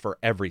puzzles for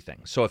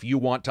everything. So if you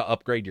want to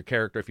upgrade your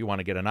character, if you want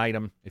to get an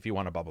item, if you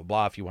want to blah, blah,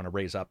 blah, if you want to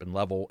raise up and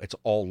level, it's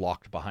all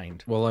locked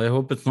behind. Well, I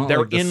hope it's not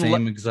like the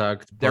same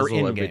exact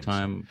puzzle every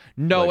time.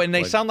 No, and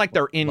they sound like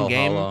they're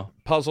in-game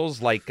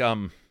puzzles, like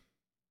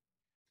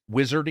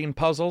wizarding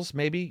puzzles,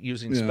 maybe,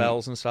 using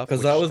spells and stuff.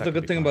 Because that was the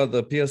good thing about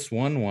the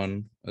PS1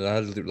 one. It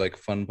had like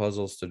fun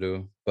puzzles to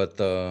do.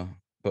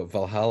 But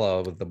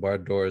Valhalla with the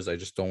barred doors, I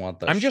just don't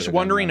want that. I'm just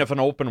wondering if an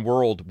open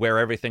world where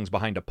everything's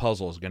behind a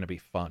puzzle is going to be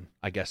fun,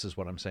 I guess is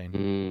what I'm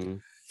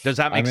saying. Does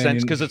that make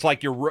sense? Because it's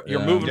like you're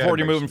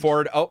moving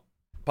forward. Oh,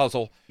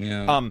 puzzle.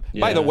 Yeah.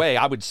 By the way,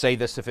 I would say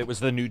this if it was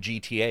the new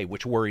GTA,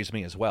 which worries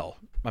me as well.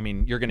 I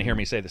mean, you're going to hear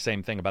me say the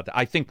same thing about that.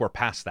 I think we're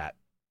past that.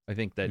 I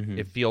think that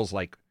it feels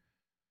like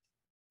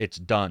it's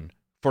done.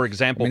 For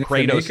example,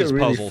 Kratos'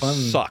 really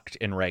puzzles sucked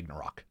in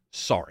Ragnarok.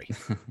 Sorry.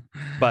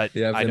 But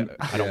I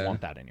don't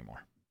want that anymore.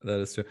 That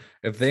is true.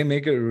 If they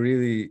make it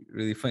really,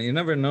 really fun, you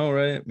never know,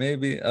 right?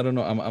 Maybe, I don't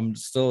know. I'm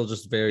still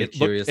just very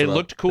curious. It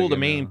looked cool to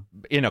me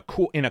in a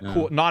cool,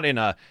 not in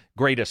a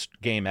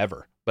greatest game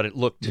ever, but it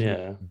looked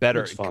better.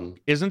 Looks fun.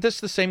 Isn't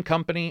this the same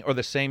company or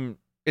the same?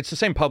 It's the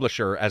same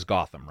publisher as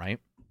Gotham, right?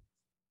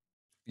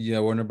 Yeah,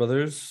 Warner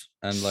Brothers,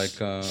 and like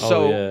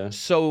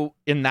so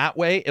in that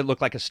way, it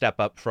looked like a step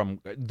up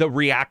from the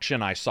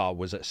reaction I saw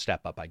was a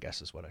step up, I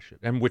guess is what I should,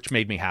 and which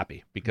made me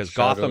happy because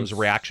Gotham's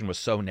reaction was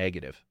so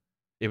negative.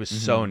 It was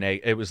so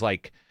negative. It was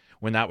like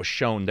when that was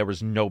shown, there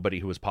was nobody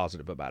who was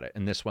positive about it,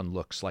 and this one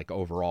looks like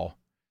overall.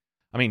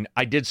 I mean,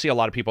 I did see a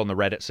lot of people on the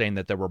Reddit saying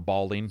that they were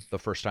bawling the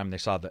first time they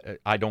saw the.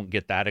 I don't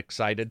get that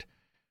excited.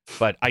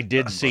 But I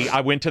did see,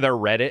 I went to their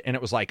Reddit and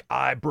it was like,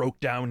 I broke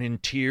down in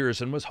tears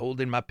and was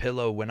holding my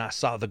pillow when I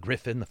saw the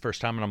Griffin the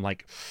first time. And I'm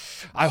like,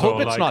 I hope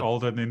it's not. Like all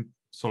the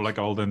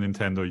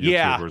Nintendo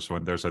YouTubers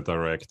when there's a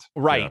direct.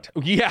 Right.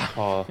 Yeah.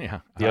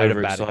 The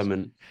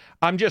overexcitement.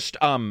 I'm just,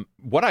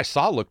 what I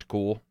saw looked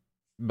cool.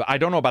 But I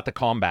don't know about the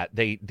combat.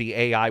 The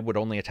AI would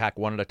only attack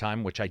one at a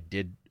time, which I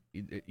did,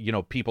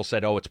 people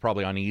said, oh, it's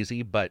probably on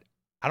easy. But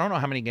I don't know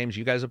how many games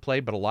you guys have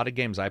played, but a lot of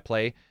games I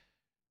play,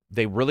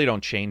 they really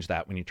don't change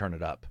that when you turn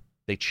it up.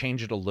 They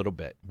change it a little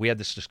bit. We had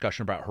this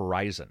discussion about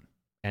Horizon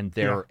and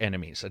their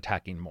enemies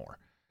attacking more.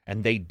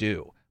 And they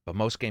do, but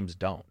most games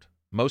don't.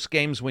 Most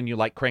games, when you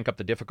crank up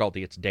the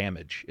difficulty, it's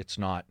damage. It's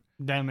not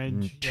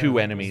damage. 2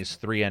 enemies,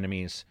 3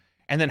 enemies.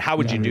 And then how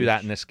would you do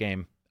that in this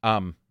game?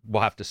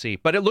 We'll have to see.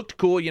 But it looked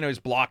cool. He's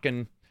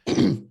blocking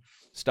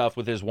stuff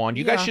with his wand.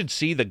 You guys should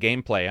see the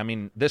gameplay. I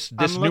mean, this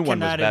new one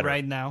was better. It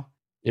right now.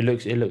 It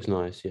looks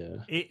nice.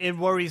 Yeah. It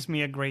worries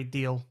me a great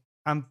deal.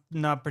 I'm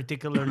not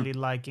particularly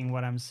liking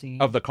what I'm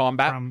seeing of the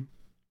combat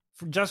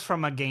just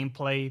from a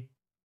gameplay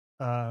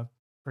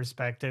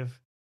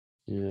perspective.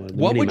 Yeah,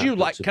 what would you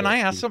like? Can I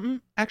ask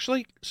something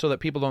actually, so that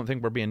people don't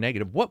think we're being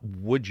negative? What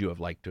would you have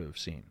liked to have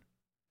seen?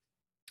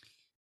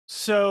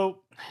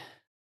 So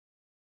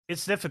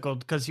it's difficult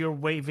because you're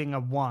waving a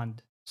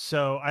wand.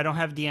 So I don't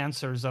have the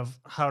answers of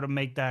how to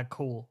make that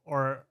cool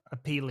or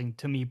appealing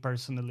to me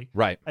personally.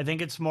 Right. I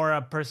think it's more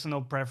a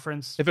personal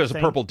preference. If it was a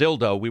purple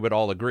dildo, we would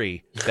all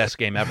agree best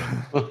game ever.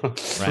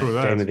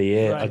 Right. Game of the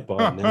year. Right. I'd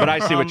buy it now. But I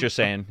see what you're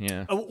saying.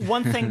 Yeah.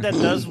 One thing that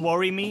does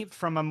worry me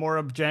from a more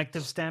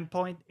objective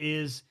standpoint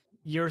is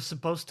you're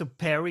supposed to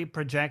parry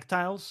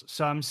projectiles.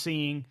 So I'm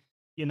seeing,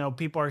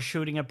 people are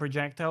shooting a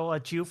projectile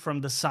at you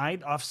from the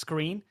side off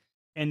screen,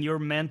 and you're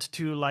meant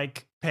to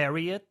like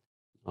parry it.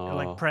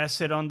 Like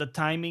press it on the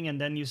timing and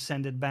then you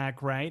send it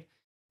back, right?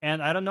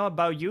 And I don't know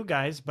about you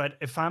guys, but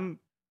if I'm,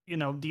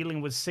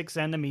 dealing with 6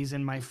 enemies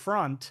in my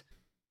front,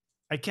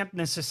 I can't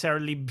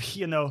necessarily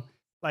be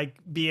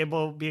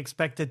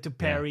expected to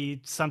parry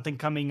something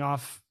coming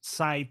off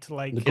sight.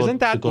 Like, isn't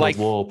that like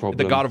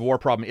the God of War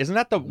problem? Isn't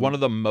that one of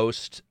the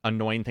most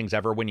annoying things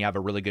ever when you have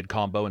a really good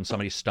combo and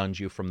somebody stuns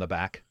you from the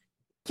back?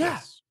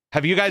 Yes.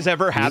 Have you guys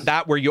ever had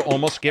that where you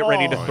almost get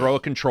ready to throw a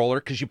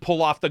controller because you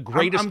pull off the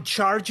greatest... I'm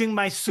charging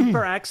my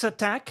Super Axe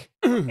attack,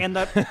 and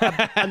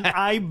an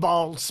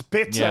eyeball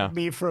spits at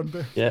me from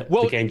the... Yeah,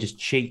 well, the game just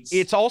cheats.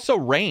 It's also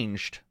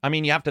ranged. I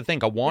mean, you have to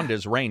think a wand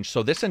is ranged,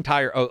 so this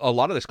entire... A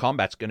lot of this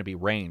combat's going to be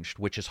ranged,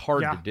 which is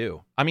hard to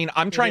do. I mean,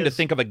 I'm trying to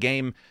think of a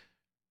game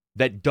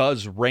that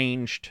does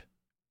ranged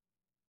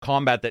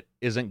combat that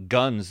isn't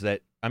guns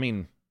that... I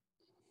mean...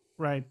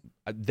 Right.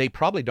 They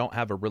probably don't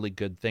have a really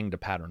good thing to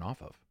pattern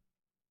off of.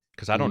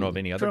 Because I don't know of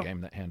any other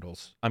game that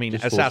handles. I mean,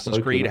 Assassin's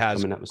Creed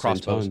has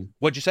crossbows.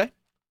 What'd you say?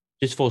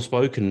 Just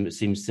Forspoken, it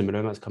seems similar,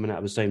 and that's coming out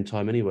at the same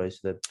time anyway, so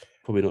they're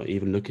probably not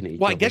even looking at each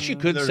other. Well, I guess you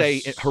could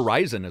say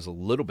Horizon is a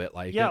little bit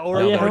like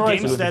or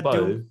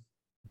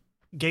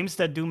games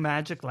that do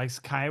magic, like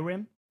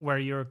Skyrim, where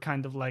you're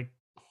kind of like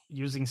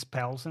using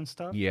spells and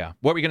stuff. Yeah.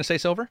 What were you going to say,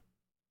 Silver?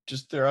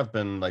 Just there have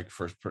been like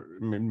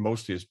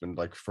mostly it's been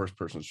like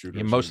first-person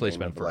shooters. Yeah, mostly it's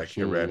been like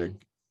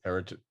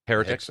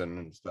Heretics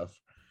and stuff.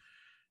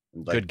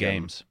 Like, good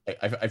games.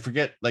 I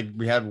forget, like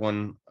we had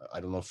one,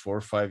 I don't know, 4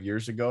 or 5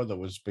 years ago that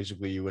was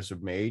basically you as a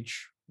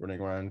mage running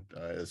around.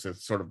 It's a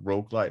sort of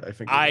roguelite, I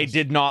think. I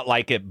did not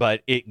like it,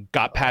 but it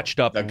got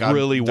patched up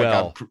really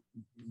well.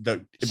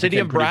 City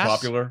of Brass?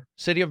 Popular.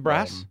 City of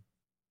Brass?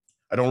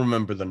 I don't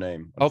remember the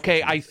name.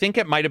 Okay, I think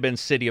it might have been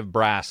City of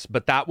Brass,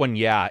 but that one,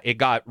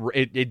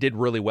 it did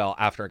really well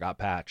after it got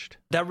patched.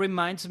 That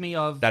reminds me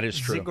of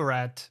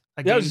Ziggurat.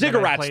 Yeah,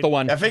 Ziggurat's the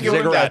one. I think it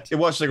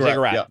was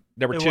Ziggurat. Yeah.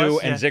 There were two,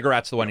 and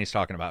Ziggurat's the one he's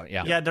talking about.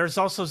 Yeah. Yeah, there's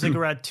also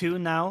Ziggurat 2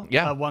 now.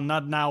 Yeah. Well,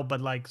 not now,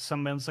 but like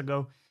some months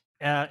ago.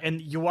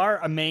 And you are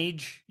a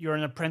mage. You're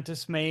an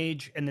apprentice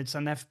mage, and it's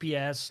an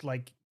FPS,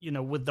 like,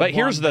 with the But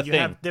here's the thing. You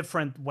have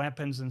different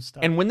weapons and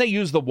stuff. And when they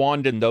use the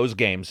wand in those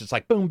games, it's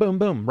like boom, boom,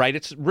 boom, right?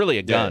 It's really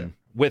a gun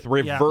with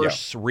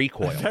reverse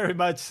recoil. Very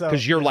much so.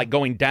 Because you're like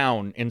going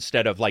down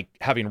instead of like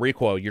having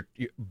recoil.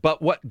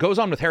 But what goes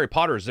on with Harry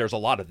Potter is there's a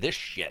lot of this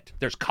shit.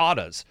 There's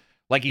katas.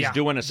 Like he's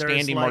doing a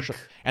standing martial.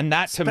 And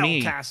that to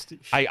me,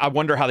 I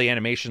wonder how the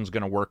animation's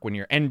going to work when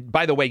you're... And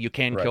by the way, you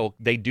can kill...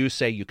 They do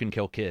say you can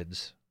kill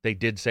kids. They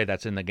did say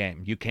that's in the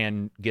game. You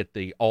can get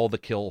all the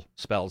kill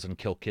spells and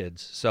kill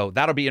kids. So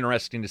that'll be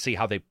interesting to see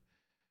how they...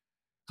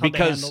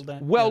 Because,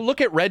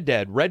 look at Red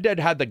Dead. Red Dead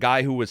had the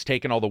guy who was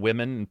taking all the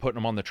women and putting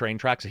them on the train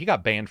tracks. He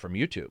got banned from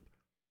YouTube.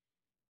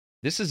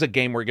 This is a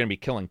game where you're going to be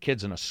killing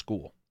kids in a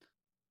school.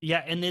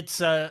 Yeah, and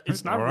it's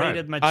not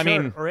rated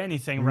mature or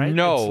anything, right?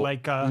 No, it's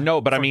like,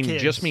 no, but I mean,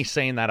 kids. Just me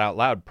saying that out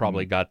loud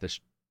probably got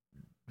this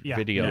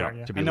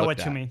video to be I know looked what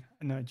at. you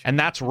mean. And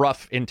that's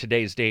rough in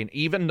today's day. And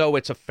even though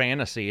it's a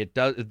fantasy,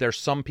 there's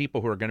some people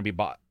who are going to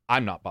be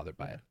I'm not bothered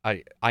by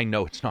it. I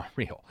know it's not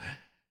real.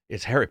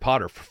 It's Harry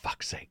Potter, for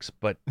fuck's sakes.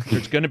 But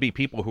there's going to be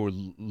people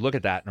who look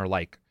at that and are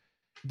like...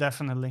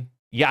 Definitely.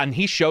 Yeah, and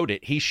he showed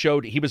it.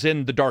 He was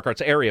in the Dark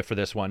Arts area for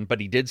this one,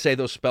 but he did say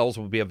those spells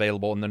will be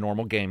available in the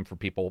normal game for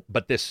people.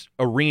 But this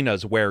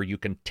arena's where you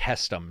can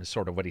test them, is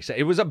sort of what he said.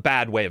 It was a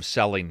bad way of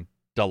selling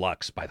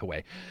Deluxe, by the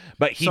way.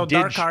 But he did...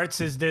 Dark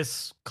Arts is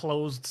this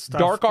closed stuff?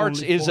 Dark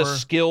Arts is a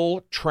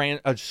skill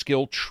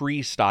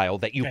tree style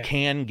that you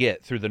can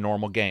get through the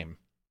normal game.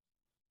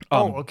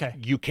 Okay.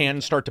 You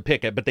can start to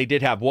pick it, but they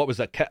did have, what was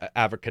that,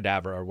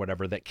 Abracadabra or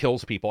whatever, that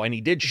kills people, and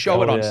he did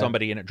show it on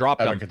somebody, and it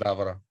dropped them.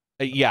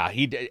 Yeah,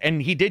 he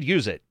did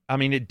use it. I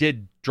mean, it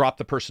did drop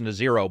the person to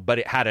 0, but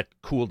it had a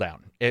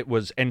cooldown.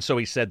 And so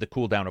he said the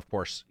cooldown, of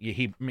course,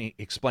 he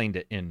explained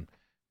it in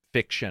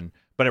fiction,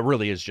 but it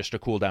really is just a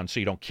cooldown so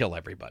you don't kill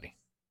everybody.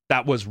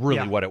 That was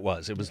really what it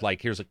was. It was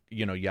like, here's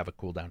you have a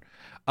cooldown.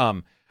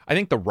 I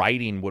think the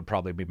riding would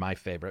probably be my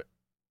favorite.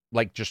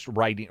 Like just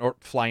riding or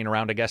flying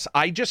around, I guess.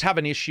 I just have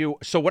an issue.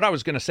 So what I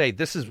was going to say,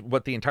 this is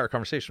what the entire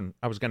conversation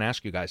I was going to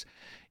ask you guys.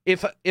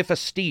 If a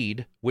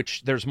steed,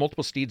 which there's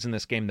multiple steeds in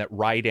this game that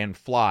ride and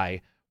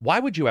fly, why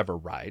would you ever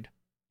ride?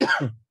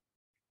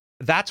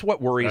 That's what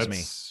worries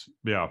me.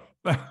 Yeah.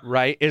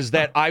 Right? Is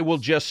that I will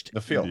just... The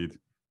feel.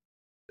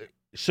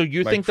 So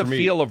you Like, think the for me-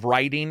 feel of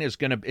riding is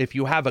going to, if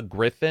you have a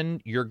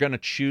Griffin, you're going to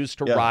choose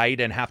to ride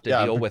and have to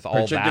deal with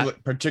all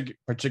that?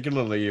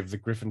 Particularly if the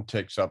Griffin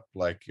takes up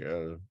like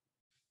a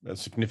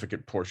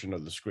significant portion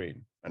of the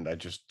screen, and I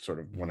just sort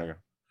of want to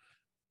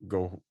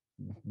go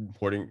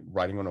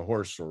riding on a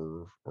horse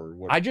or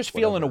what. I just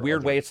feel in a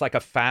weird way it's like a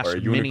fast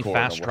mini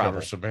fast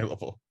travel.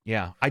 Available.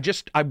 Yeah,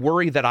 I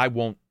worry that I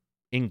won't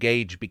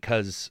engage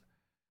because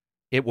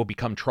it will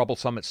become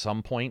troublesome at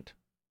some point,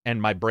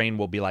 and my brain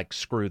will be like,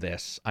 "Screw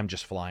this! I'm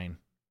just flying,"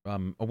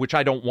 which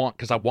I don't want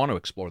because I want to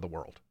explore the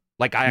world.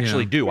 Like I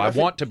actually do. Well, I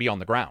want to be on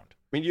the ground.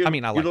 I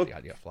like the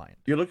idea of flying.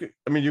 You look.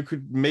 You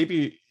could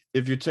maybe,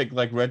 if you take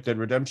like Red Dead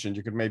Redemption,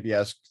 you could maybe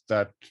ask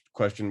that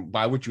question: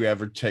 why would you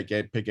ever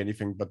pick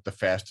anything but the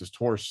fastest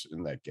horse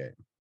in that game,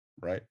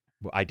 right?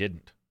 Well, I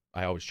didn't.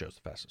 I always chose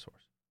the fastest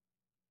horse.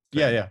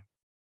 Yeah.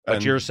 But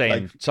And, you're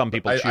saying like, some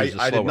people choose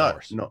the slower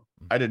horse. No,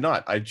 I did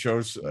not. I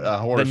chose a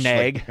horse. The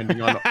nag. Like,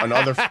 depending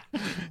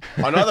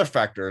on other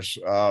factors,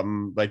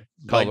 like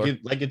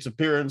its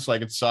appearance,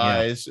 like its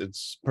size,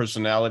 its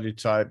personality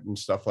type, and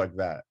stuff like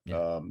that.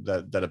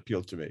 That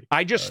appealed to me.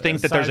 I just think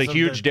that there's a size of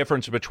huge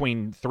difference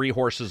between 3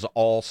 horses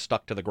all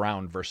stuck to the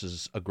ground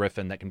versus a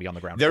Griffin that can be on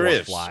the ground. There or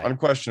is fly.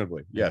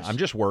 unquestionably, yes. I'm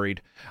just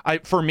worried.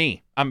 For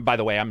me, by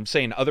the way, I'm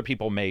saying other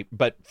people may,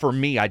 but for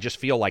me, I just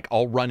feel like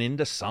I'll run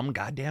into some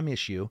goddamn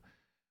issue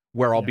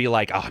where I'll be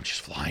like, "Oh, I'm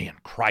just flying,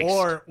 Christ!"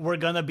 Or we're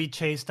gonna be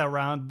chased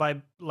around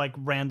by like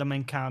random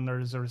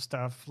encounters or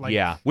stuff.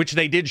 Like, which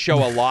they did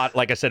show a lot.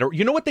 Like I said,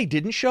 you know what they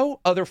didn't show?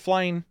 Other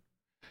flying.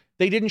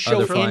 They didn't show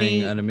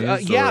any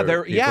enemies.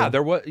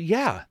 There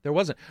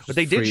wasn't. But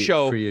they did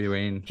show. Free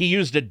reign. He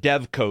used a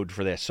dev code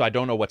for this, so I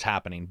don't know what's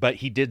happening. But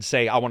he did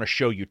say, "I want to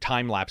show you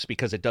time lapse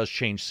because it does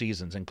change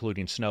seasons,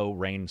 including snow,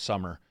 rain,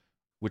 summer."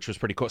 Which was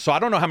pretty cool. So I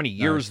don't know how many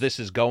years this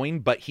is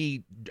going, but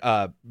he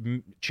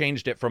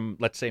changed it from,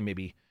 let's say,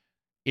 maybe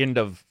end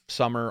of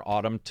summer,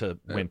 autumn to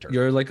winter.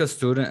 You're like a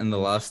student in the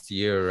last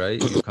year,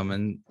 right? You come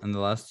in the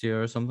last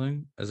year or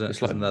something.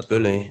 It's like that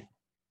Bully.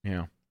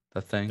 Yeah,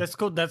 that thing. That's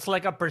cool. That's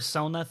like a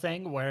Persona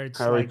thing where it's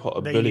Harry like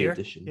Potter the Bully year,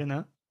 edition. you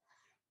know?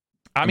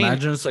 I mean,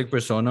 imagine it's like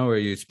Persona where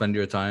you spend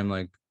your time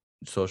like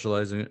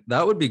socializing.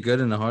 That would be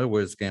good in a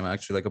hardwares game,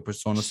 actually, like a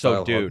Persona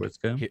style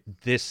hardwares game.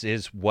 This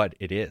is what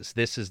it is.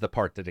 This is the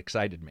part that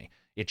excited me.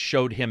 It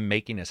showed him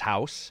making his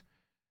house.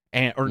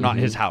 Not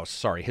his house,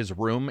 sorry, his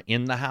room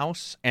in the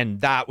house.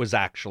 And that was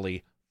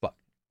actually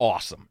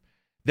awesome.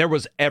 There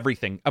was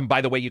everything. And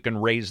by the way, you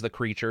can raise the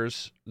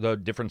creatures, the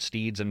different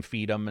steeds, and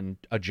feed them and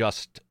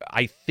adjust.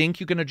 I think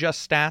you can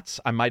adjust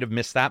stats. I might have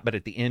missed that, but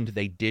at the end,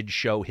 they did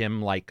show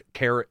him like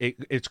care.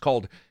 It's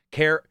called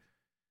care.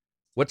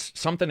 What's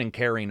something in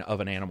caring of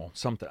an animal?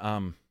 Something.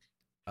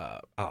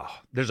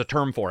 There's a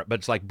term for it, but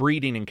it's like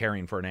breeding and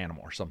caring for an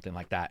animal or something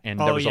like that. And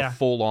there was a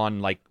full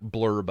on like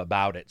blurb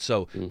about it.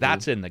 So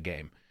that's in the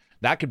game.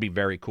 That could be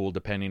very cool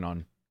depending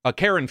on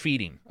care and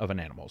feeding of an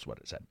animal is what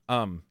it said.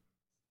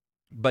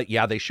 But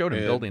yeah, they showed him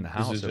building the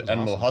house. Is it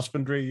animal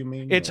husbandry, you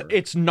mean?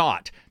 It's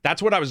not.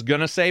 That's what I was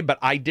gonna say, but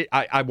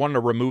I wanted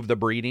to remove the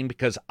breeding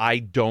because I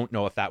don't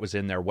know if that was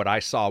in there. What I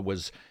saw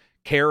was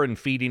care and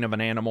feeding of an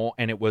animal,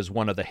 and it was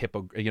one of the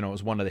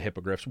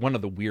hippogriffs, one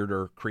of the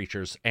weirder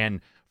creatures.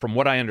 And from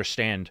what I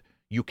understand,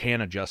 you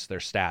can adjust their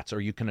stats or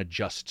you can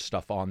adjust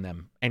stuff on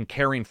them. And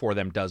caring for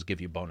them does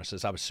give you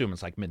bonuses. I would assume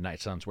it's like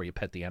Midnight Suns where you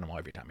pet the animal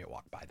every time you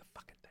walk by the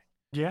fucking thing.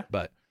 Yeah.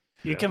 But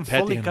you can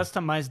fully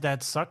customize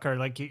that sucker,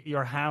 like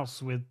your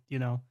house with,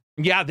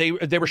 Yeah, they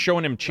were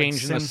showing him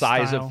changing the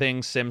size of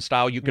things, sim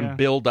style. You can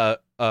build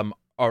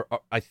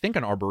I think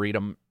an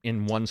arboretum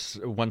in one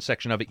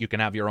section of it. You can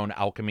have your own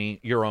alchemy,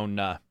 your own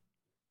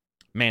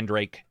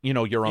mandrake,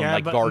 your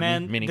own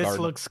garden, mini this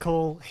garden. This looks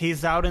cool.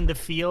 He's out in the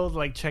field,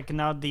 like checking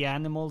out the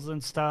animals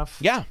and stuff.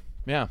 Yeah.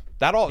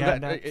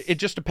 It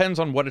just depends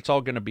on what it's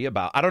all going to be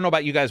about. I don't know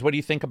about you guys. What do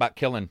you think about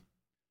killing?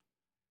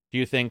 Do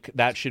you think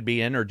that should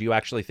be in, or do you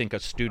actually think a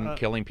student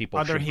killing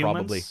people should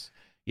probably?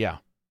 Yeah.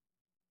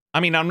 I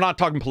mean, I'm not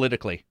talking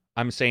politically.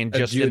 I'm saying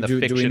just in the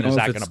fiction. Is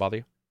that going to bother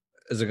you?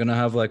 Is it going to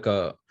have like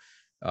a?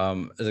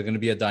 Is it going to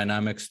be a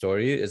dynamic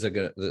story? Is there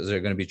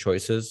going to be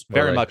choices?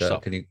 Very much so.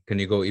 Can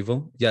you go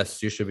evil?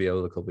 Yes, you should be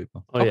able to kill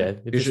people. Oh yeah,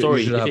 you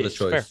should have the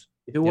choice. Fair.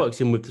 If it works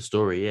in with the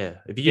story, yeah.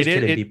 If you're just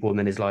killing people and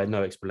then there's like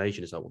no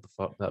explanation, it's like what the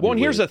fuck. Well, and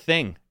here's the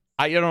thing.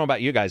 I don't know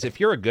about you guys. If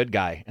you're a good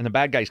guy and the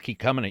bad guys keep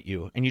coming at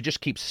you and you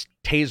just keep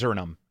tasering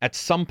them, at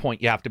some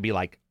point you have to be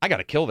like, I got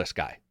to kill this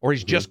guy, or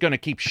he's just going to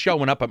keep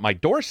showing up at my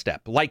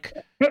doorstep. Like,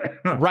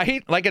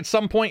 right? Like at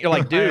some point you're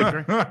like,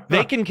 dude,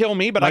 they can kill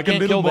me, but I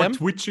can't kill them.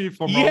 Twitchy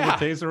from all the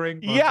tasering.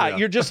 Yeah,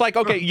 you're just like,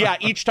 okay, yeah.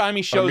 Each time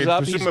he shows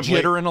up, he's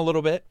jittering a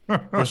little bit.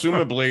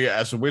 Presumably,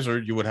 as a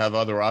wizard, you would have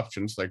other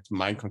options like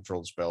mind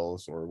control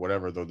spells or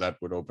whatever, though that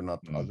would open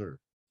up other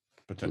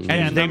potential.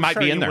 And they might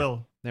be in there.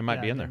 They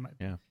might be in there.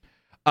 Yeah.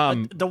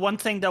 The one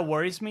thing that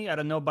worries me, I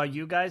don't know about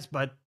you guys,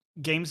 but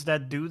games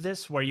that do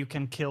this where you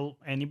can kill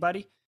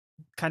anybody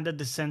kind of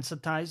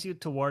desensitize you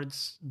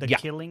towards the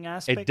killing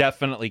aspect. It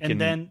definitely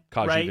can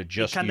cause you to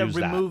just it kind use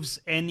of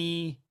removes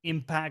any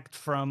impact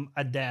from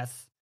a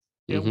death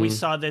We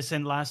saw this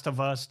in Last of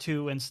Us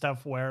 2 and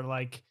stuff where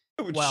like,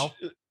 well,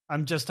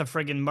 I'm just a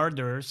friggin'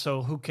 murderer,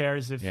 so who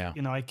cares if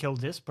I kill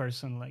this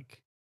person?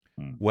 Like,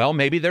 well,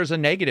 maybe there's a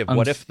negative.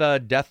 What if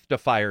the Death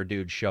Defier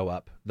dudes show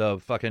up? The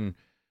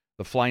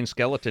flying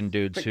skeleton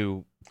dudes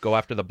who go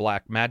after the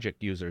black magic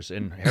users,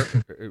 and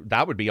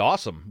that would be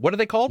awesome. What are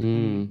they called?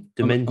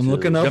 Dementors. I'm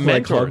looking up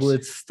like Dementors.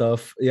 Hogwarts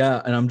stuff. Yeah,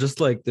 and I'm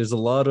just like, there's a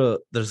lot of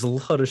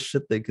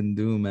shit they can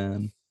do,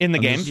 man. In the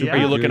I'm game? just Are super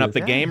you looking curious. up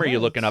the game, or are you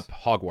looking up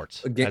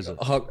Hogwarts?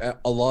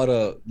 A lot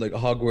of like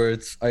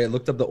Hogwarts. I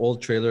looked up the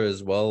old trailer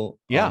as well.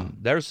 Yeah,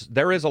 there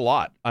is a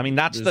lot. I mean,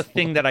 that's the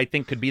thing that I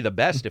think could be the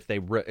best if they.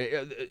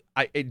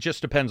 It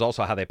just depends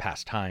also how they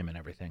pass time and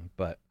everything,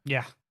 but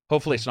yeah,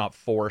 hopefully it's not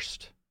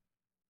forced.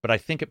 But I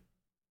think it.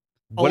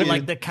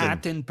 Like the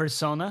cat in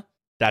Persona.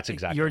 That's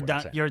exactly. You're what done.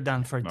 I'm saying. You're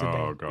done for today.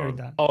 Oh, God. You're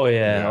done. Oh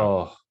yeah. Yeah.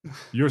 Oh.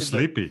 You're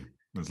sleepy.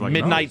 It's like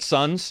Midnight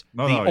Suns,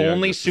 No, the no, yeah,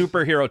 only just-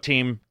 superhero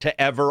team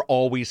to ever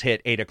always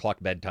hit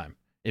 8:00 bedtime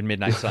in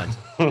Midnight Suns.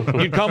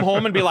 You'd come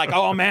home and be like,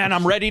 "Oh man,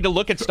 I'm ready to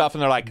look at stuff,"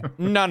 and they're like,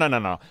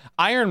 "No.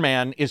 Iron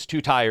Man is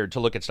too tired to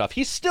look at stuff.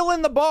 He's still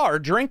in the bar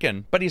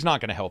drinking, but he's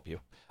not going to help you."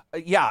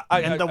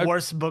 And the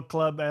worst book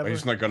club ever.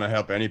 He's not going to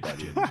help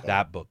anybody.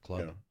 that book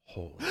club. Yeah.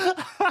 Holy.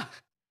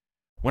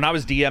 When I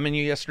was DMing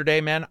you yesterday,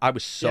 man, I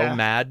was so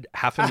mad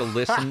having to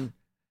listen.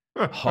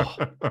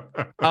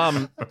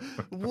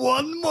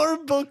 One more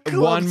book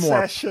club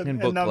session. In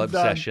book club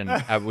session.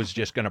 I was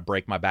just going to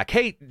break my back.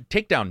 Hey,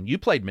 Takedown, you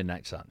played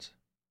Midnight Suns.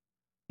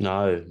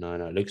 No.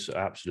 It looks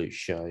absolute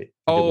shite.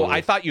 Oh,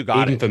 I thought you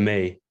got even it. for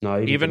me.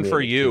 No, Even me,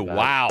 for it looks you. too bad.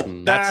 Wow.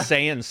 That's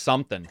saying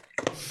something.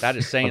 That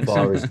is My saying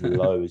bar something. is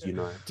low, as you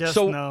know. Just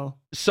So- no.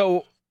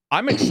 So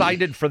I'm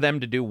excited for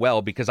them to do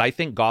well because I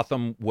think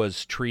Gotham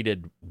was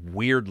treated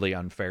weirdly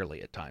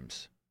unfairly at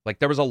times. Like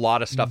there was a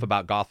lot of stuff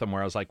about Gotham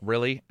where I was like,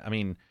 really? I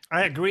mean,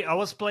 I agree. I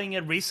was playing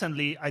it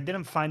recently. I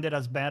didn't find it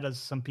as bad as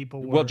some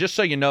people were. well, just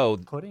so you know,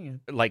 putting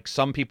it. like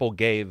some people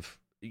gave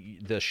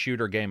the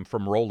shooter game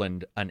from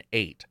Roland an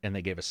 8 and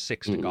they gave a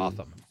 6 to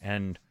Gotham.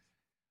 And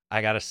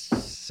I got to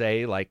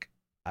say, like,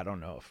 I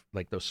don't know if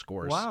like those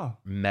scores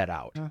met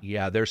out.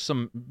 Yeah, there's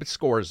some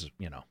scores,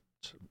 you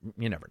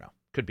never know.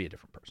 Could be a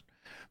different person.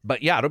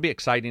 But yeah, it'll be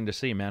exciting to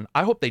see, man.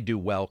 I hope they do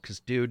well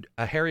because, dude,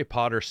 a Harry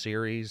Potter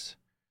series,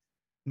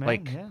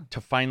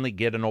 to finally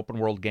get an open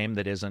world game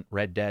that isn't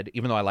Red Dead,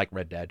 even though I like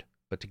Red Dead,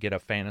 but to get a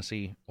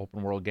fantasy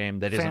open world game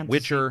that isn't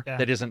Witcher,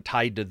 that isn't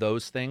tied to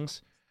those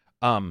things.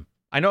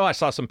 I know I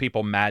saw some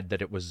people mad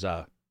that it was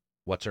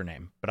what's her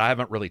name, but I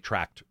haven't really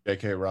tracked.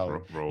 J.K.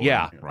 Rowling.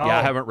 Yeah,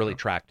 I haven't really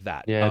tracked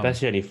that. Yeah, that's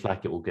the only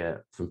flack it will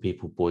get from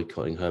people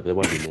boycotting her, but there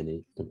won't be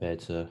many compared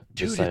to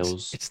the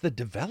sales. It's the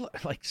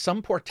develop, like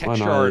some poor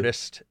texture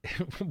artist.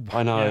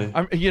 I know.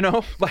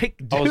 Like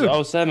dude. I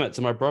was saying that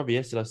to my brother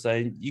yesterday. I was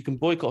saying, you can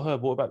boycott her,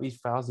 but what about these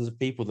thousands of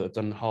people that have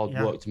done hard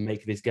work to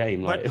make this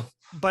game?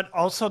 But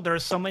also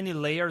there's so many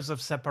layers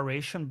of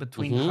separation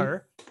between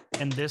her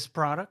and this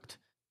product.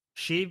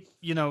 She,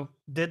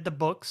 did the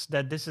books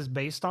that this is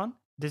based on.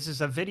 This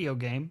is a video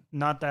game,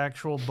 not the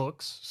actual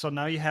books. So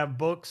now you have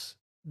books,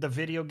 the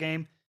video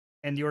game,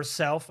 and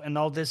yourself and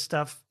all this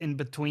stuff in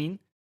between.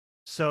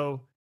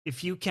 So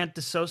if you can't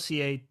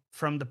dissociate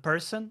from the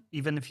person,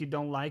 even if you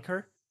don't like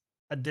her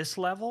at this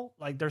level,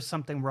 like there's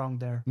something wrong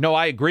there. No,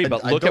 I agree,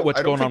 but look at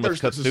what's going on with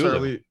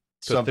Cthulhu.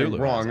 Something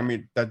wrong. I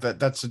mean,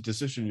 that's a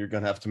decision you're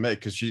going to have to make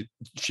because she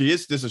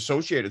is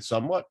disassociated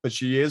somewhat, but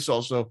she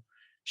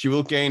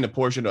will gain a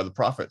portion of the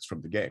profits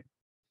from the game.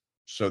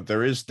 So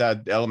there is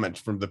that element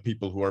from the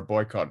people who are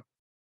boycotting.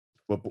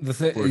 Who are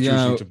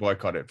choosing to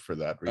boycott it for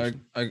that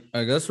reason.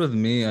 I guess with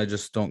me, I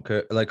just don't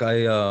care. Like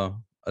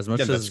as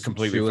much as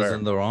she was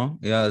in the wrong,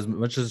 as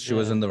much as she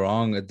was in the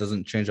wrong, it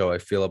doesn't change how I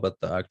feel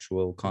about the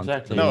actual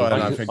content. Exactly. No,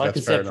 I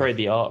can separate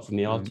the art from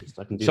the artist.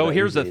 I can do so that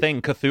here's the easily.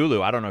 thing,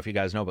 Cthulhu. I don't know if you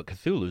guys know, but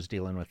Cthulhu's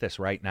dealing with this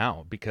right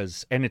now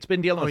and it's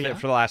been dealing with it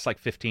for the last like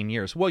 15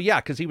 years. Well, yeah,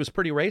 because he was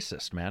pretty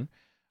racist, man.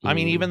 I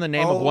mean, even the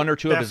name of one or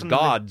two of his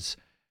gods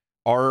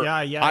are.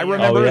 I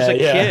remember as a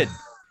kid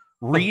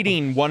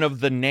reading one of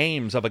the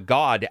names of a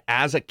god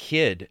as a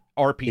kid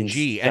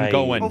RPG and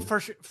going, for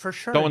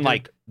sure, going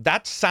like,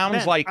 that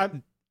sounds like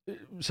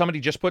somebody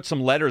just put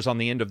some letters on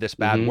the end of this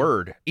bad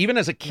word. Even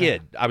as a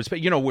kid, I was,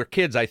 we're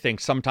kids. I think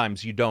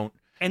sometimes you don't.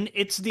 And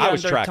it's the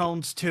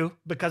undertones too,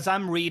 because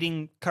I'm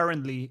reading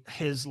currently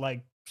his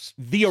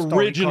the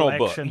original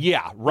book.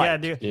 Yeah,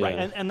 right.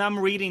 And I'm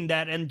reading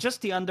that, and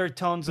just the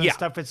undertones and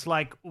stuff. It's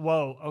like,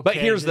 whoa. Okay, but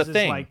here's the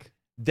thing: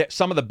 that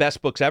some of the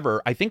best books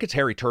ever. I think it's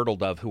Harry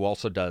Turtledove who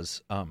also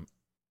does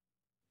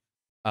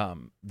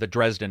the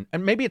Dresden,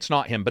 and maybe it's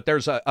not him, but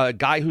there's a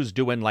guy who's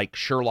doing like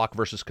Sherlock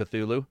versus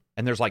Cthulhu,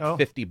 and there's like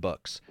 50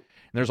 books, and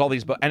there's all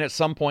these books, and at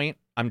some point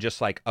I'm just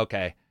like,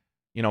 okay,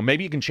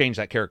 maybe you can change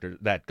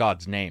that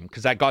god's name,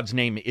 because that god's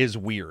name is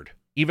weird.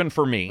 Even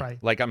for me,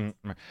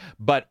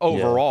 but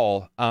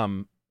overall,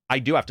 I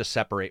do have to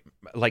separate,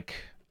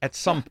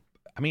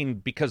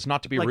 because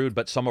not to be rude,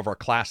 but some of our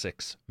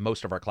classics,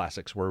 most of our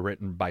classics were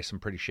written by some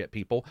pretty shit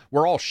people.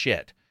 We're all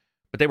shit,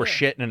 but they were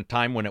shit in a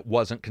time when it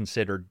wasn't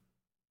considered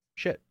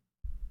shit.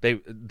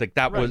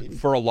 That was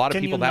for a lot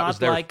of people. That was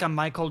their like a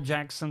Michael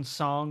Jackson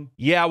song.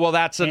 Yeah, well,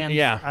 that's I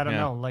don't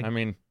know. Like, I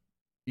mean,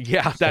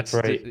 yeah,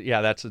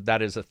 that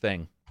is a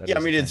thing. I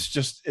mean, it's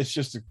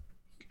just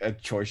a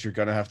choice you're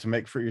gonna have to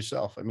make for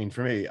yourself. I mean,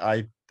 for me,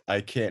 I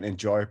can't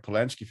enjoy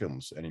Polanski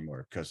films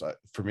anymore because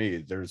for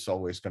me, there's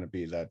always going to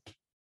be that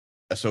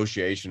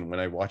association when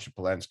I watch a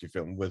Polanski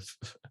film with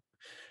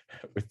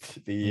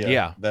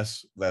the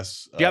less.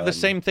 Do you have the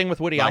same thing with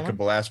Woody Allen?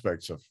 Likeable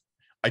aspects of.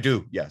 I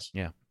do, yes.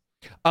 Yeah.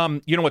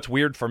 You know what's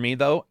weird for me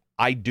though?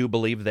 I do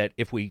believe that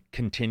if we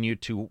continue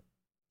to,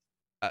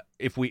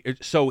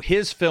 so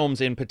his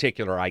films in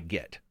particular, I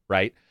get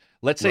right.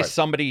 Let's say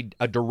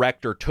a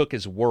director took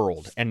his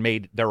world and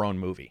made their own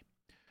movie.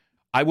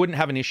 I wouldn't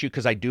have an issue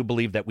because I do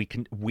believe that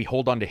we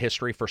hold on to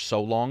history for so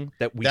long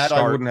that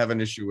I wouldn't have an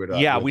issue with.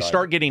 Yeah, we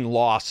start getting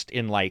lost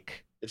in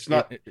like. It's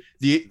not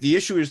the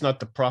issue is not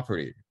the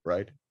property,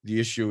 right? The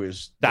issue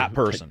is that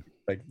person,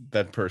 like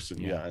that person,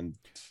 yeah, and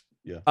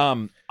yeah.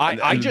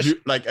 I just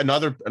like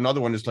another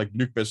one is like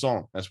Luc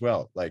Besson as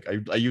well. Like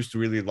I used to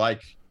really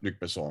like Luc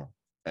Besson,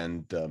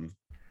 and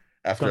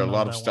after a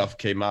lot of stuff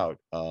came out,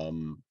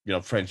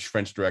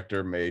 French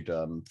director made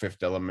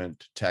Fifth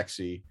Element,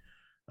 Taxi.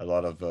 A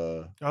lot of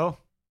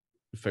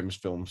famous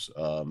films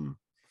and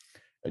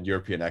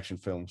European action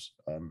films.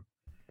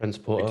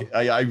 Transporter.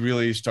 I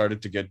really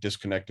started to get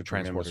disconnected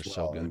from him as well,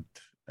 so good.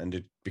 And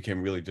it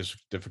became really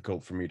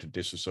difficult for me to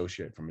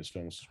disassociate from his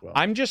films as well.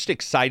 I'm just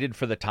excited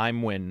for the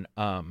time when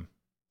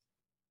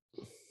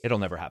it'll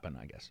never happen,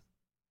 I guess.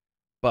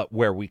 But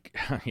where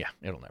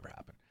it'll never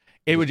happen.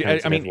 It would.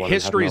 I mean,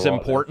 history is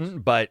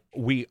important, but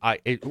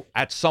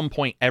at some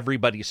point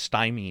everybody's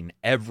stymieing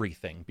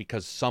everything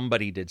because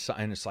somebody did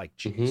something. And it's like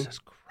Jesus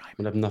Christ,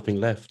 we have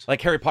nothing left.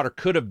 Like Harry Potter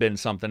could have been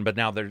something, but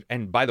now they're.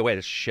 And by the way,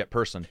 this shit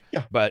person.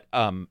 Yeah. But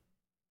I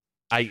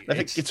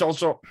think it's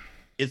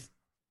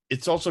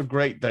also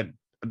great that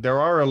there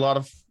are a lot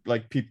of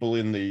like people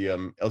in the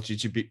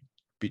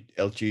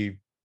LGBTQ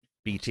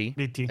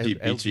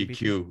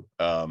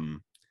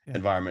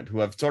environment who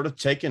have sort of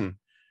taken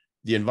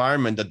the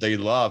environment that they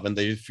love and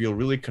they feel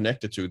really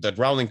connected to, that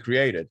Rowling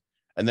created,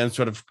 and then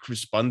sort of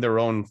spun their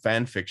own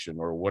fan fiction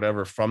or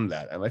whatever from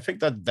that. And I think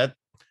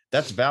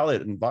that's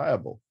valid and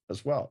viable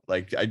as well.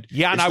 Like and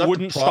I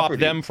wouldn't stop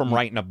them from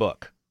writing a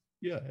book.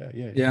 Yeah.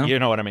 You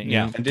know what I mean?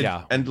 Yeah.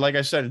 And like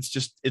I said,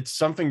 it's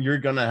something you're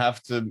gonna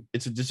have to.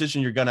 It's a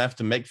decision you're gonna have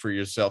to make for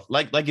yourself.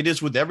 Like it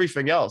is with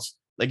everything else.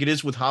 Like it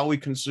is with how we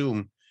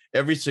consume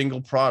every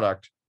single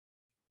product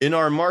in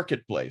our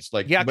marketplace.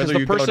 Like because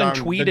the person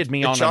tweeted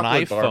me on an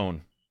iPhone.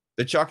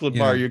 The chocolate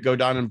bar you go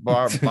down and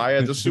buy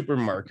at the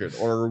supermarket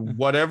or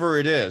whatever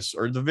it is,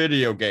 or the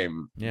video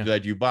game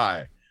that you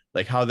buy.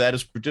 Like how that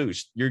is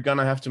produced, you're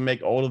gonna have to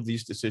make all of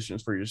these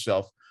decisions for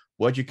yourself.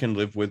 What you can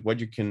live with, what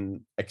you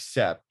can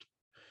accept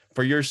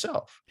for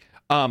yourself.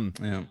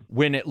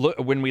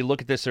 When we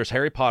look at this, there's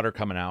Harry Potter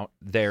coming out,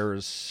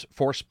 there's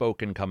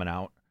Forspoken coming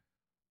out,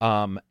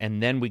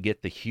 and then we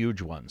get the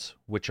huge ones,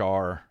 which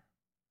are,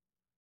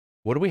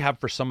 what do we have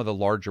for some of the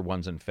larger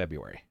ones in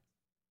February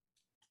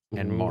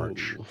and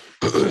March?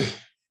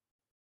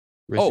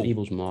 Resident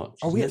Evil's March.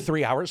 Are we at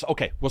 3 hours?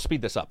 Okay, we'll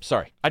speed this up.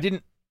 Sorry, I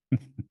didn't.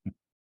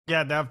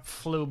 Yeah, that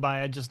flew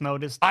by. I just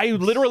noticed. I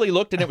literally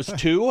looked and it was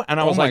 2, and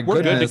I was like,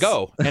 "We're good to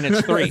go," and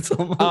it's 3.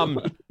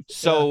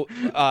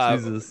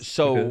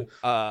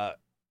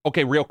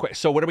 Okay, real quick.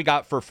 So, what do we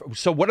got for?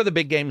 So, what are the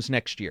big games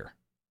next year?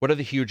 What are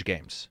the huge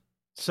games?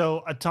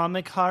 So,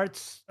 Atomic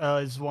Hearts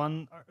is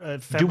one.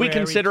 Do we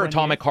consider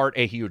Atomic Heart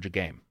a huge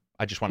game?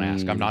 I just want to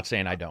ask. I'm not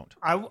saying I don't.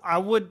 I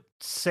would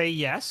say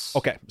yes.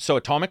 Okay, so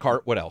Atomic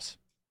Heart. What else?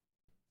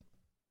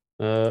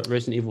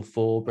 Resident Evil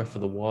 4, Breath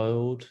of the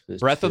Wild.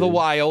 Breath of the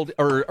Wild,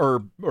 or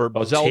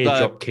Zelda.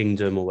 Teardrop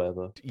Kingdom or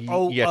whatever.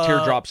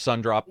 Teardrop,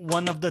 Sundrop.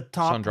 One of the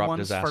top Sundrop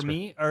ones Disaster. for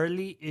me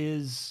early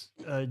is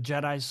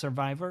Jedi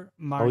Survivor,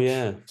 March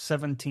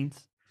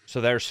 17th. So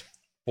there's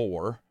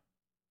 4.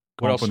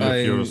 What else?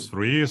 Company of Heroes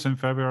 3 is in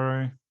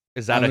February.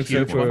 Is that a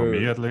huge one? For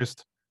me, at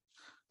least.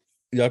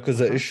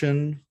 Yakuza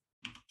Ishin.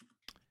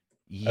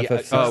 Yeah.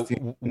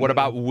 What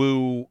about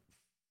Wu?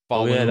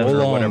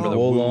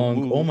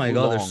 Wolong. Oh my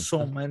god, there's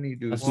so many,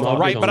 dude.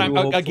 Right, but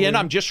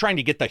I'm just trying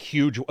to get the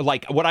huge.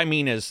 Like what I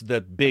mean is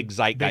the big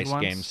zeitgeist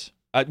games,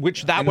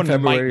 which that one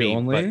might be.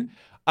 Only?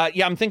 But,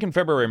 I'm thinking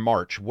February,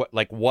 March. What?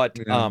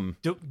 Yeah.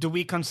 Do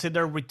we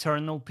consider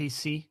Returnal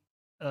PC?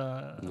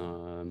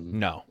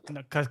 No,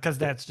 because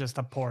that's just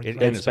a port.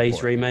 Dead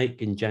Space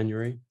remake in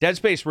January. Dead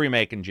Space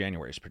remake in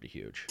January is pretty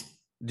huge.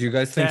 Do you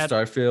guys think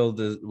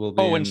Starfield will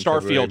be? And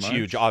Starfield's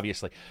huge,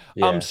 obviously.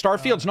 Yeah.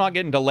 Starfield's not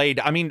getting delayed.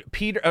 I mean,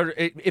 Peter,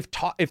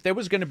 if there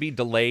was going to be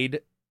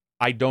delayed,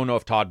 I don't know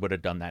if Todd would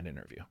have done that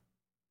interview.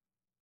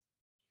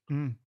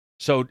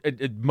 So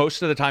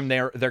most of the time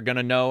they're going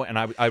to know, and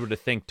I would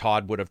think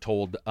Todd would have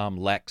told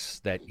Lex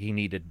that he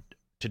needed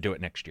to do it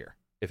next year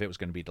if it was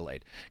going to be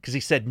delayed, because he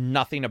said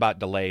nothing about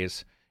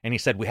delays, and he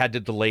said we had to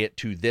delay it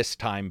to this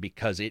time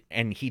because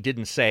and he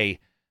didn't say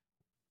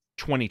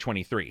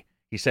 2023.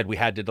 He said we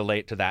had to delay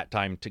it to that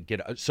time to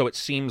get. So it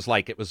seems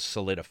like it was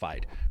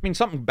solidified. I mean,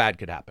 something bad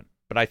could happen,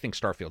 but I think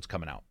Starfield's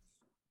coming out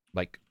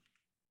like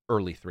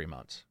early 3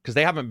 months because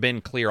they haven't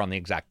been clear on the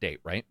exact date,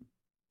 right?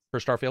 For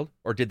Starfield,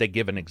 or did they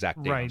give an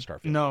exact date on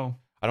Starfield? No,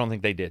 I don't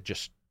think they did.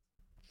 Just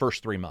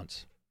first 3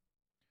 months.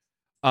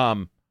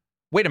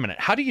 Wait a minute.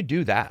 How do you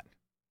do that?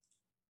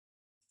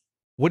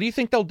 What do you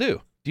think they'll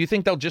do? Do you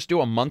think they'll just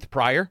do a month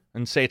prior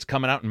and say it's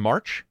coming out in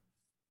March?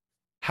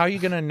 How are you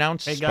going to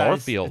announce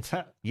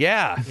Starfield?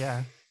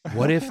 Yeah.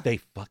 What if they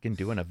fucking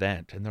do an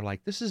event and they're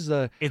like, "This is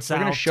we're going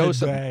to show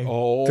today. some."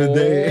 Oh,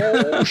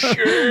 Today. shit!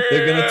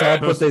 They're gonna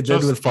top what they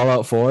did with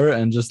Fallout 4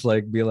 and just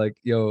like be like,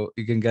 "Yo,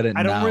 you can get it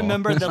I now." don't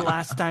remember the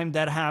last time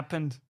that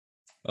happened.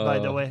 By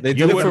the way, They You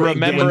did it would for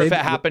remember when if they-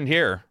 it happened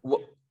here.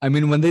 I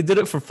mean, when they did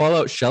it for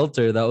Fallout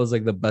Shelter, that was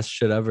like the best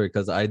shit ever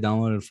because I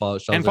downloaded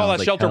Fallout Shelter. And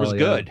Fallout Shelter was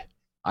good.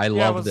 I it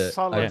loved was it.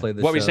 solid. I played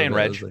the What were you shit saying, out of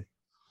it. It Reg? was like-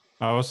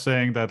 I was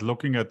saying that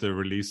looking at the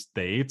release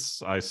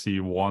dates, I see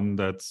one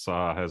that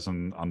has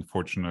an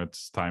unfortunate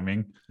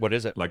timing. What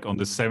is it? Like on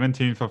the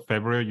 17th of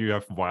February, you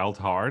have Wild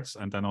Hearts,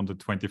 and then on the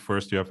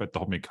 21st, you have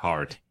Atomic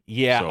Heart.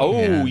 Yeah. So-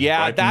 Oh, yeah.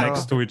 Right That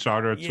next to each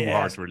other, two Yes.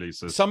 Heart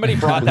releases. somebody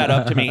brought that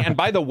up to me. And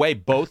by the way,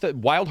 both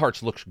Wild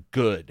Hearts looks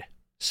good.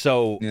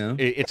 So Yeah.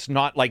 it's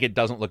not like it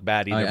doesn't look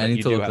bad either. I but need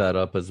you to do look have- that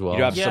up as well.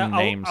 you have yeah, some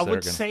names I that are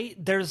would gonna- say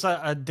there's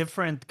a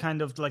different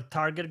kind of like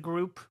target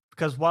group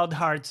because Wild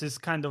Hearts is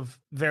kind of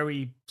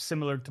very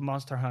similar to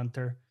Monster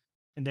Hunter,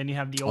 and then you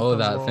have the open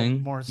that world,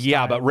 thing? more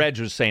Yeah, but style. Reg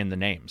was saying the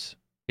names.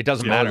 It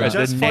doesn't Yeah, matter. yeah. The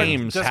just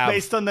names just have.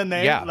 based on the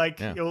name, Yeah, like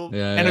yeah. you'll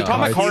Yeah, And yeah,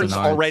 Atomic Hearts Hearts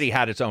and already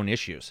had its own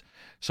issues,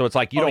 so it's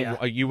like you Oh,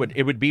 don't.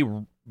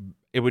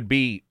 It would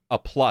be a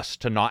plus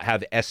to not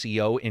have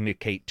SEO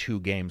indicate two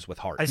games with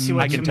hearts. I see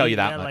what I can you tell mean, you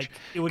that yeah, much. Like,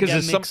 it would 'Cause get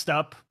there's some- mixed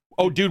up.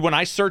 Oh, dude, when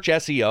I search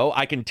SEO,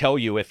 I can tell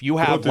you if you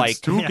But have it's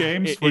like two Yeah.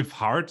 games it- with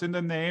Heart in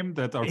the name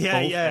that are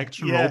Yeah, both yeah,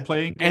 action yeah.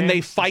 role-playing and they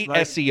games. It's fight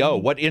like- SEO.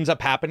 What ends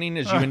up happening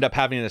is you end up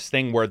having this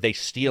thing where they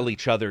steal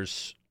each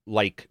other's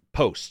like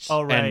posts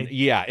Oh, right. and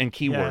and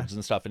keywords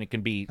and stuff, and it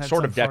can be That's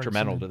sort of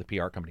detrimental to unfortunate. the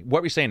PR company.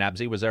 What were you saying,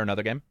 Abzi? Was there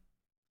another game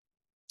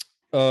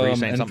Were you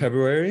saying In something?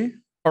 February,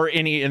 or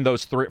any in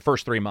those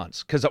first 3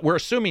 months? Because we're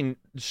assuming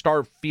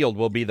Starfield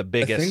will be the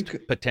biggest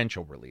think-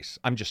 potential release.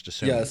 I'm just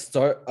assuming.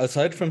 yeah.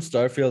 Aside from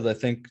Starfield, I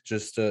think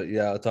just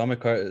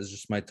Atomic Heart is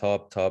just my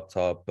top.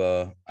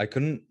 I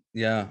couldn't.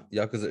 Yeah,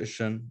 Yakuza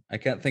Ishin. I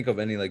can't think of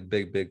any like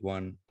big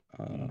one.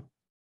 Yeah,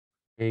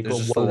 you There's got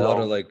just a lot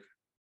of Wolong. like.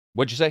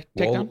 What'd you say?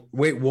 Takedown?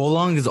 Wait,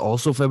 Wolong is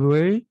also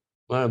February.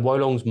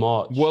 Wolong's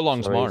March.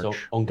 Wolong's Sorry, it's March.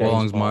 On Games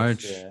Wolong's Pass,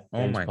 March. yeah, Oh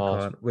Games my Pass.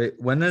 god! Wait,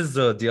 when is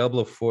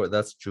Diablo 4?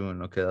 That's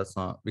June. Okay, that's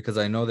not because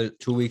I know that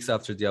 2 weeks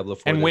after Diablo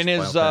 4. And when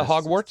there's is, Final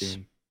Fantasy Hogwarts?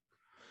 16.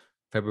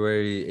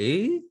 February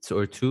 8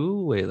 or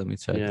 2? Wait, let me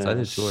check. It's Yeah.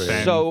 either 2 or 8.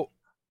 Ten. So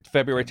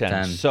February 10th.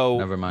 10. So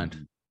Never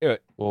mind.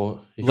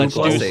 Well, if let's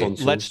you've got do- all do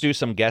consoles- let's do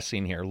some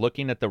guessing here.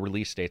 Looking at the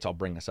release dates, I'll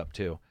bring this up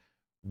too.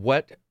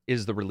 What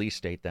is the release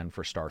date then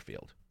for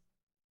Starfield?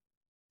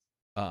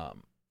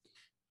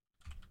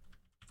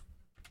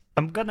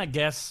 I'm gonna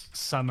guess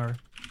summer,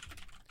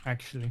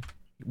 actually.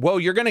 Whoa,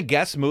 you're gonna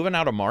guess moving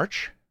out of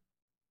March?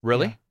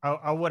 Really? Yeah,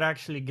 I would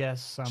actually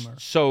guess summer.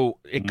 So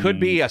it could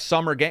be a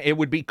summer game. It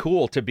would be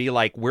cool to be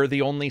like we're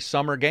the only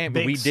summer game.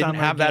 Big We didn't summer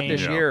have that game.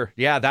 this Yeah. year.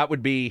 Yeah, that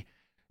would be.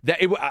 That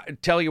I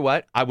tell you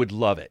what, I would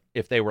love it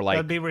if they were like.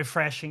 That'd be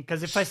refreshing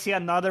because if I see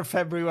another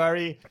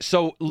February,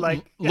 So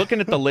like- looking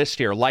at the list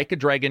here, Like a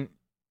Dragon,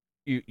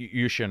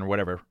 Yushin or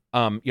whatever.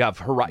 You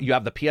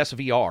have the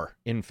PSVR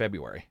in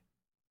February.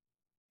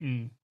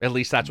 At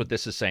least that's what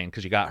this is saying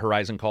because you got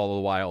Horizon Call of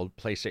the Wild,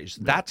 PlayStation.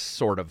 That's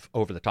sort of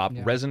over the top.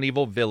 Yeah. Resident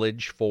Evil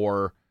Village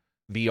for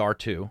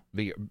VR2,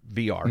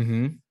 VR.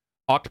 Mm-hmm.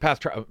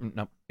 Octopath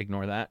no,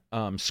 ignore that.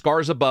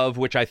 Scars Above,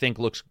 which I think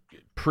looks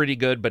pretty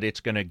good, but it's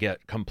going to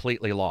get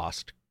completely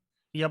lost.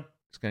 yep.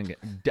 It's going to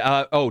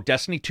get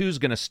Destiny 2 is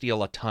going to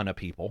steal a ton of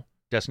people.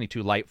 Destiny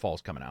 2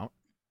 Lightfall's coming out.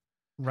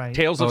 Right.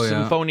 Tales of Oh, yeah.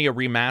 Symphonia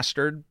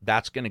Remastered,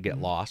 that's going to get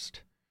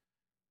lost.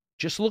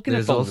 Just looking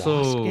There's at the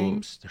also lost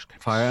games, there's gonna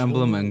be Fire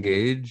Emblem so-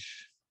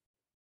 Engage.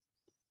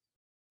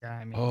 Yeah,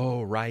 I mean,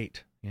 Oh,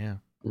 right. Yeah.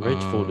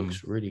 Redfall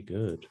looks really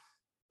good.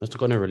 That's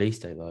got no release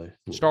date though.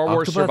 Star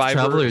Wars Octopath Survivor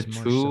Traveler is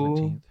March 2.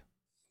 17th.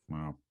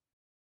 Wow.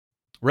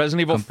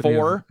 Resident Evil Company of-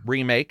 4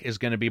 remake is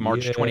going to be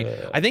March 20.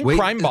 Yeah. I think Wait,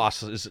 Crime is-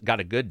 Boss has got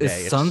a good day.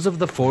 Is Sons of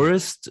the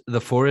Forest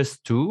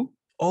 2?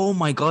 Oh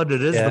my god,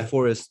 it is Yeah. the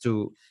Forest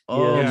 2.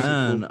 Oh Yeah.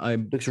 man, I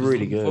Looks was really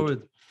looking good.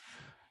 forward-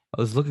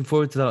 I was looking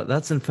forward to that.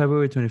 That's in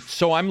February 24th.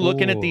 So I'm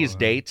looking at these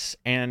dates,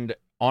 and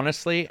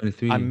honestly,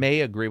 23. I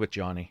may agree with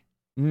Johnny.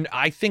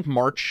 I think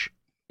March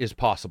is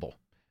possible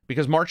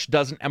because March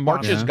doesn't, and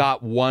March has Yeah.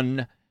 got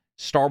one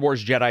Star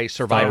Wars Jedi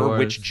Survivor, Wars.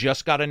 which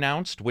just got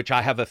announced, which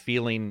I have a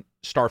feeling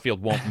Starfield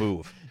won't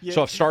move. Yeah,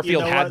 So if Starfield you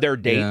know had what? their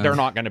date, Yeah. they're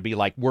not going to be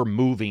like, we're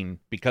moving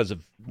because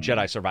of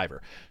Jedi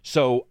Survivor.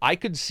 So I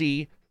could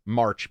see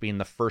March being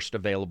the first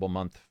available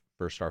month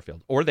for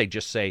Starfield. Or they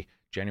just say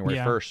January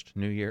Yeah. 1st,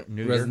 New Year.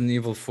 Resident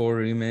Evil 4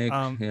 remake.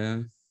 Um,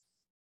 Yeah.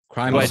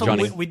 Crime Go ahead, Also,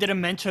 Johnny. we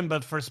didn't mention,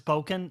 but for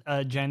Spoken,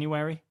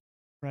 January,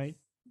 right?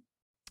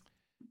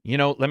 You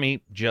know, let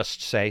me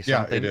just say Yeah,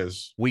 something. it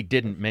is. We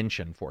didn't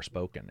mention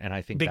Forspoken, and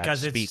I think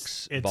Because that it's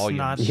speaks not-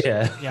 volumes.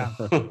 Yeah.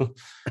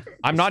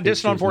 I'm not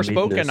Speaks dissing on of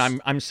midness. Forspoken.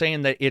 I'm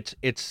saying that it's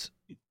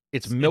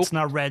milk. It's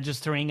not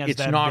registering as It's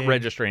that not big.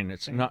 registering.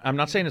 It's thing. not. I'm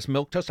not saying it's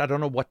milk toast. I don't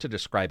know what to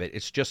describe it.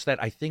 It's just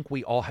that I think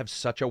we all have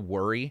such a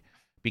worry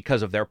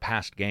because of their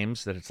past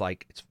games that it's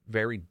like it's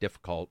very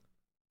difficult.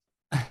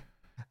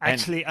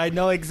 Actually, I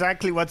know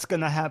exactly what's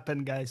gonna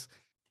happen, guys.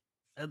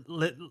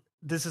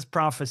 This is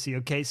prophecy,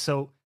 okay?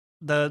 So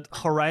the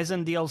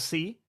Horizon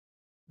DLC,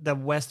 the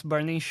West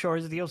Burning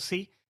Shores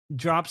DLC,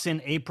 drops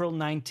in April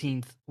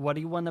 19th. What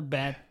do you want to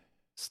bet?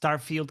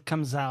 Starfield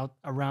comes out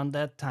around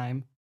that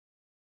time.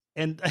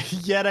 And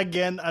yet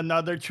again,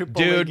 another AAA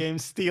Dude. game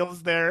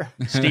steals their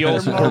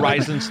Steals their moment.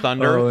 Horizon's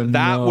Thunder. Oh,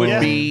 that no. would Yeah.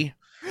 be.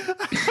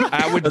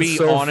 That would That's be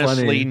so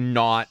honestly funny.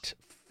 not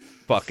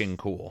fucking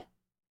cool.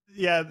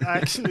 Yeah,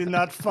 actually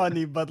not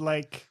funny, but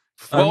like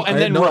Well, and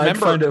then I remember,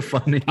 find it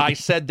funny. I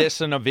said this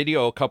in a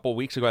video a couple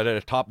weeks ago. I did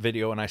a top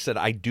video, and I said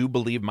I do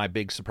believe my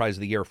big surprise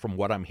of the year, from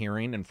what I'm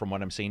hearing and from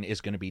what I'm seeing,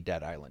 is going to be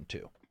Dead Island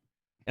 2.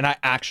 And I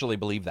actually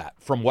believe that.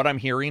 From what I'm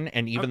hearing,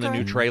 and even the new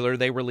Okay. trailer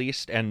they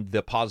released and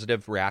the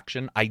positive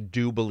reaction, I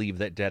do believe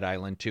that Dead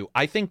Island 2.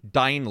 I think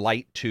Dying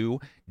Light 2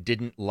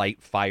 didn't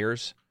light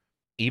fires,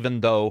 even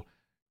though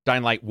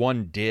Dying Light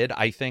 1 did,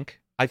 I think.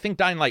 I think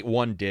Dying Light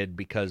 1 did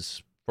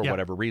because, for Yeah.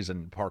 whatever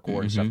reason, parkour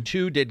and stuff. Mhm.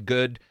 2 did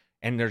good,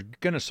 and they're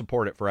going to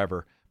support it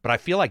forever. But I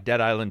feel like Dead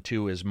Island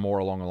 2 is more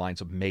along the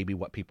lines of maybe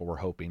what people were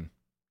hoping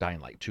Dying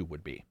Light 2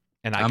 would be.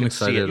 And I I'm can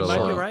see excited it a you might lot. be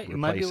sort of right. You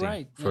might be replacing.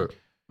 right. Yeah. For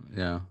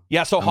yeah.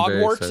 Yeah, so I'm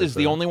very Hogwarts excited is for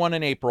the that. only one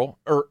in April.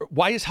 Or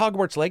why is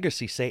Hogwarts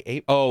Legacy say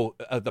April?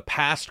 Oh, the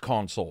past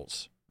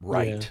consoles.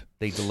 Right. Yeah.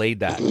 They delayed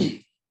that.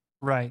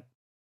 Right.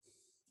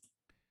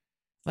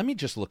 Let me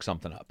just look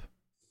something up.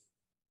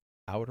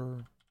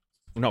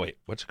 No, wait.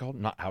 What's it called?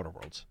 Not Outer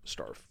Worlds.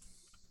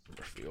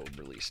 Starfield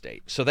release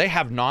date. So they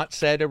have not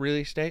said a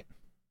release date?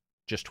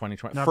 Just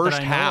 2020. Not First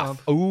that I know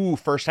half. of. Ooh,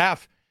 first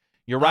half.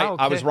 You're right. Oh,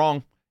 I was okay.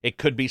 wrong. It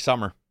could be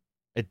summer.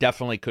 It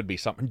definitely could be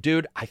summer.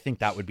 Dude, I think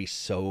that would be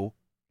so...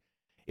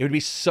 It would be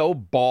so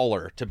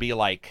baller to be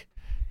like,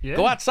 Yeah.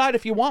 go outside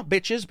if you want,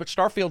 bitches, but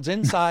Starfield's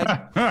inside.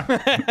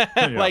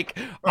 Yeah. Like,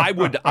 I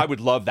would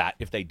love that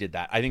if they did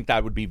that. I think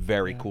that would be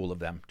very cool of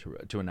them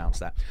to announce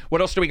that.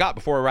 What else do we got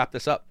before we wrap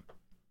this up?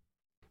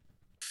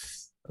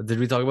 Did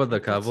we talk about the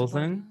Cavill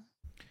thing?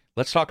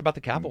 Let's talk about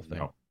the Cavill thing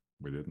No,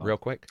 we did not. real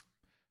quick.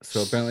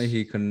 So apparently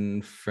he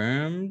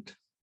confirmed.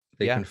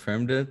 They Yeah.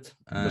 confirmed it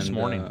This and,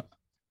 morning.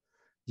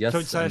 Yes, So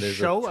it's a and there's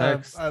show,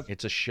 text.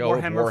 It's a show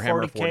of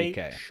Warhammer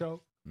 40K.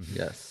 show.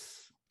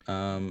 Yes.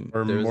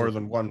 Or there's more a-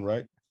 than one,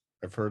 right?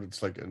 I've heard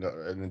it's like an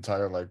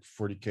entire like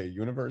 40K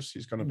universe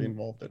he's going to be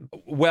involved in.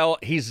 Well,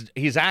 he's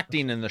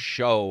acting in the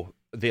show,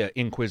 the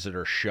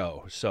Inquisitor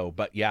show. So,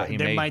 but yeah, he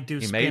They may might do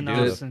he may do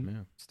spin-offs the- and yeah.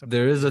 stuff.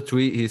 There is a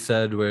tweet he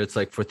said where it's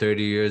like for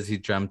 30 years he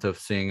dreamt of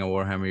seeing a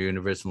Warhammer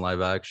universe in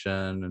live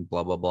action and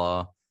blah blah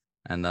blah.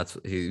 And that's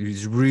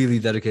he's really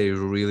dedicated, he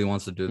really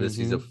wants to do this.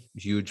 He's a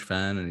huge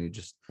fan and he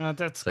just That's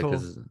it's like cool.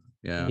 his,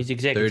 yeah. He's 30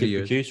 executive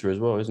years. producer as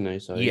well, isn't he?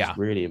 So Yeah. he's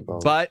really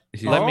involved. But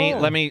let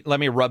Oh.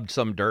 me rub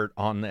some dirt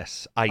on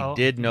this. I Oh.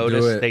 did Do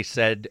notice it. they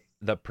said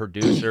the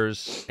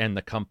producers and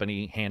the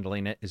company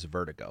handling it is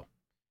Vertigo.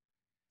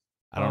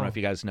 I don't know Oh. if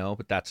you guys know,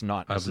 but that's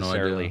not I have no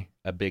necessarily idea.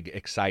 a big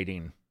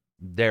exciting.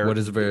 They're What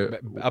is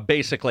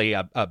basically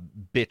a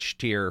bitch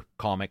tier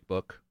comic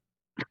book.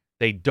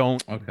 They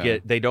don't Okay.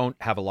 they don't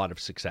have a lot of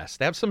success.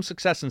 They have some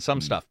success in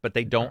some stuff, but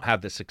they don't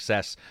have the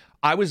success.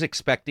 I was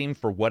expecting,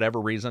 for whatever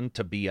reason,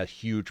 to be a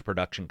huge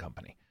production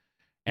company,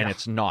 and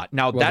it's not.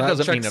 Now Well, that that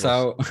doesn't mean checks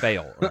it'll out.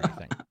 fail or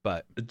anything,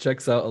 but It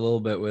checks out a little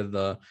bit with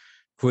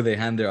who they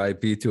hand their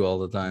IP to all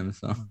the time.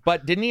 So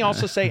didn't he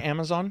also say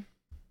Amazon?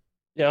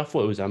 yeah, I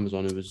thought it was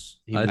Amazon. It was.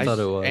 I thought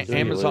it was. A-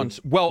 Amazon's.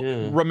 Well,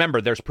 Yeah.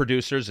 remember, there's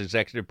producers,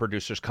 executive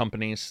producers,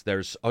 companies.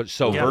 There's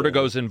so Yeah.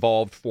 Vertigo's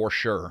involved for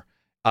sure.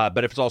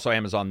 But if it's also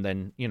Amazon,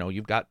 then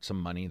you've got some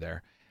money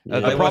there. Yeah. The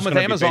It was problem with gonna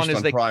be Amazon based is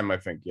on they Prime, I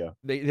think. Yeah.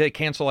 they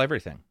cancel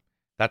everything.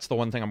 That's the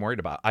one thing I'm worried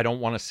about. I don't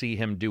want to see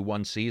him do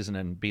one season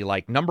and be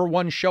like,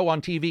 #1 show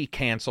on TV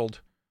canceled,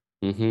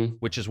 Mm-hmm.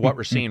 which is what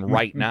we're seeing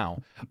right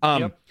now.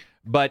 Yep.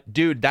 But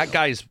dude, that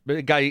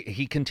guy,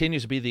 he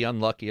continues to be the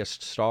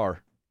unluckiest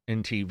star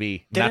in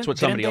TV. And that's what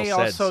somebody else didn't said.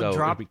 they also So it'd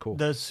drop be cool.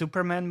 the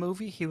Superman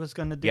movie he was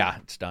going to do? Yeah,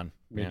 it's done.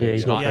 Yeah, he's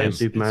it's not not playing him.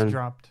 Superman. It's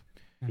dropped.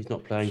 He's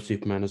not playing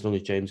Superman as long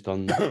as James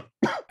Gunn.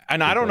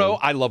 And I don't know.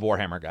 Okay. I love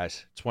Warhammer,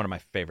 guys. It's one of my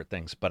favorite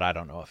things, but I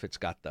don't know if it's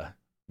got the.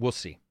 We'll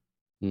see.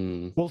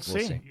 Mm. We'll We'll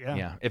see. see.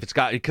 Yeah. If it's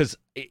got, because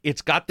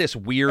it's got this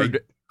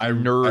weird I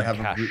nerd have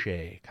a re-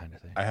 cachet kind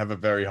of thing. I have a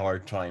very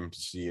hard time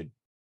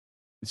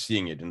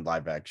seeing it in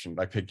live action,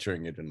 like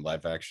picturing it in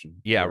live action.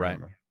 Yeah, Warhammer.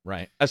 right.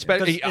 Right.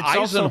 Especially Because it's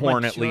also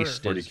Eisenhorn, at mature.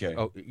 least. Is, 40K.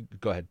 oh,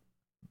 go ahead.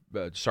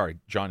 Sorry,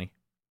 Johnny.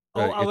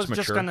 Oh, I it's was just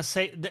mature. gonna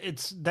say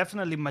it's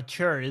definitely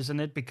mature, isn't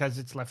it? Because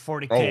it's like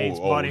 40K, it's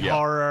Oh, body yeah.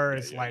 horror, Yeah,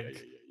 it's yeah, like yeah,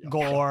 yeah.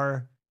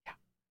 gore.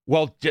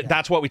 Well,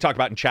 that's what we talked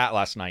about in chat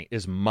last night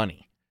is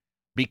money.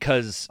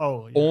 Because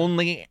Oh, yeah.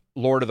 only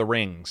Lord of the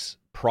Rings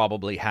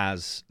probably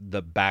has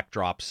the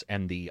backdrops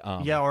and the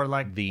or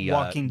like the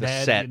Walking the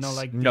Dead, sets. you know,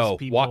 like no, these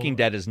people... Walking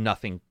Dead is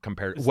nothing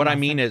compared. It's What I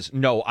nothing? mean is,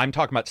 no, I'm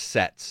talking about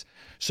sets.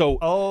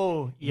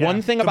 So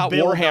one thing to about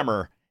build up-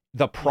 Warhammer,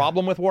 the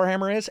problem with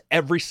Warhammer is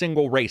every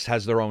single race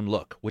has their own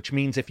look, which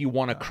means if you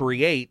want to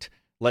create,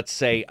 let's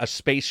say, a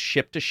space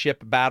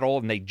ship-to-ship battle,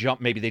 and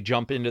maybe they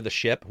jump into the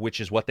ship,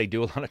 which is what they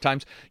do a lot of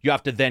times, you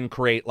have to then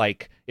create,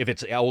 like, if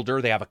it's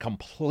Elder, they have a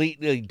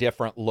completely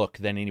different look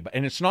than anybody.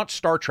 And it's not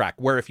Star Trek,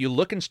 where if you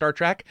look in Star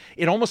Trek,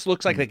 it almost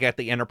looks like they got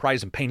the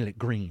Enterprise and painted it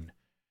green.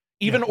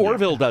 Even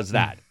Orville does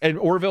that. And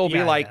Orville will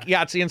be like,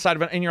 it's the inside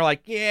of it. And you're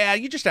like, yeah,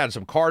 you just added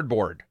some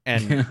cardboard.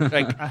 And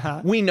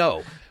like, we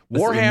know.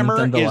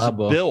 Warhammer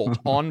is built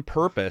on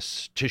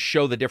purpose to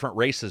show the different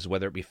races,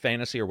 whether it be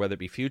fantasy or whether it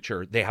be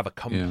future. They have a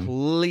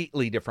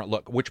completely different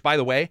look, which, by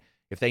the way,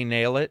 if they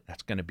nail it,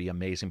 that's going to be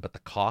amazing. But the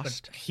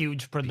cost...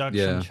 huge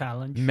production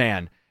challenge.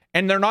 Man.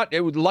 And they're not...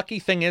 lucky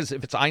thing is,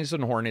 if it's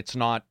Eisenhorn, it's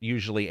not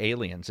usually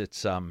aliens.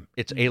 It's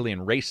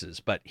alien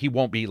races. But he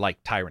won't be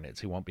like Tyranids.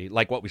 He won't be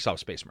like what we saw with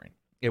Space Marine.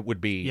 It would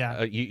be...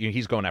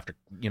 he's going after,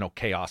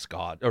 Chaos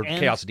God or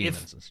Chaos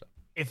Demons and stuff.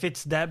 If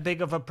it's that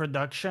big of a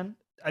production...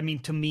 I mean,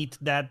 to meet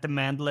that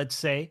demand, let's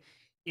say,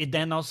 it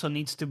then also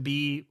needs to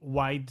be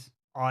wide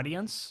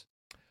audience.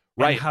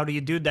 Right. And how do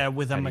you do that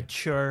with a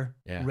mature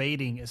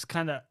rating?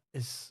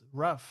 It's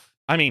rough.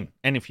 I mean,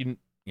 and if you,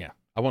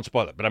 I won't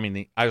spoil it, but I mean,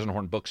 the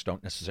Eisenhorn books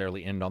don't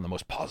necessarily end on the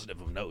most positive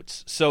of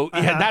notes. So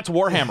that's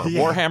Warhammer.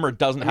 Warhammer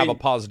doesn't have a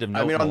positive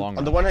note in the long run.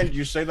 On the one hand,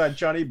 you say that,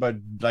 Johnny, but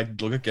like,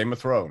 look at Game of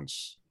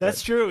Thrones.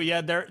 That's true.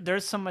 Yeah,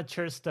 there's some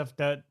mature stuff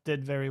that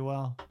did very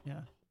well.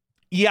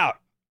 Yeah.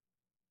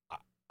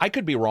 I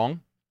could be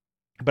wrong.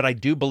 But I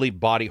do believe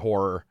body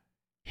horror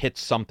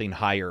hits something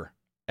higher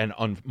and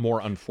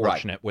more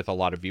unfortunate with a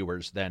lot of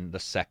viewers than the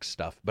sex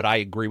stuff. But I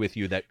agree with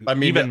you that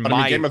even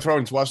Game of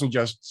Thrones wasn't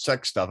just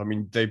sex stuff. I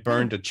mean, they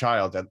burned a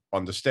child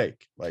on the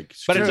stake. But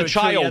it's a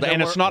child,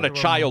 and it's not a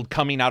child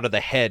coming out of the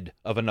head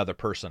of another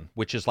person,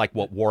 which is like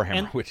what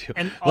Warhammer would do.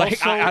 And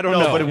like, also, I don't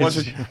know, but it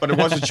wasn't. But it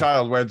was a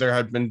child where there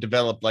had been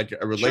developed like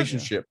a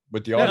relationship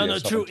with the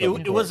audience. True.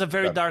 It was a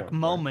very dark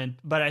moment.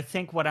 But I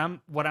think what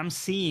I'm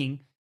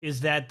seeing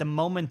is that the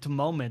moment to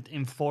moment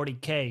in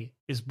 40K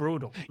is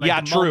brutal.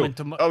 Like true. It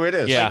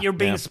is. Like you're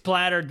being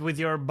splattered with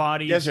your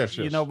body. Yes.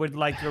 With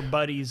like your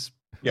buddies.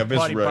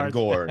 Viscera and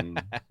gore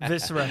and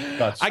viscera.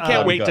 I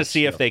can't wait to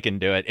see if they can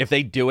do it. If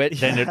they do it,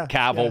 then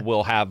Cavill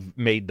will have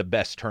made the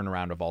best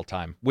turnaround of all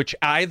time. Which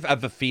I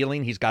have a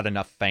feeling he's got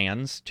enough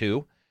fans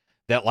too,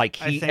 that like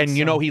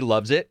he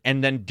loves it.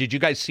 And then did you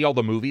guys see all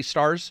the movie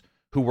stars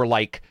who were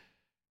like,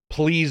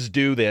 please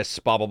do this,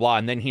 blah, blah, blah.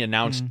 And then he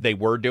announced they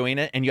were doing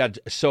it. And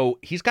so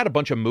he's got a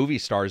bunch of movie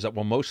stars that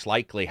will most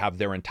likely have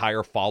their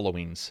entire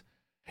followings.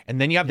 And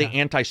then you have the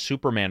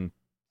anti-Superman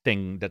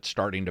thing that's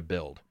starting to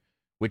build,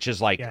 which is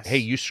like, hey,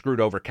 you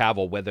screwed over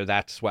Cavill, whether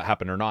that's what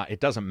happened or not. It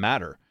doesn't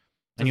matter.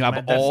 And you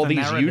have all these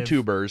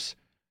YouTubers,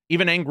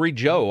 even Angry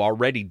Joe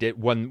already did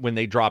when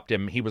they dropped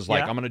him. He was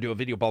like, I'm going to do a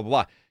video, blah, blah,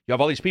 blah. You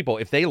have all these people.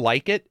 If they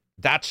like it,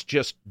 that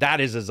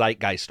is a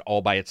zeitgeist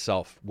all by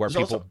itself where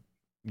people...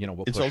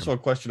 it's also a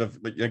question of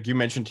like you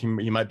mentioned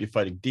he might be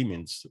fighting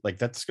demons. Like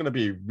that's going to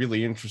be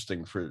really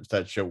interesting for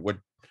that show.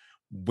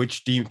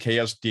 Which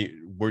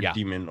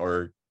demon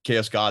or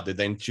chaos god did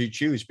they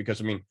choose? Because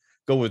I mean,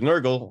 go with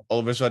Nurgle, all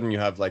of a sudden you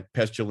have like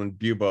pestilent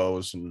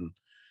buboes and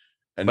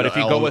but if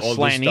you go with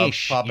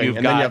Slaanesh,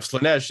 then you have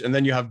Slaanesh, and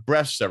then you have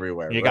breasts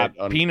everywhere. You got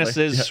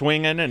penises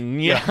swinging, and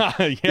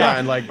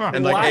and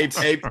like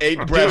eight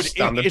breasts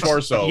on the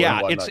torso.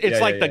 Yeah,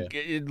 it's like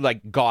the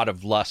like god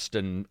of lust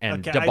and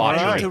debauchery.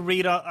 I need to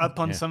read up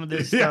on some of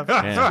this stuff.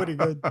 It's pretty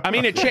good. I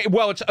mean, it's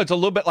a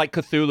little bit like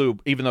Cthulhu,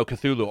 even though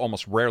Cthulhu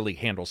almost rarely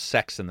handles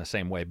sex in the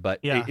same way. But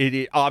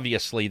it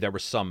obviously there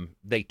was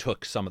they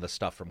took some of the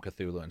stuff from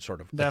Cthulhu and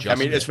sort of. I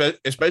mean,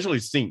 especially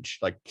Tzeentch.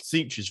 Like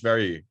Tzeentch is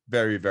very,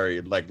 very, very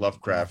like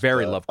Lovecraft.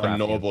 Very Lovecraft,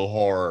 unknowable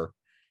horror.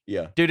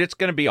 Yeah, dude, it's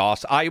gonna be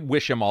awesome. I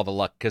wish him all the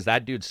luck because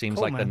that dude seems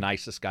like the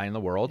nicest guy in the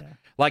world.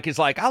 Like he's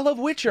like, I love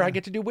Witcher. I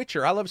get to do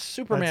Witcher. I love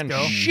Superman.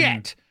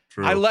 Shit,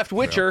 I left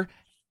Witcher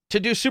to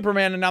do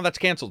Superman, and now that's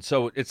canceled.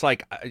 So it's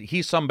like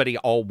he's somebody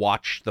I'll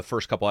watch the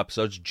first couple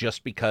episodes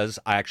just because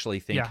I actually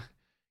think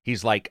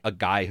he's like a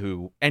guy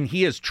who, and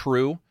he is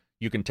true.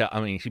 You can tell.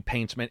 I mean, he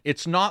paints men.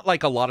 It's not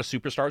like a lot of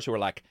superstars who are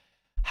like,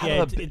 how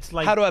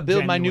do I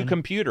build my new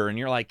computer? And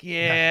you're like,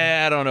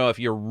 I don't know if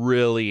you're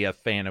really a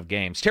fan of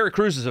games. Terry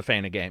Crews is a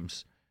fan of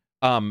games.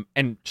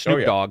 And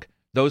Snoop Dogg,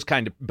 those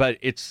kind of, but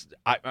it's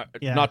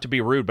not to be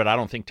rude, but I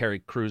don't think Terry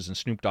Crews and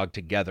Snoop Dogg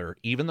together,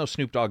 even though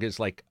Snoop Dogg is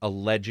like a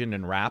legend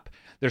in rap,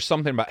 there's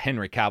something about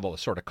Henry Cavill that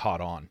sort of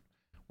caught on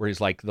where he's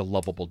like the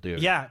lovable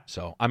dude. Yeah.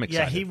 So I'm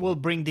excited. Yeah, he will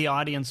bring the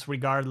audience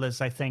regardless,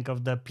 I think,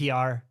 of the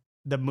PR.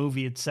 The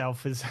movie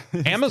itself is...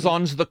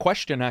 Amazon's the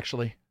question,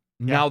 actually.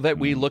 Now that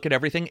we look at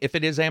everything, if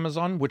it is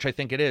Amazon, which I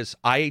think it is,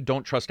 I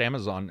don't trust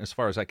Amazon as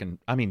far as I can.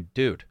 I mean,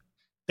 dude,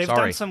 they've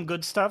done some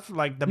good stuff,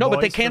 like the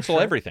but they cancel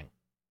everything.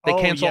 They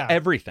cancel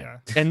everything,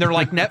 and they're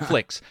like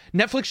Netflix.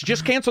 Netflix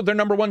just canceled their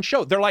 #1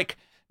 show. They're like,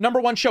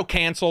 #1 show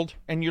canceled,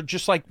 and you're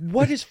just like,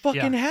 what is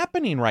fucking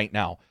happening right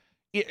now?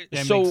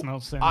 So makes no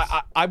sense.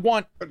 I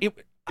want it.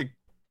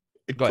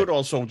 It Go could ahead.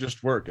 also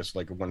just work as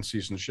like a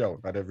 1-season show.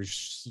 Not every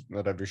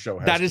show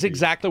has That to is be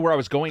exactly where I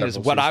was going. Is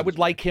several what I seasons. would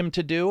like him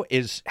to do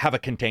is have a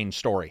contained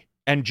story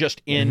and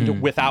just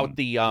end without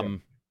the da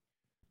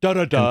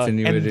da da.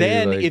 And Continuity,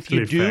 then like, if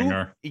you do,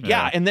 cliffhanger.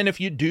 Yeah. and then if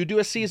you do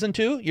a season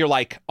 2, you're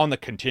like on the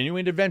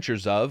continuing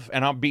adventures of,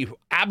 and I'll be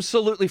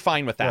absolutely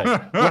fine with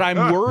that. What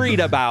I'm worried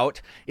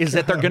about is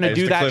that they're going to It's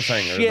do the that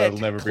cliffhanger. shit That'll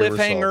never be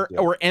cliffhanger resolved, yeah.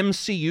 or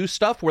MCU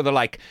stuff where they're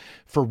like,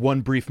 for one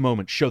brief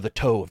moment, show the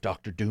toe of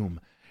Doctor Doom.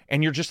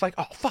 And you're just like,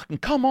 oh, fucking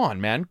come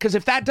on, man. Because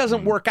if that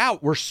doesn't work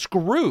out, we're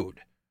screwed.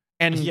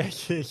 And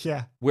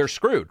Yeah. we're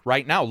screwed.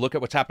 Right now, look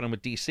at what's happening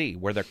with DC,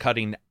 where they're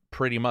cutting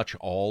pretty much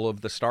all of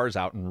the stars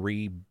out and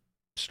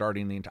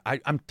restarting the entire...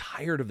 I'm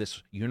tired of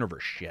this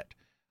universe shit.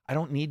 I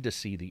don't need to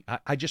see the...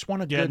 I just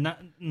want a good...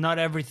 Not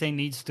everything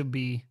needs to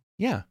be.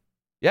 Yeah.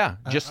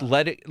 Just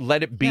let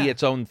it be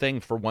its own thing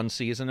for one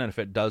season, and if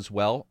it does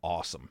well,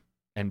 awesome.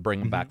 And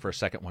bring them back for a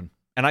second one.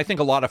 And I think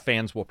a lot of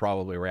fans will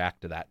probably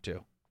react to that,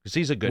 too. Because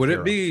he's a good Would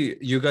hero. it be,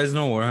 you guys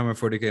know Warhammer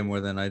 40K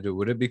more than I do.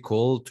 Would it be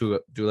cool to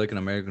do like an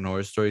American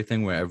Horror Story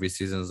thing where every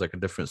season is like a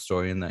different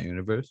story in that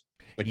universe?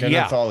 Like an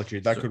anthology,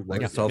 that could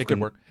work. Like It could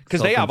work.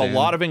 Because they have a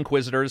lot of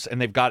Inquisitors, and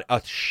they've got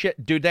a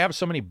shit... Dude, they have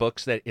so many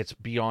books that it's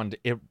beyond...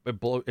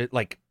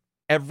 like,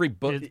 every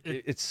book...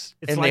 It's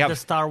like they have, the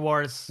Star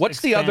Wars... What's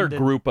the other expanded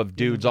group of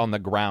dudes on the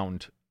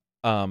ground?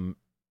 Silver,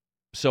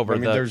 I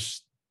mean,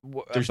 there's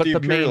but the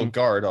Imperial main,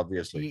 Guard,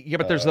 obviously. Yeah,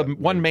 but there's the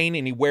one main,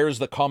 and he wears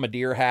the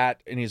Commandeer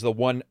hat, and he's the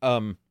one...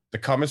 the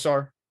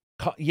Commissar?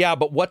 Yeah,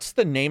 but what's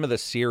the name of the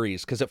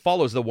series? Because it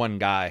follows the one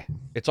guy.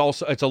 It's a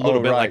little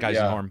bit like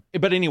Eisenhorn.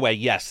 But anyway,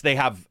 yes, they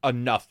have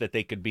enough that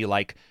they could be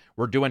like,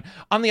 we're doing...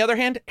 On the other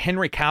hand,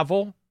 Henry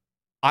Cavill,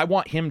 I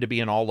want him to be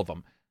in all of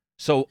them.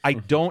 So I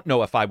don't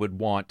know if I would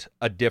want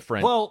a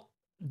different... Well,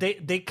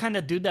 they kind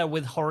of do that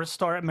with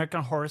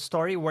American Horror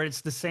Story, where it's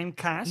the same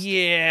cast,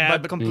 yeah,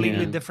 but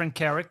completely different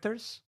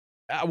characters.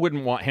 I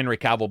wouldn't want Henry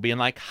Cavill being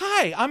like,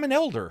 hi, I'm an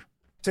elder.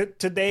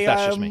 Today,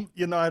 That's just me.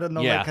 I don't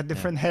know, like a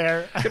different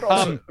hair. You could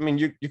also, I mean,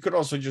 you could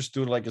also just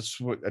do like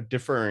a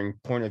differing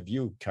point of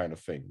view kind of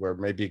thing, where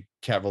maybe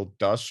Cavill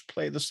does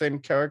play the same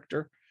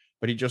character,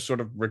 but he just sort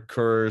of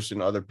recurs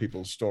in other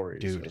people's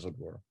stories, as it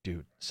were.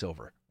 Dude,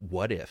 Silver,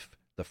 what if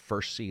the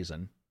first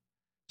season...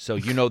 So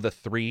the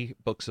 3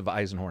 books of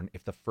Eisenhorn,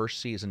 if the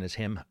first season is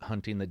him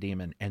hunting the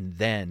demon, and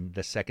then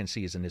the second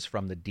season is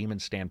from the demon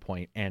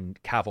standpoint,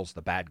 and Cavill's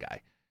the bad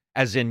guy.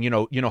 As in, you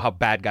know how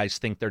bad guys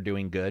think they're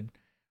doing good?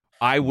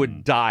 I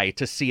would die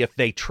to see if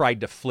they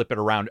tried to flip it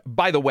around.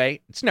 By the way,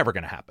 it's never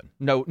going to happen.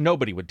 No,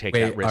 nobody would take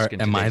that risk.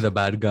 Am I the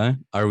bad guy?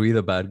 Are we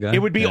the bad guy? It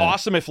would be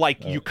awesome if,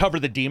 you cover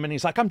the demon.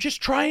 He's like, I'm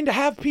just trying to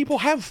have people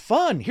have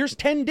fun. Here's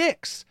 10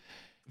 dicks.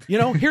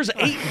 Here's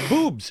 8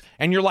 boobs.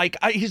 And you're like,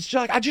 he's just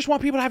like, I just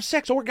want people to have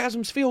sex.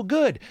 Orgasms feel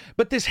good.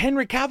 But this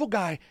Henry Cavill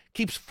guy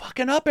keeps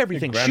fucking up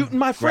everything, shooting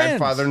my friends.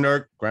 Grandfather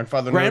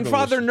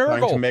Nurgle.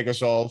 Trying to make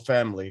us all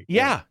family.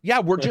 Yeah,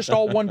 we're just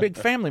all one big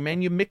family,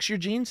 man. You mix your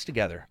genes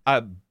together.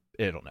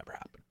 It'll never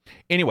happen.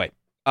 Anyway,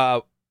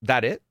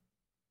 that it?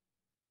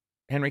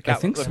 Henry Cavill. I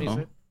think so.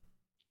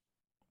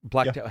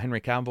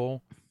 Henry Cavill,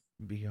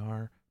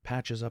 VR,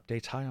 patches,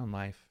 updates, High on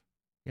Life.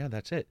 Yeah,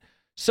 that's it.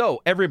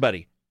 So,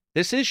 everybody,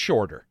 this is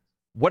shorter.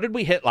 What did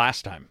we hit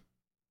last time?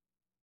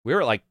 We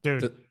were like...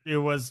 Dude, it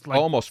was like...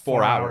 Almost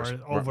 4 hours.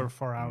 Over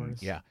 4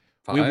 hours. Yeah.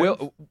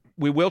 5?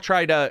 We will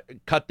try to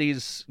cut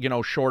these,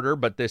 shorter,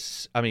 but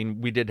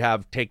we did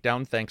have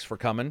Takedown. Thanks for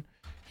coming.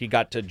 He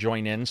got to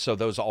join in, so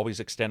those always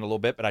extend a little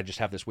bit, but I just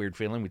have this weird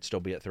feeling we'd still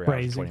be at 3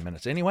 hours and 20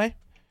 minutes anyway.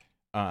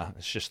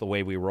 It's just the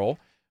way we roll.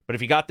 But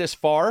if you got this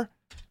far,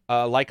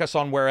 like us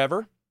on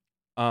wherever.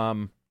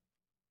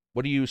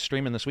 What are you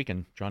streaming this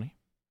weekend, Johnny?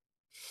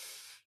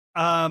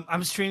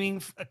 I'm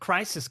streaming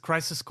Crisis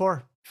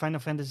Core,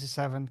 Final Fantasy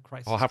VII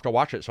Crisis. I'll have to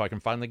watch it so I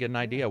can finally get an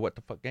idea what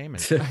the fuck game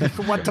is.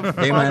 What the fuck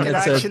Hey man, it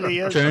it's actually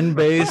a is.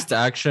 turn-based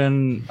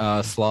action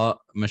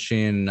slot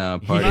machine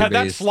party-based.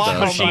 That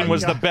slot machine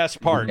was the best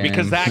part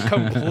because that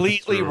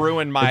completely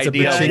ruined my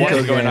idea of what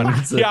was going on.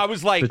 I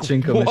was like, what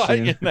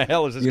in the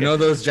hell is this game?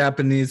 Those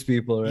Japanese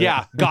people, right?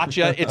 Yeah,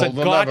 gotcha. It's a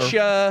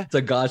gotcha. It's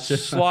a gotcha.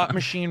 Slot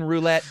machine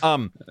roulette.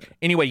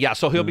 Anyway, yeah,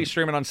 so he'll be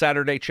streaming on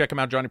Saturday. Check him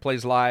out. Johnny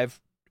Plays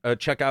Live.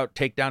 Check out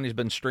Takedown. He's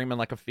been streaming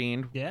like a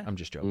fiend. Yeah. I'm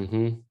just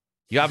joking.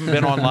 You haven't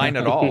been online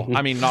at all.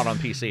 I mean, not on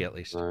PC at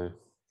least. No.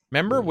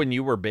 Remember when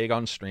you were big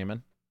on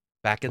streaming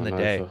back in the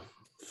day?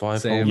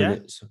 5 whole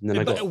minutes.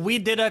 And then we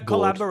did a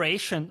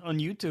collaboration on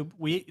YouTube.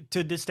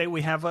 To this day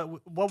we have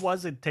what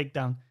was it?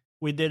 Takedown.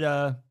 We did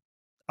a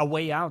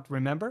Way Out.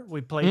 Remember? We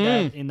played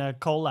that in a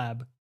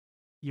collab.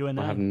 You and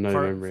I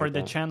for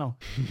the channel.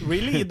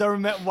 Really? You don't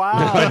remember?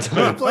 Wow. We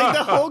played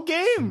the whole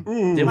game.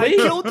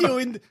 Killed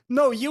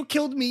you you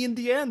killed me in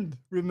the end.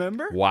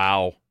 Remember?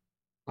 Wow.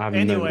 I have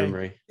no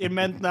memory. It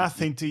meant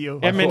nothing to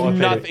you. It meant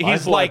nothing.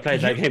 He's like, I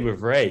played that game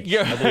with Reg.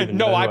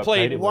 I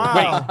played.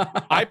 Wow.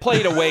 Wait, I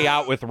played A Way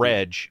Out with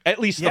Reg. At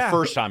least the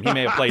first time. He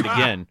may have played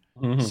again.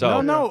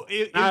 So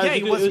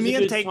it was me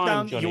and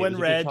Takedown. Johnny. You and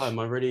Reg. I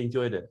really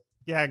enjoyed it.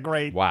 Yeah,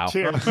 great. Wow.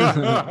 Cheers.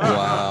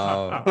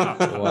 Wow.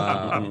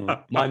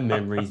 My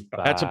memory's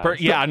bad. That's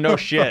no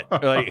shit.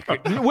 Like,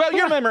 well,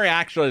 your memory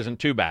actually isn't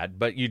too bad,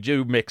 but you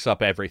do mix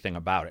up everything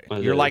about it.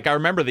 You're like, I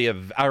remember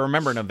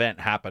an event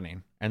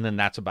happening, and then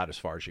that's about as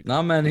far as you go.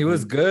 Nah, man, he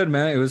was good,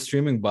 man. He was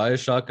streaming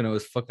BioShock, and it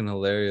was fucking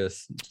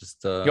hilarious.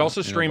 Just you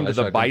also streamed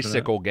the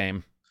bicycle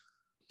game.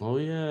 Oh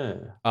yeah.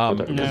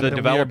 Because the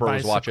developer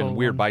was watching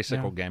Weird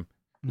Bicycle game.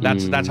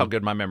 That's how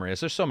good my memory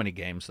is. There's so many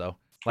games though.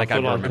 Like I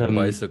remember the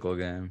bicycle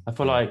game. I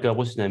feel like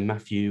what's his name,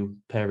 Matthew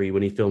Perry,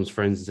 when he films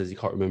Friends and says he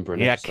can't remember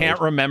an episode. Can't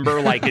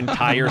remember like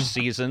entire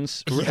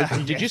seasons.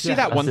 Did you see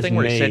that one thing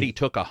where he said he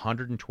took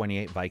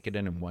 128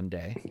 Vicodin in one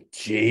day?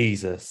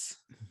 Jesus.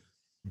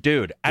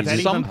 Dude, at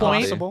some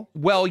point,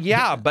 well,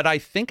 yeah, but I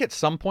think at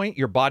some point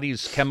your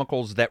body's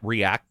chemicals that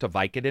react to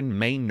Vicodin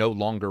may no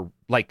longer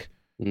like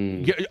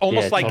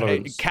almost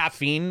like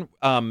caffeine.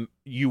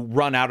 You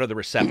run out of the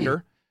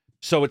receptor,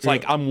 so it's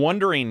like I'm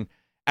wondering.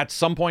 At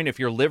some point, if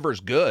your liver's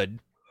good,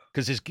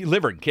 because his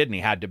liver and kidney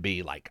had to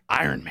be like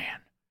Iron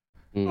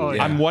Man.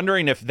 I'm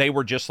wondering if they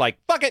were just like,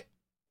 fuck it.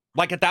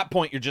 Like at that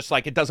point, you're just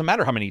like, it doesn't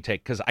matter how many you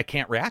take because I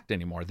can't react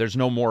anymore. There's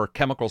no more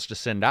chemicals to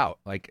send out.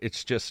 Like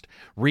it's just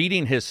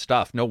reading his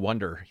stuff. No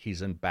wonder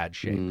he's in bad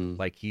shape.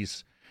 Like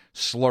he's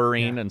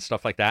slurring and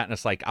stuff like that. And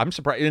it's like, I'm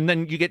surprised. And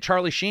then you get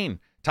Charlie Sheen,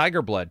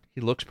 Tiger Blood.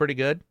 He looks pretty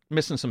good,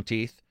 missing some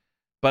teeth.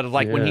 But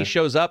like when he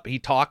shows up, he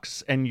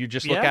talks and you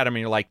just look at him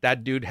and you're like,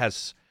 that dude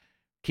has...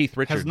 Keith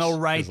Richards has no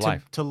right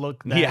to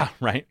look that. Yeah,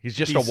 right. He's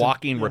just a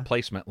walking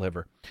replacement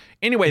liver.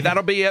 Anyway,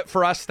 that'll be it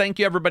for us. Thank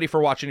you, everybody,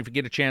 for watching. If you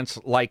get a chance,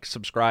 like,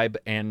 subscribe,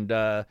 and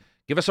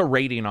give us a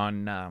rating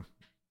on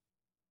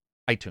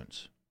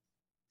iTunes.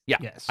 Yeah,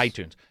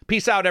 iTunes.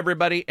 Peace out,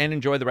 everybody, and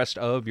enjoy the rest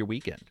of your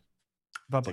weekend.